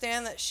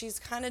understand that she's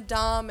kind of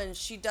dumb and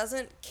she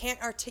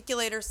can't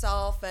articulate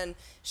herself and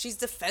she's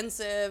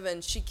defensive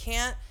and she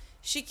can't.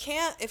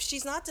 If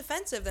she's not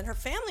defensive, then her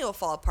family will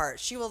fall apart.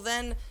 She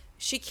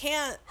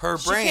can't. Her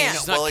she brain can't.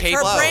 She's not will capable.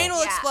 Her explode. brain will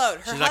Yeah. explode.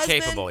 Her She's not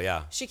husband, capable,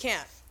 yeah. She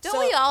can't. Don't So-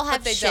 we all but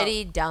have they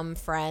shitty, dumb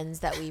friends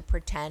that we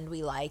pretend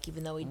we like,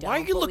 even though we don't? Why are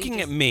you but we looking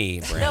just- at me,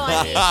 No,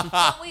 Brandon? I mean,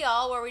 don't we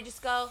all, where we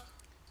just go,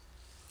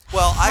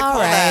 Well, I All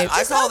call right. that. I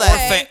Just call okay.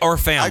 that. Or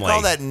family. I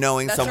call that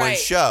knowing That's someone's right.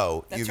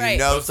 show. That's If right. you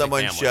know Mostly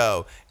someone's family.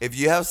 show, if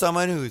you have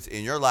someone who's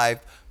in your life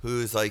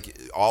who's like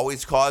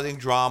always causing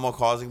drama,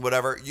 causing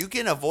whatever, you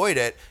can avoid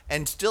it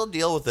and still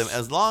deal with them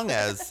as long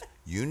as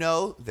you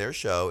know their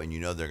show, and you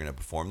know they're going to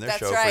perform their That's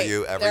show right. for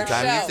you every Their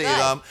time show. you see Right.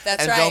 them.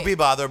 That's and right. don't be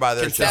bothered by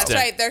their show. That's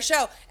right, their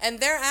show. And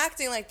they're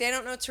acting like they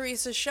don't know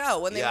Teresa's show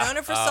when they've Yeah. known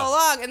her for so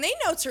long, and they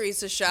know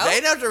Teresa's show. They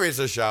know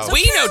Teresa's show.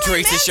 We know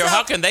Teresa's show.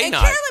 How can they and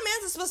not? Carolyn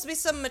Manson's supposed to be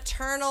some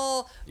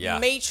maternal, Yeah.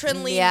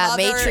 matronly Yeah,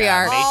 mother,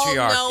 matriarch. Matriarch,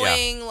 yeah.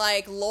 all-knowing,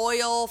 like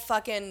loyal,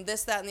 fucking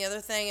this, that, and the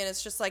other thing. And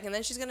it's just like, and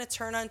then she's gonna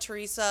turn on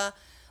Teresa.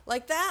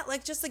 Like that,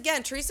 like just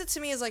again, Teresa to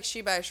me is like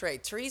Sheba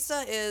Shrey.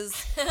 Teresa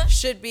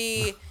should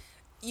be,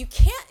 you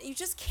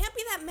just can't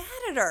be that mad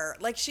at her.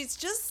 Like she's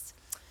just,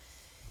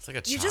 It's like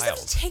a you child. just have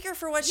to take her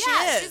for what she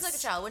Yeah, is. she's like a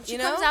child. When she you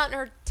comes know? out in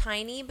her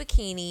tiny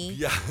bikini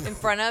in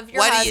front of your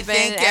What do you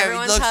husband, think?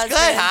 everyone's Looks husband.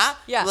 good, huh?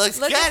 Yeah, Looks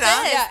look good, at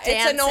huh? this, Yeah, it's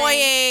dancing.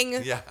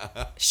 annoying.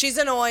 Yeah. She's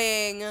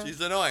annoying.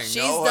 She's annoying. She's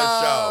know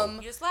her dumb.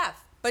 You just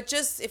laugh. But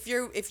just if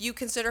you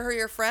consider her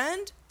your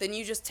friend, then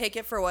you just take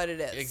it for what it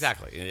is.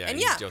 Exactly. Yeah, And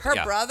you yeah, joke- her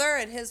yeah. brother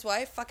and his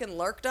wife fucking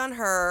lurked on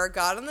her,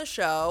 got on the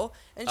show,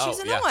 and she's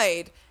Oh, yeah.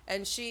 annoyed.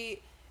 And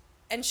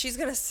she's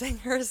gonna sing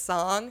her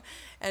song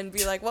and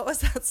be like, what was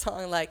that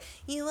song? Like,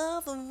 you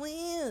are the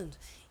wind.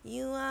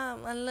 You are,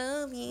 I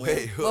love you.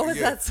 Wait, who? What was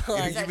you, that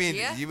song?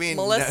 You mean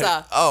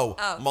Melissa? Oh,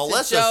 To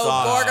Melissa's Joe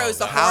song. Gorgo's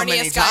the How many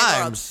horniest guy in the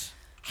world. times?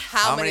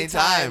 How many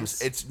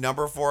times? It's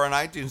number 4 on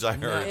iTunes. I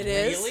heard. It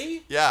is?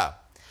 Really? Yeah.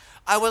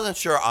 I wasn't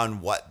sure on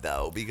what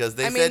though, because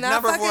they I mean, said that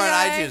number 4 on fucking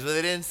guy- iTunes, but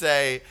they didn't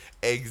say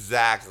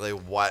exactly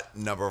what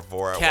number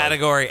 4 it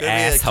Category was.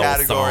 Maybe the asshole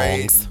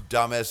category songs.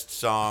 dumbest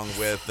song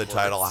with the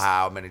title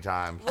 "How Many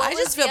Times." What I was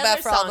just feel the bad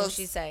other for all song those-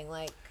 she's saying.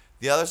 Like,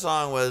 The other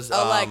song was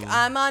like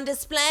I'm on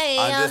display,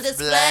 on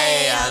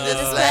display, on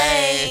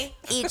display.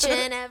 each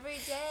and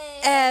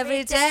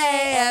every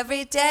day,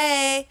 every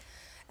day.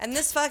 And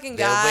this fucking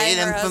They're guy, waiting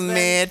her for husband,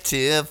 me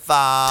to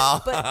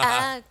fall. But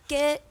I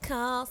get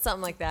called,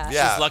 something like that.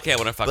 Yeah. She's lucky I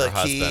wouldn't fuck her But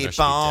husband. or keep she'd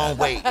be on dead.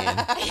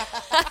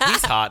 waiting.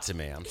 He's hot to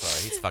me. I'm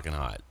sorry. He's fucking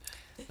hot.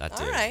 That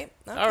dude. all right,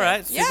 okay. All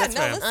right. See, yeah, that's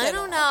no, fair. listen, I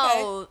don't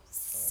know,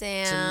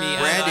 Sam. To me,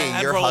 Brandy,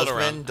 I'd your roll it husband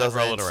around. I'd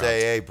roll doesn't it around.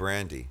 say, "Hey,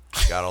 Brandy,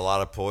 got a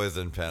lot of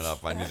poison pent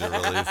up. I need to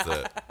release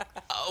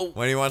it."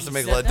 When he wants to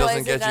make love,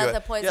 doesn't get you. the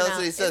poison Yeah, that's out.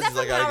 what he Is says. that He's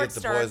like, from "I gotta Howard get the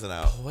Stern? poison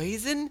out."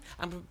 Poison?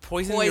 I'm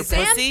poisoning your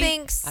Sam pussy?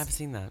 thinks I've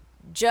seen that.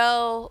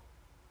 Joe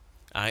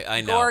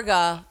I know.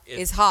 Gorga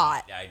is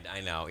hot.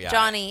 I know. Yeah.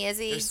 Johnny, is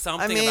he? There's I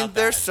something mean, about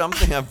there's that.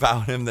 something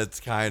about him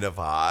that's kind of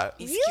hot.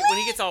 He's cute when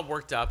he gets all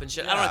worked up and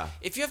shit. I don't Yeah. know.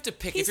 If you have to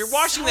pick, He's if you're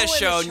watching so this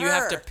show and you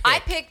have to immature. pick, I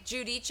pick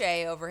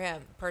Giudice over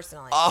him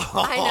personally. Oh,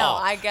 I know.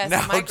 I guess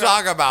Now my girl-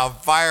 talk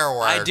about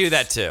fireworks. I do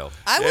that too.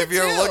 I would If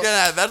you're too. looking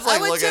at that's like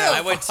I would looking too. at.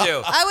 I would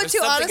too. I would There's too.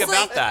 something Honestly,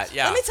 about that.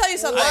 Yeah. Let me tell you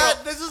something.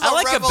 What? This is I a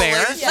like a bear.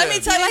 revelation. Let me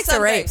tell He you likes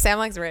something. the rape. Sam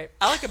likes the rape.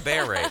 I like a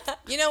bear rape.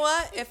 You know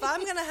what? If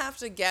I'm gonna have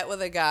to get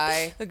with a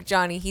guy, Look,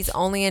 Johnny, he's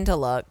only into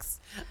looks.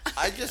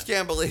 I just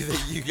can't believe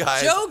that you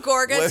guys. Joe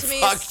Gorga would to me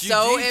fuck is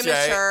so Giudice.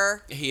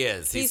 immature. He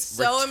is. He's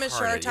so retarded. immature.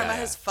 Talking Yeah, about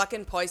yeah. his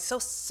fucking poise, so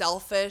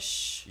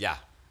selfish. Yeah.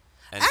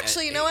 And-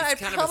 Actually, you know what? he's I'd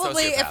kind of a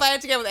probably, if sociopath. I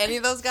had to get with any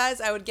of those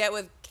guys, I would get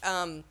with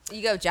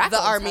You go Jacqueline's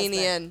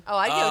Armenian. husband. Oh,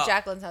 I'd go with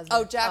Jacqueline's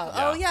husband. Oh, Jacqueline.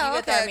 Oh, yeah, You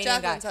get the okay, Armenian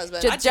Jacqueline's guy.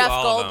 husband. J- I'd do Jeff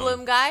all of them.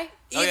 Goldblum guy.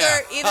 Oh,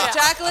 Either yeah.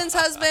 Jacqueline's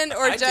husband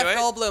or I'd do Jeff it.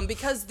 Goldblum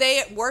because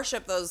they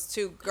worship those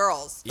two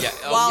girls. Yeah,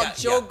 oh, While yeah,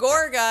 Joe yeah.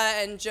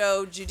 Gorga and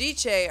Joe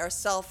Giudice are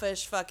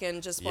selfish,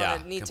 fucking just Yeah,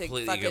 need to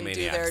completely fucking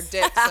do their egomaniacs.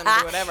 dicks and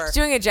do whatever. He's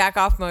doing a jack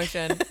off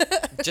motion.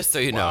 Just so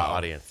you know,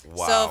 audience.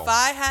 Wow. So if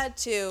I had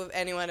to,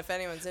 if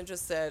anyone's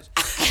interested,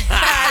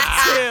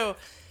 had to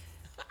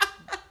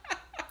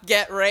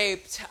get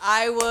raped,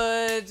 I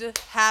would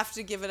have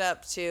to give it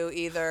up to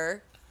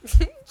either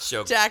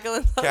Joe-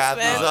 Jacqueline's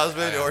Kathy's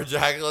husband. husband or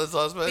Jacqueline's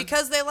husband.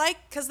 Because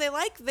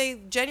they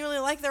genuinely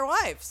like their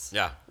wives.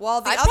 Yeah.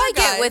 While the I'd other probably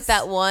guys, get with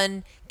that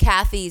one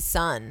Kathy's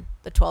son,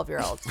 the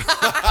 12-year-old.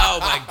 Oh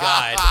my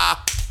god.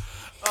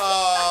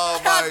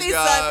 Oh my Kathy's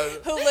god. son,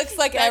 who looks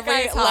like That every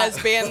guy's hot.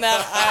 lesbian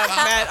that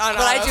I've met on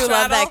But I do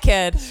love that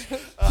kid.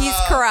 He's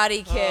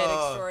Karate Kid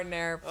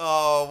extraordinaire.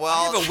 Oh I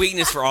well. have a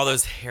weakness for all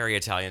those hairy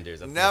Italian dudes.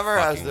 That's Never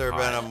has fucking there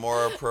hot. been a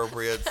more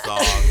appropriate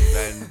song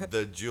than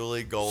the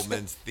Julie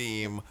Goldman's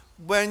theme.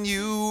 When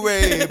you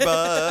rape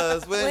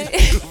us, when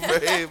you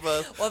rape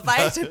us. Well, if I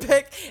had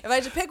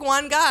to pick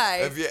one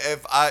guy,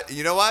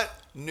 You know what?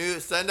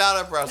 Send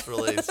out a press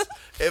release.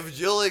 If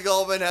Julie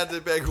Goldman had to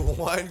pick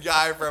one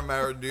guy from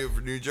her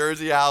New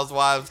Jersey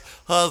Housewives'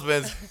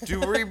 husbands to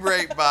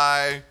re-rape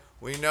by,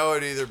 we know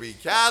it'd either be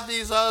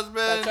Kathy's husband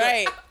That's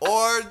right.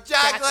 or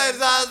Jacqueline's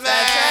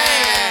husband.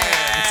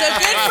 so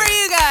good for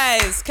you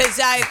guys, because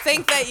I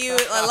think that you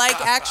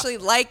actually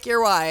like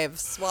your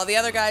wives, while the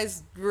other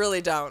guys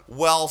really don't.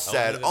 Well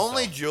said.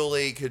 Only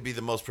Julie could be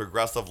the most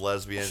progressive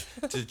lesbian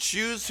to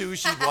choose who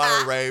she'd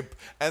want to rape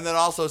and then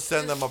also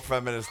send them a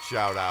feminist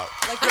shout out.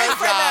 Like, Good good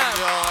for job, them.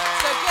 Julie.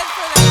 So good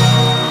for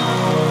them.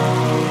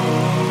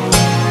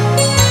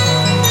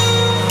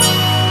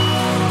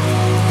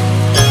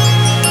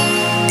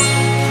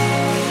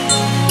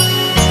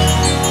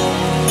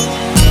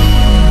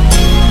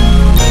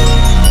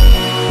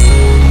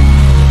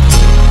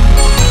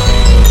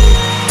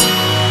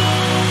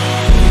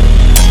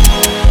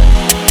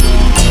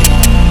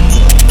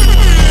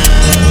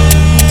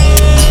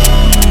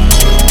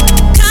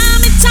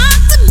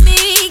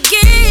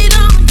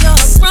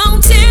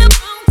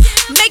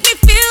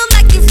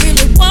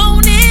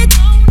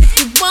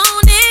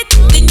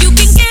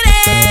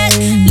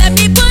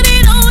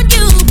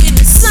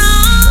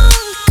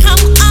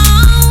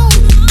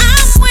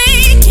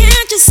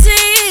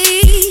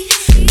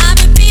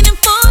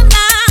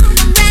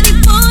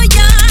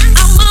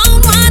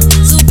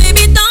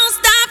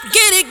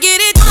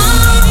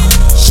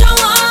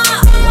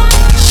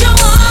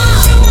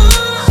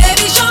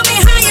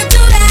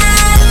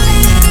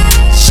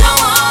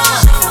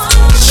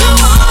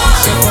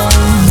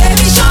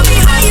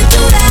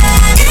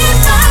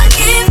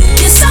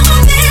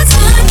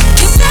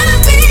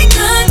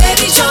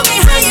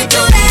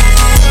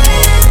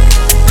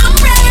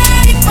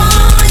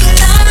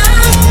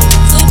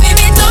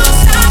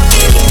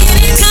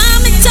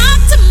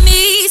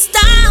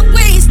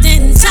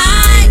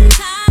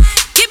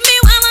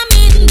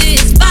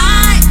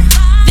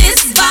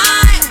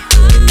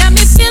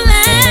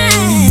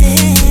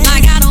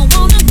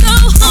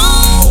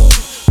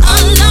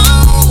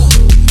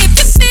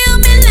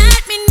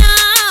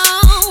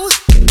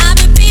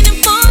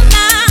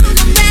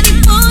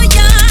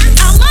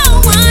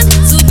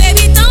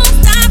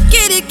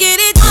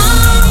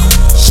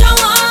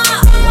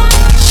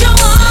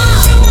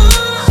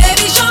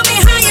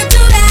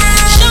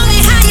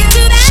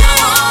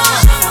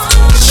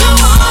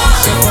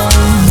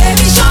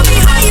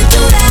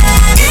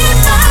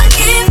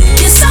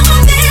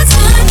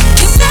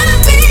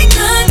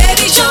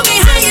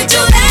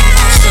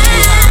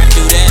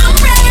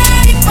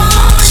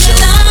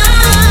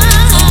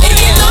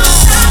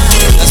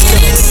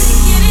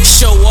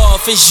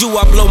 you,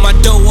 I blow my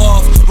dough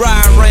off.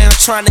 Ride around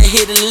trying to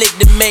hit a lick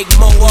to make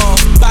more off.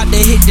 About to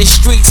hit the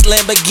streets,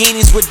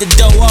 Lamborghinis with the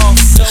dough off.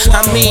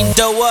 I mean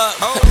dough up.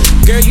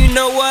 Girl, you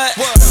know what?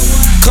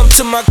 Come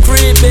to my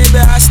crib, baby,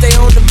 I stay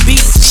on the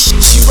beach.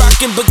 She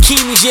rockin'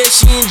 bikinis, yeah,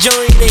 she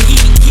enjoying the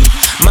heat.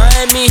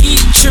 Miami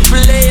Heat,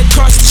 AAA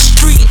across the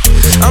street.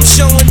 I'm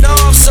showing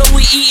off, so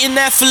we eatin'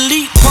 that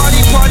Philippe. Party,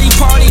 party,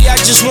 party, I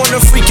just wanna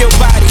freak your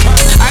body.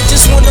 I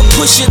just wanna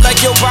push it like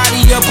your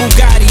body a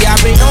Bugatti. I've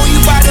been on you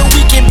by the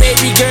weekend,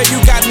 baby girl, you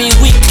got me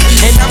weak.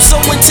 And I'm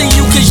so into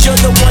you, cause you're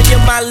the one,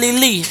 you're my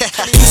Lily.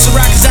 Piece of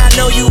rock, cause I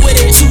know you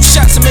with it. 2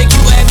 shots to make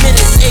you admit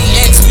it.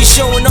 AX, we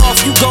showing off,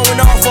 you going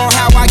off on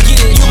how I get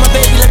it. You my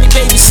baby, let me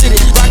babysit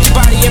it. Rock your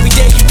body every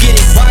day, you get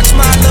it. Watch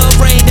my love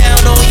rain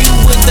down on you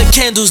with the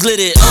candles lit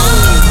it.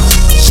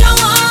 Show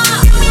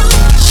up,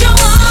 show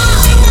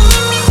up.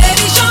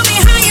 Baby, show me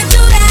how you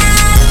do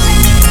that.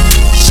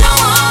 Show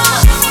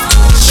up,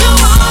 show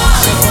up.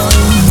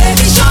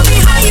 Baby, show me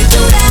how you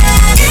do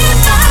that.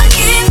 If I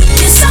give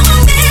you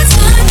something that's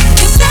good,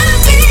 you better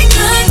be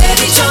good.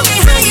 Baby, show me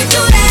how you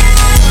do that.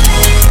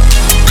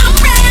 I'm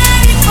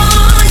ready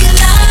for your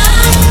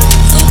love,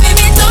 so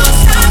baby, don't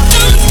stop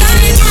till you get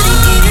it.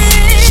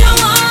 Show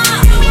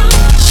up,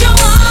 show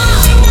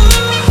up.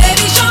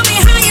 Baby, show me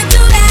how you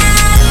do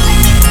that.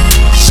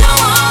 Show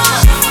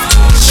up,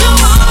 show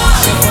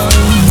up.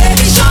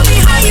 Baby, show me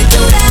how you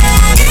do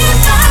that.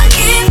 If I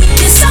give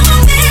you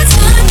something that's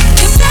good,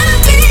 you better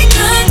be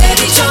good.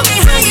 Baby, show me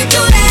how you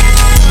do that.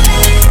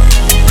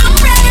 I'm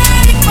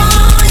ready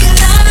for your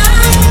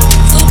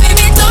love, so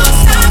baby, don't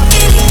stop,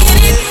 get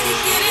it.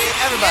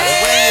 Everybody,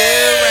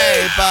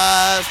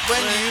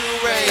 when you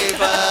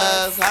rape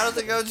us. How does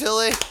it go,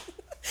 Julie?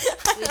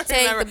 We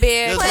take the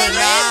beer. When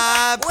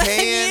not When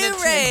paying you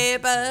attention.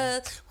 rape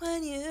us,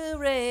 when you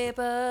rape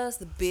us,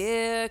 the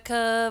beer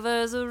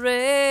covers a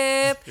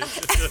rape.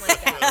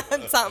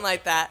 Something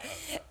like that.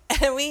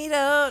 And we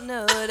don't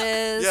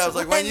notice. Yeah, I was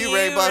like, when you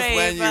rape us,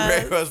 when you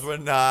rape us, we're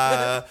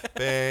not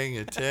paying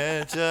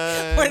attention.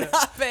 We're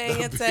not paying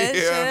Beer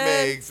attention.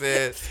 makes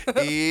it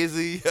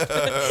easier.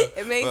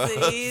 It makes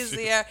it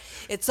easier.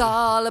 It's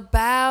all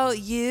about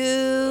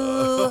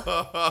you.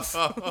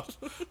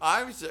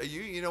 I'm so,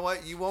 you know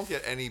what? You won't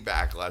get any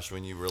backlash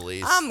when you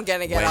release. I'm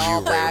gonna get When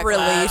all You Rape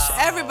backlash. Us.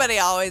 Everybody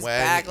always When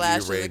You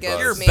backlashes Rape against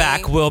Us. Your me.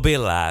 back will be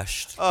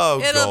lashed. Oh,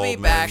 It'll be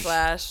Goldman.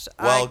 backlashed.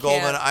 Well, I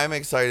Goldman, can't. I'm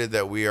excited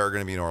that we are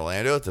going to be in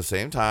Orlando at the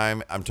same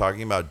time. I'm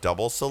talking about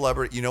double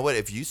celebrity. You know what?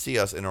 If you see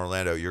us in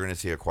Orlando, you're going to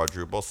see a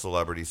quadruple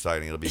celebrity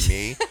sighting. It'll be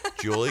me,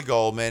 Julie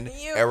Goldman,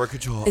 Erica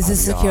Joel Is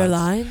this a secure Aviance,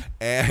 line?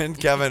 and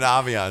Kevin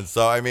Aviance.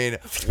 So, I mean,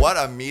 what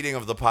a meeting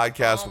of the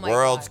podcast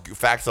world's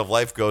Facts of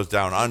Life goes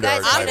down under.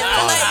 Guys, I'm type gonna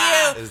fun.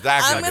 let you. Is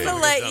that I'm gonna gonna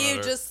be? let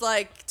you just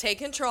like take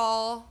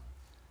control,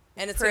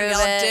 and it's gonna Prove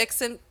be all it.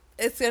 dicks and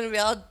it's gonna be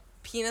all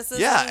penises.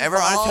 Yeah, and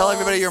everyone, I tell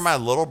everybody balls. you're my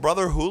little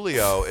brother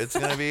Julio. It's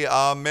going to be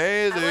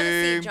amazing. I want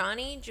to see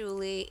Johnny,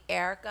 Julie,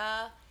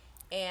 Erica,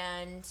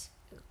 and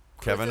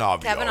Kevin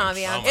Aviance. Kevin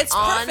Aviance. Oh my It's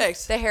on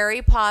perfect. the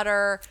Harry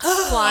Potter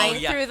flying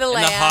yeah. through the And the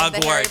land.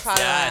 The Harry Hogwarts,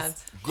 Potter yes. land.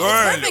 Girl,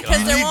 perfect 'cause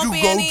you there need won't to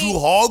be go any- to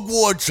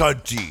Hogwarts,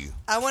 auntie.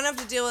 I won't have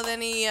to deal with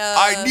any.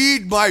 I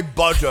need my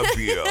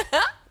butterbeer.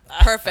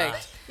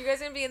 Perfect. You guys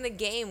are gonna be in the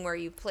game where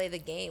you play the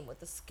game with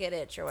the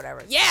Skidditch or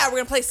whatever. Yeah, we're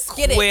gonna play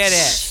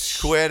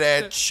Skidditch.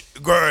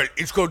 Quidditch. Girl,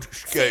 it's called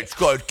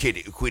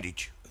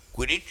Quidditch.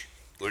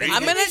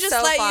 I'm gonna just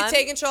so let fun. you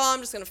take control. I'm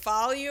just gonna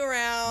follow you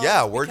around.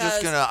 Yeah, we're just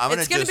because gonna- I'm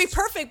gonna It's gonna be just-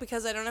 perfect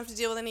because I don't have to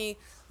deal with any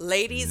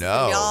ladies. It's No.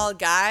 gonna be all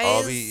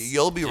guys.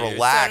 You'll be So I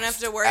relaxed. don't have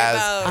to worry as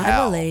about.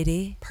 hell.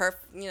 lady.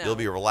 You know. You'll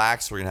be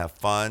relaxed. We're gonna have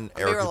fun.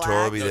 I'll be Erica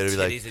Toro will be relaxed. there to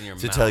No be titties in your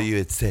like to mouth. tell you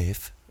it's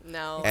safe.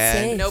 No. And it's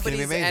gonna be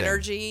Nobody's amazing.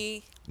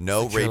 energy.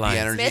 No Secure rapey lines.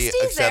 energy Misty's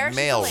there, except she's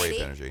male a rape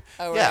lady. energy.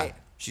 Oh, yeah, right.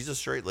 she's a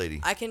straight lady.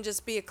 I can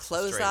just be a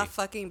closed Straighty. off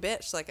fucking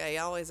bitch like I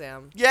always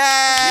am. Yay!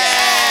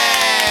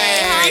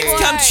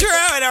 Come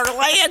true in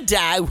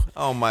Orlando.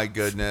 Oh my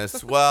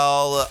goodness.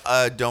 Well,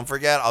 don't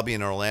forget, I'll be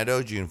in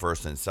Orlando June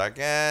 1st and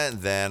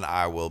 2nd. Then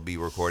I will be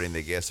recording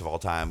the Gayest of All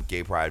Time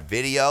Gay Pride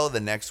video the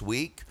next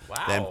week.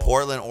 Wow. Then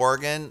Portland,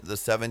 Oregon, the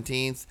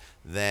 17th.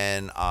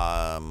 Then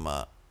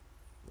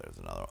there's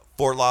another one.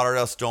 Fort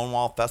Lauderdale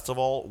Stonewall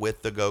Festival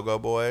with the Go-Go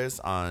Boys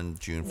on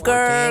June 14th.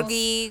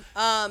 Gergie.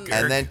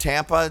 And then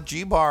Tampa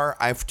G-Bar.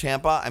 I'm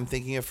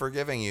thinking of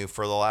forgiving you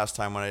for the last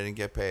time when I didn't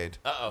get paid.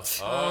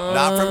 Uh-oh.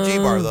 Not from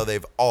G-Bar, though.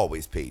 They've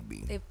always paid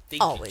me.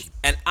 Thank you.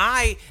 And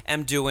I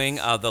am doing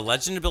the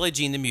Legend of Billie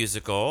Jean the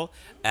musical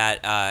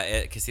at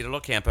Casita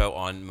del Campo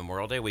on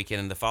Memorial Day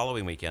weekend and the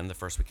following weekend, the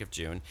first week of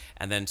June,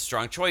 and then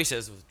Strong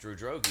Choices with Drew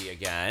Droege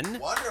again.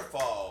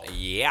 Wonderful.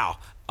 Yeah,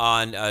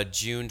 on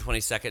June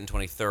 22nd and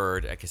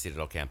 23rd at Casita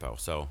del Campo.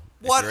 So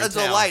if What you're a in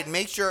town- delight.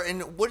 Make sure,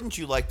 and wouldn't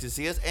you like to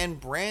see us? And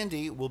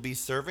Brandy will be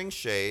serving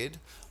shade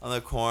on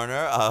the corner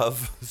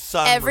of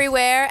Sun.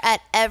 Everywhere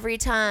at every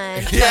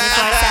time.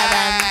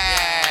 24/7.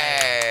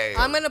 Yay!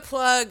 I'm gonna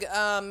plug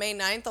May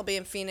 9th. I'll be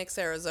in Phoenix,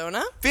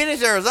 Arizona,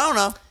 Phoenix,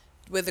 Arizona.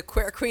 with the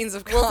Queer Queens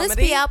of Will Comedy. this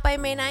be out by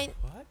May 9th?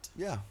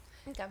 Yeah.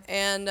 Okay.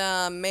 And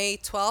May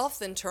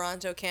 12th in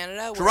Toronto,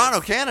 Canada.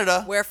 Toronto,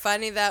 Canada. We're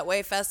Funny That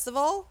Way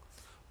Festival.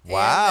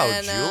 Wow,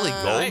 And then, Julie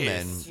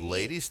Goldman, Nice.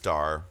 Lady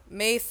Star.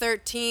 May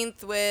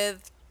 13th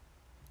with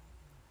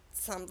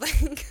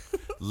something.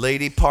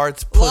 Lady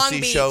Parts Long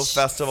Pussy Beach. Show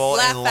Festival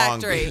Laugh in Long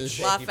Factory.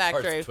 Beach. Laugh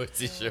Factory.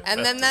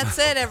 And then that's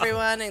it,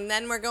 everyone. And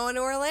then we're going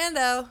to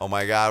Orlando. Oh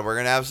my God, we're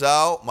gonna have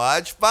so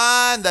much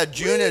fun. The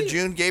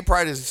June Gay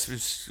Pride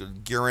is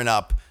gearing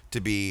up to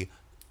be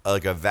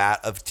like a vat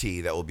of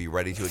tea that will be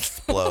ready to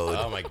explode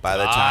Oh my by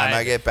the time God.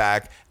 I get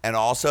back. And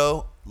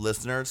also,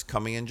 listeners,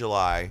 coming in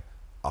July,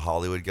 a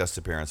Hollywood guest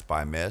appearance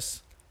by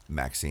Miss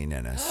Maxine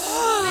Ennis.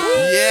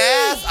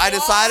 Yes, I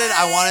decided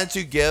I wanted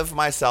to give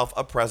myself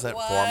a present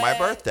for my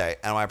birthday.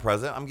 And my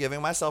present I'm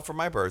giving myself for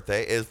my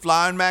birthday is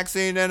flying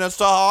Maxine Ennis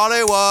to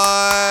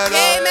Hollywood.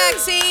 Yay,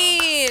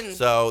 Maxine!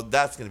 So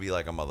that's going to be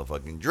like a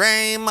motherfucking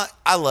dream.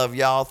 I love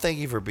y'all. Thank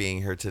you for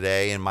being here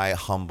today in my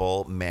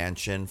humble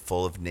mansion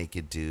full of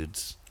naked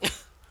dudes.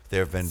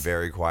 They've been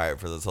very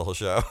quiet for this whole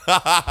show.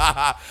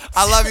 I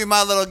love you,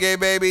 my little gay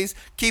babies.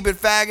 Keep it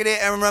faggoty,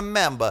 and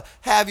remember,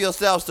 have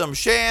yourself some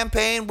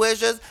champagne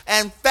wishes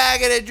and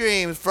faggoty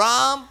dreams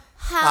from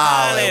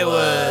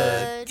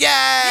Hollywood. Yay!